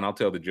 95 draft and I'll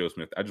tell the Joe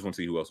Smith. I just want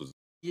to see who else was.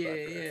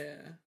 Yeah.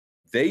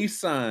 They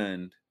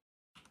signed.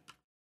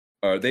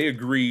 They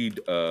agreed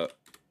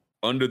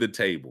under the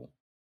table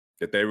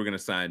that they were going to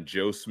sign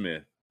Joe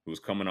Smith, who was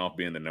coming off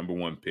being the number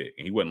 1 pick.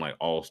 And he wasn't like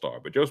all-star,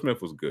 but Joe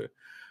Smith was good.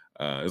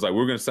 It's like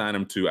we're going to sign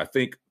him to, I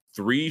think,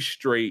 3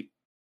 straight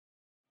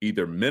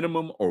either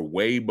minimum or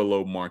way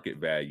below market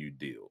value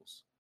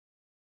deals.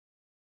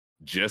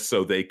 Just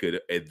so they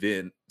could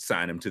then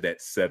sign him to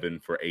that 7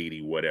 for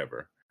 80,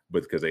 whatever,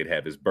 but because they'd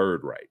have his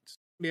bird rights.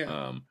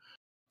 Yeah.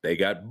 They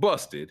got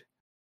busted.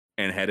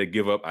 And had to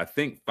give up, I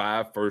think,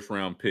 5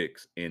 first-round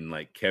picks in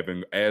like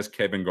Kevin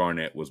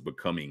Garnett was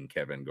becoming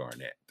Kevin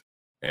Garnett,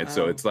 and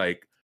so it's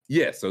like,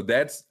 so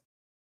that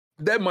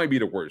might be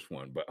the worst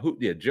one. But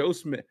Joe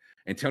Smith,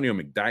 Antonio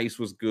McDyess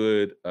was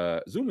good.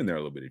 Zoom in there a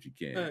little bit if you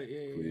can,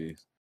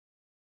 please.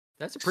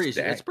 That's a pretty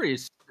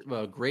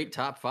great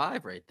top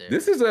 5 right there.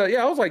 This is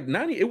I was like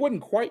 90. It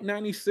wasn't quite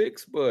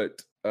 96,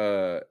 but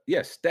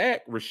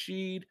Stack,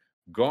 Rasheed,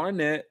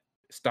 Garnett,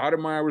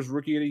 Stoudemire was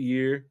rookie of the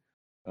year.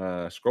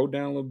 Scroll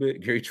down a little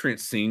bit. Gary Trent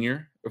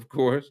Sr., of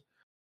course.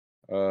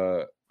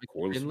 Corliss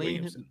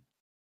Williamson,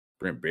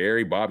 Brent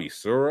Barry, Bobby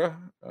Sura,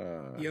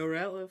 Theo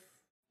Ratliff,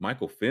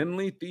 Michael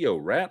Finley, Theo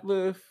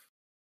Ratliff.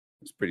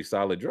 It's a pretty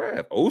solid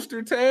draft.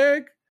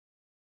 Ostertag.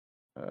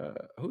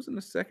 Who's in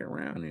the second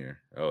round here?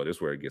 Oh, this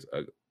is where it gets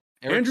ugly.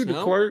 Andrew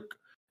DeClerc.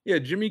 Yeah,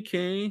 Jimmy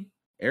King,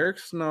 Eric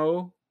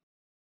Snow,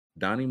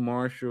 Donnie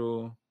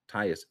Marshall,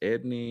 Tyus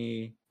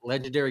Edney.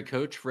 Legendary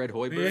coach Fred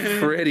Hoiberg. Yeah.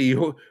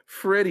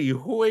 Freddie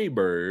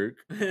Hoiberg.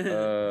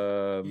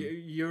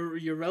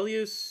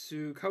 Aurelius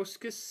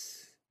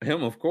Zukauskis.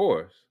 Him, of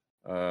course.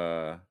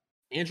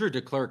 Andrew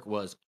DeClerc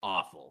was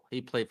awful.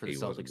 He played for the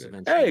Celtics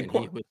eventually.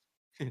 He was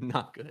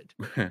not good.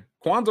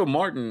 Quanzo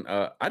Martin,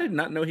 I did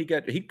not know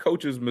he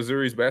coaches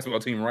Missouri's basketball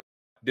team, right?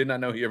 Did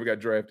not know he ever got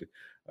drafted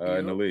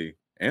in the league.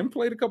 And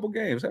played a couple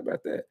games. How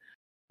about that?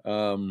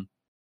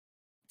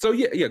 So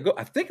go.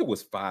 I think it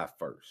was 5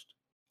 first.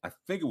 I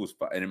think it was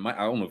 5, and I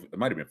don't know if it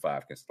might have been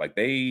 5. Like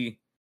they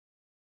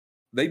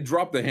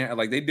dropped the hand,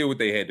 like they did what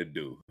they had to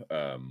do.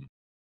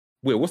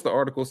 Will, what's the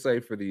article say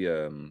for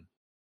the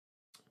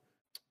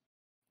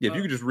Yeah, if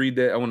you could just read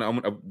that, I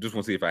just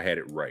want to see if I had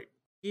it right.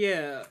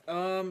 Yeah,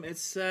 it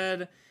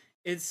said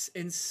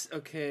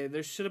okay,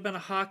 there should have been a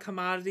hot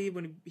commodity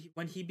when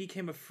he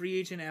became a free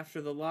agent after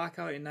the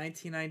lockout in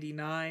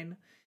 1999.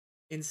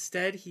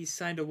 Instead, he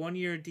signed a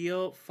 1-year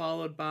deal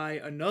followed by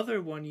another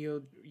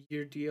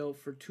 1-year deal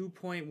for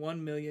 $2.1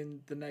 million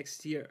the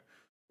next year.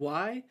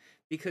 Why?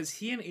 Because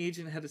he and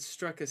agent had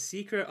struck a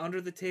secret under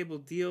the table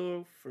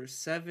deal for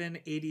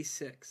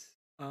 $786.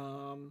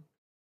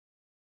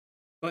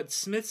 But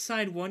Smith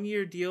signed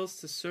 1-year deals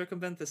to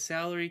circumvent the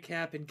salary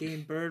cap and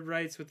gain bird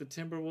rights with the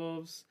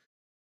Timberwolves.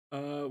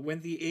 When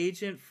the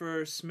agent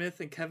for Smith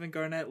and Kevin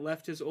Garnett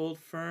left his old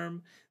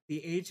firm,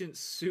 the agent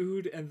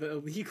sued and the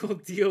illegal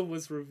deal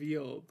was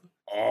revealed.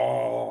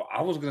 Oh,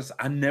 I was gonna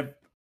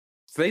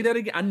say that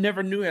again. I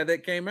never knew how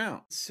that came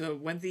out. So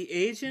when the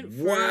agent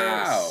for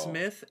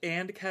Smith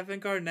and Kevin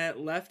Garnett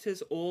left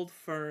his old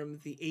firm,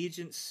 the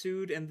agent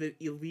sued and the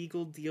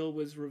illegal deal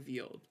was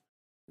revealed.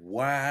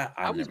 Wow.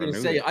 I was going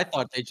to say, I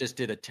thought they just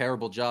did a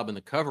terrible job in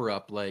the cover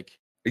up. Like,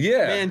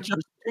 yeah, man,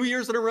 just 2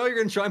 years in a row, you're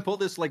going to try and pull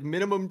this like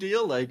minimum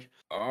deal. Like,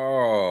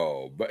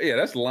 oh, but yeah,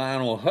 that's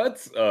Lionel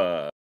Hutz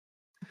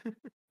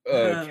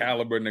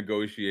caliber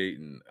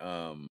negotiating.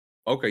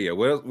 Okay, yeah.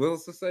 What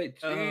else to say?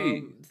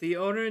 The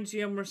owner and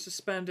GM were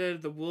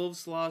suspended. The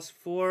Wolves lost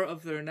 4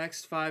 of their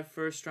next 5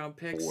 first-round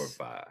picks. 4 or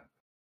 5.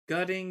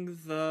 Gutting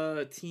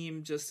the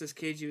team just as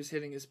KG was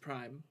hitting his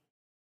prime.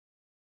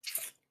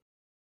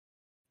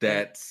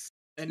 That's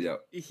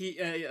he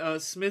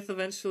Smith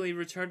eventually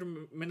returned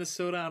to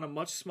Minnesota on a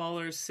much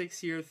smaller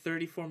 6-year,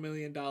 $34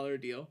 million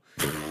deal.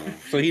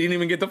 So he didn't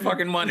even get the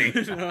fucking money.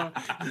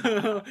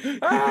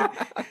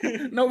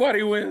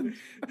 Nobody wins.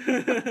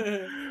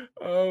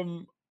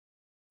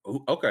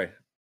 Okay,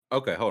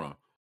 hold on.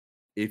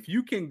 If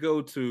you can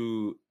go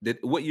to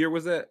what year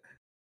was that?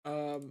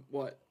 Which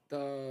one?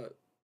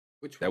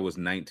 That was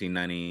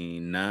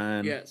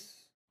 1999.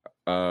 Yes.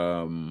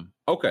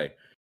 Okay.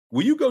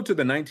 Will you go to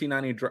the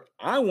 1990 draft?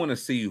 I want to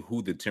see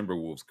who the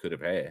Timberwolves could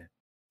have had.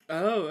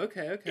 Oh,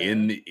 okay.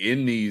 In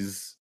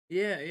these.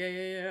 Yeah.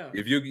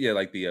 If you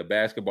like the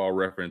basketball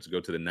reference, go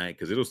to the 9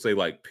 because it'll say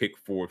like pick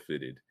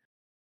forfeited.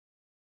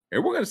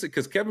 And we're gonna see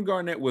because Kevin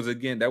Garnett was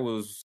that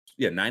was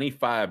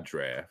 95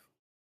 draft.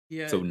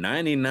 Yeah. So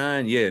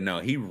 99,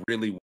 he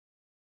really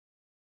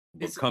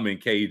was coming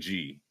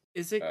KG.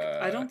 Is it?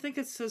 I don't think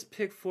it says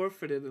pick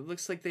forfeited. It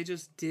looks like they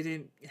just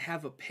didn't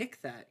have a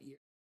pick that year.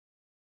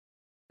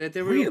 That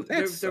there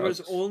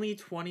was only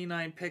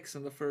 29 picks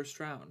in the first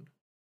round.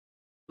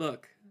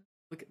 Look,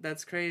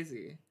 that's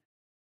crazy.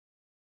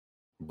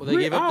 Well, they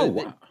gave up.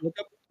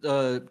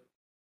 They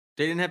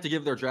didn't have to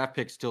give their draft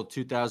picks till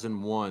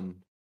 2001.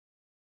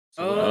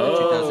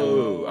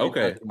 So,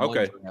 okay.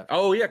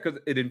 Oh yeah, because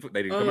they didn't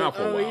come out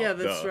for a while. Oh yeah,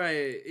 that's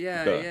right.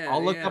 Yeah.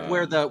 I'll look up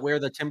where the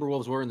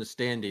Timberwolves were in the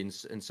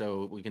standings, and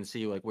so we can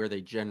see like where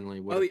they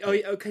generally were.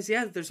 Because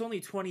there's only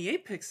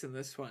 28 picks in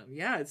this one.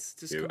 Yeah, it's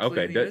just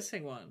completely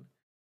missing one.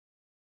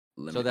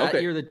 So that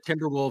year the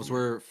Timberwolves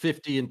were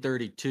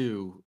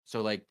 50-32.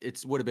 So like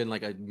it would have been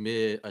like a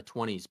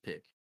 20s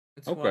pick.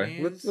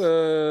 Okay, let's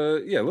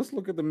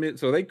look at the mid.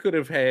 So they could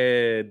have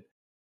had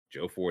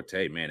Joe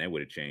Forte. Man, that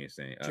would have changed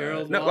things.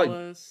 Gerald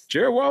Wallace.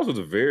 Gerald Wallace was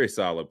a very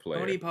solid player.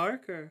 Tony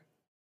Parker.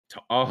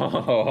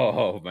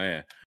 Oh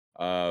man,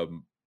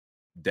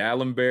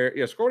 Dallenberg.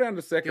 Yeah, scroll down to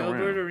the second round.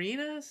 Gilbert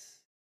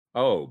Arenas.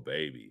 Oh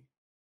baby,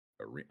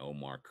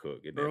 Omar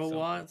Cook. Earl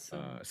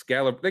Watson.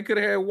 Scallop. They could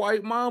have had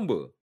White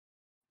Mamba.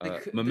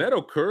 Mehmet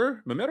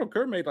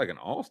Okur made like an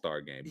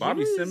all-star game.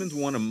 Bobby Simmons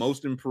won a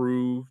most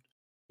improved.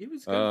 He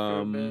was good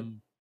for a bit.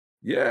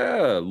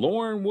 Yeah,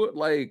 Lauren Wood,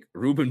 like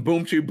Ruben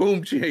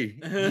Boomchi.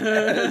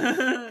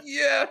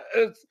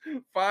 Yes.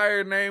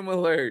 Fire name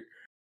alert.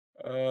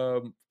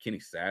 Kenny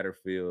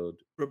Satterfield.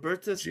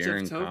 Robertus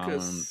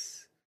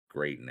Javtokas.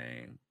 Great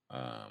name.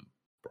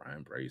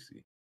 Brian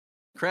Bracey.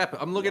 Crap,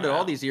 I'm looking at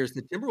all these years.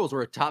 The Timberwolves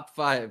were a top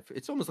 5.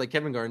 It's almost like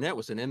Kevin Garnett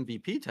was an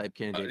MVP type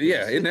candidate.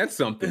 Isn't that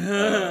something?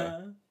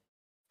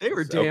 They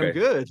were damn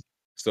good.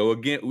 So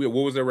again, what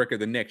was their record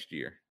the next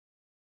year?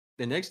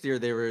 The next year,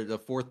 they were the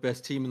 4th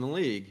best team in the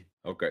league.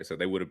 Okay, so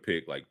they would have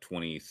picked like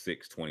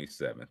 26th,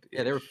 27th.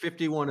 Yeah, they were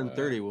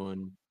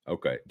 51-31.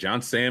 Okay, John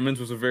Salmons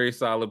was a very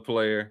solid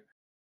player.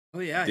 Oh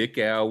yeah, Dick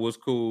Al was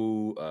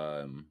cool.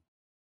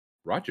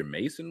 Roger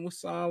Mason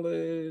was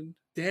solid.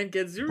 Dan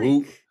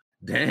Gadzuric.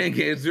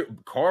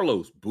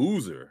 Carlos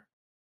Boozer,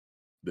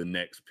 the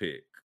next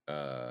pick.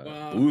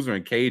 Boozer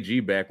and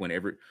KG back when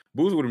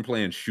Boozer would have been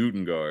playing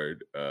shooting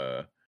guard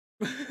at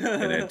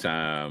that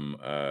time.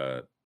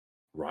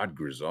 Rod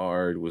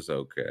Grizzard was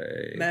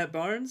okay. Matt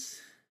Barnes.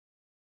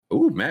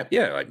 Ooh, Matt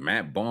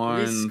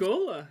Barnes.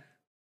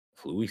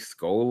 Louis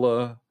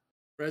Scola.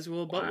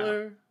 Rasual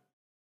Butler.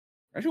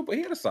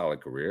 He had a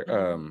solid career.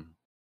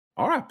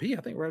 R.I.P.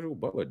 I think Rasual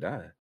Butler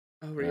died.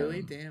 Oh,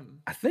 really?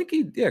 Damn. I think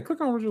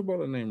click on Rasual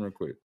Butler's name real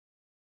quick.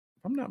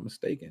 I'm not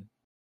mistaken.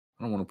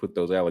 I don't want to put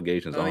those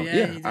allegations on.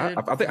 Yeah,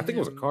 I think it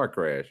was a car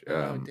crash.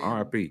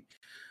 R.I.P.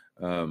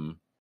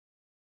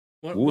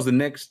 What was the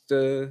next?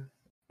 What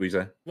you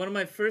say? One of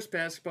my first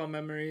basketball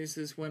memories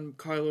is when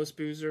Carlos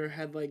Boozer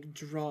had like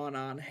drawn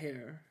on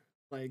hair.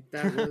 Like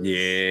that was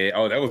yeah.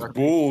 Oh, that was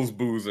Bulls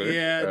Boozer.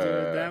 Yeah,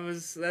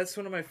 dude. That's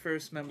one of my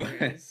first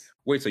memories.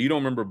 Wait, so you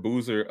don't remember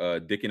Boozer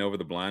dicking over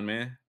the blind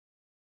man?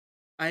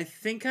 I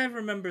think I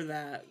remember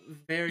that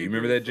very. Do you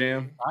remember that,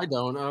 Jam? I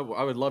don't.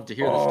 I would love to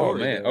hear the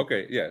story. Oh man. Though.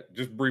 Okay, yeah.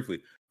 Just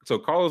briefly. So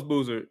Carlos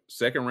Boozer,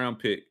 second round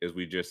pick, as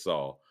we just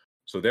saw.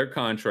 So their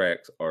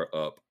contracts are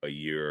up a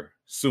year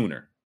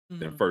sooner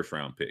than first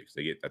round picks.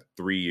 They get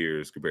 3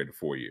 years compared to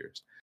 4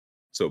 years.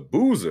 So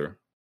Boozer,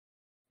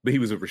 but he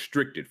was a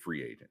restricted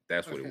free agent.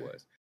 That's what it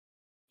was.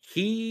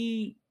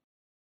 I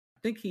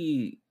think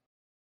he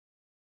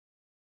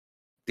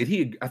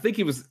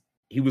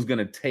was going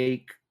to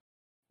take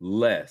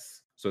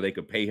less so they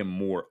could pay him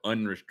more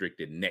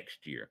unrestricted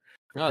next year.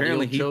 Oh,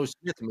 apparently the Joe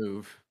Smith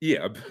move.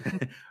 Yeah,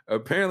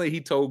 apparently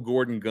he told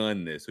Gordon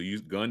Gunn this, who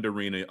used Gunn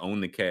Arena,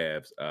 owned the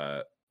Cavs,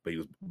 but he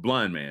was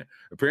blind man.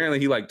 Apparently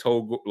he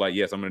told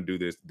yes, I'm going to do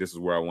this. This is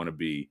where I want to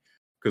be.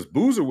 Because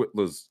Boozer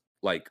was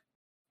I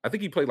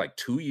think he played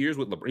 2 years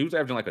with LeBron. He was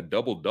averaging a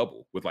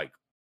double-double with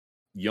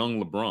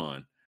young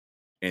LeBron.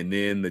 And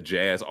then the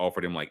Jazz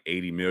offered him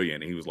 $80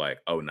 million. And he was like,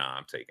 oh, nah,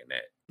 I'm taking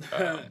that.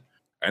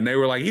 And they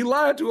were like, he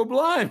lied to a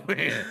blind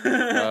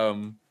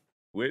man.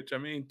 Which, I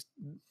mean,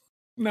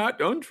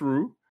 not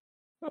untrue.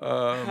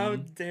 How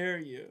dare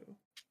you?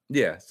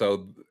 Yeah.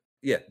 So,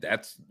 yeah,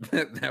 that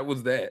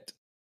was that.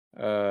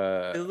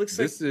 It looks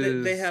like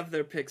they have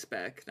their picks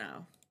back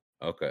now.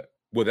 Okay.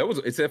 Well,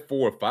 it's at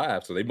 4 or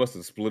 5, so they must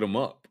have split them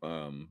up.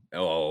 And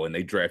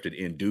they drafted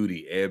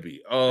Ndudi Ebby.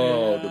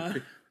 Oh, yeah.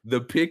 The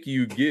pick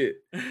you get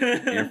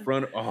in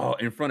front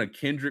of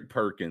Kendrick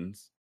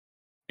Perkins,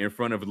 in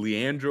front of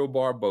Leandro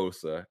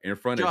Barbosa, in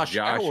front of Josh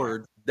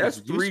Howard. That's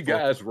 3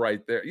 guys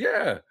right there.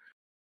 Yeah.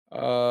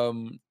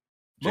 Mo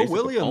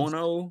Williams,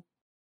 Capono,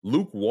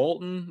 Luke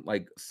Walton,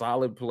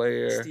 solid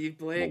player. Steve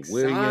Blake,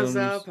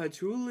 Zaza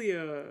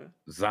Pachulia,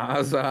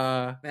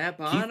 Zaza, Matt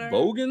Bonner, Keith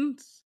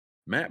Bogans,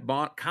 Matt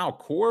Bond, Kyle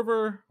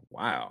Korver.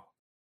 Wow.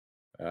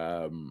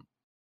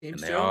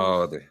 James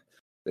Jones.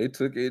 They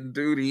took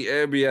Ndudi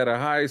Ebby out of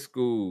high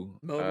school.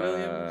 Mo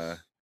Williams.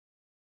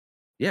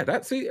 Yeah,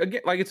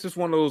 again, it's just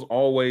one of those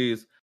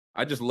always.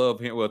 I just love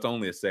him. Well, it's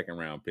only a second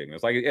round pick. And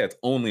it's it's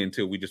only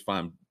until we just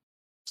find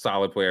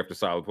solid player after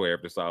solid player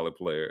after solid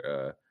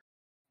player.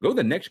 Go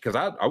the next, because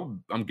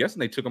I'm guessing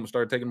they took him and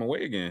started taking him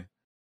away again.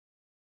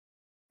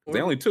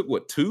 They only took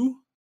 2?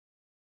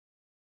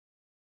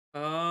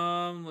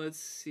 Let's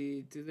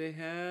see. Do they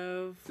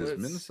have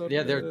Minnesota?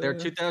 Yeah, their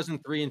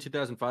 2003 and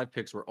 2005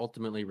 picks were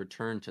ultimately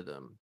returned to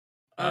them.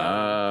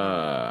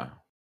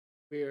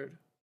 Weird.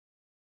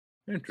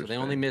 Interesting. So they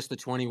only missed the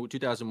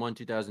 2001,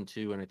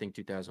 2002, and I think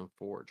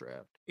 2004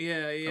 draft.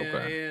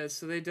 Yeah.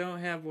 So they don't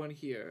have one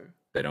here.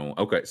 They don't.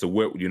 Okay. So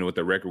what what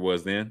the record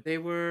was then? They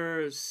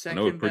were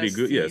second pretty best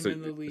good. Team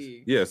in the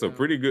league. Yeah. So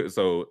pretty good.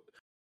 So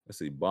let's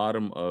see.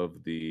 Bottom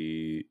of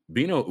the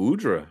Bino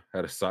Udrih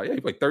had a solid. Yeah,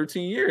 he played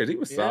 13 years. He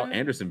was solid.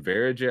 Anderson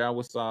Varejao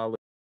was solid.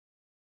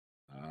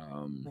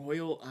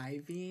 Royal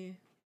Ivy.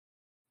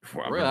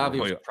 Royal Ivy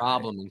was a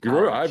problem in college.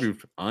 Royal Ivy.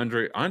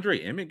 Andre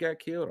Emmett got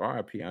killed.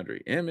 R.I.P.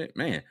 Andre Emmett.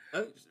 Man.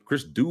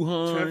 Chris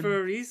Duhon.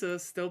 Trevor Ariza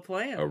still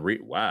playing.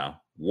 Wow.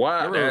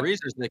 Trevor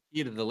Ariza is the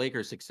key to the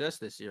Lakers' success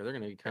this year. They're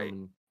going to be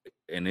coming.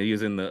 And he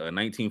is in the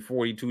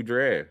 1942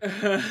 draft.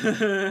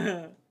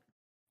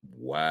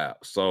 Wow.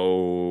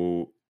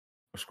 So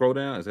scroll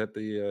down. Is that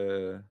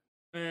the?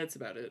 That's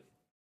about it.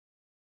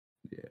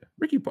 Yeah.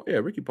 Ricky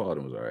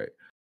Paulden was all right.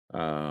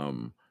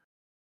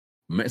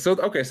 So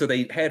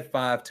they had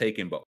 5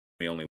 taken, but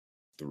only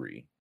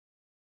 3.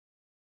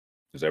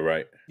 Is that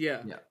right?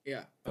 Yeah.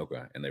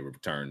 Okay, and they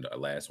returned a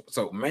last one.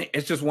 So man,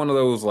 it's just one of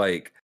those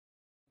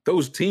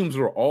those teams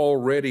were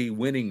already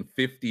winning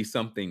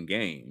 50-something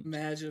games.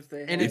 Imagine if they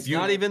had. And it's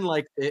not even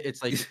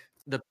it's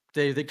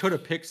they could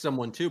have picked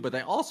someone too, but they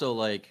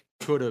also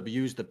could have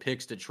used the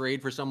picks to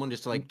trade for someone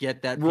just to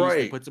get that piece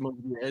that puts them over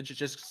the edge. It's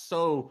just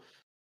so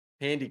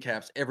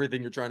handicaps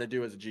everything you're trying to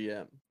do as a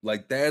GM.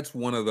 That's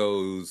one of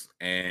those,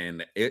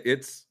 and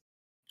it's,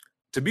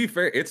 to be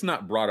fair, it's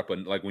not brought up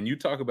when you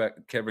talk about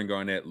Kevin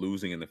Garnett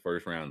losing in the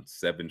first round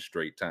 7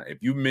 straight times. If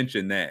you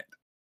mention that,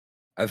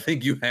 I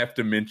think you have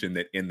to mention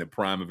that in the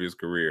prime of his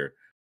career,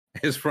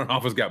 his front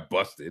office got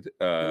busted.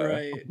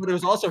 Right, but it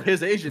was also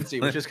his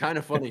agency, which is kind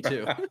of funny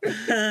too.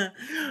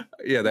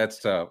 Yeah, that's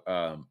tough.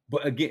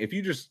 But again, if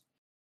you just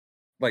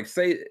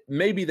say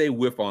maybe they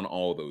whiff on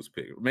all those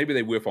picks, maybe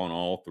they whiff on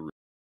all 3.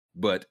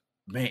 But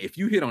man, if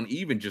you hit on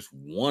even just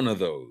one of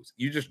those,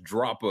 you just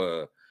drop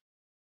a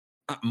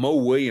Mo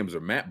Williams or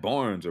Matt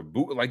Barnes or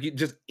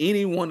just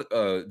anyone.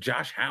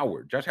 Josh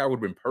Howard. Josh Howard would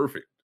have been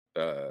perfect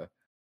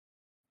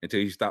until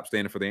he stopped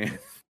standing for the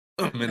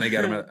anthem and they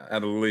got him out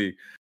of the league.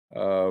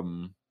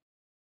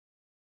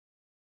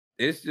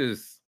 It's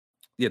just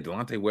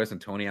Delonte West and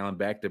Tony Allen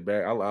back to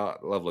back. I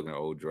love looking at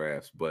old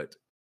drafts, but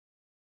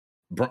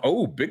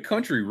Big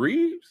Country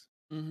Reeves.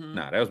 Mm-hmm.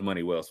 Nah, that was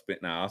money well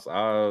spent. Nah, that's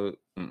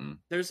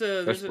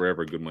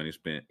forever good money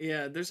spent.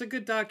 Yeah, there's a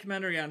good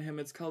documentary on him.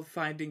 It's called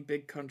Finding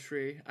Big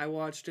Country. I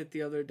watched it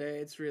the other day.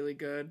 It's really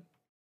good.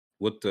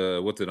 What's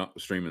the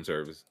streaming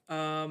service?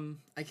 I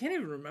can't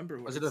even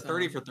remember. Was it a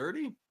 30 for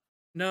 30?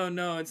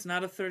 No, it's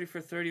not a 30 for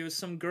 30. It was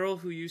some girl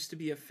who used to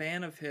be a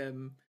fan of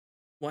him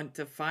went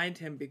to find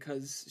him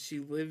because she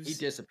lives. He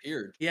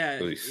disappeared. Yeah.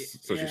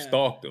 So she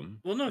stalked him.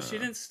 Well, no, she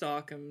didn't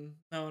stalk him.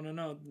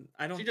 No.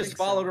 I don't. She just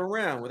followed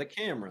around with a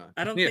camera.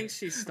 I don't think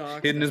she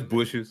stalked hidden him. his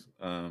bushes.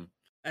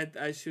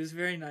 She was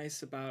very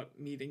nice about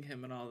meeting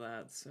him and all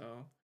that.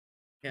 So,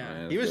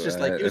 yeah, he was just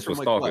like he was from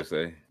like stalkers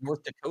say.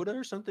 North Dakota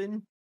or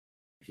something.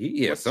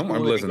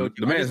 Someone listen.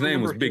 The man's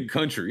name was Big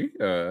Country.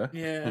 Yeah,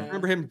 I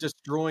remember him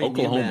destroying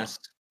Oklahoma. UMass.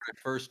 At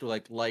first,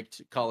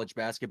 liked college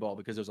basketball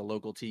because there was a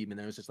local team, and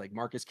there was just like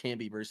Marcus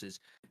Camby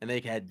versus, and they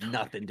had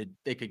nothing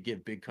they could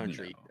give Big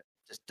Country. No.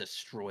 Just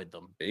destroyed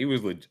them. He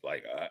was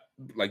like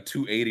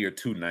 280 or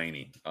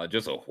 290,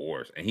 just a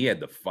horse, and he had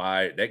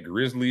that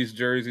Grizzlies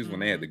jerseys when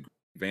they had the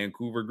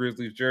Vancouver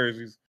Grizzlies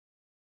jerseys.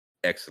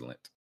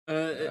 Excellent.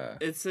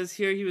 It says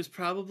here he was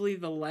probably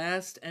the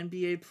last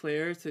NBA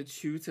player to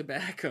chew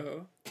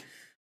tobacco.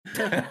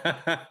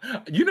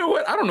 You know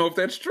what? I don't know if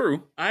that's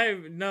true. I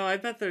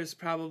bet there's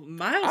probably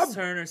Miles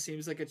Turner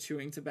seems like a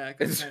chewing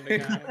tobacco kind of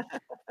guy.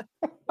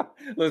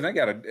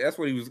 Listen, that's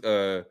what he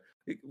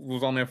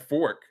was on that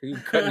fork. He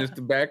was cutting his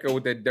tobacco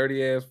with that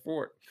dirty ass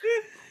fork.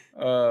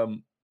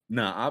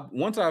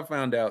 Once I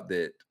found out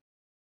that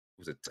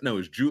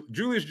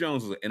Julius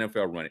Jones was an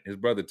NFL running. His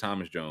brother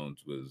Thomas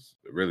Jones was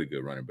a really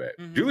good running back.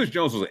 Mm-hmm. Julius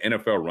Jones was an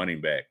NFL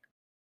running back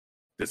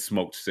that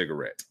smoked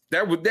cigarettes.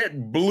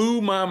 That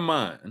blew my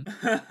mind.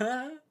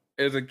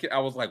 As a kid, I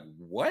was like,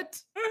 "What?"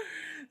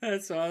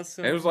 That's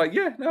awesome. And it was like,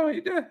 "Yeah, no,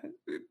 he did."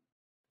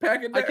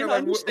 Pack it down. I can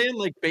understand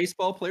like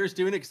baseball players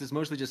doing it because it's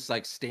mostly just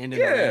like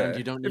standing around.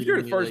 You don't. If you're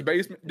a first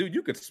baseman, dude,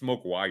 you could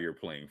smoke while you're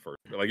playing first.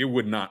 Like it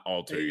would not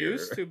alter. They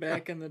used to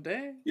back in the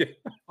day. Yeah,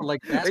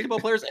 like basketball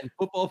players and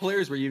football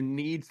players, where you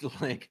need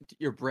like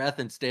your breath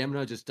and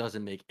stamina, just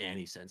doesn't make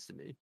any sense to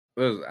me.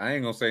 I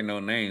ain't gonna say no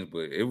names,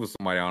 but it was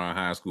somebody on our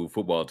high school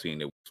football team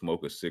that would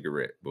smoke a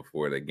cigarette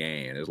before the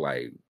game. It's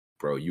like,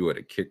 bro, you at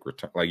a kick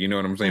return. Like, you know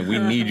what I'm saying? We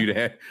need you to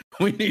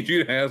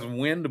have some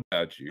wind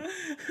about you.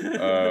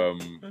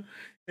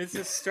 It's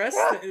a stress.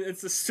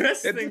 It's a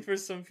stress thing for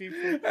some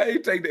people. Hey,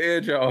 take the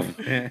edge off,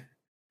 man.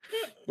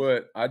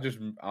 But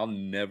I'll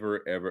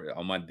never ever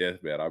on my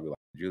deathbed I'll be like,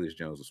 Julius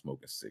Jones was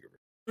smoking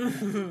cigarettes.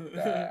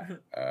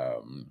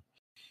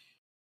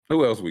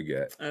 Who else we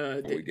got?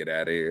 Before we get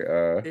out of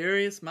here,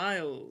 Darius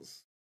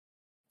Miles.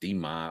 Oh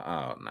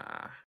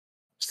nah.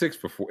 6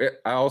 for 4.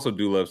 I also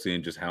do love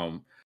seeing just how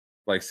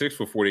like 6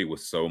 for 48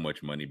 was so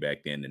much money back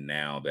then, and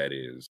now that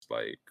is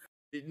like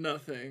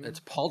nothing. It's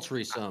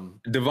paltry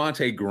sum.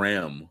 Devontae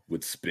Graham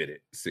would spit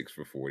it 6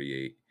 for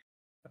 48.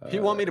 If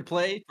you want me to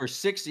play for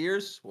 6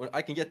 years,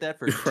 I can get that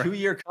for a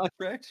 2-year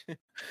contract.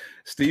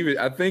 Steven,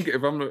 I think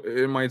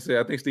it might say,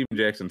 I think Steven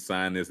Jackson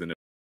signed this and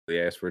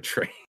they asked for a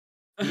trade.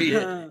 He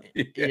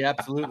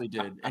absolutely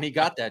did, and he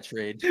got that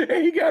trade.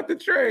 He got the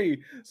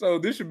trade, so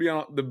this should be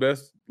on the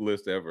best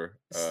list ever.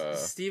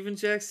 Steven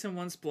Jackson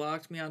once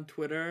blocked me on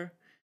Twitter.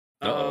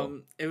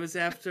 It was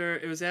after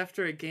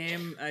a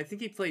game. I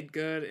think he played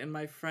good, and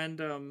my friend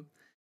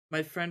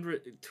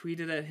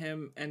tweeted at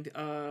him,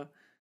 and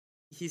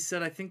he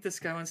said, "I think this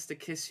guy wants to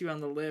kiss you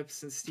on the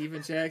lips," and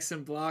Steven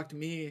Jackson blocked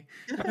me.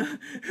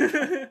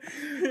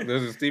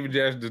 Steven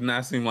Jackson does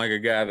not seem like a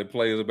guy that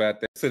plays about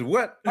that. Said,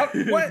 "What?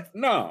 What?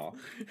 No,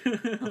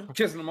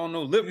 kissing him on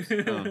no lips."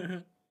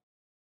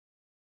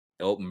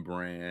 Elton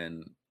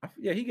Brand,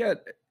 he got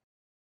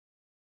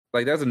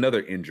like that's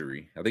another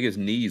injury. I think his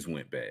knees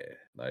went bad.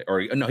 Like,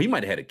 or no, he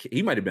might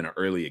have been an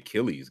early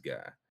Achilles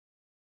guy.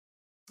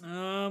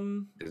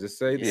 Does it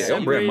say? Yeah,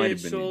 Elton Brand might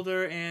have been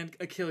shoulder and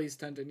Achilles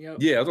tendon. Yep.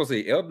 Yeah, I was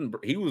gonna say Elton.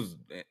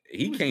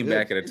 He came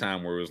back at a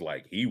time where it was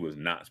like he was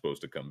not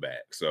supposed to come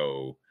back.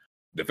 So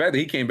the fact that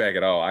he came back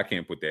at all, I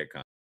can't put that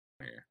comment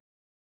here.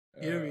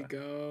 Here we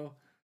go.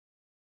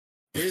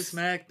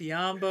 Bismack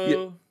Biyombo.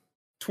 Yeah,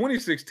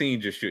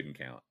 2016 just shouldn't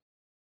count.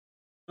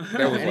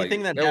 That was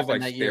anything that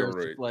happened that year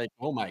was like,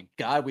 oh my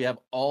god, we have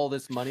all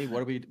this money.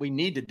 What do we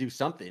need to do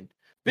something?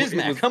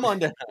 Bismack, come on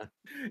down.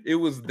 It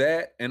was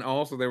that, and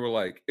also they were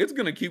like, it's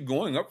gonna keep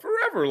going up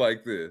forever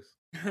like this.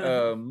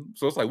 So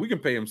it's like we can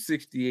pay him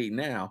 68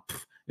 now.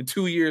 In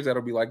 2 years,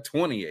 that'll be like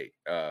 28.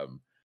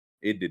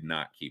 It did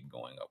not keep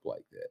going up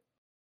like that.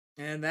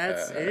 And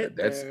that's it.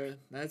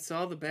 That's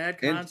all the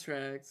bad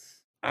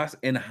contracts.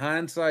 In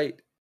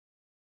hindsight,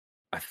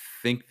 I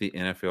think the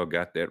NFL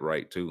got that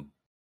right too.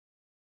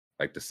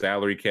 Like the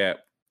salary cap,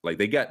 like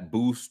they got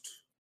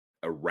boost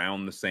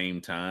around the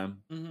same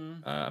time.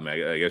 Mm-hmm. I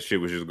mean, I guess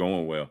shit was just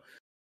going well.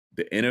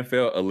 The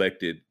NFL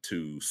elected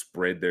to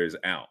spread theirs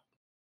out.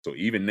 So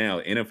even now,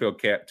 the NFL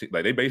cap,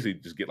 like they basically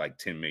just get like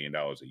 $10 million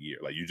a year.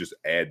 Like you just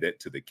add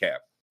that to the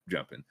cap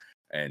jumping.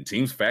 And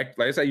teams, like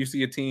that's how you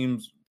see a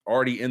team's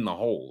already in the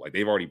hole. Like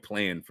they've already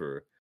planned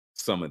for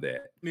some of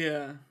that.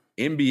 Yeah.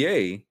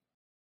 NBA,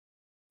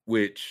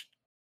 which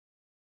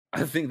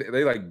I think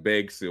they like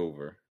begged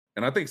Silver,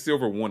 and I think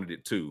Silver wanted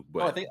it too.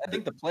 But I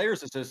think the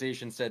Players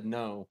Association said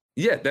no.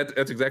 Yeah,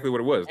 that's exactly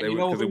what it was. And you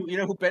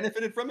know who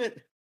benefited from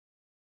it?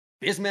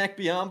 Bismack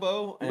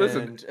Biyombo.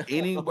 Listen,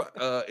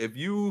 if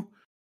you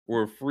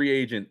were a free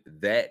agent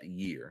that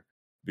year,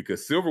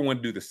 because Silver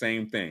wanted to do the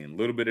same thing, a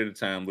little bit at a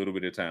time, little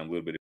bit at a time,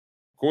 little bit.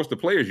 Of course, the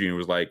Players Union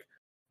was like,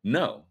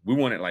 no, we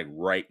want it like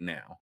right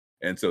now.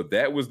 And so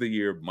that was the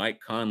year Mike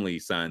Conley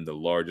signed the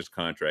largest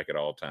contract at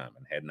all time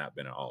and had not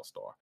been an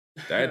All-Star.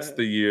 That's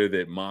the year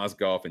that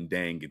Mozgov and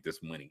Dang get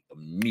this money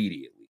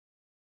immediately.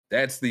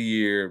 That's the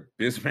year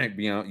Bismack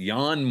Biyombo,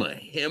 Jan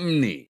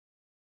Mahimny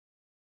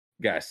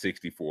got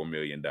 $64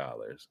 million.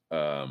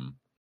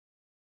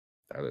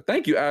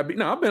 Thank you, IB.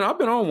 No, I've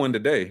been on one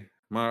today.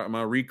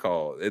 My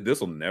recall. This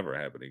will never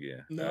happen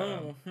again.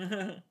 No.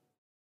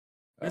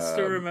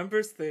 Mr.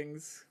 Remembers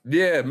things.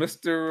 Yeah,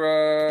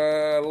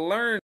 Mr.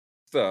 Learn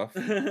stuff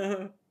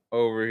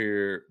over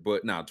here.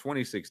 But now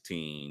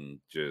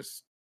 2016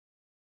 just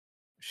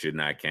should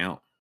not count.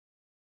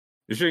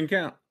 It shouldn't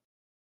count.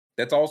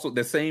 That's also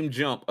the same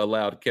jump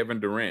allowed Kevin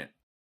Durant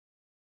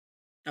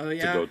to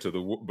go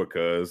to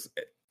because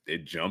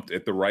it jumped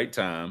at the right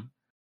time.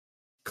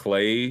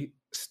 Clay,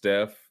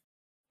 Steph,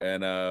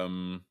 and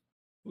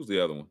who's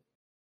the other one?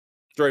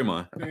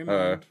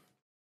 Draymond.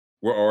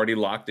 Were already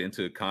locked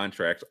into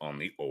contracts on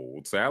the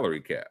old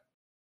salary cap.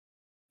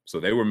 So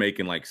they were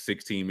making like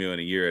 $16 million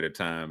a year at a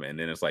time, and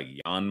then it's like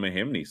Jan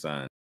Mahimny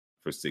signed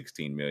for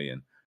 $16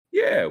 million.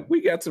 Yeah,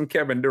 we got some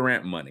Kevin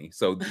Durant money.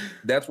 So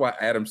that's why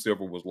Adam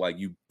Silver was like,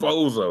 you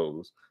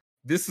bozos,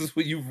 this is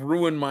what you've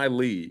ruined my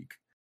league.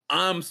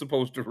 I'm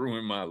supposed to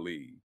ruin my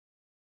league.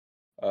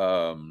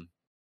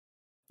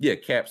 Yeah,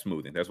 cap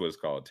smoothing. That's what it's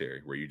called,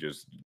 Terry, where you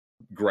just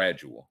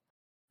gradual.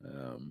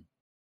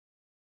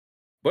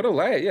 But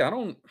yeah,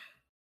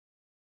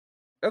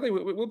 I think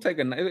we'll take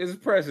it's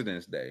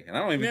President's Day, and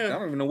I don't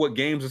even know what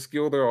games of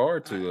skill there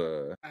are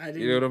to.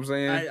 You know what I'm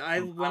saying?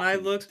 When I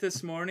looked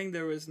this morning,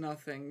 there was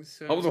nothing.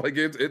 So I was like,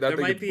 there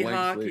might be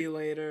hockey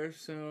later.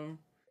 So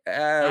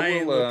I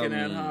ain't looking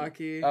at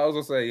hockey. I was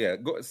gonna say, yeah,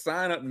 go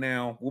sign up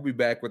now. We'll be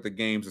back with the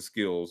games of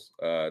skills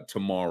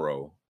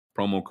tomorrow.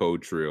 Promo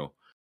code Trill.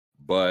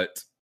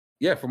 But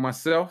yeah, for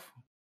myself,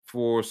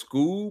 for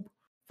Scoob,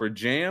 for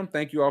Jam,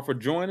 thank you all for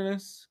joining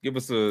us. Give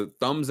us a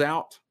thumbs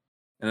out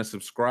and a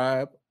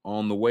subscribe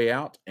on the way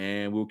out,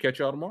 and we'll catch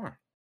y'all tomorrow.